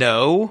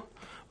no,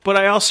 but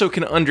I also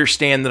can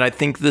understand that I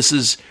think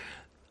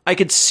I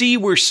could see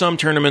where some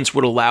tournaments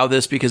would allow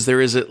this because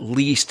there is at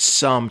least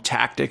some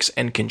tactics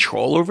and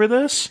control over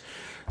this.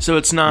 So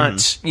it's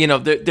not,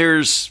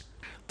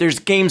 there's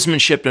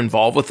gamesmanship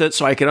involved with it.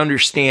 So I could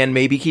understand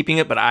maybe keeping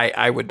it, but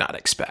I would not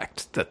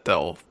expect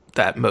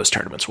that most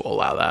tournaments will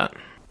allow that.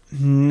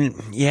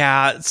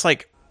 Yeah, it's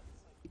like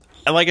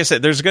I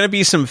said, there's going to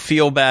be some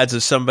feel bads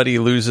if somebody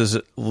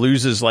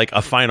loses like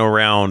a final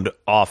round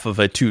off of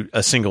a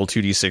single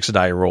 2d6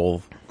 die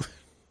roll.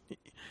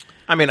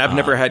 I mean, I've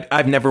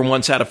never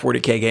once had a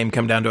 40k game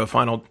come down to a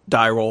final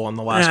die roll on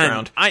the last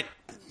round. I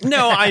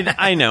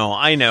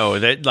know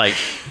that like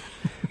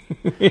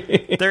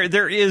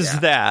there is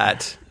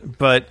that,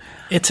 but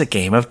it's a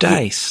game of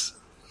dice.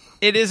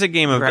 It is a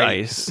game of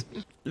dice,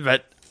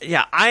 but.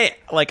 Yeah,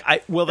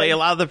 will they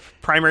allow the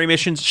primary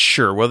missions?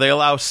 Sure. Will they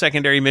allow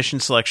secondary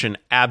mission selection?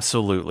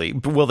 Absolutely.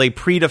 But will they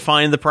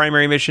predefine the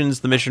primary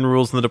missions, the mission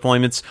rules, and the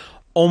deployments?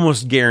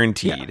 Almost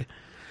guaranteed.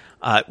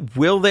 Yeah.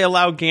 Will they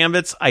allow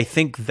gambits? I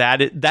think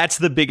that's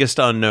the biggest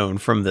unknown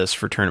from this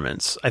for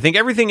tournaments. I think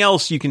everything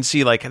else you can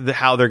see like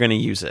how they're going to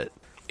use it.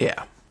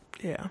 Yeah.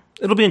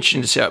 It'll be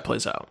interesting to see how it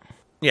plays out.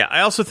 Yeah, I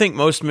also think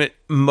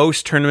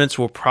most tournaments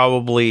will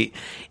probably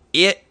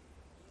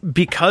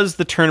because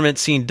the tournament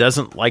scene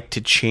doesn't like to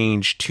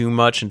change too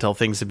much until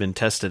things have been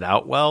tested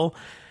out well,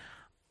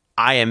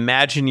 I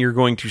imagine you're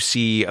going to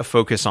see a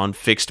focus on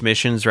fixed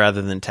missions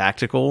rather than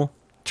tactical.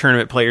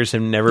 Tournament players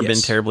have never been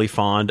terribly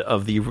fond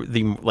of the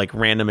like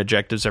random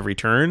objectives every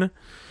turn.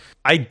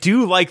 I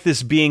do like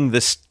this being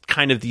this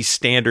kind of the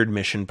standard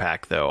mission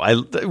pack, though.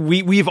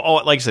 We've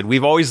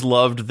always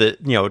loved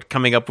that,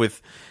 coming up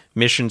with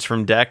missions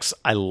from decks.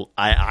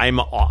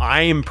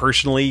 I'm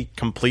personally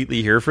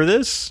completely here for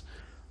this.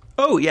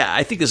 Oh, yeah,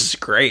 I think this is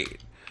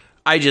great.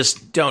 I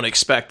just don't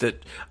expect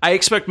it. I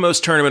expect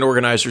most tournament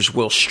organizers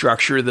will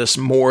structure this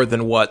more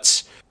than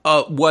what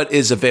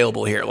is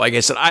available here. Like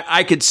I said,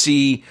 I could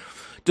see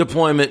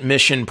deployment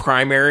mission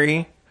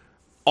primary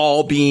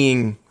all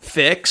being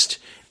fixed,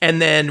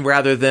 and then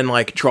rather than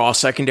like draw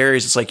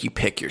secondaries, it's like you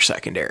pick your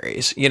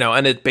secondaries,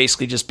 and it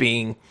basically just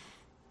being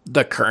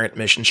the current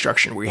mission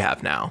structure we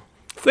have now,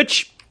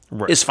 which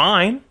is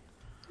fine,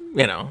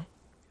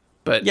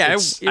 But yeah,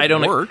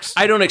 it works.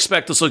 I don't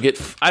expect this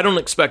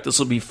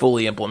will be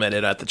fully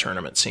implemented at the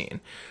tournament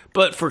scene.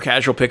 But for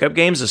casual pickup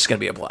games, this is going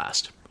to be a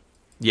blast.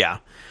 Yeah.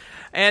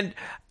 And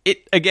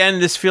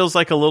This feels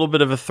like a little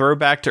bit of a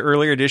throwback to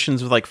earlier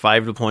editions with like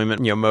 5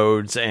 deployment,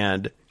 modes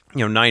and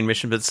 9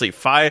 mission. But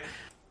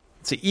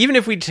even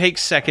if we take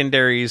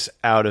secondaries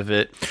out of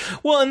it,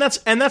 well, and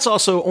that's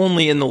also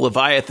only in the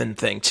Leviathan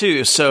thing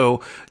too.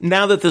 So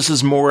now that this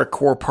is more a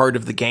core part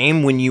of the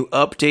game, when you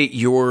update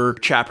your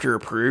chapter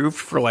approved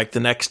for like the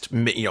next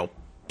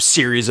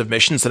series of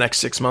missions, the next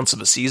 6 months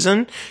of a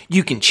season,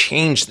 you can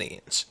change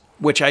these,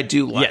 which I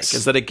do like. Yes.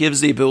 Is that it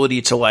gives the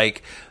ability to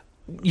like.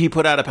 You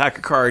put out a pack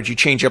of cards, you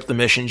change up the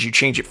missions, you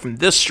change it from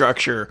this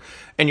structure,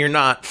 and you're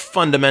not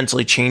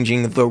fundamentally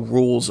changing the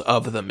rules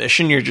of the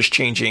mission. You're just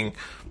changing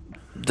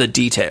the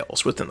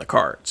details within the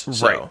cards.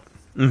 So. Right.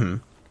 Mm-hmm.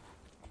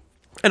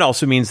 It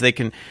also means they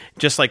can,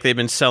 just like they've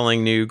been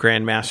selling new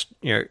Grand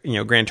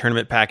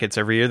Tournament packets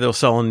every year, they'll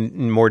sell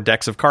more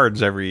decks of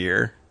cards every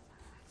year.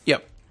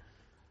 Yep.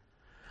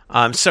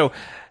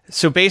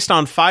 So based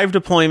on 5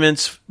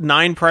 deployments,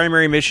 9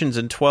 primary missions,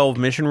 and 12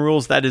 mission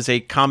rules, that is a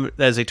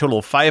total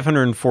of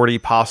 540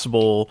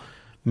 possible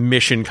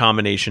mission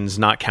combinations,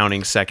 not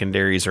counting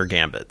secondaries or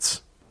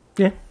gambits.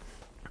 Yeah.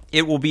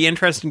 It will be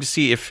interesting to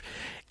see if,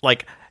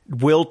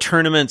 will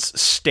tournaments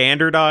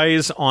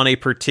standardize on a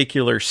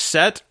particular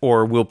set,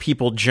 or will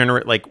people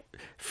generate,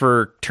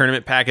 for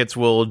tournament packets,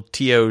 will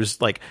TOs,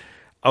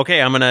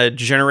 okay, I'm going to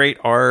generate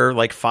our,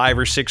 5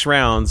 or 6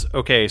 rounds.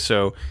 Okay,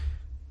 so...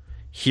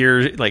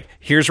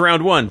 here's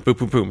round 1, boom,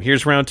 boom, boom.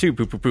 Here's round 2,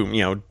 boom, boom,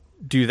 boom.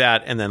 Do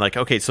that, and then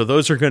okay, so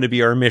those are going to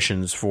be our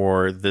missions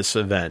for this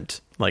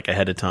event,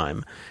 ahead of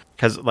time.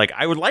 Because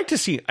I would like to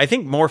see, I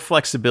think, more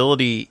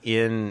flexibility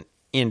in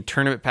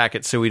tournament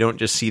packets, so we don't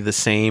just see the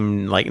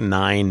same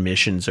 9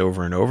 missions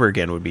over and over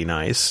again would be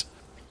nice.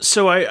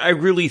 So I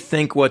really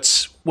think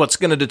what's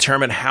going to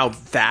determine how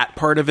that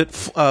part of it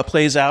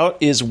plays out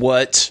is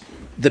what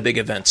the big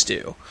events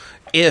do.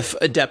 If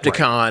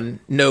Adepticon,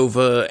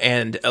 Nova,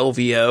 and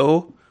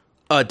LVO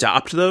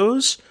adopt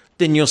those,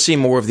 then you'll see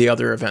more of the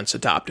other events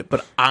adopt it.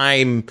 But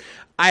I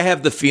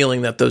have the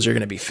feeling that those are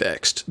going to be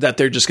fixed. That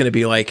they're just going to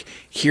be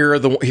here are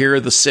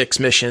the 6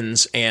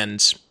 missions,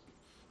 and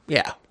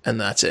yeah, and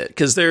that's it.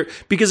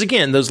 Because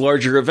again, those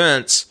larger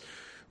events,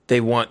 they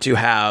want to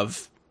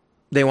have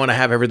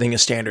everything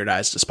as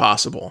standardized as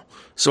possible.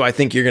 So I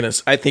think you're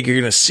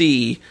gonna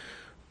see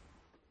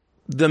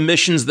the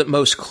missions that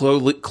most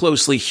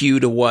closely hew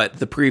to what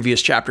the previous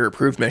chapter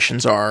approved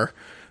missions are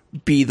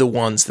be the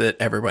ones that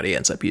everybody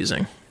ends up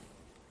using.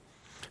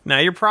 Now,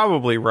 you're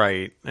probably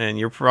right, and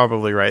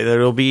that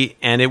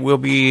it will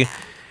be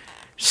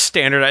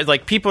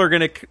standardized. People are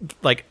going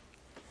to,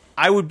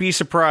 I would be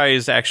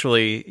surprised,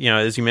 actually,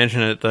 as you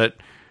mentioned it, that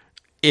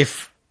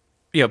if,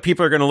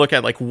 people are going to look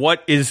at,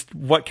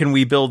 what can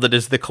we build that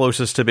is the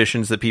closest to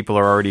missions that people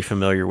are already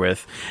familiar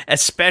with,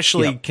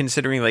 especially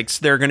considering,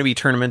 there are going to be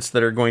tournaments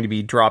that are going to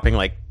be dropping,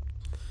 like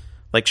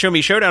Show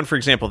Me Showdown, for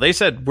example. They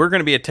said, we're going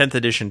to be a 10th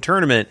edition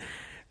tournament.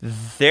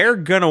 They're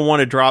going to want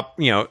to drop,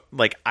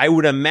 I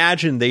would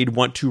imagine they'd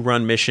want to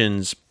run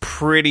missions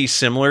pretty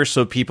similar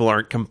so people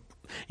aren't,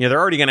 they're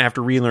already going to have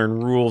to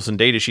relearn rules and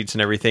data sheets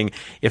and everything.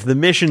 If the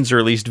missions are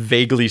at least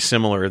vaguely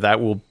similar, that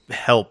will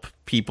help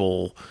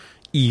people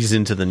ease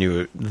into the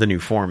new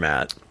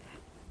format.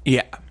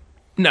 Yeah.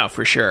 No,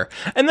 for sure.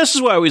 And this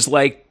is why I always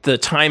like the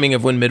timing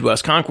of when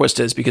Midwest Conquest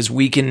is, because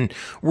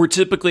we're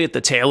typically at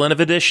the tail end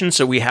of edition,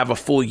 so we have a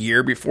full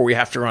year before we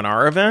have to run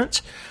our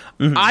event.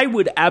 Mm-hmm. I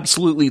would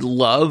absolutely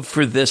love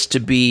for this to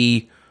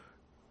be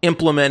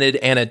implemented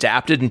and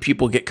adapted and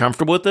people get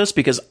comfortable with this,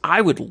 because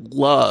I would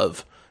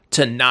love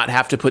to not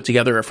have to put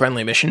together a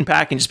friendly mission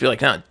pack and just be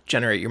like, no,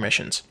 generate your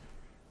missions.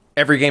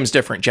 Every game's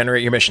different.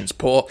 Generate your missions.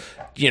 Pull,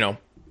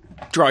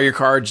 draw your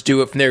cards,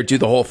 do it from there, do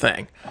the whole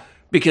thing.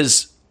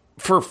 Because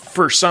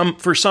for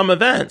some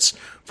events,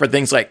 for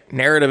things like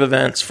narrative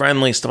events,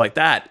 friendly, stuff like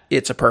that,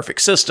 it's a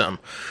perfect system.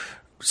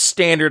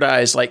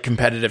 Standardized,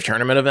 competitive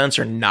tournament events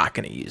are not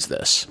going to use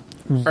this.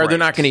 Right. Or they're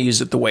not going to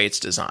use it the way it's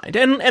designed.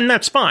 And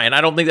that's fine.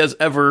 I don't think that's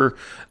ever...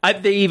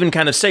 they even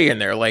kind of say in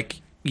there,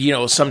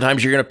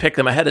 sometimes you're going to pick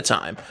them ahead of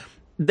time.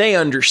 They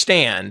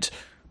understand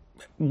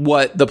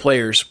what the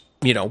players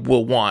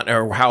will want,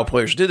 or how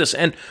players do this.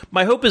 And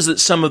my hope is that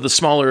some of the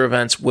smaller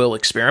events will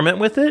experiment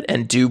with it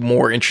and do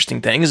more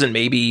interesting things, and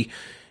maybe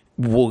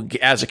we'll,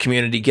 as a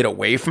community, get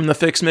away from the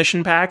fixed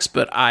mission packs.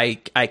 But I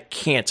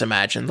can't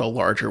imagine the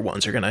larger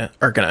ones are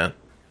gonna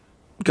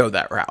go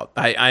that route.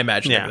 I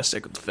imagine they're gonna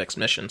stick with the fixed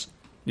missions.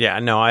 Yeah,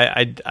 no,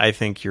 I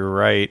think you're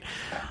right.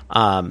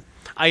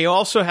 I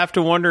also have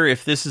to wonder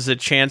if this is a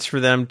chance for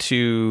them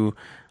to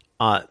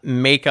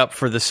make up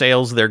for the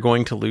sales they're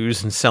going to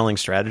lose in selling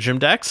stratagem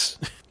decks.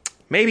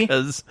 Maybe.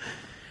 Because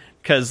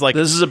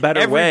this is a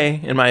better way,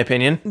 in my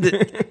opinion.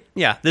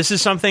 This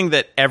is something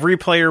that every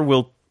player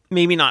will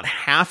maybe not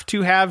have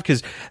to have,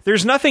 because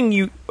there's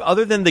nothing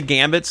other than the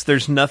gambits,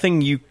 there's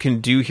nothing you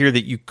can do here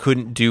that you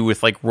couldn't do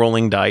with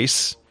rolling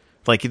dice.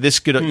 This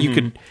could you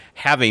could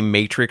have a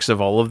matrix of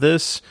all of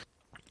this,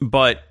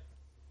 but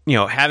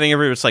having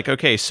everyone, it's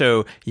okay,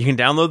 so you can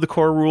download the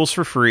core rules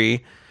for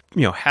free,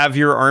 have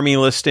your army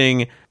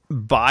listing,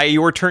 buy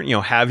your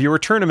have your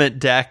tournament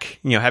deck,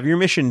 have your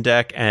mission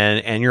deck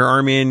and your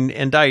army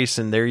and dice,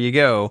 and there you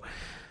go.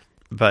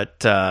 But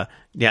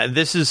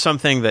this is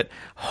something that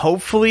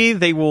hopefully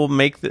they will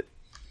make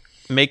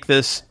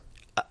this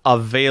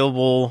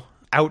available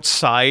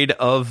outside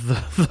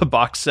of the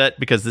box set,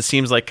 because this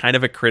seems like kind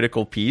of a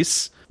critical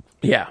piece.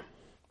 Yeah.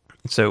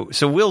 So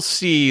we'll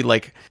see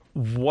like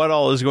what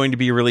all is going to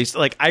be released.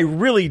 Like, I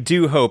really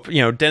do hope,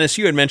 Dennis,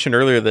 you had mentioned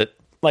earlier that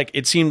like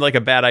it seemed like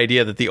a bad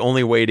idea that the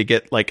only way to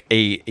get like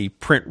a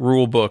print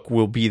rule book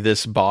will be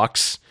this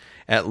box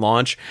at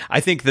launch. I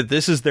think that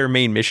this is their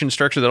main mission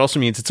structure. That also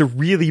means it's a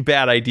really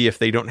bad idea if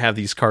they don't have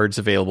these cards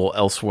available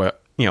elsewhere,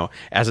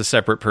 as a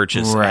separate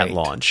purchase at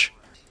launch.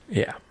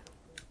 Yeah.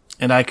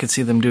 And I could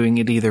see them doing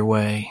it either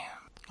way.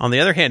 On the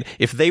other hand,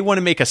 if they want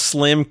to make a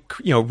slim,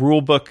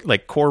 rule book,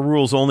 like core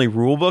rules only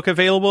rule book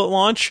available at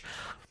launch,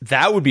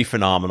 that would be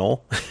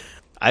phenomenal.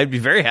 I'd be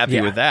very happy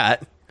with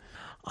that.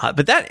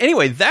 But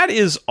that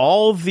is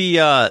all the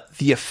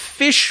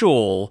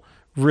official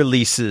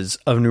releases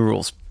of new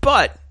rules.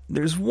 But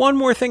there's one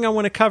more thing I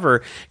want to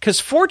cover, because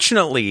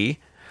fortunately,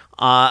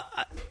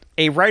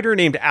 a writer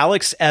named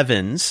Alex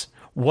Evans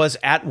was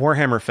at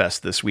Warhammer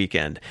Fest this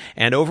weekend.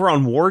 And over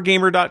on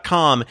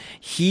wargamer.com,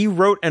 he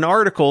wrote an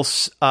article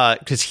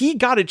because he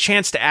got a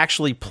chance to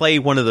actually play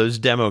one of those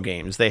demo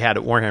games they had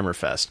at Warhammer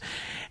Fest.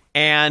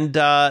 And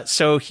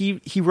so he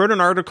wrote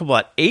an article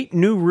about 8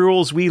 new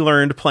rules we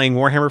learned playing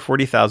Warhammer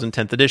 40,000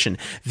 10th edition.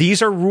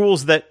 These are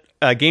rules that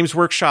Games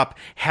Workshop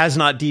has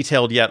not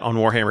detailed yet on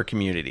Warhammer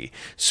Community.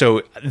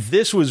 So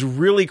this was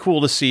really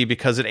cool to see,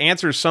 because it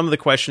answers some of the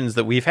questions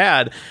that we've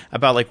had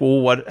about like,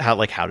 well,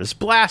 how does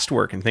blast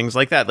work and things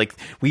like that. Like,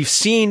 we've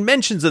seen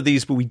mentions of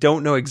these, but we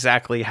don't know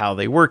exactly how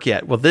they work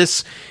yet. Well,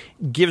 this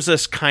gives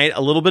us a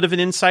little bit of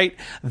an insight.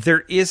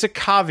 There is a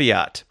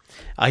caveat.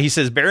 He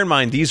says, bear in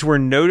mind, these were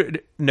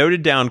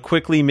noted down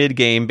quickly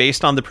mid-game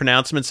based on the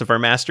pronouncements of our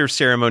Master of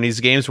Ceremonies,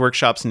 Games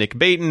Workshop's Nick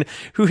Baton,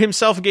 who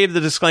himself gave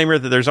the disclaimer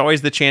that there's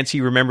always the chance he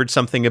remembered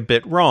something a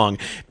bit wrong,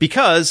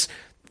 because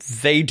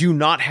they do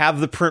not have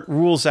the print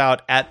rules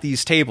out at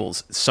these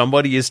tables.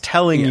 Somebody is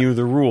telling you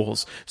the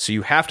rules, so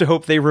you have to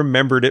hope they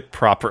remembered it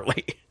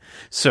properly.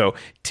 So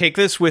take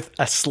this with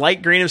a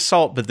slight grain of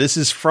salt, but this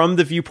is from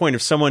the viewpoint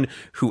of someone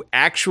who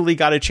actually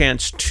got a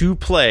chance to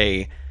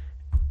play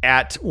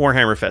at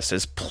Warhammer Fest,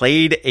 has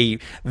played a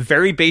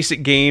very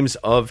basic games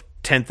of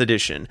 10th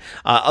edition.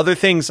 Other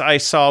things I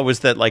saw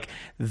was that like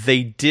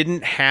they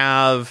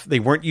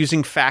weren't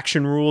using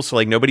faction rules, so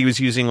like nobody was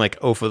using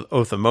like Oath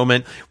of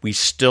Moment. We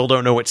still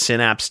don't know what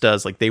Synapse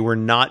does. Like, they were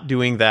not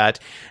doing that,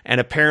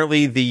 and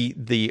apparently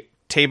the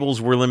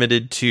tables were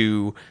limited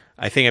to,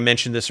 I think I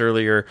mentioned this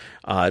earlier,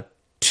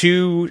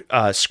 2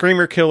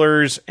 Screamer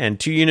Killers and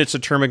 2 units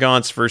of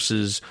Termagants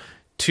versus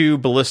 2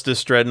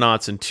 Ballistus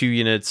Dreadnoughts and 2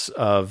 units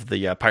of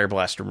the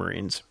Pyreblaster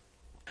Marines.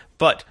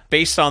 But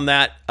based on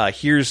that,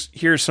 here's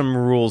some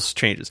rules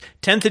changes.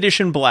 10th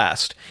edition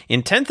Blast.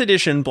 In 10th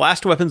edition,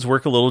 blast weapons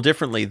work a little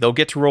differently. They'll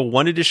get to roll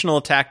 1 additional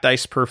attack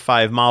dice per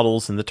 5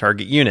 models in the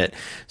target unit.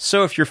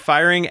 So if you're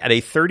firing at a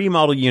 30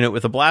 model unit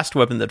with a blast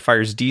weapon that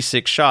fires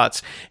d6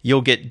 shots,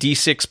 you'll get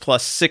d6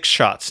 plus 6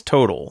 shots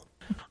total.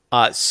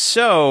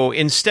 So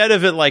instead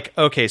of it like,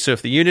 okay, so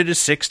if the unit is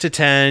 6 to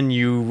 10,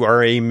 you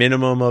are a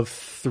minimum of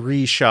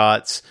 3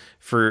 shots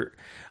for,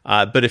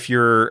 but if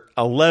you're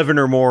 11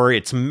 or more,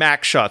 it's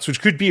max shots,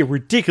 which could be a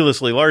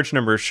ridiculously large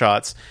number of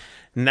shots.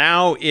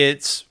 Now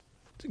it's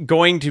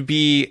going to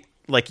be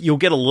like, you'll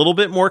get a little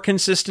bit more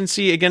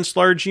consistency against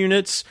large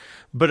units,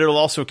 but it'll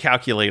also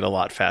calculate a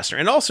lot faster.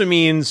 And also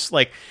means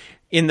like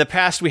in the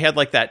past we had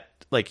like that,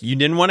 like you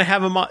didn't want to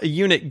have a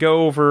unit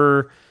go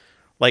over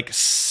like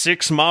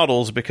 6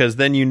 models, because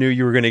then you knew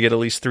you were going to get at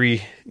least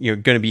 3, you're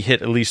going to be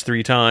hit at least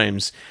 3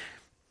 times.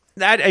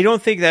 That, I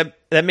don't think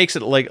that makes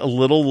it like a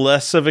little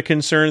less of a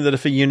concern that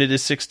if a unit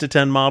is 6 to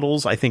 10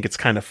 models. I think it's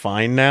kind of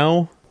fine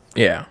now.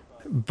 Yeah.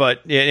 But,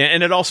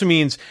 and it also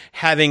means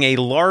having a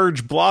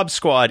large blob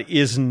squad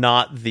is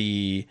not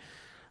the,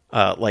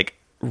 like,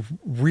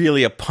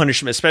 really a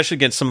punishment, especially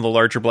against some of the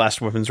larger blast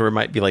weapons where it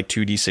might be like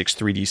 2d6,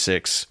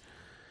 3d6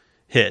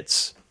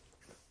 hits.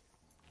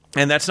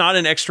 And that's not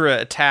an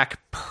extra attack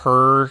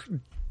per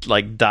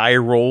like die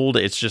rolled.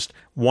 It's just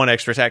 1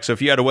 extra attack. So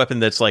if you had a weapon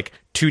that's like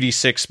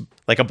 2d6,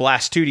 like a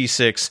blast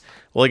 2d6,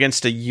 well,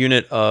 against a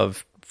unit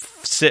of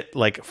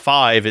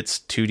 5, it's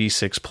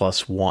 2d6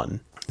 plus 1.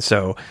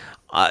 So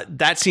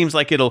that seems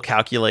like it'll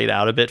calculate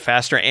out a bit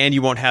faster, and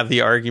you won't have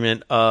the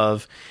argument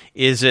of,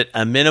 is it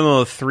a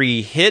minimum of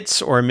 3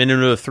 hits or a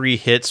minimum of 3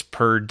 hits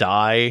per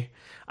die?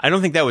 I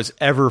don't think that was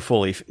ever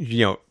fully,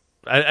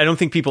 I don't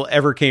think people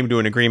ever came to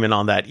an agreement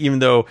on that, even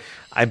though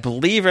I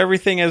believe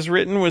everything as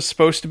written was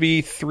supposed to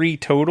be 3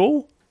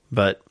 total.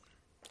 But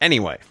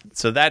anyway,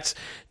 so that's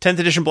 10th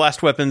edition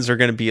blast weapons are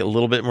going to be a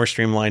little bit more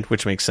streamlined,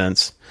 which makes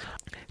sense.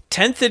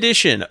 10th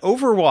edition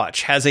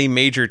Overwatch has a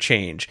major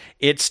change.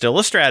 It's still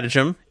a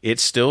stratagem. It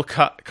still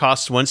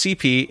costs 1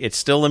 CP. It's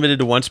still limited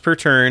to once per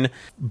turn,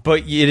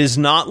 but it is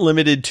not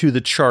limited to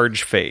the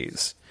charge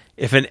phase.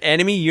 If an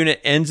enemy unit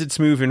ends its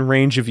move in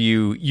range of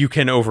you, you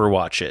can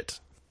overwatch it.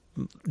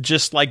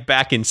 Just like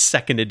back in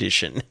 2nd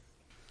edition.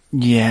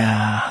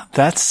 Yeah,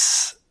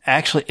 that's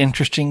actually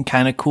interesting,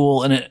 kind of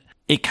cool, and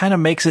it kind of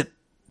makes it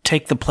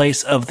take the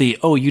place of the,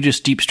 oh, you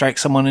just deep strike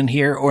someone in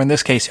here, or in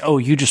this case, oh,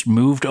 you just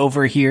moved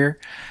over here.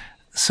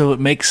 So it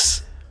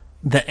makes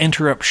the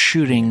interrupt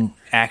shooting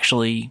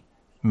actually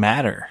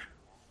matter.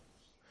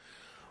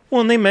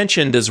 Well, and they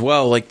mentioned as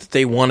well, like, that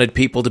they wanted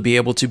people to be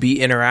able to be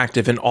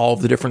interactive in all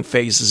of the different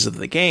phases of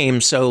the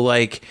game. So,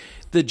 like,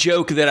 the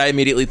joke that I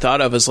immediately thought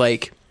of is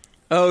like,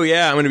 oh,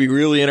 yeah, I'm going to be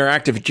really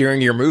interactive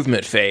during your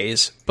movement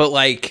phase. But,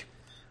 like,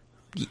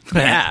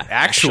 yeah,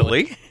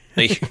 actually.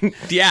 Like,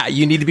 yeah,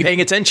 you need to be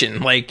paying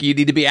attention. Like, you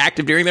need to be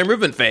active during their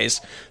movement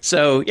phase.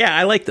 So, yeah,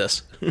 I like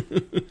this.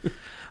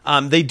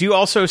 They do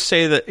also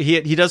say that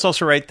he does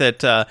also write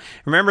that,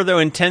 remember, though,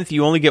 in 10th,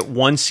 you only get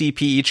 1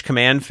 CP each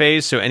command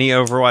phase, so any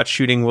Overwatch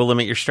shooting will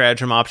limit your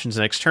stratagem options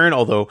next turn,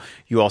 although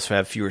you also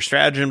have fewer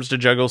stratagems to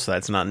juggle, so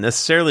that's not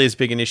necessarily as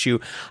big an issue.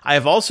 I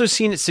have also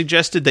seen it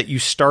suggested that you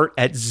start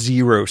at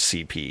 0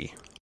 CP.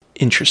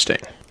 Interesting.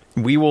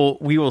 We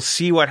will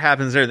see what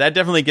happens there. That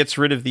definitely gets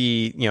rid of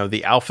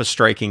the alpha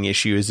striking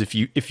issue, is if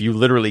you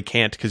literally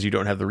can't because you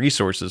don't have the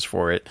resources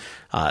for it.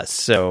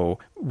 So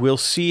we'll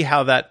see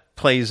how that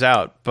plays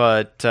out,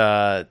 but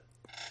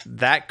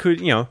that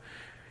could,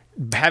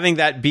 having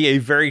that be a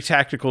very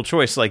tactical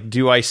choice, like,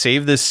 do I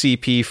save this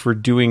CP for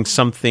doing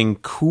something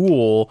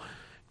cool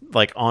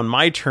like on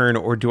my turn,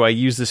 or do I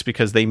use this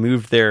because they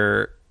moved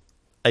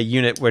a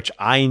unit which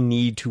I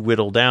need to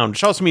whittle down,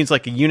 which also means,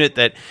 like, a unit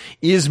that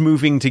is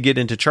moving to get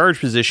into charge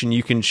position,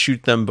 you can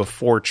shoot them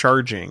before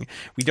charging.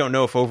 We don't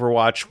know if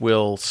Overwatch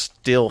will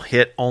still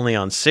hit only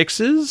on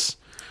 6s,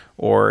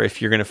 or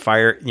if you're going to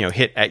fire,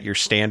 hit at your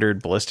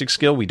standard ballistic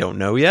skill. We don't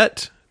know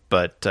yet,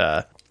 but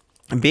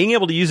being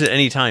able to use it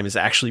anytime is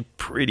actually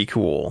pretty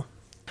cool.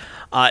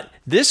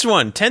 This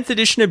one, 10th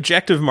edition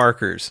objective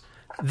markers.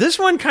 This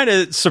one kind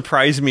of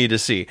surprised me to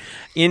see.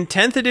 In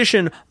 10th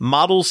edition,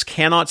 models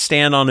cannot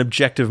stand on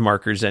objective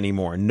markers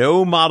anymore.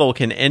 No model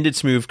can end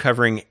its move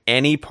covering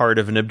any part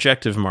of an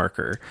objective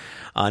marker.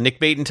 Nick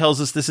Baton tells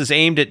us this is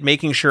aimed at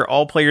making sure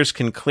all players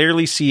can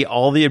clearly see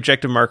all the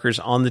objective markers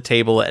on the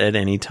table at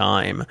any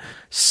time.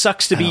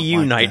 Sucks to be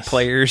you, Knight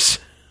players.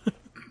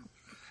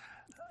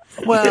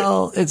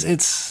 Well,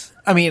 it's.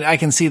 I mean, I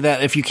can see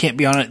that if you can't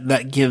be on it,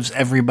 that gives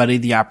everybody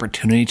the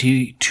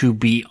opportunity to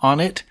be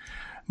on it.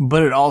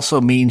 But it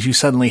also means you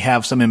suddenly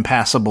have some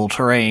impassable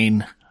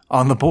terrain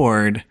on the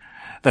board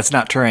that's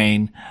not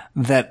terrain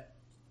that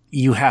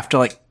you have to,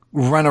 like,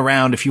 run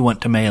around if you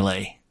want to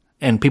melee.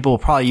 And people will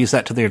probably use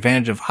that to their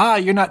advantage of,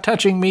 you're not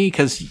touching me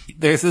because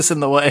there's this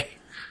in the way.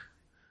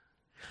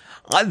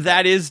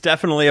 That is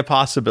definitely a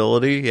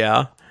possibility,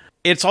 yeah.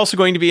 It's also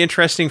going to be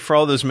interesting for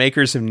all those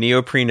makers of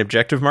neoprene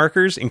objective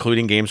markers,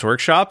 including Games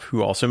Workshop,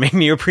 who also make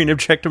neoprene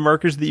objective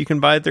markers that you can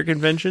buy at their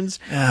conventions.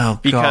 Oh,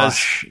 because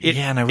gosh.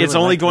 It's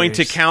only going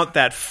to count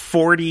that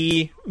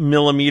 40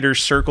 millimeter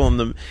circle in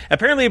the.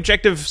 Apparently,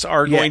 objectives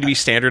are going to be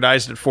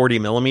standardized at 40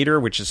 millimeter,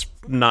 which is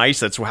nice.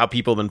 That's how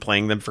people have been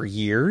playing them for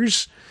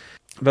years.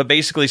 But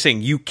basically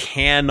saying you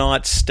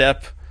cannot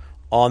step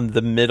on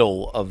the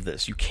middle of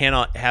this. You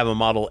cannot have a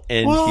model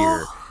end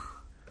here.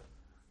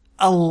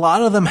 A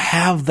lot of them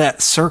have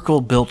that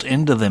circle built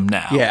into them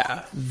now.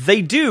 Yeah,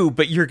 they do,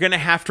 but you're going to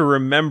have to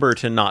remember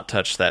to not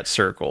touch that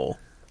circle.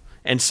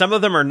 And some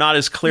of them are not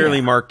as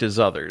clearly marked as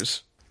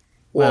others.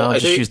 Well,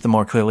 just use the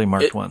more clearly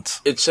marked ones.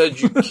 It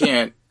said you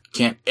can't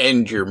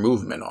end your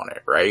movement on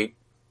it, right?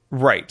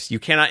 Right. You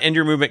cannot end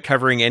your movement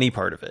covering any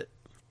part of it.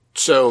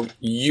 So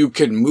you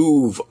can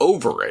move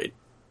over it.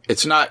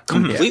 It's not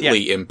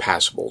completely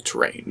impassable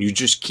terrain. You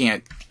just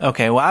can't.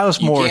 Okay, well, I was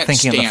more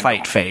thinking of the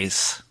fight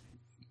phase.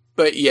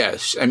 But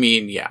yes, I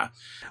mean, yeah.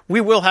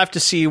 We will have to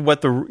see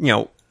what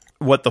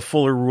the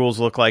fuller rules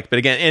look like. But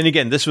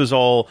again, this was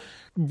all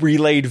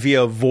relayed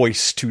via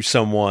voice to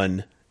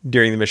someone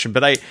during the mission.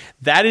 But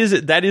that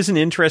is an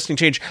interesting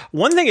change.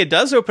 One thing it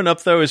does open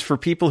up, though, is for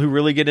people who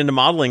really get into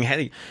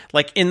modeling.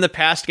 Like in the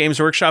past, Games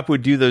Workshop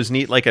would do those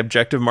neat, like,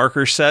 objective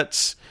marker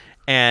sets,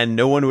 and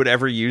no one would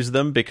ever use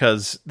them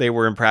because they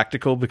were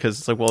impractical, because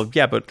it's like, well,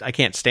 yeah, but I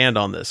can't stand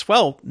on this.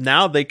 Well,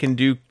 now you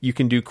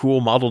can do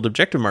cool modeled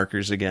objective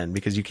markers again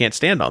because you can't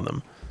stand on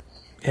them.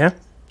 Yeah.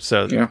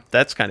 So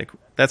that's kind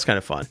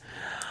of fun.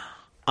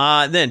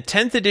 Then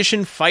 10th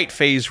edition fight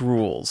phase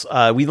rules.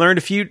 We learned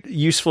a few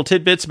useful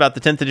tidbits about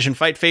the 10th edition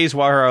fight phase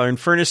while our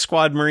Infernus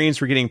Squad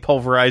Marines were getting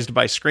pulverized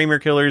by Screamer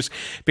Killers,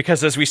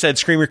 because, as we said,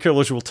 Screamer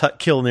Killers will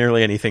kill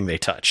nearly anything they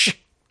touch.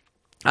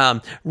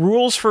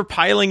 Rules for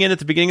piling in at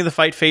the beginning of the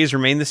fight phase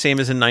remain the same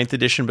as in 9th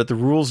edition, but the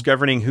rules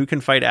governing who can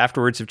fight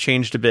afterwards have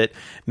changed a bit.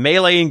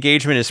 Melee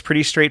engagement is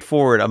pretty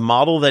straightforward. A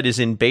model that is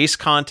in base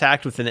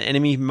contact with an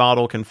enemy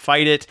model can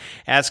fight it,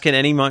 as can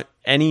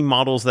any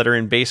models that are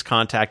in base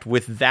contact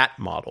with that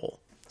model.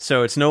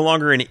 So it's no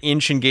longer an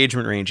inch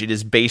engagement range. It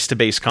is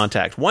base-to-base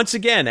contact. Once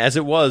again, as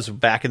it was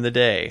back in the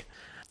day.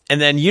 And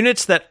then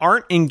units that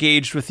aren't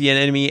engaged with the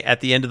enemy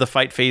at the end of the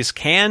fight phase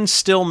can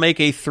still make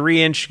a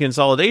 3-inch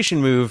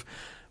consolidation move,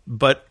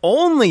 but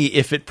only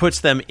if it puts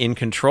them in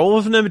control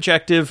of an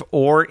objective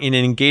or in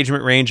an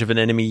engagement range of an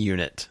enemy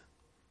unit.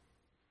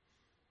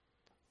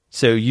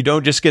 So you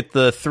don't just get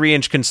the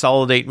 3-inch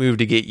consolidate move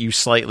to get you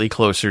slightly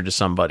closer to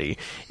somebody.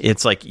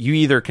 It's like you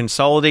either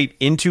consolidate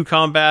into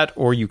combat,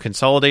 or you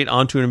consolidate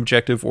onto an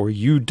objective, or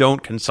you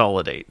don't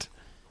consolidate.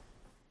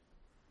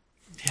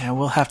 Yeah,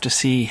 we'll have to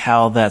see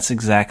how that's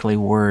exactly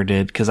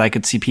worded, because I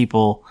could see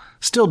people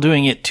still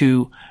doing it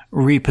to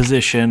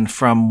reposition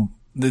from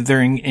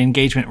their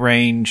engagement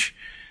range.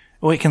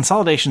 Wait,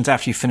 consolidation's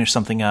after you finish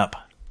something up.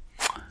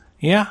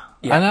 Yeah.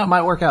 I know it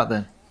might work out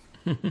then.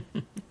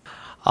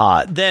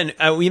 Then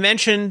we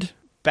mentioned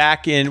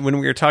back in when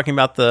we were talking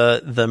about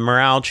the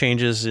morale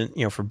changes,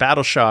 for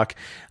Battle Shock,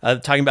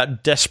 talking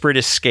about desperate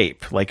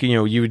escape. Like,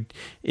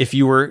 if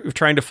you were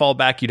trying to fall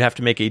back, you'd have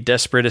to make a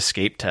desperate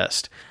escape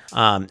test.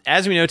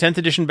 As we know, 10th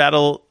edition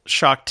Battle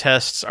Shock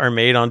tests are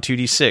made on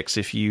 2d6.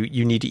 If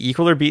you need to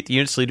equal or beat the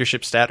unit's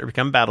leadership stat or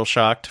become battle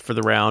shocked for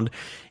the round.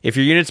 If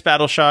your unit's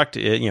battle shocked,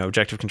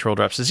 objective control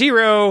drops to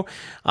 0.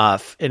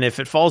 And if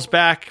it falls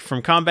back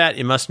from combat,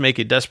 it must make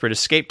a desperate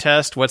escape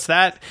test. What's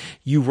that?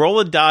 You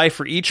roll a die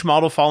for each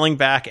model falling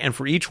back, and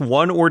for each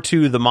 1 or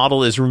 2, the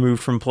model is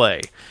removed from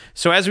play.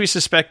 So as we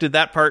suspected,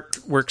 that part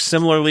works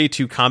similarly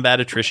to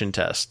combat attrition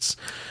tests.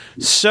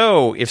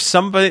 So if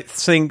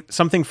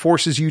something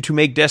forces you to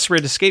make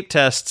desperate escape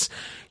tests,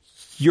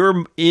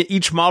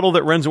 each model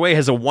that runs away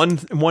has a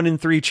 1 in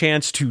 3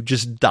 chance to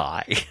just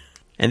die.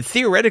 And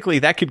theoretically,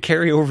 that could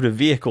carry over to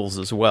vehicles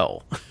as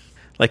well.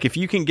 Like, if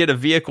you can get a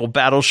vehicle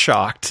battle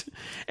shocked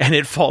and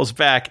it falls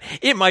back,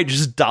 it might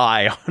just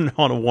die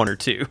on a 1 or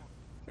 2.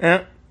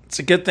 Yeah, it's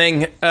a good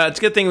thing. It's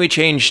a good thing we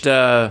changed.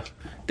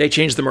 They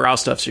changed the morale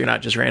stuff, so you're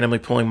not just randomly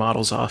pulling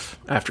models off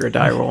after a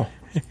die roll.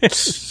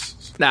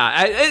 Nah,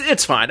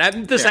 it's fine.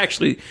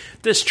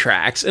 This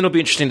tracks. It'll be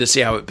interesting to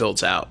see how it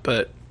builds out,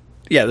 but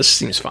yeah, this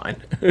seems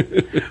fine.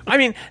 I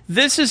mean,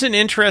 this is an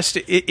interest.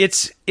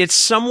 It's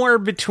somewhere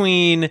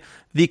between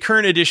the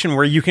current edition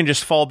where you can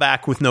just fall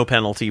back with no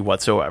penalty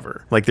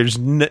whatsoever. Like, there's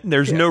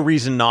no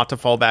reason not to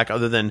fall back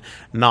other than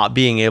not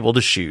being able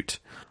to shoot,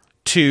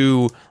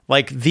 to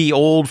like the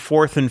old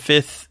 4th and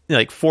 5th,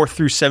 like 4th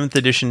through 7th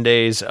edition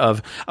days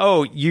of,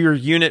 oh, your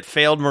unit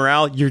failed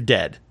morale, you're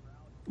dead.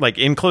 Like,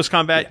 in close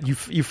combat,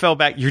 you fell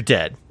back, you're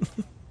dead.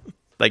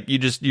 Like, you're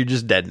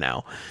just dead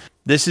now.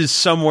 This is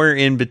somewhere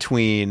in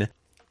between.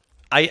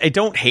 I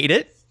don't hate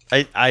it.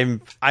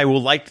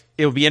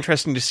 It'll be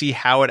interesting to see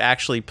how it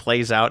actually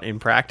plays out in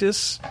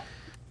practice.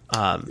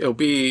 It'll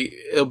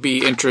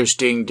be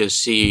interesting to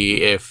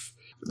see if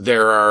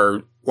there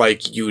are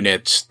like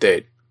units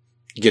that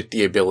get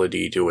the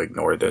ability to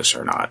ignore this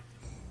or not.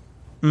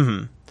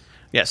 Mm-hmm.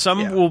 Yeah,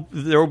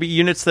 there will be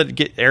units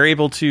that are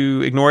able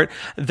to ignore it.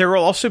 There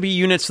will also be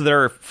units that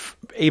are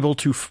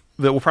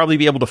that will probably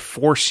be able to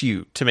force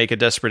you to make a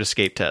desperate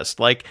escape test.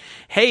 Like,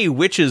 hey,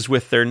 witches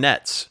with their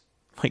nets.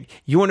 Like,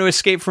 you want to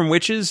escape from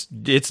witches?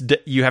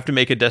 You have to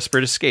make a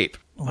desperate escape.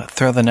 What,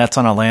 throw the nets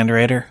on a Land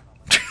Raider?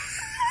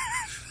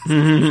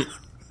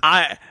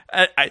 At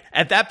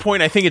that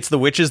point, I think it's the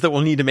witches that will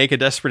need to make a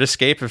desperate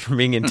escape from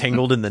being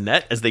entangled in the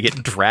net as they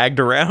get dragged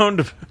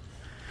around.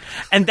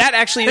 And that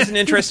actually is an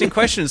interesting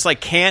question. It's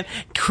like,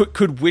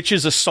 could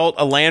witches assault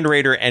a Land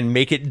Raider and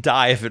make it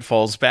die if it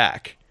falls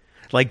back?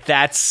 Like,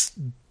 that's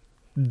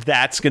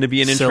going to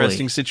be an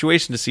interesting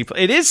situation to see.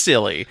 It is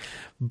silly,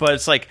 but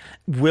it's like,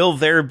 will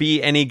there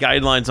be any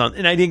guidelines on?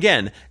 And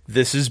again,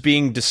 this is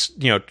being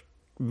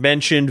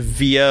mentioned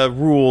via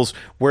rules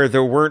where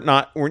there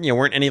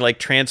weren't any like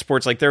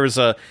transports. Like,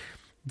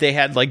 they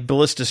had like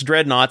ballistic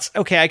dreadnoughts.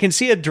 Okay, I can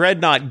see a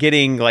dreadnought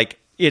getting like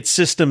its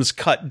systems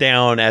cut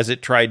down as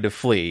it tried to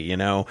flee,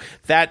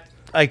 that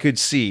I could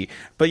see.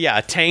 But yeah,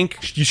 a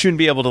tank, you shouldn't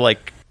be able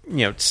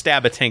to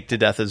stab a tank to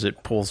death as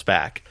it pulls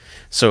back.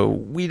 So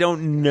we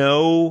don't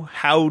know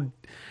how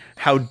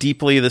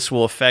deeply this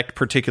will affect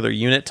particular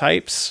unit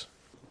types.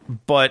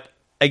 But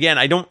again,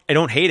 I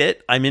don't hate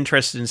it. I'm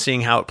interested in seeing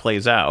how it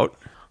plays out.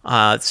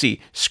 Let's see.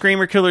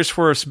 Screamer Killers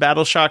Force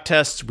Battle Shock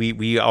tests.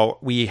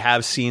 We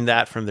have seen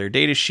that from their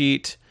data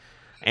sheet.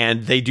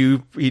 And they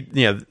do, he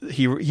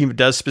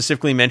does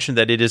specifically mention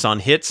that it is on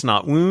hits,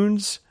 not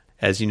wounds,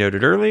 as you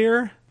noted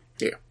earlier.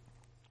 Yeah.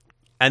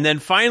 And then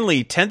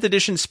finally, 10th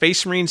edition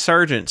Space Marine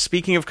Sergeant.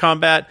 Speaking of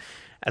combat,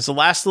 as a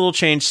last little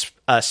change,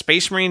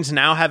 Space Marines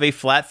now have a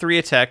flat 3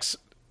 attacks.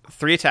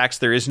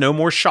 There is no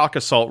more shock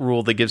assault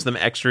rule that gives them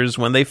extras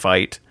when they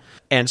fight.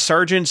 And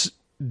sergeants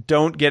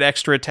don't get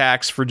extra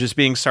attacks for just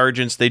being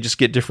sergeants. They just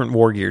get different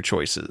war gear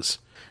choices.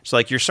 So,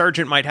 like, your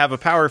sergeant might have a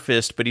power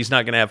fist, but he's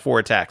not going to have 4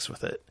 attacks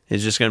with it.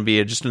 It's just going to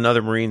be just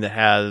another Marine that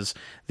has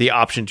the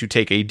option to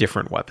take a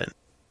different weapon.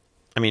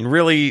 I mean,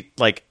 really,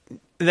 like,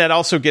 that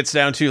also gets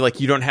down to, like,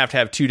 you don't have to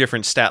have 2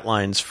 different stat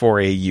lines for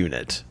a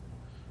unit.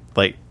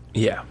 Like,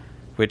 yeah.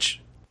 Which,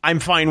 I'm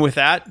fine with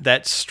that.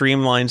 That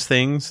streamlines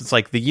things. It's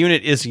like, the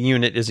unit is a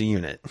unit is a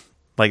unit.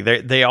 Like,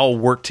 they all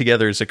work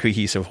together as a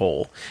cohesive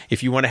whole.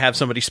 If you want to have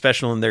somebody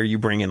special in there, you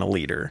bring in a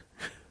leader.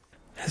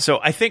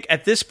 So I think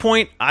at this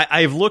point,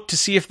 I've looked to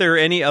see if there are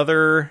any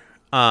other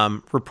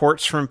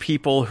reports from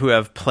people who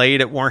have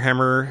played at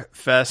Warhammer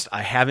Fest.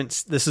 I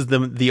haven't. This is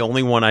the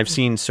only one I've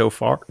seen so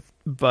far.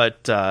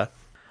 But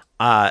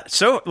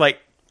so like,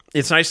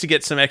 it's nice to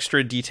get some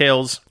extra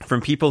details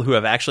from people who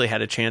have actually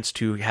had a chance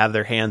to have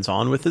their hands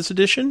on with this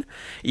edition,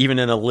 even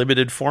in a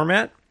limited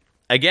format.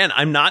 Again,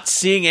 I'm not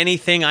seeing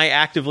anything I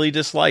actively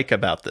dislike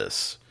about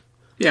this.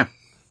 Yeah.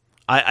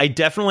 I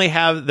definitely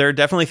have. There are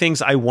definitely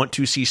things I want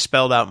to see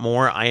spelled out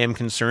more. I am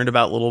concerned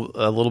about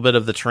a little bit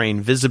of the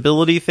terrain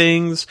visibility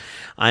things.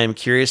 I am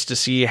curious to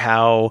see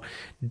how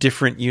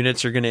different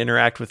units are going to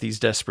interact with these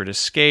desperate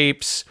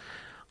escapes.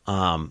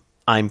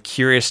 I'm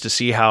curious to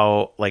see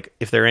how, like,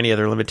 if there are any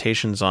other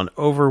limitations on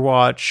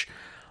Overwatch.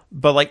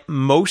 But like,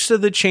 most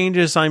of the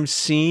changes I'm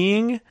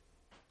seeing,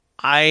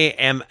 I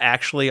am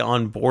actually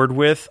on board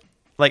with.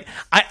 Like,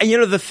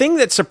 the thing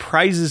that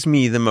surprises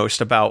me the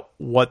most about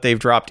what they've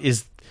dropped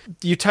is,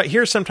 you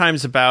hear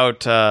sometimes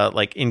about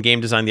like in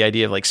game design, the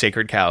idea of like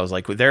sacred cows.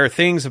 Like, there are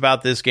things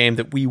about this game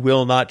that we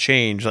will not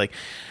change. Like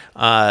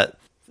that,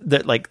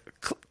 like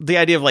the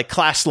idea of like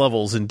class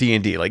levels in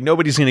D&D. Like,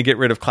 nobody's going to get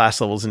rid of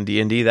class levels in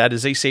D&D. That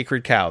is a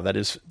sacred cow. That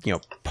is,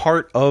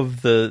 part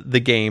of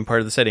the game, part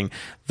of the setting.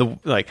 The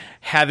like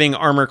having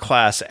armor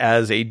class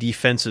as a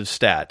defensive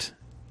stat,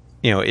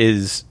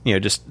 is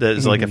just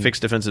as like a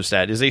fixed defensive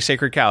stat is a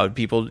sacred cow.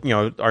 People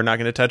are not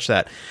going to touch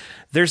that.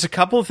 There's a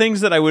couple of things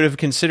that I would have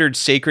considered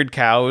sacred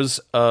cows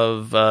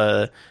of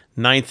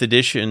 9th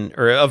edition,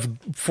 or of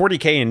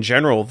 40K in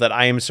general, that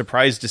I am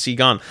surprised to see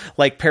gone,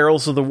 like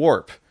Perils of the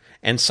Warp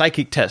and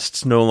psychic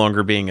tests no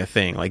longer being a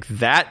thing. Like,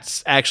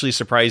 that's actually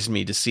surprised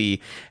me to see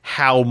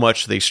how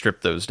much they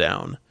stripped those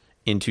down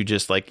into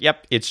just like,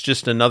 yep, it's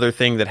just another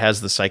thing that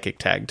has the psychic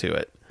tag to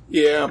it.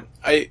 Yeah,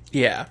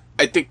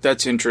 I think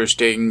that's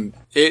interesting.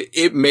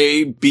 It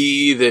may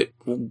be that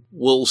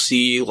we'll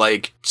see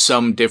like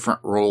some different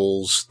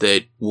roles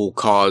that will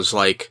cause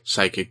like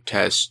psychic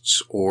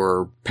tests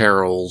or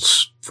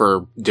perils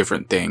for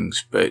different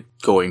things, but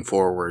going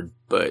forward.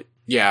 But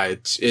yeah,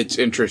 it's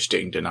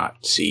interesting to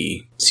not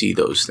see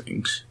those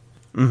things.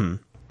 Mm-hmm.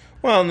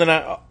 Well, and then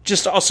I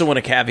just also want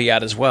to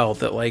caveat as well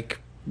that like,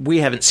 we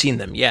haven't seen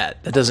them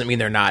yet. That doesn't mean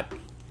they're not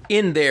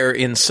in there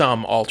in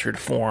some altered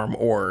form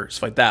or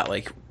stuff like that.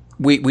 Like,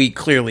 we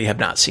clearly have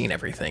not seen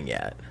everything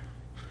yet.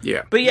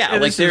 Yeah. But yeah,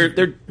 like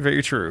they're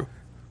very true.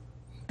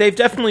 They've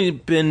definitely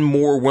been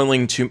more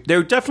willing to.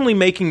 They're definitely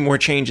making more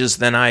changes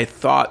than I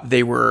thought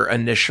they were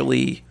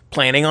initially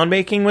planning on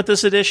making with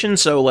this edition.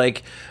 So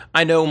like,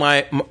 I know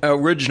my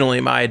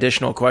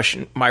original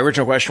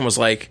question was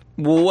like,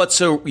 well,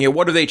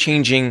 what are they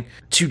changing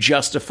to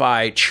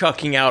justify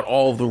chucking out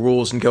all of the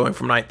rules and going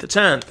from 9th to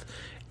 10th?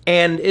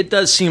 And it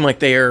does seem like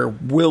they are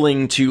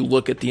willing to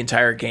look at the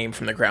entire game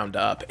from the ground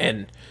up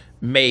and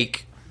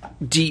make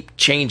deep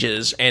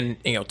changes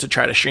and, to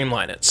try to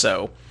streamline it.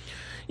 So,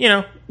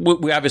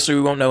 we obviously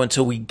we won't know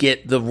until we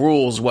get the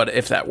rules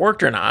if that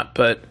worked or not,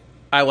 but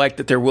I like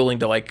that they're willing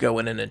to like go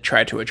in and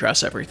try to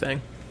address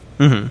everything.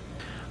 Mm-hmm.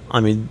 I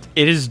mean,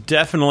 it is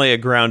definitely a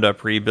ground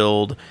up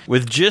rebuild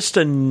with just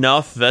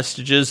enough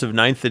vestiges of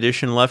 9th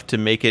edition left to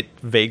make it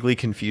vaguely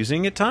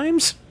confusing at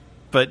times.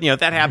 But,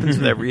 that happens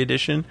with every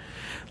edition.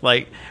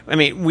 Like, I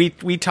mean,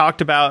 we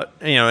talked about,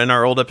 in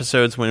our old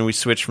episodes when we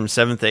switched from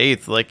 7th to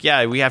 8th, like,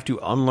 yeah, we have to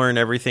unlearn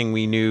everything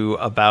we knew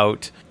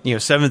about,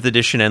 7th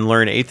edition and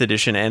learn 8th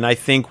edition. And I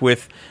think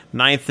with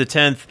 9th to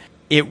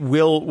 10th,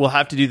 we'll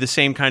have to do the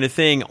same kind of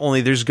thing, only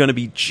there's going to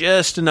be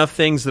just enough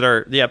things that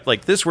are,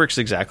 like, this works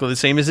exactly the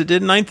same as it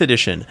did in 9th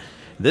edition.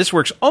 This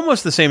works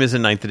almost the same as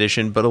in 9th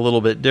edition, but a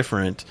little bit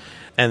different.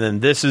 And then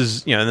this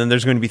is, and then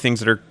there's going to be things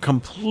that are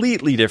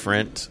completely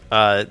different,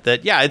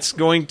 it's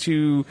going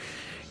to...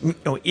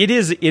 It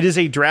is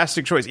a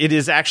drastic choice. It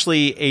is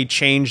actually a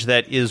change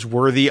that is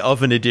worthy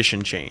of an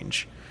edition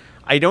change.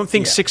 I don't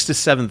think 6th to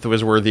 7th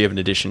was worthy of an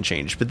edition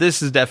change, but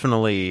this is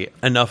definitely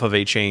enough of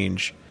a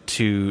change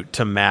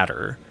to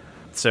matter.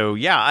 So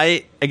yeah,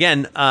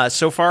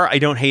 so far I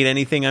don't hate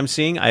anything I'm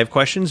seeing. I have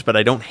questions, but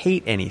I don't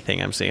hate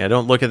anything I'm seeing. I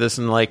don't look at this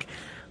and like,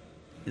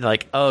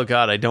 oh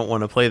god, I don't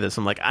want to play this.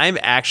 I'm like, I'm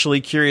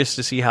actually curious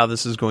to see how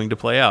this is going to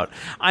play out.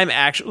 I'm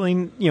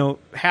actually,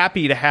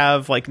 happy to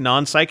have like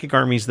non-psychic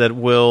armies that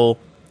will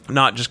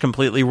not just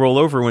completely roll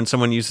over when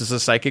someone uses a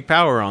psychic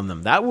power on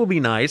them. That will be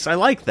nice. I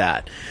like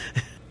that.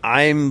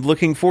 I'm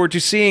looking forward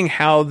to seeing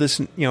how this,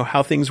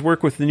 how things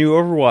work with the new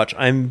Overwatch.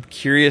 I'm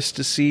curious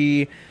to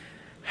see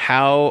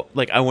how,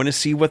 like, I want to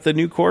see what the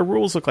new core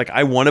rules look like.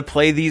 I want to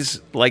play these,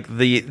 like,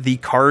 the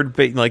card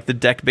like the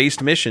deck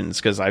based missions,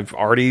 because I've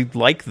already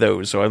liked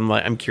those. So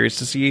I'm curious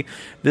to see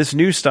this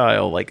new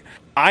style. Like,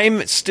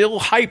 I'm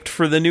still hyped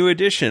for the new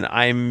edition.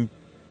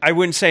 I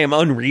wouldn't say I'm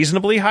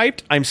unreasonably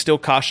hyped. I'm still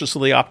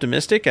cautiously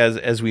optimistic,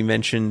 as we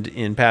mentioned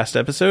in past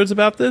episodes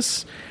about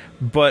this.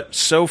 But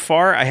so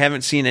far, I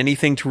haven't seen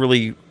anything to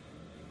really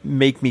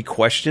make me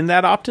question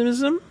that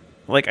optimism.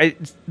 Like,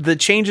 the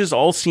changes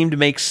all seem to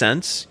make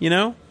sense,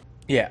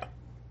 Yeah.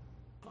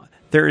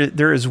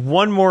 There is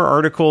one more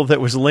article that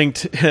was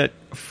linked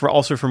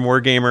also from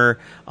Wargamer.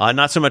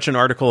 Not so much an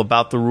article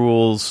about the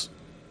rules,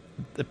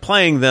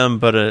 playing them,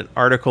 but an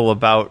article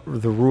about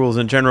the rules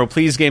in general.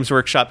 Please, Games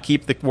Workshop,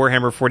 keep the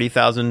Warhammer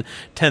 40,000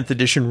 10th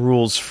edition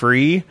rules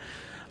free.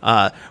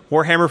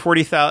 Warhammer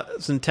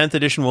 40,000 10th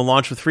edition will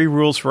launch with free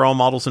rules for all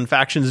models and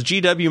factions.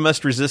 GW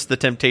must resist the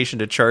temptation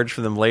to charge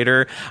for them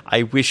later.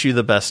 I wish you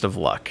the best of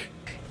luck.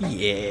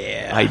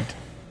 Yeah.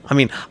 I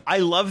mean, I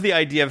love the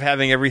idea of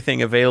having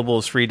everything available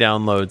as free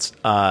downloads,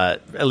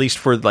 at least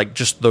for like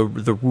just the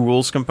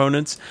rules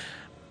components.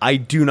 I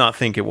do not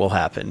think it will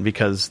happen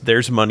because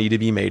there's money to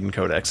be made in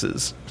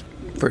codexes.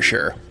 For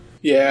sure.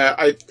 Yeah,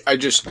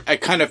 I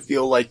kind of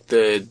feel like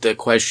the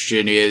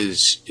question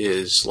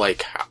is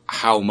like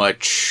how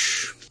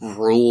much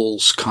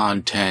rules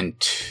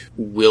content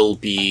will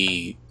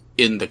be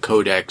in the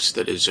codex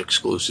that is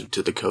exclusive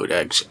to the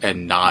codex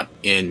and not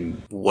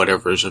in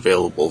whatever's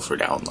available for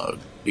download.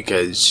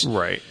 Because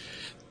right.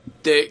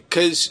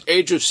 Because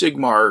Age of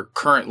Sigmar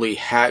currently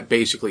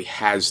basically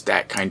has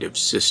that kind of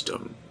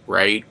system,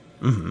 right?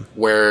 Mm-hmm.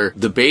 Where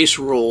the base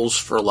rules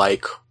for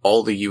like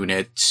all the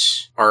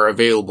units are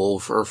available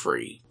for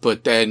free,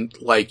 but then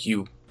like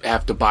you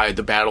have to buy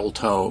the battle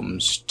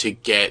tomes to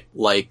get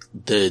like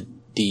the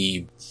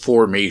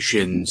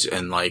formations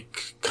and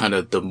like kind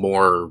of the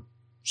more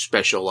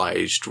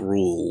specialized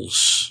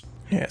rules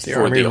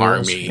for the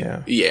army.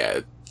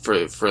 Yeah,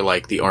 for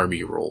like the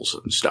army rules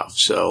and stuff.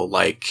 So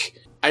like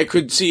I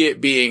could see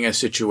it being a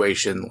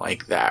situation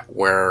like that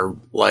where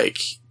like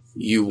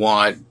you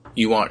want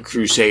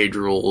crusade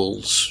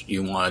rules,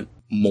 you want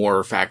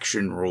more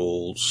faction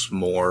rules,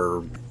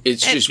 more...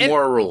 It's just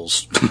more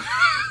rules.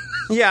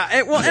 Yeah,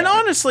 and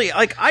honestly,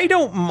 like, I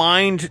don't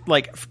mind,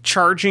 like,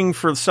 charging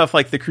for stuff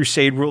like the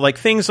crusade rule, like,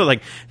 things are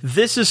like,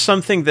 this is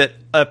something that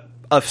a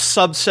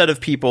subset of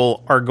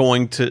people are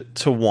going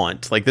to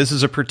want. Like, this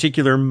is a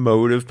particular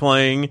mode of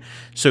playing,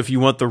 so if you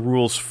want the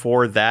rules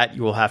for that,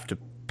 you will have to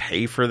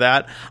pay for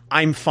that.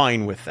 I'm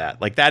fine with that.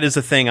 Like, that is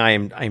a thing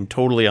I'm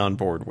totally on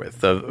board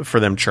with, for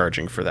them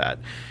charging for that.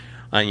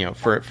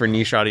 For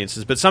niche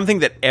audiences, but something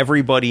that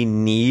everybody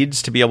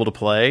needs to be able to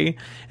play,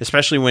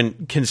 especially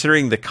when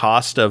considering the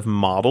cost of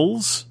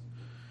models.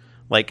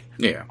 Like,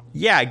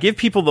 yeah, give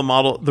people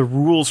the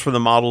rules for the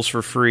models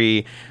for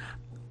free.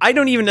 I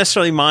don't even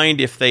necessarily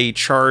mind if they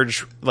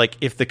charge, like,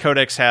 if the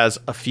codex has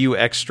a few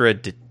extra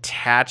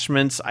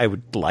detachments, I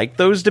would like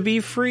those to be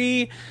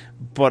free,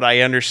 but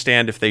I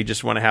understand if they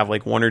just want to have,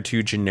 like, one or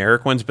two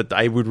generic ones, but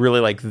I would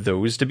really like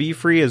those to be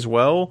free as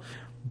well.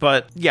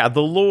 But yeah,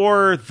 the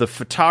lore, the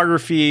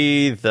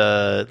photography,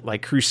 the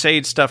like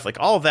crusade stuff, like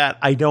all that,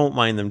 I don't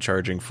mind them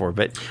charging for.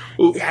 But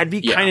it'd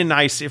be kind of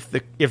nice if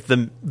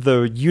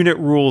the unit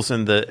rules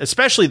and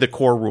especially the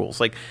core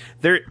rules, like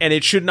and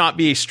it should not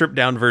be a stripped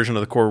down version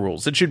of the core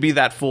rules. It should be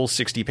that full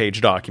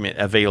 60-page document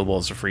available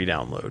as a free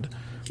download.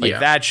 Like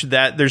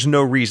that there's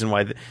no reason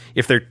why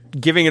if they're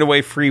giving it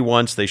away free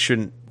once, they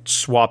shouldn't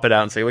swap it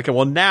out and say, okay,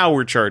 well now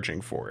we're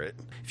charging for it.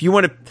 If you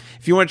want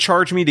to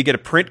charge me to get a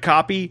print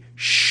copy,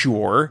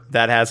 sure,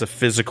 that has a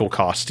physical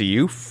cost to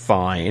you,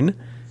 fine.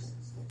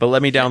 But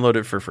let me download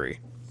it for free.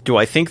 Do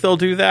I think they'll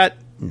do that?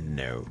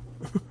 No.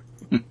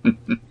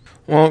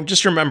 Well,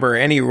 just remember,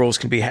 any rules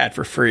can be had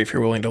for free if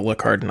you're willing to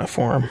look hard enough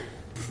for them.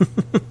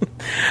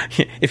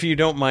 If you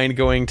don't mind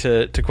going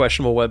to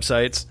questionable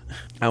websites,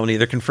 I will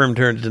neither confirm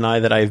nor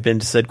deny that I have been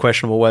to said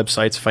questionable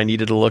websites if I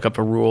needed to look up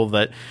a rule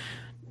that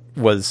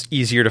was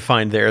easier to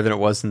find there than it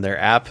was in their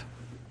app.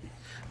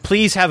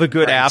 Please have a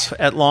good app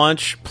at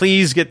launch.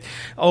 Please get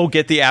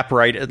the app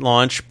right at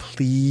launch.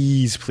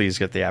 Please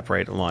get the app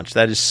right at launch.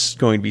 That is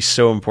going to be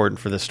so important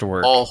for this to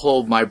work. I'll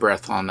hold my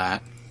breath on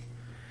that.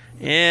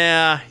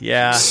 Yeah.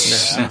 No,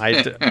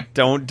 I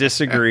don't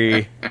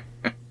disagree.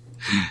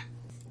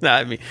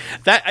 I mean,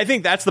 I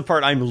think that's the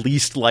part I'm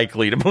least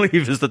likely to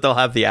believe is that they'll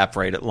have the app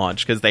right at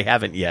launch because they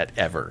haven't yet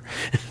ever.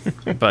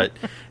 But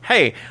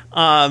hey,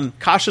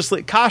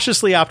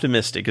 cautiously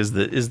optimistic is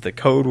the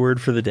code word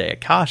for the day.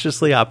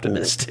 Cautiously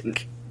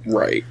optimistic.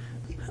 Right.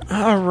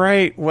 All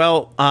right.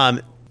 Well,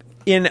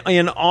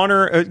 in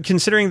honor,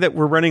 considering that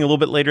we're running a little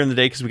bit later in the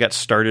day because we got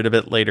started a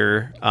bit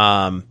later,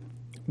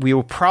 we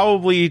will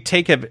probably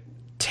take a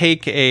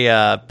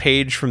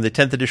page from the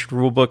 10th edition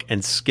rulebook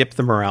and skip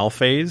the morale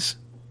phase.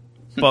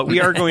 But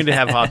we are going to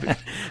have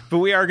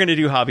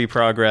do hobby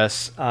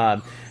progress.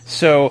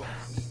 So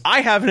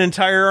I have an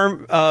entire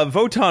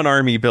Votann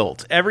army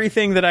built.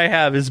 Everything that I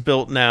have is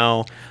built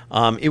now.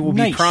 It will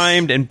be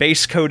primed and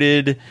base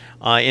coated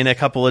in a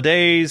couple of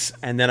days,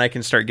 and then I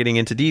can start getting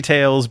into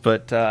details.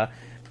 But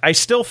I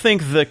still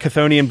think the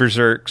Chthonian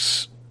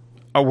Berserks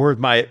were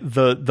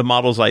the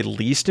models I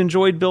least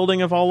enjoyed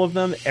building of all of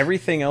them.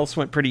 Everything else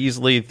went pretty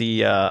easily.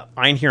 The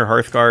Einhir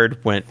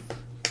Hearthguard went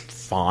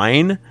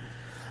fine.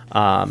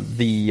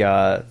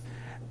 The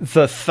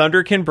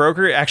Thunderkin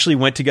Broker actually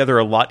went together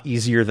a lot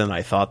easier than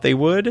I thought they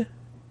would.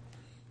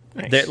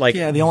 Nice.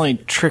 The only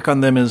trick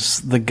on them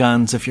is the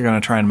guns if you're going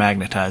to try and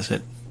magnetize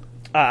it.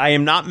 I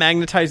am not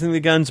magnetizing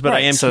the guns, but I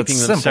am keeping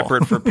them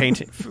separate for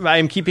painting. I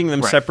am keeping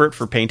them separate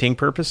for painting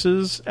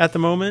purposes at the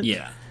moment.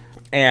 Yeah.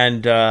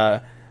 And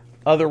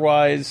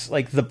otherwise,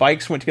 like, the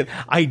bikes went together.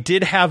 I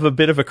did have a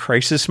bit of a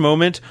crisis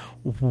moment.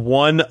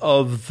 One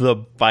of the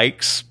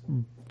bikes,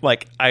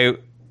 like, I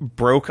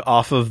broke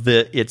off of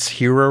its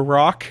hero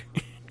rock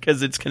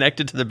because it's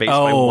connected to the base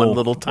by one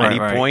little tiny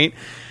point.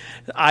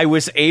 I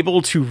was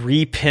able to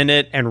repin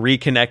it and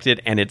reconnect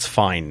it, and it's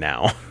fine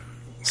now.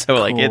 So,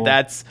 like,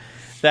 that's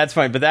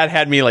fine. But that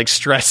had me, like,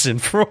 stressing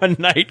for one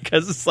night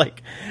because it's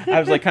like I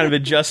was, like, kind of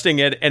adjusting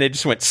it, and it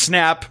just went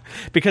snap.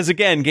 Because,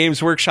 again,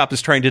 Games Workshop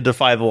is trying to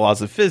defy the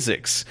laws of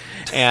physics.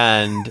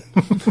 And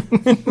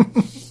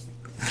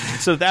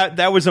so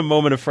that was a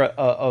moment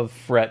of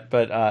fret.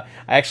 But I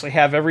actually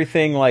have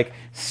everything, like,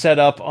 set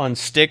up on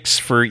sticks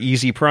for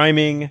easy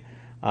priming.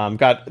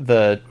 Got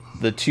the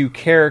 2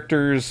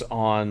 characters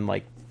on,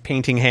 like,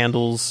 painting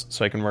handles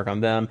so I can work on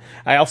them.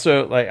 I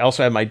also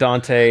have my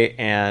Dante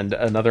and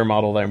another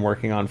model that I'm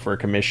working on for a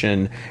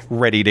commission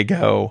ready to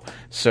go.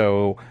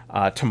 So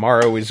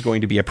tomorrow is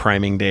going to be a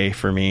priming day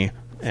for me,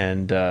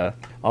 and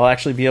I'll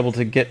actually be able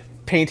to get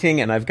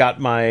painting, and I've got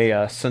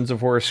my Sons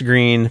of Horus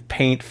Green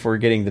paint for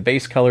getting the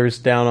base colors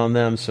down on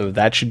them, so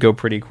that should go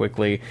pretty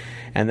quickly.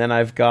 And then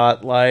I've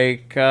got,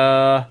 like,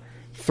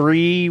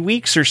 3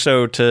 weeks or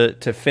so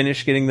to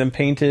finish getting them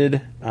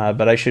painted,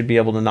 but I should be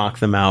able to knock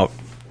them out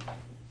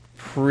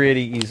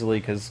pretty easily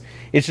because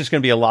it's just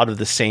going to be a lot of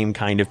the same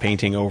kind of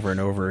painting over and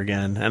over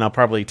again. And I'll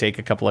probably take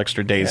a couple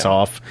extra days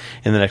off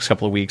in the next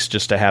couple of weeks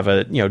just to have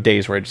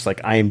days where it's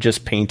like I am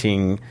just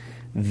painting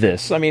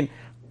this. I mean,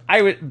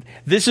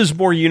 this is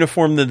more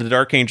uniform than the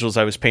Dark Angels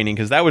I was painting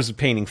because that was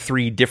painting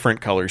 3 different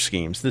color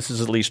schemes. This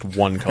is at least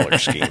one color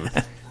scheme.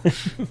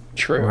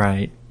 True.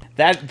 Right.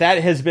 That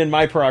has been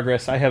my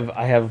progress. I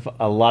have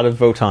a lot of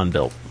Votan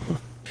built.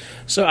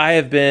 So I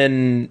have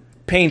been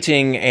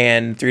painting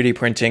and 3D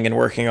printing and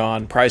working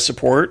on prize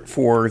support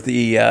for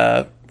the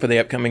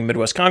upcoming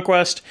Midwest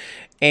Conquest,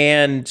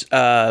 and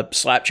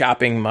slap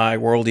chopping my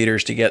World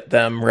Eaters to get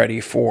them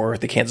ready for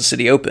the Kansas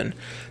City Open.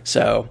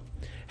 So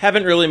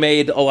haven't really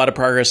made a lot of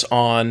progress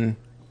on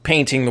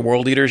painting the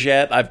World Eaters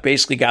yet. I've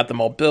basically got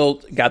them all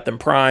built, got them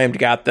primed,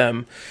 got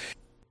them,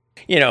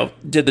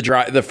 did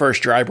the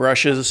first dry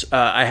brushes.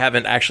 I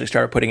haven't actually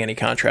started putting any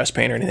contrast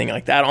paint or anything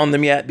like that on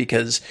them yet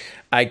because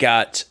I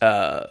got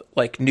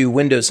new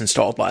windows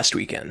installed last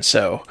weekend.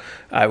 So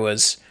I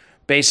was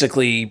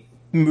basically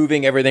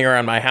moving everything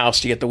around my house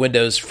to get the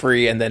windows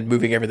free and then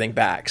moving everything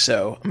back.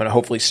 So I'm going to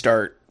hopefully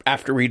start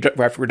after we're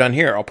done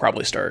here. I'll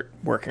probably start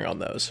working on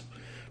those.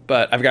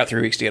 But I've got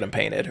 3 weeks to get them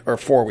painted, or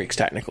 4 weeks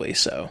technically.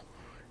 So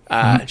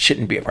it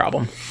shouldn't be a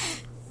problem.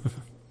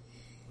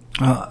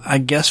 I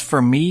guess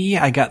for me,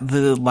 I got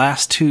the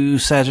last 2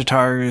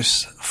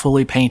 Sagittars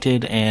fully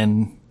painted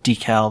and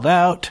decaled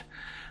out.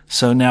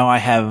 So now I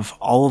have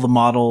all of the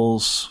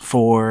models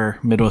for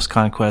Midwest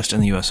Conquest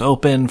and the US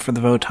Open for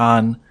the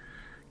Votan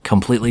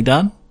completely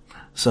done.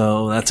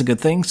 So that's a good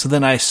thing. So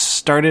then I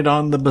started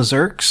on the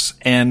Berserks,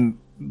 and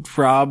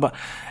Rob,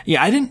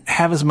 I didn't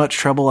have as much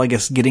trouble, I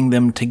guess, getting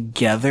them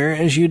together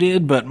as you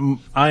did, but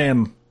I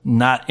am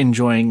not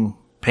enjoying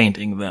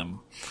painting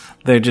them.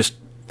 They're just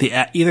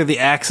either the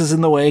axes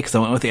in the way, because I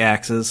went with the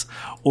axes,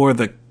 or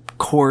the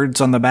cords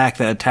on the back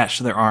that attach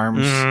to their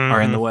arms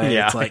are in the way.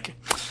 Yeah. It's like,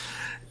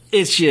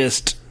 it's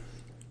just,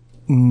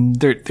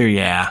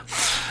 they're.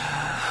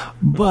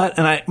 But,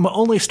 and I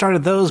only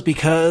started those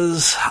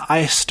because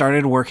I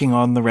started working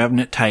on the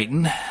Revenant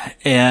Titan,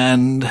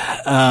 and,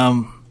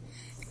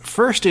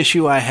 first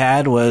issue I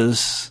had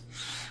was,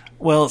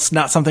 well, it's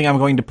not something I'm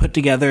going to put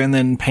together and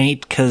then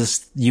paint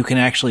because you can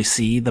actually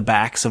see the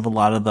backs of a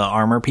lot of the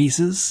armor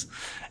pieces,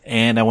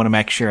 and I want to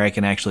make sure I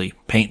can actually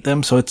paint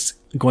them. So it's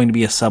going to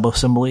be a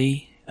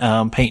sub-assembly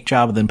paint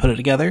job and then put it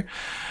together.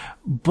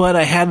 But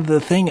I had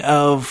the thing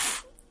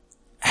of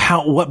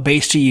what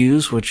base to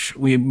use, which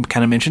we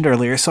kind of mentioned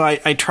earlier. So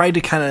I tried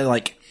to kind of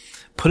like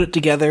put it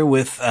together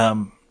with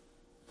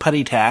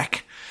putty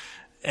tack,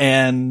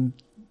 and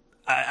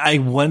I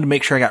wanted to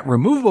make sure I got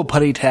removable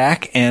putty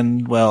tack,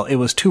 and, well, it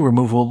was too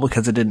removable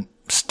because it didn't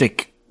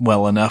stick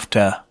well enough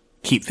to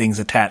keep things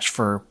attached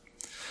for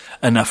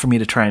enough for me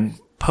to try and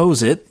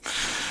pose it.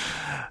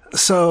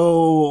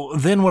 So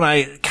then when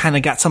I kind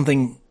of got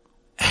something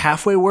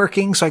halfway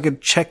working so I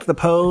could check the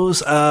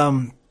pose,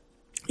 the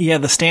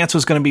stance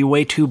was going to be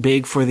way too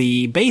big for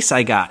the base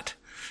I got.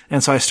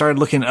 And so I started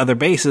looking at other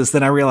bases.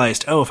 Then I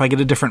realized, if I get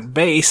a different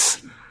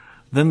base,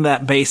 then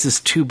that base is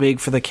too big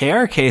for the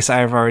KR case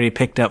I've already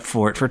picked up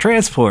for it for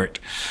transport.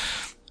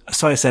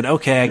 So I said,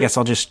 okay, I guess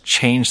I'll just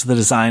change the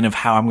design of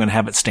how I'm going to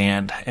have it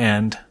stand.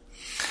 And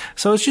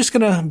so it's just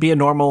going to be a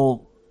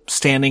normal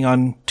standing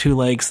on 2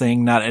 legs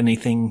thing, not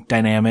anything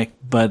dynamic,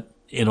 but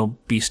it'll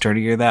be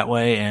sturdier that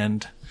way.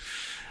 And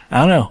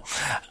I don't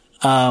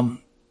know.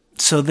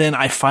 So then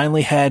I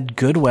finally had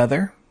good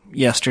weather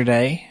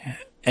yesterday,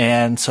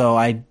 and so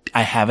I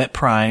have it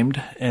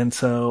primed, and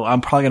so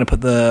I'm probably going to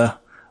put the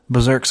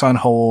Berserks on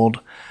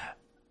hold,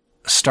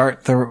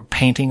 start the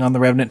painting on the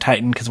Revenant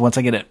Titan, because once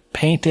I get it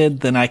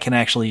painted, then I can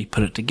actually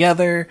put it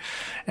together,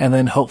 and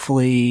then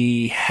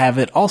hopefully have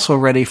it also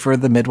ready for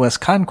the Midwest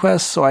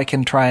Conquest, so I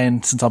can try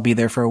and, since I'll be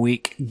there for a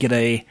week, get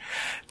a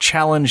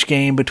challenge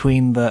game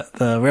between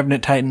the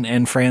Revenant Titan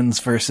and friends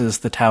versus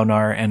the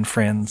Taunar and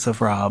friends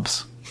of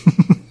Rob's.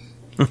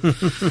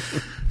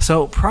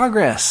 So,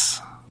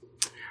 progress.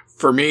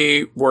 For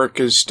me, work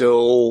is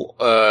still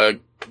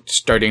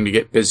starting to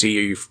get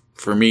busy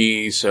for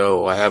me,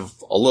 so I have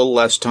a little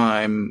less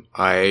time.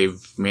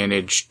 I've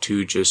managed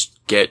to just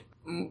get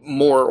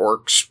more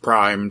orcs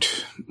primed.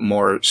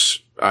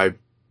 I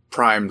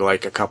primed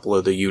like a couple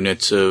of the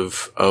units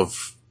of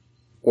the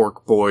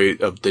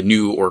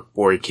new Orc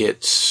Boy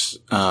kits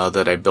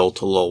that I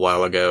built a little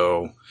while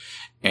ago,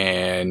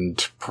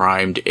 and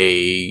primed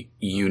a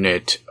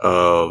unit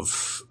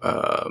of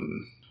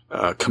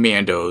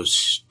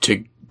commandos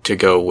to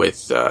go with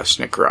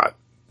Snickrot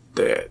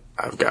that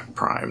I've got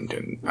primed,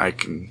 and I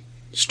can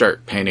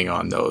start painting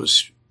on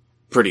those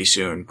pretty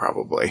soon,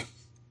 probably.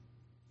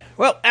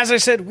 Well, as I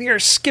said, we are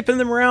skipping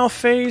the morale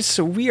phase,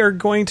 so we are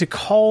going to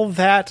call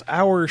that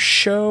our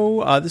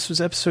show. This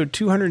was episode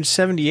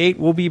 278.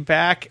 We'll be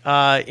back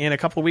in a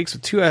couple of weeks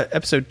with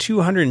episode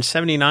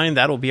 279.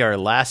 That'll be our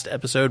last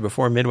episode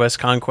before Midwest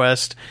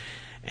Conquest,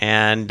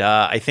 and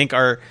I think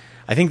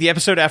the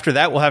episode after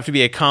that will have to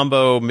be a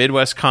combo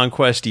Midwest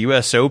Conquest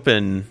US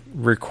Open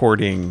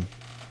recording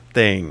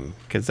thing,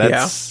 because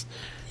that's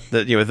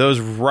those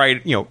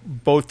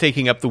both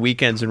taking up the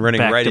weekends and running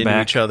back right into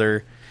back. each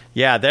other.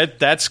 Yeah,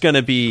 that's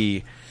gonna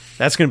be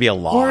a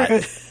lot.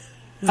 Or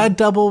a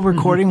double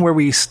recording where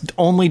we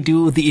only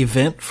do the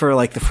event for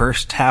like the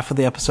first half of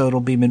the episode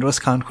will be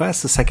Midwest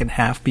Conquest, the second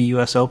half be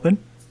US Open,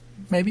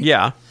 maybe.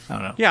 Yeah, I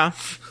don't know. Yeah,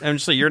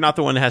 and so you're not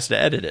the one that has to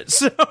edit it,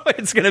 so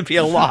it's gonna be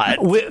a lot.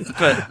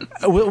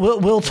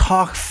 We'll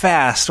talk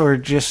fast, or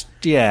just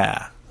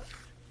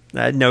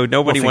No,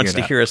 nobody wants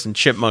to hear us in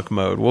chipmunk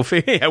mode. We'll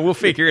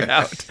figure it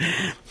out.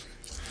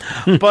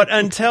 But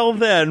until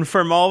then,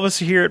 from all of us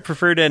here at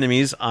Preferred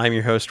Enemies, I'm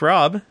your host,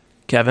 Rob.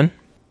 Kevin.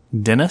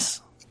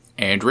 Dennis.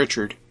 And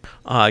Richard.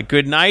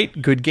 Good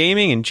night, good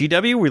gaming, and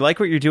GW, we like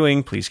what you're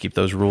doing. Please keep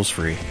those rules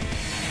free.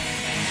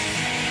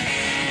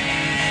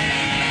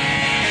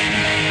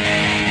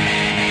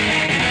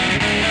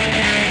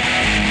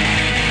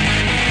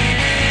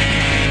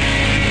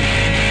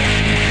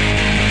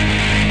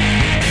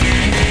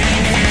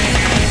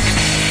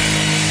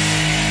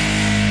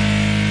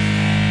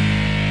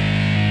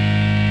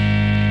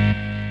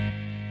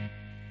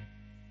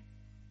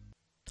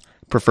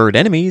 Preferred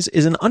Enemies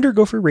is an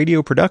Undergopher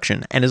Radio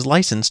production and is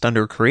licensed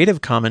under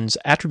Creative Commons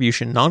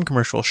Attribution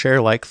Non-Commercial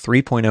Share-alike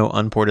 3.0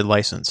 Unported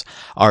license.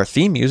 Our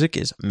theme music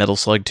is Metal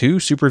Slug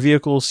 2 Super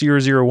Vehicle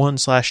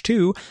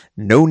 001/2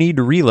 No Need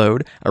to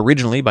Reload,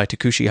 originally by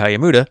Takushi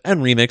Hayamuda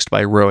and remixed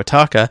by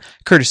Roataka,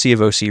 courtesy of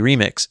OC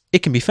Remix. It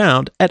can be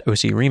found at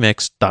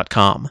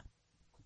ocremix.com.